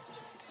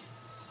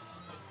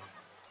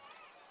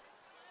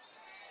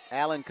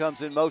 Allen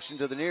comes in motion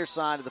to the near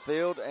side of the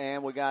field,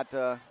 and we got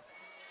a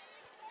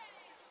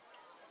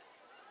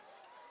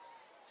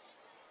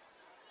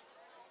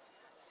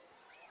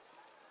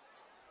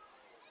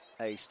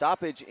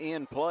stoppage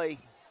in play.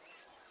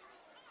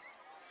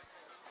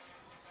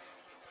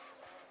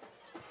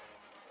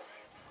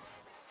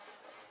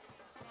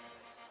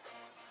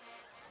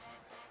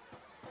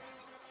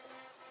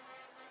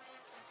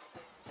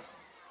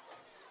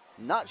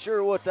 Not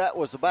sure what that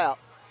was about.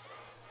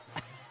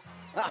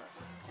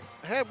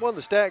 I had one of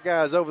the stat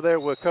guys over there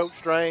with Coach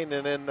Strain,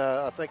 and then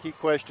I think he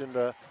questioned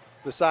the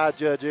side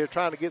judge here,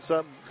 trying to get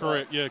something.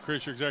 Correct. Yeah,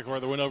 Chris, you're exactly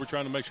right. They went over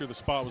trying to make sure the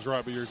spot was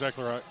right, but you're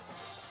exactly right.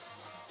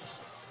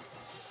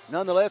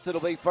 Nonetheless, it'll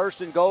be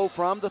 1st and goal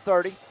from the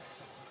 30.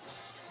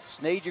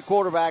 Sneed, your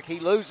quarterback. He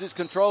loses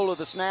control of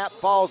the snap,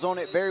 falls on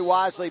it very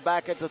wisely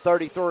back at the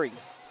 33.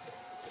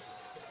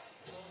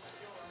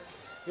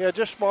 Yeah,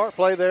 just smart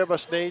play there by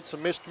Sneed.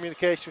 Some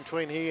miscommunication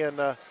between he and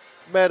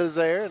Meadows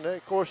there. And,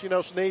 of course,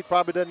 Sneed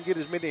probably doesn't get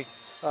as many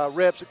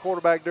reps at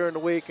quarterback during the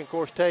week. And, of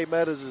course, Tay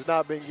Meadows has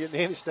not been getting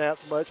any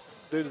snaps much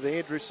due to the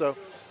injury. So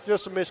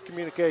just some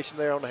miscommunication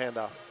there on the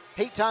handoff.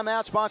 Heat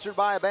Timeout sponsored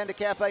by Abanda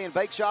Cafe and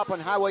Bake Shop on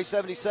Highway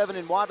 77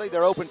 in Wadley.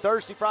 They're open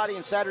Thursday, Friday,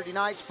 and Saturday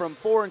nights from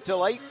 4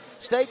 until 8.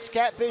 Steaks,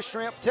 catfish,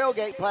 shrimp,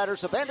 tailgate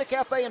platters, Abanda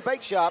Cafe and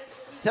Bake Shop.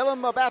 Tell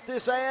them about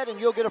this ad, and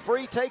you'll get a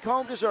free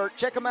take-home dessert.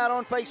 Check them out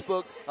on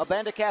Facebook,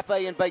 Abanda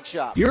Cafe and Bake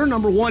Shop. Your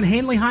number one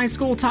Handley High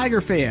School Tiger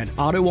fan,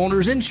 Auto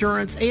Owners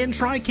Insurance and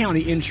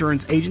Tri-County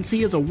Insurance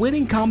Agency is a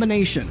winning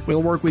combination.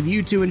 We'll work with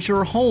you to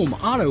ensure home,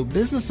 auto,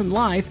 business, and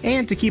life,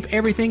 and to keep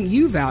everything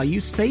you value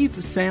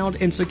safe, sound,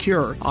 and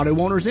secure. Auto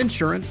Owners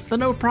Insurance, the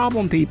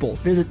no-problem people.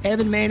 Visit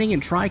Evan Manning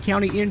and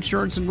Tri-County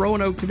Insurance in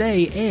Roanoke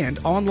today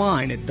and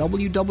online at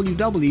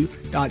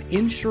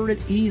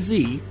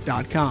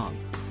www.insuredetez.com.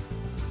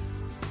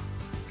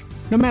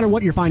 No matter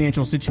what your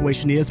financial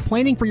situation is,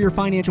 planning for your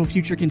financial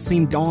future can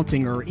seem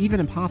daunting or even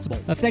impossible.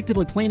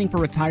 Effectively planning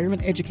for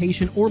retirement,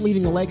 education, or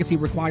leaving a legacy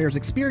requires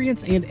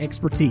experience and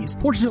expertise.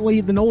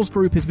 Fortunately, the Knowles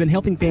Group has been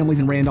helping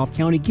families in Randolph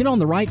County get on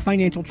the right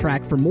financial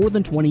track for more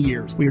than 20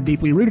 years. We are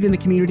deeply rooted in the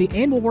community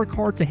and will work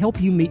hard to help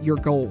you meet your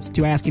goals.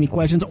 To ask any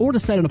questions or to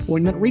set an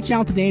appointment, reach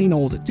out to Danny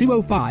Knowles at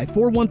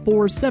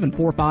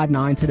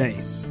 205-414-7459 today.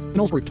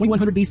 Knowles Group,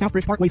 2100B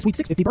Southbridge Parkway, Suite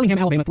 650, Birmingham,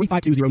 Alabama,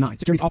 35209.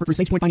 Securities offered through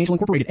SagePoint Financial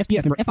Incorporated,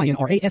 SPF member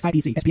FINRA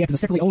SIPC. SPF is a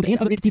separately owned and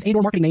other entities and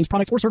or marketing names,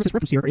 products, or services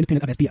referenced here are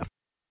independent of SPF.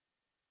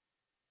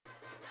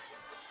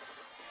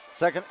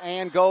 Second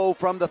and goal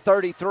from the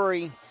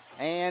 33.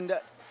 And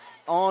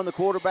on the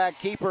quarterback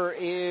keeper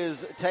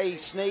is Tay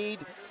Sneed,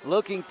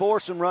 looking for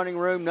some running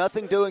room.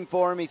 Nothing doing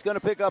for him. He's going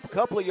to pick up a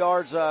couple of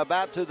yards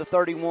about to the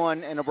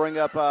 31, and he'll bring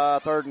up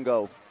third and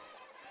goal.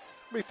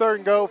 Be third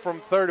and goal from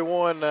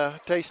 31.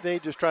 Tay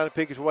Sneed just trying to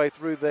pick his way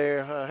through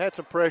there. Had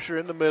some pressure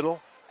in the middle.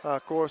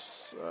 Of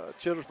course,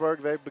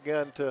 Childersburg, they've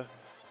begun to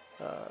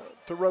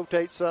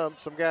rotate some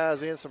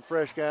guys in, some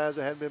fresh guys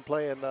that hadn't been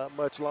playing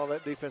much along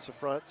that defensive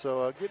front.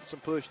 So getting some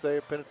push there,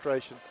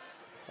 penetration,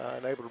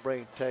 and able to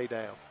bring Tay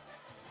down.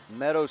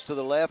 Meadows to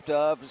the left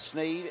of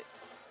Sneed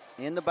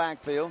in the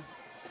backfield.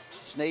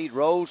 Sneed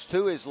rolls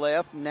to his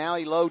left. Now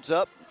he loads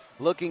up,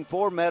 looking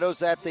for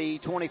Meadows at the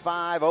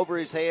 25, over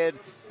his head,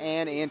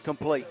 and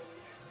incomplete.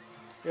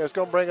 Yeah, it's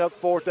going to bring up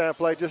fourth down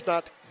play. Just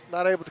not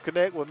able to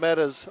connect with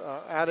Meadows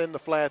out in the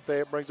flat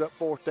there. It brings up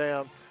fourth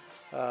down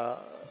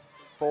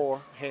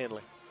for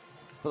Handley.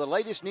 For the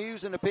latest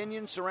news and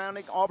opinions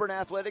surrounding Auburn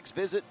athletics,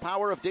 visit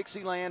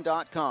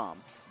powerofdixieland.com.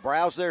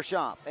 Browse their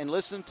shop and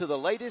listen to the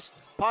latest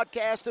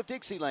podcast of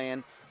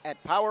Dixieland at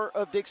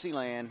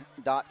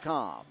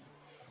powerofdixieland.com.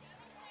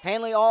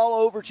 Handley all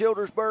over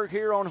Childersburg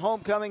here on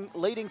homecoming,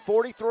 leading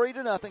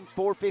 43-0.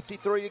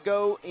 4:53 to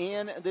go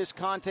in this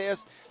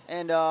contest,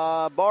 and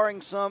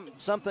barring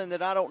something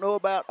that I don't know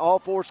about, all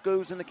four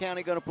schools in the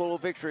county going to pull a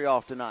victory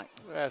off tonight.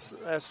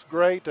 That's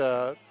great,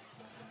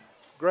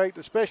 great,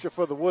 especially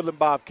for the Woodland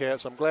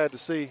Bobcats. I'm glad to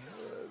see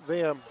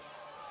them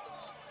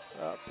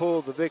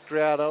pull the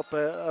victory out up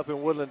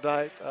in Woodland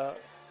tonight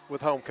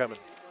with homecoming.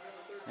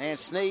 And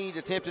Sneed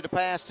attempted to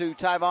pass to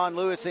Tyvon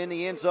Lewis in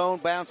the end zone,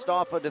 bounced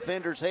off a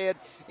defender's head,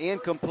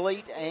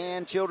 incomplete,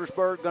 and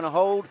Childersburg going to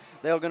hold.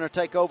 They're going to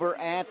take over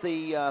at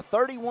the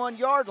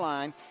 31-yard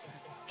line,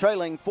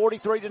 trailing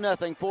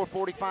 43-0,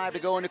 4:45 to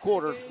go in the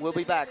quarter. We'll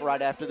be back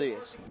right after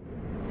this.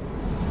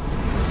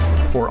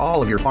 For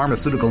all of your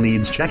pharmaceutical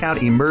needs, check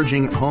out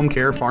Emerging Home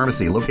Care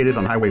Pharmacy, located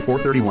on Highway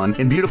 431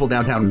 in beautiful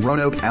downtown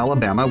Roanoke,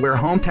 Alabama, where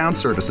hometown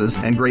services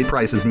and great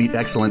prices meet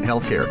excellent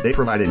health care. They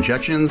provide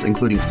injections,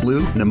 including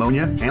flu,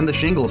 pneumonia, and the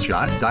shingles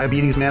shot,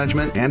 diabetes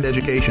management, and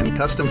education,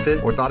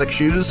 custom-fit orthotic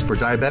shoes for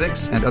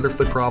diabetics and other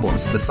foot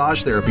problems,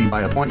 massage therapy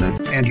by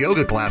appointment, and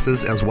yoga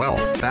classes as well.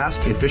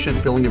 Fast, efficient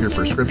filling of your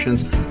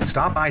prescriptions.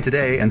 Stop by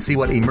today and see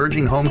what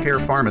Emerging Home Care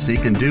Pharmacy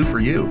can do for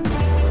you.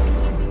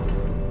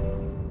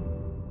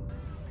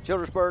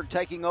 Childersburg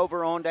taking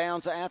over on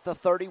downs at the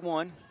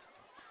 31.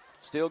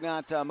 Still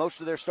got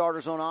most of their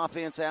starters on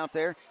offense out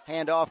there.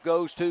 Handoff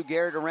goes to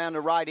Garrett around the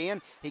right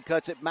end. He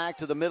cuts it back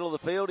to the middle of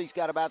the field. He's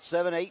got about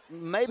 7, 8,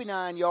 maybe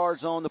 9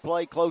 yards on the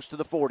play, close to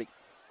the 40.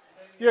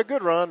 Yeah,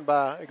 good run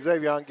by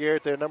Xavier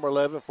Garrett there, number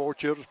 11 for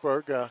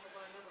Childersburg.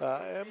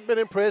 I've been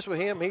impressed with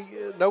him. He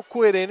no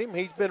quit in him.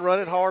 He's been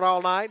running hard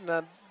all night,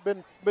 and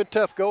been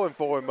tough going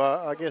for him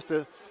against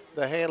the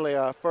Handley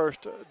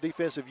first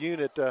defensive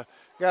unit.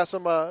 Got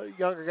some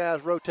younger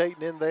guys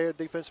rotating in there.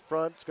 Defensive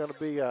front is going to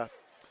be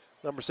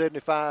number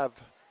 75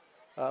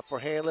 for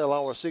Handley,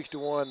 along with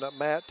 61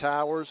 Matt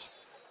Towers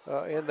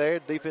in there.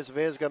 Defensive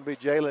end is going to be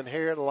Jalen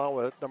Herron, along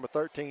with number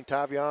 13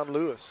 Tavion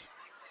Lewis.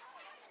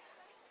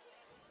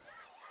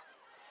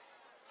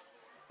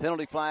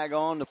 Penalty flag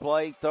on the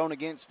play, thrown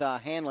against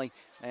Handley,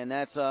 and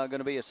that's going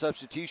to be a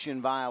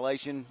substitution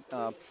violation.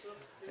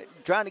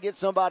 Trying to get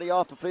somebody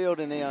off the field,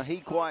 and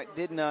he quite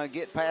didn't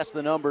get past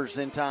the numbers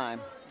in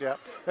time. Yeah,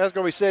 that's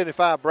going to be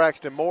 75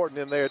 Braxton Morton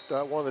in there,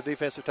 one of the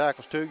defensive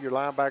tackles too. Your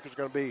linebacker is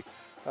going to be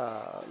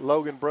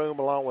Logan Broom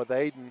along with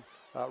Aiden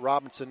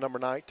Robinson, number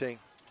 19.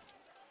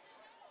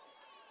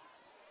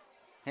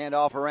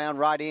 Handoff around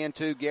right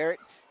into Garrett,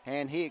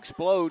 and he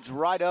explodes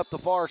right up the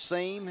far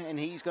seam, and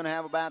he's going to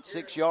have about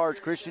 6 yards.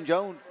 Christian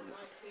Jones,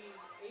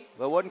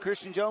 but wasn't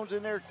Christian Jones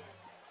in there?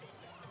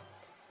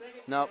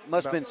 No,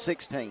 must have been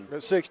 16.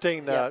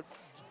 16, Yeah.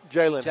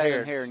 Jalen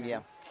Herron,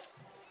 yeah.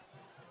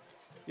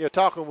 Yeah,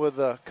 talking with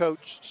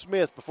Coach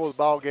Smith before the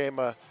ball game,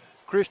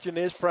 Christian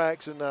is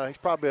practicing. He's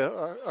probably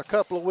a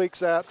couple of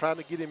weeks out, trying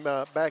to get him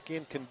back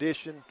in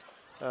condition,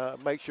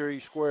 make sure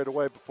he's squared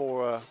away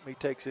before he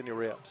takes any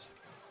reps.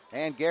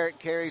 And Garrett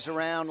carries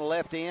around the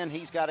left end.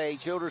 He's got a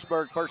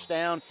Childersburg first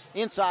down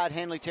inside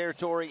Handley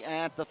territory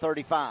at the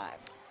 35.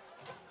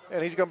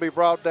 And he's going to be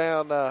brought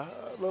down,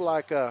 look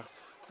like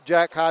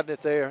Jack hiding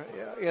it there,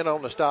 in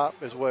on the stop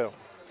as well.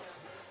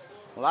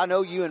 Well, I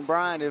know you and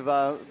Brian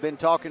have been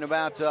talking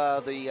about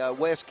the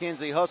West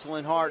Kinsey Hustle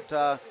and Heart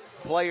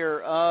player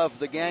of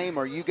the game.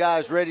 Are you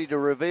guys ready to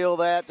reveal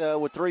that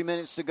with 3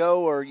 minutes to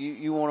go, or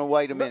you want to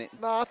wait a minute?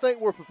 No, I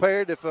think we're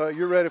prepared if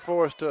you're ready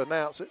for us to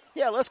announce it.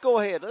 Yeah, let's go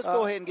ahead. Let's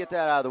go ahead and get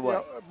that out of the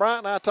way. Brian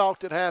and I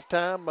talked at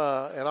halftime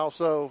and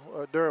also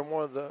during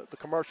one of the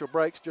commercial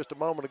breaks just a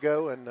moment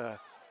ago,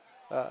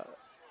 and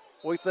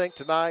we think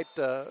tonight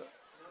could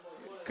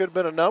have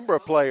been a number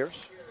of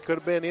players. Could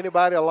have been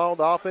anybody along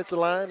the offensive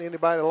line,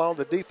 anybody along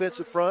the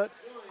defensive front.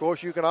 Of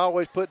course, you can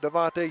always put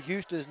Devontae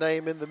Houston's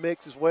name in the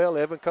mix as well.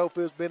 Evan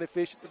Cofield's been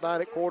efficient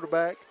tonight at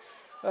quarterback.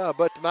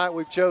 But tonight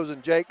we've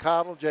chosen Jake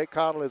Cottle. Jake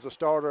Cottle is a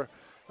starter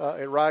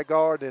in right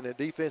guard and a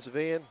defensive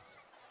end.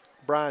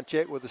 Brian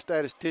checked with the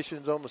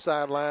statisticians on the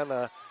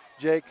sideline.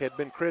 Jake had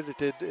been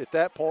credited at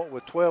that point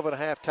with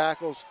 12.5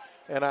 tackles,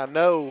 and I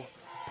know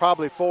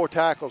probably 4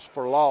 tackles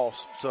for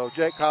loss. So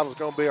Jake Cottle's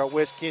going to be our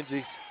West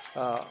Kinsey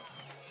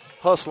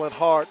Hustle and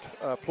Heart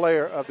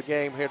player of the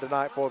game here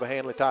tonight for the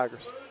Handley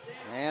Tigers.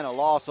 And a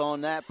loss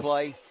on that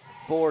play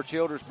for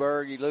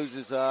Childersburg. He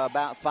loses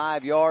about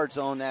 5 yards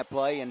on that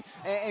play. And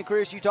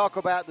Chris, you talk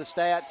about the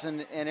stats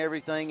and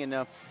everything.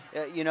 And,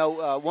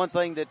 one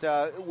thing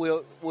that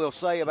we'll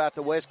say about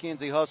the West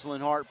Kinsey Hustle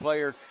and Heart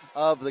player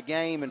of the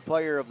game and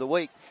player of the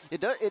week,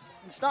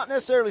 it's not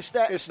necessarily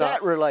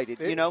stat related,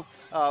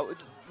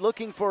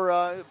 looking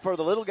for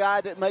the little guy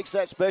that makes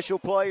that special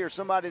play or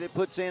somebody that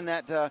puts in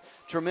that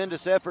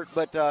tremendous effort.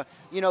 But,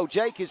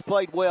 Jake has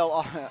played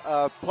well.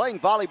 Playing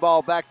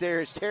volleyball back there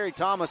is Terry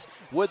Thomas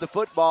with the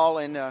football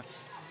and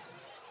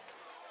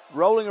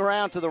rolling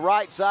around to the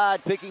right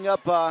side, picking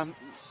up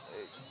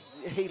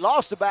he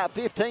lost about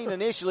 15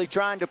 initially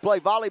trying to play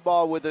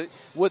volleyball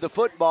with the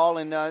football,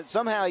 and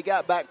somehow he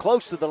got back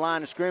close to the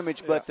line of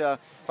scrimmage. But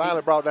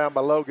finally brought down by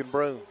Logan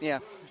Broom. Yeah.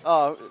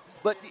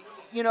 But,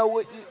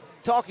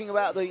 talking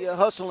about the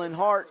hustle and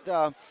heart,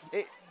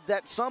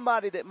 that's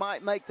somebody that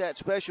might make that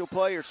special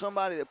play or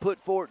somebody that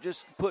put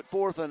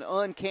forth an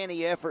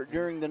uncanny effort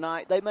during the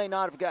night. They may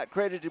not have got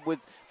credited with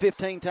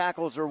 15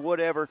 tackles or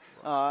whatever,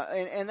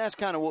 and that's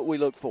kind of what we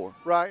look for.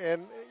 Right,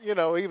 and,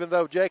 even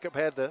though Jacob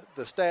had the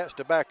stats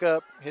to back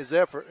up his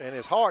effort and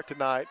his heart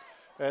tonight,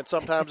 and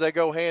sometimes they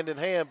go hand in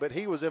hand, but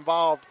he was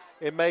involved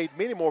and made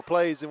many more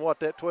plays than what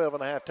that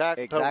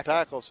 12.5 total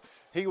tackles.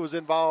 He was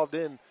involved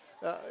in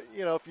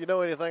if you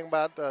know anything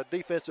about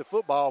defensive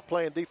football,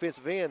 playing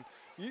defensive end,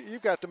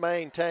 you've got to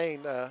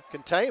maintain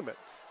containment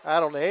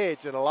out on the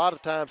edge. And a lot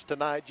of times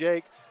tonight,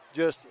 Jake,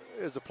 just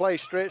as the play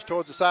stretched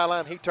towards the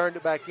sideline, he turned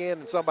it back in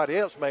and somebody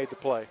else made the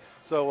play.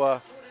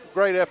 So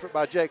great effort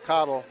by Jake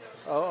Cottle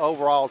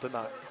overall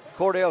tonight.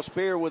 Cordell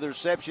Spear with a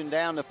reception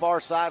down the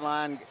far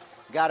sideline,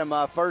 got him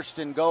first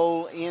and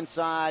goal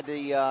inside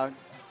the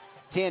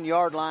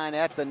 10-yard line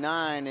at the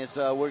 9 as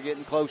we're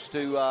getting close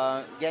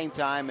to game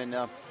time.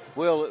 And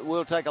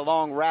We'll take a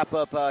long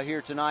wrap-up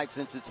here tonight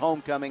since it's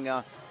homecoming,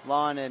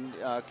 Lon, and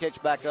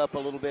catch back up a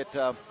little bit.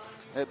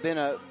 It's been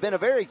a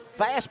very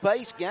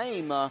fast-paced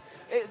game.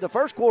 The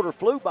first quarter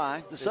flew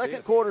by. The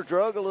second quarter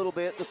drug a little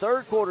bit. The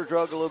third quarter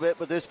drug a little bit,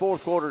 but this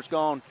fourth quarter's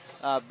gone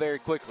very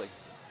quickly.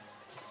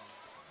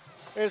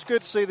 And it's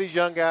good to see these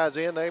young guys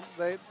in. They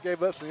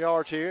gave up some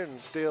yards here, and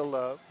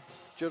still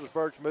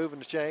Childersburg's moving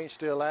the chains,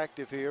 still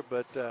active here,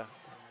 but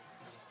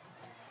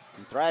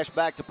and Thrash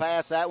back to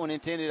pass. That one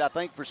intended, I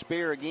think, for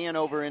Spear again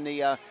over in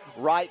the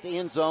right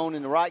end zone,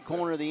 in the right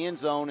corner of the end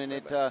zone, and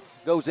it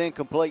goes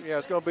incomplete. Yeah,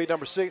 it's going to be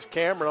number 6,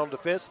 Cameron, on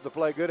defense of the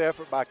play. Good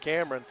effort by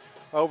Cameron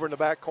over in the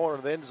back corner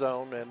of the end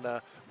zone.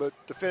 And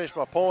but to finish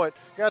my point,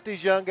 got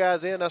these young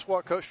guys in. That's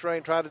what Coach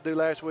Strain tried to do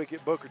last week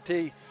at Booker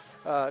T.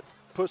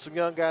 Put some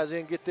young guys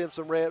in, get them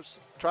some reps,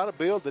 try to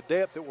build the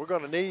depth that we're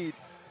going to need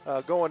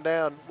going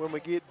down when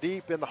we get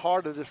deep in the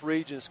heart of this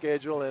region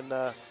schedule, and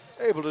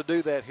able to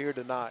do that here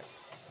tonight.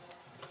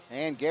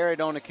 And Garrett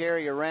on the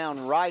carry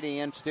around right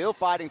end, still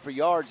fighting for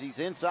yards. He's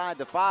inside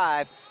the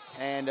 5,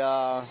 and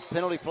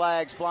penalty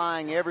flags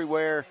flying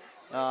everywhere.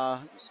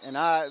 And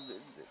I'm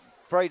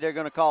afraid they're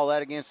going to call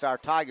that against our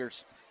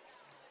Tigers.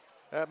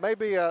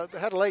 Maybe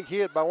had a leg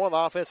hit by one of the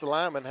offensive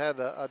linemen, had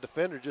a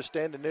defender just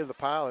standing near the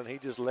pile, and he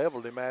just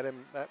leveled him at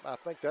him. I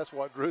think that's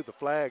what drew the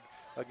flag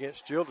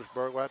against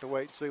Childersburg. We'll have to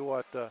wait and see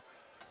what the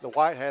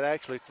White hat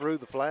actually threw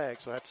the flag,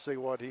 so I have to see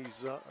what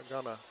he's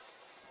going to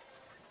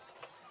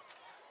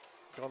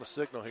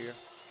signal here.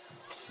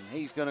 And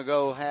he's going to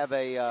go have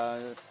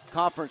a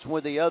conference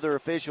with the other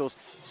officials.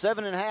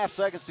 7.5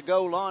 seconds to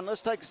go, Lon.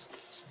 Let's take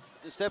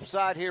step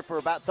aside here for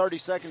about 30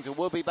 seconds, and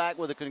we'll be back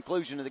with the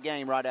conclusion of the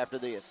game right after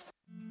this.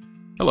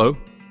 Hello,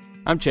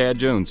 I'm Chad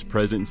Jones,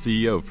 President and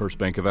CEO of First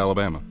Bank of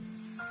Alabama.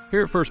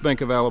 Here at First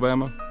Bank of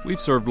Alabama, we've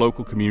served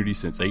local communities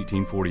since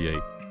 1848.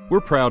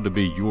 We're proud to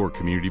be your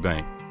community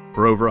bank.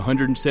 For over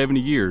 170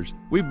 years,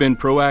 we've been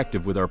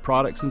proactive with our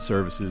products and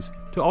services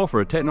to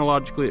offer a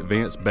technologically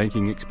advanced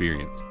banking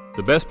experience.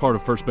 The best part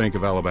of First Bank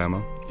of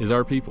Alabama is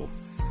our people.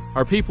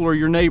 Our people are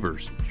your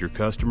neighbors, your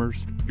customers,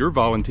 your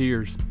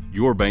volunteers,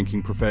 your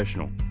banking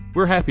professional.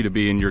 We're happy to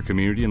be in your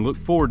community and look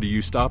forward to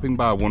you stopping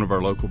by one of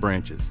our local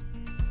branches.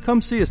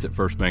 Come see us at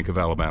First Bank of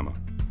Alabama.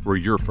 We're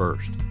your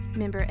first.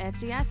 Member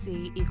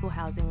FDIC, Equal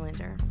Housing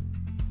Lender.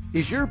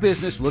 Is your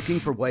business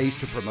looking for ways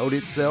to promote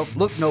itself?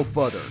 Look no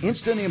further.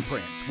 Instant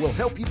Imprints will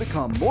help you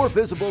become more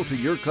visible to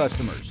your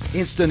customers.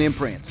 Instant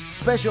Imprints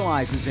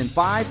specializes in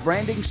 5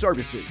 branding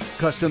services: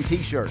 custom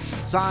t-shirts,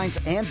 signs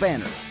and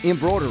banners,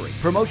 embroidery,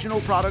 promotional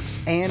products,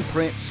 and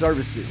print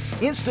services.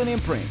 Instant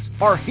Imprints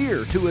are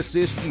here to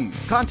assist you.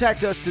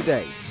 Contact us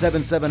today,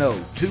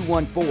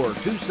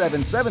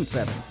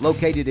 770-214-2777,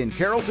 located in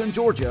Carrollton,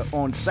 Georgia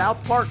on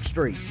South Park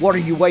Street. What are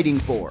you waiting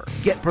for?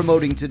 Get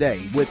promoting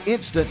today with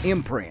Instant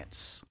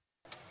Imprints.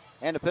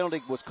 And a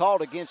penalty was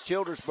called against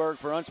Childersburg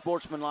for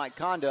unsportsmanlike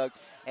conduct.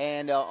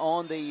 And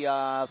on the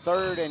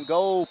 3rd and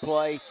goal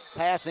play,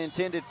 pass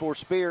intended for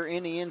Spear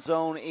in the end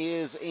zone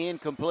is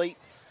incomplete.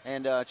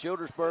 And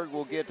Childersburg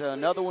will get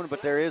another one,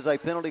 but there is a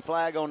penalty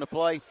flag on the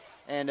play.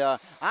 And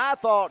I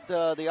thought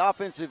the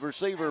offensive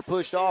receiver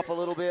pushed off a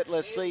little bit.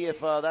 Let's see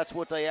if that's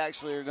what they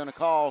actually are going to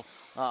call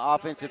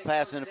offensive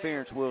pass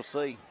interference. We'll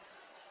see.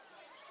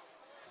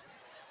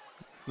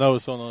 No,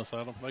 it's on us,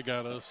 Adam. They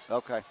got us.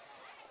 Okay.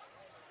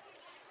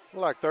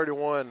 Like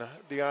 31,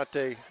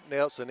 Deontay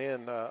Nelson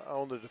in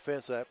on the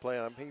defense of that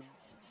play. He's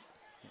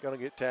going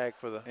to get tagged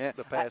for the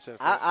pass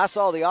interference. I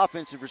saw the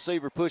offensive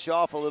receiver push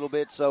off a little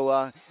bit,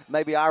 so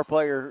maybe our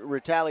player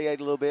retaliated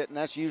a little bit, and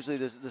that's usually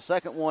the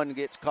second one that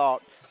gets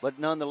caught. But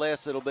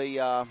nonetheless, it'll be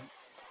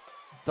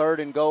 3rd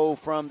and goal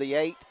from the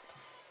 8.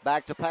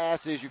 Back to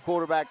pass is your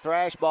quarterback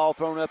thrash, ball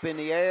thrown up in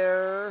the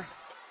air,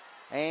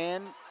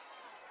 and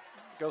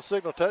going to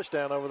signal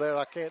touchdown over there.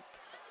 I can't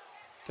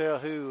tell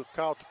who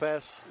caught the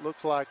pass.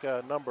 Looks like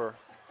number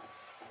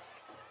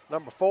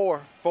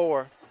 4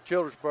 for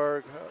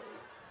Childersburg,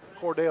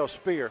 Cordell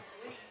Spear.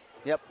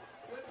 Yep.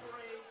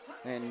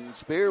 And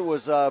Spear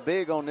was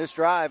big on this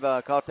drive.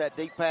 Caught that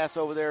deep pass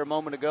over there a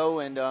moment ago,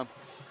 and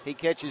he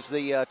catches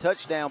the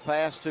touchdown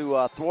pass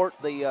to thwart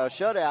the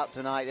shutout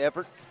tonight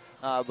effort.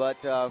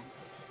 But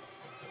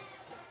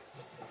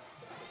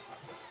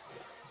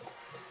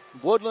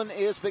Woodland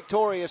is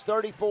victorious,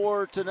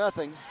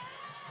 34-0.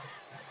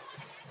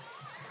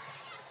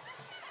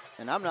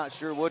 And I'm not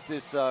sure what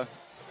this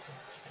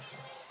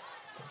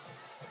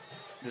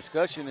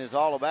discussion is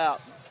all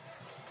about.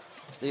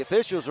 The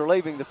officials are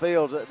leaving the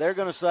field. They're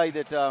going to say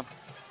that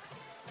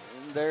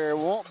there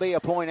won't be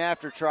a point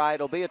after try.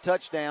 It'll be a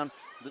touchdown.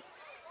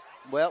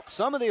 Well,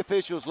 some of the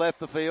officials left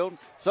the field.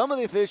 Some of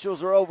the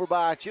officials are over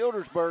by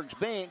Childersburg's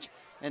bench,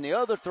 and the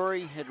other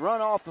 3 had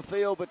run off the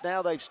field, but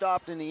now they've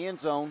stopped in the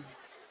end zone.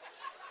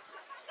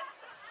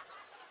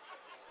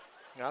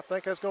 I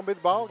think that's going to be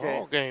the ball game.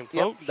 Ball game,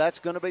 folks. Yep, that's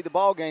going to be the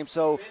ball game.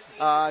 So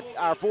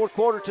our fourth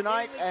quarter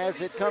tonight,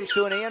 as it comes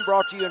to an end,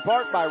 brought to you in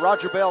part by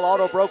Roger Bell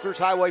Auto Brokers,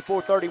 Highway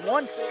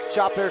 431.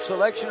 Shop their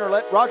selection or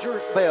let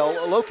Roger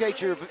Bell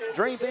locate your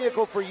dream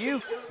vehicle for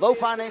you. Low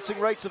financing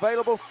rates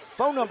available.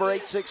 Phone number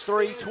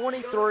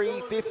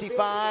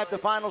 863-2355. The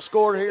final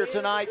score here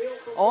tonight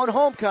on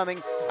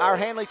homecoming. Our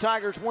Handley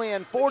Tigers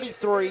win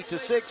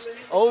 43-6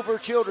 over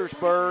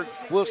Childersburg.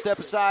 We'll step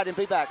aside and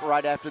be back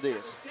right after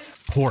this.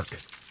 Pork,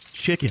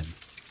 chicken,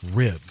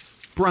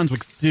 ribs,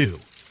 Brunswick stew.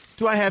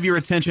 Do I have your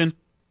attention?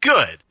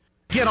 Good.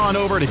 Get on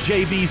over to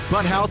JB's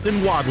Butt House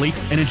in Wadley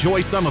and enjoy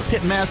some of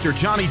Pitmaster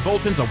Johnny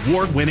Bolton's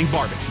award-winning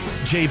barbecue.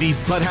 JB's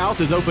Butt House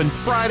is open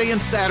Friday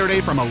and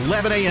Saturday from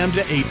 11 a.m.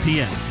 to 8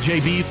 p.m.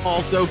 JB's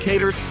also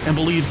caters and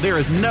believes there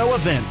is no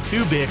event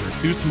too big or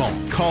too small.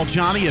 Call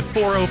Johnny at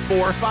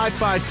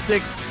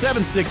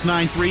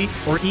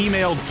 404-556-7693 or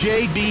email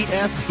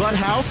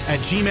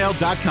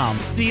jbsbutthouse@gmail.com.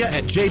 See ya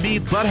at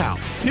JB's Butt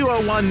House,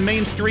 201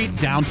 Main Street,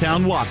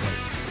 downtown Wadley.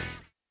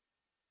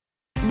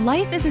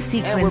 Life is a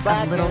sequence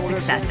of little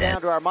successes.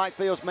 Down to our Mike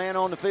Fields man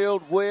on the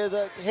field with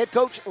head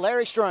coach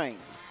Larry Strain.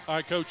 All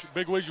right, Coach,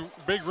 big region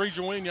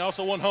win. You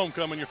also won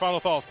homecoming. Your final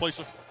thoughts, please,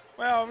 sir.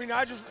 Well, I mean,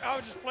 I was just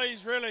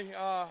pleased, really,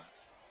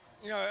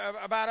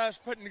 about us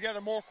putting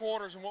together more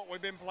quarters than what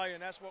we've been playing.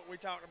 That's what we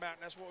talked about,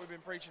 and that's what we've been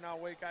preaching all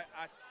week. I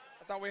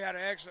thought we had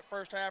an excellent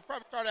first half.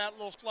 Probably started out a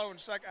little slow in the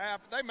second half,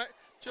 but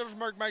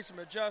Childersburg made some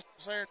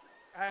adjustments there in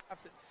the half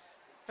that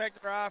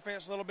affected our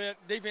offense a little bit.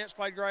 Defense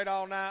played great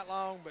all night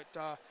long, but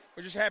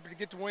we're just happy to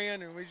get the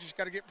win, and we just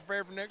got to get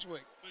prepared for next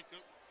week.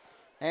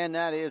 And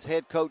that is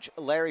head coach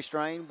Larry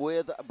Strain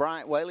with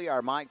Bryant Whaley,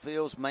 our Mike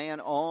Fields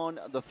man on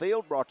the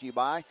field, brought to you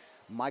by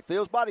Mike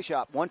Fields Body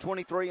Shop,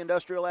 123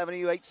 Industrial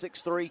Avenue,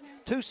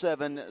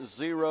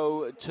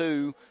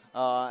 863-2702.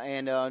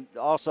 And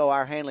also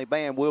our Handley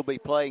Band will be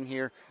playing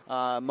here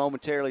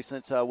momentarily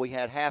since we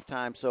had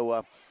halftime.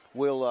 So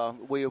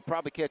we'll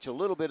probably catch a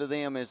little bit of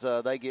them as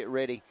they get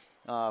ready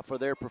for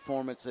their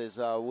performances.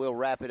 We'll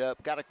wrap it up.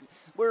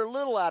 We're a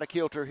little out of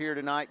kilter here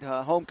tonight.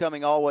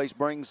 Homecoming always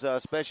brings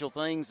special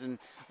things and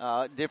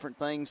different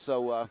things,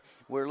 so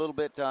we're a little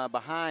bit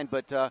behind.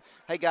 But,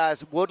 hey,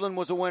 guys, Woodland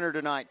was a winner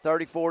tonight,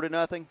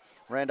 34-0.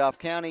 Randolph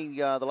County,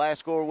 the last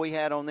score we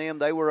had on them,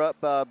 they were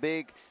up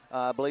big.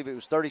 I believe it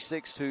was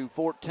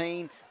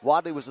 36-14.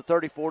 Wadley was a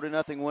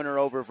 34-0 winner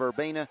over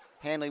Verbena.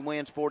 Handley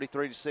wins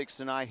 43-6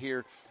 tonight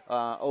here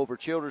over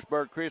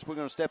Childersburg. Chris, we're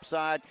going to step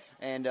aside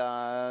and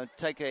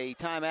take a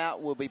timeout.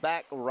 We'll be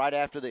back right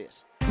after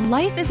this.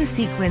 Life is a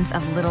sequence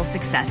of little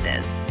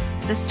successes.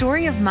 The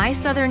story of my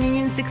Southern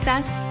Union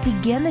success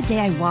began the day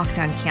I walked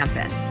on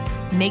campus.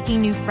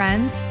 Making new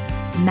friends,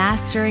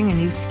 mastering a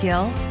new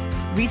skill,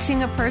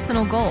 reaching a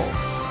personal goal.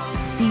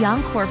 The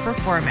encore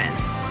performance.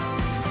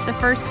 The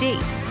first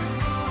date.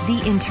 The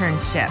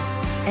internship.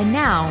 And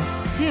now,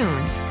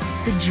 soon,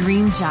 the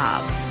dream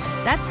job.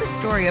 That's the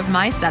story of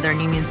my Southern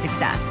Union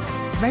success.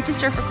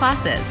 Register for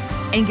classes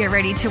and get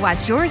ready to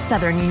watch your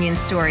Southern Union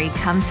story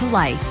come to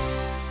life.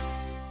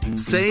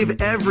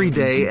 Save every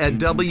day at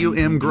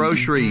WM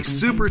Grocery.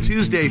 Super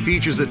Tuesday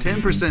features a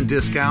 10%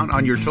 discount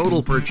on your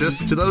total purchase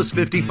to those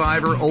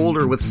 55 or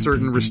older with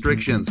certain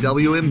restrictions.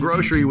 WM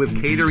Grocery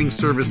with catering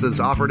services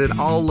offered at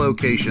all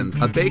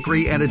locations. A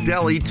bakery and a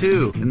deli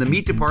too. In the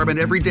meat department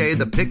every day,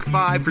 the Pick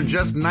 5 for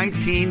just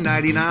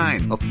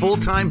 $19.99. A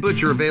full-time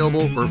butcher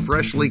available for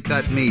freshly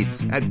cut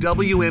meats at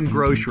WM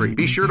Grocery.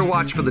 Be sure to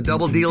watch for the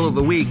double deal of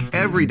the week.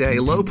 Every day,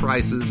 low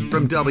prices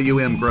from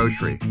WM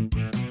Grocery.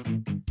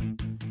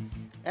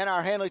 And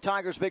our Handley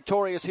Tigers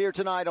victorious here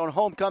tonight on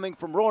homecoming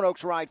from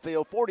Roanoke's right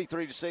field,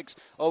 43-6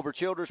 over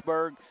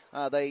Childersburg.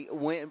 They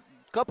win.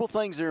 A couple of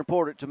things that are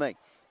important to me.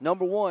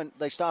 Number one,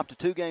 they stopped a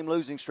 2-game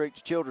losing streak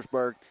to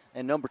Childersburg.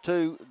 And number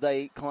two,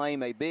 they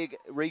claim a big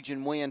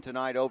region win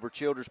tonight over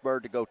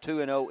Childersburg to go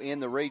 2-0 in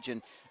the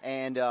region.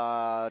 And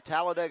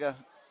Talladega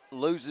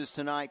loses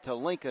tonight to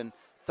Lincoln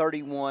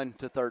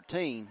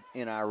 31-13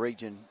 in our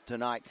region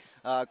tonight.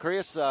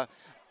 Chris,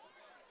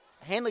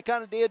 Handley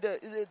kind of did,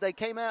 they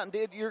came out and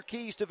did your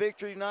keys to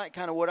victory tonight,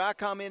 kind of what I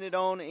commented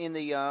on in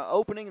the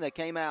opening. They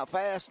came out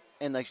fast,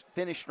 and they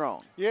finished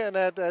strong. Yeah, and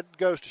that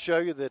goes to show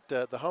you that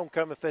the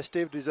homecoming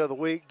festivities of the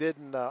week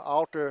didn't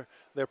alter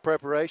their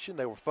preparation.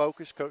 They were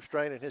focused. Coach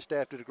Strain and his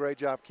staff did a great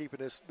job keeping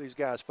these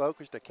guys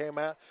focused. They came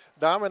out,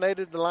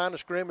 dominated the line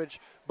of scrimmage,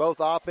 both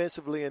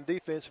offensively and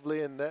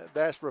defensively, and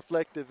that's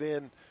reflective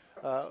in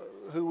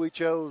who we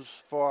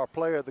chose for our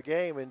player of the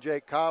game in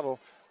Jake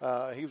Cottle.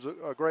 He was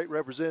a great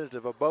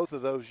representative of both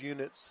of those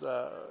units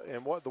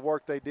and what the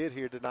work they did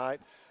here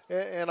tonight,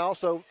 and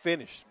also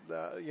finished.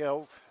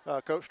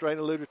 Coach Strain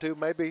alluded to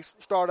maybe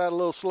start out a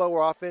little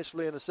slower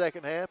offensively in the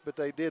second half, but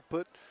they did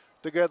put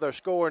together a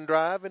scoring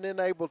drive and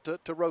then able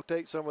to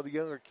rotate some of the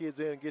younger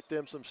kids in and get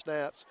them some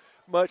snaps,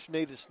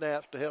 much-needed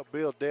snaps to help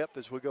build depth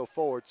as we go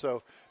forward.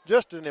 So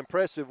just an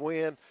impressive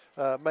win,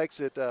 makes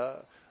it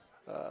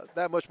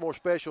that much more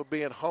special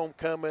being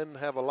homecoming,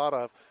 have a lot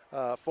of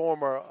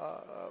former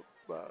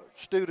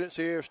students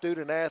here,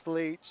 student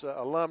athletes,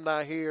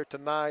 alumni here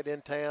tonight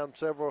in town,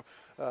 several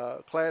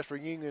class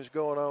reunions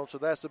going on. So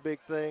that's a big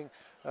thing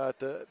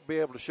to be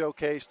able to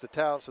showcase the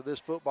talents of this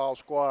football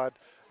squad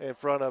in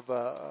front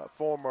of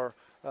former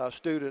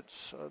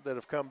students that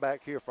have come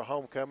back here for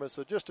homecoming.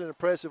 So just an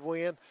impressive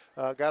win.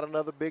 Got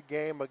another big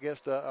game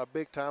against a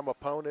big-time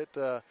opponent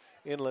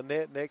in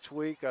Lynette next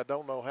week. I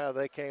don't know how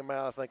they came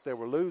out. I think they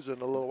were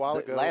losing a little while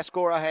ago. Last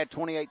score I had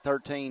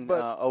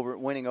 28-13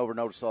 winning over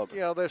Notasulga.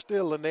 Yeah, they're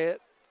still Lynette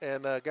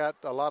and got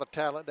a lot of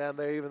talent down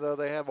there, even though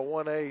they have a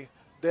 1A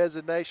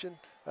designation.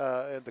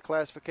 And the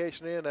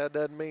classification in, that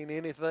doesn't mean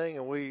anything,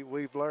 and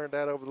we've learned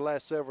that over the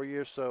last several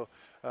years. So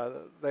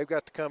they've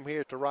got to come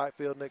here to right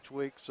field next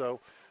week.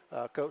 So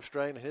Coach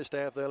Strain and his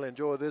staff, they'll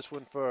enjoy this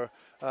one for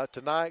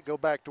tonight, go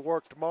back to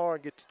work tomorrow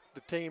and get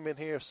the team in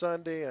here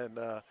Sunday and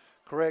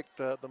correct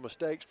the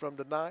mistakes from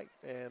tonight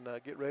and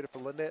get ready for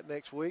Lynette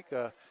next week.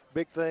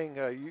 Big thing,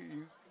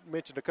 you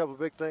mentioned a couple of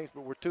big things,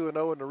 but we're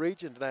 2-0 in the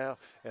region now,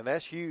 and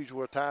that's huge.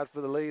 We're tied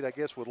for the lead, I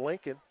guess, with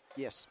Lincoln.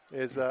 Yes.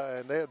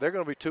 And they're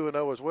going to be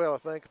 2-0 as well, I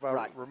think, if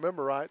I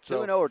remember right.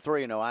 So 2-0 or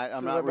 3-0,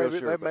 I'm not real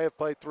sure. They may have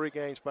played 3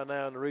 games by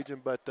now in the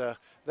region, but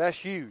that's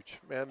huge.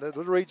 Man, the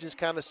region's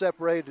kind of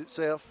separated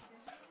itself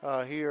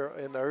here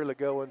in the early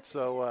going.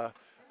 So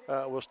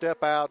we'll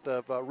step out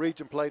of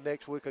region play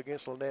next week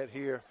against Lynette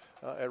here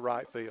at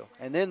right field.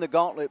 And then the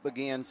gauntlet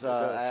begins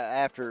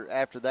after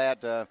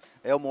that.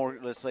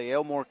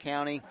 Elmore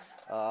County.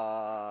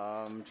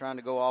 I'm trying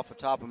to go off the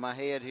top of my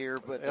head here,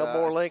 but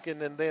Elmore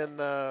Lincoln, and then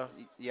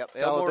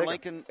Elmore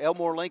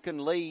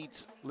Lincoln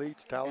leads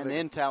Talladega, and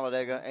then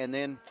Talladega, and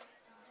then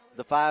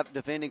the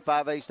defending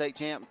 5A state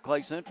champ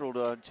Clay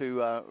Central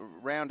to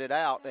round it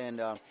out.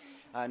 And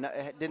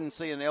Didn't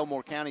see an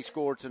Elmore County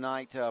score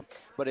tonight,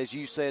 but as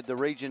you said, the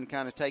region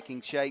kind of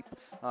taking shape.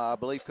 I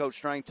believe Coach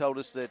Strain told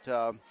us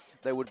that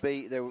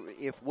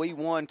if we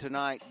won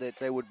tonight, that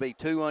there would be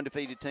 2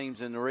 undefeated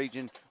teams in the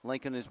region.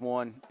 Lincoln is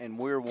one, and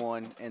we're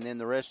one, and then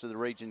the rest of the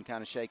region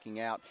kind of shaking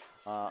out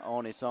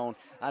on its own.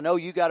 I know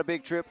you got a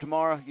big trip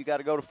tomorrow. You got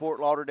to go to Fort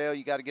Lauderdale.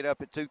 You got to get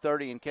up at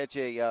 2:30 and catch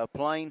a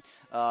plane.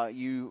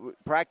 You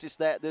practiced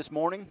that this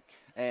morning,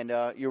 and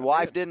your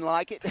wife didn't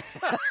like it.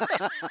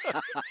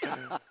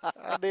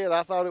 I did.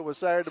 I thought it was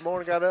Saturday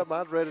morning. Got up, and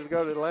I was ready to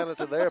go to Atlanta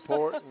to the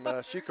airport,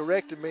 and she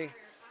corrected me.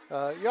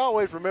 You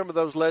always remember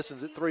those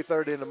lessons at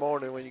 3:30 in the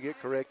morning when you get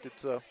corrected.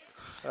 So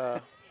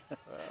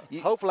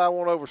hopefully I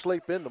won't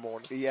oversleep in the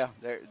morning. Yeah,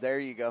 there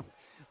you go.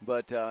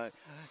 But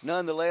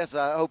nonetheless,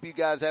 I hope you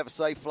guys have a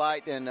safe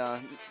flight, and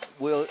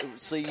we'll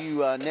see you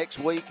next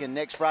week and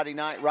next Friday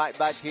night right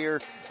back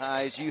here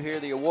as you hear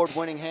the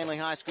award-winning Handley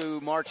High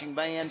School Marching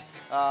Band.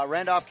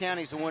 Randolph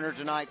County's the winner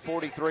tonight,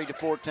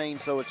 43-14,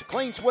 so it's a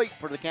clean sweep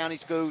for the county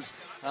schools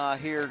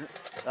here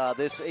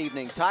this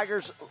evening.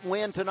 Tigers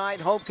win tonight,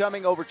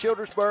 homecoming over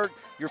Childersburg.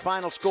 Your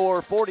final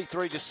score,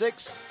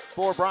 43-6.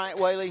 For Bryant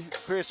Whaley,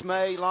 Chris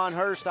May, Lon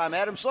Hurst, I'm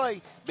Adam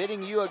Slay,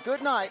 bidding you a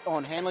good night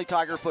on Handley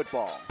Tiger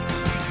Football.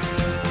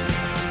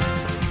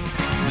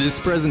 This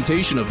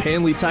presentation of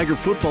Handley Tiger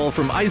Football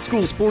from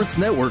iSchool Sports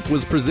Network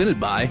was presented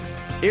by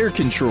Air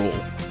Control,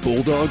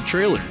 Bulldog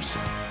Trailers,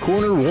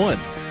 Corner One,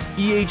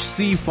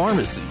 EHC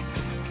Pharmacy,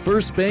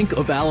 First Bank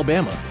of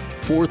Alabama,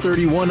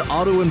 431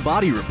 Auto and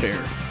Body Repair,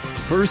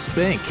 First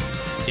Bank,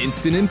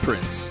 Instant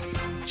Imprints,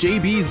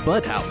 JB's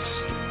Butt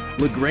House,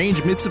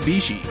 LaGrange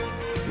Mitsubishi,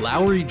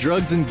 Lowry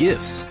Drugs and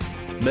Gifts,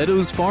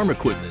 Meadows Farm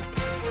Equipment,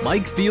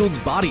 Mike Fields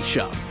Body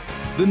Shop,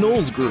 The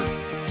Knowles Group,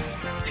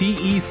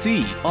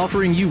 TEC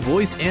offering you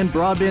voice and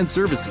broadband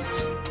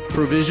services,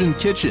 Provision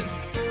Kitchen,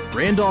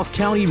 Randolph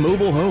County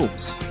Mobile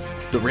Homes,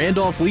 The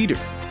Randolph Leader,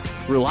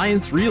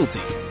 Reliance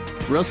Realty,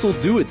 Russell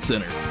Do-It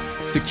Center,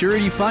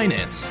 Security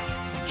Finance,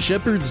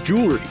 Shepherd's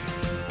Jewelry,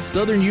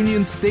 Southern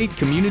Union State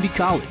Community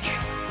College,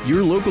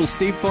 your local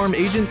State Farm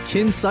agent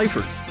Ken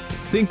Seifert,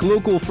 Think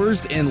Local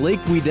First and Lake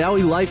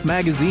Wedowee Life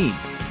Magazine,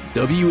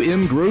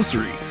 WM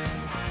Grocery,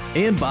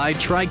 and by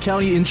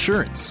Tri-County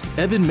Insurance,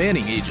 Evan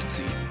Manning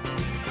Agency.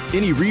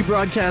 Any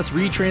rebroadcast,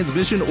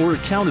 retransmission, or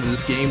account of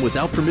this game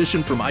without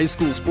permission from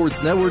iSchool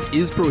Sports Network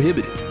is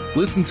prohibited.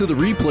 Listen to the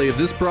replay of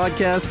this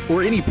broadcast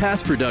or any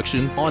past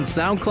production on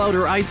SoundCloud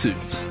or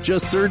iTunes.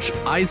 Just search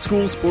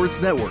iSchool Sports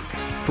Network.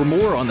 For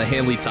more on the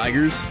Handley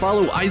Tigers,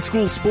 follow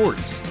iSchool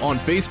Sports on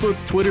Facebook,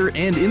 Twitter,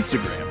 and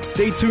Instagram.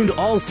 Stay tuned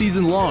all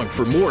season long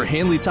for more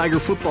Handley Tiger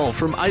football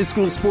from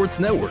iSchool Sports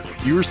Network,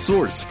 your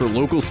source for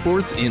local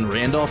sports in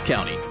Randolph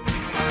County.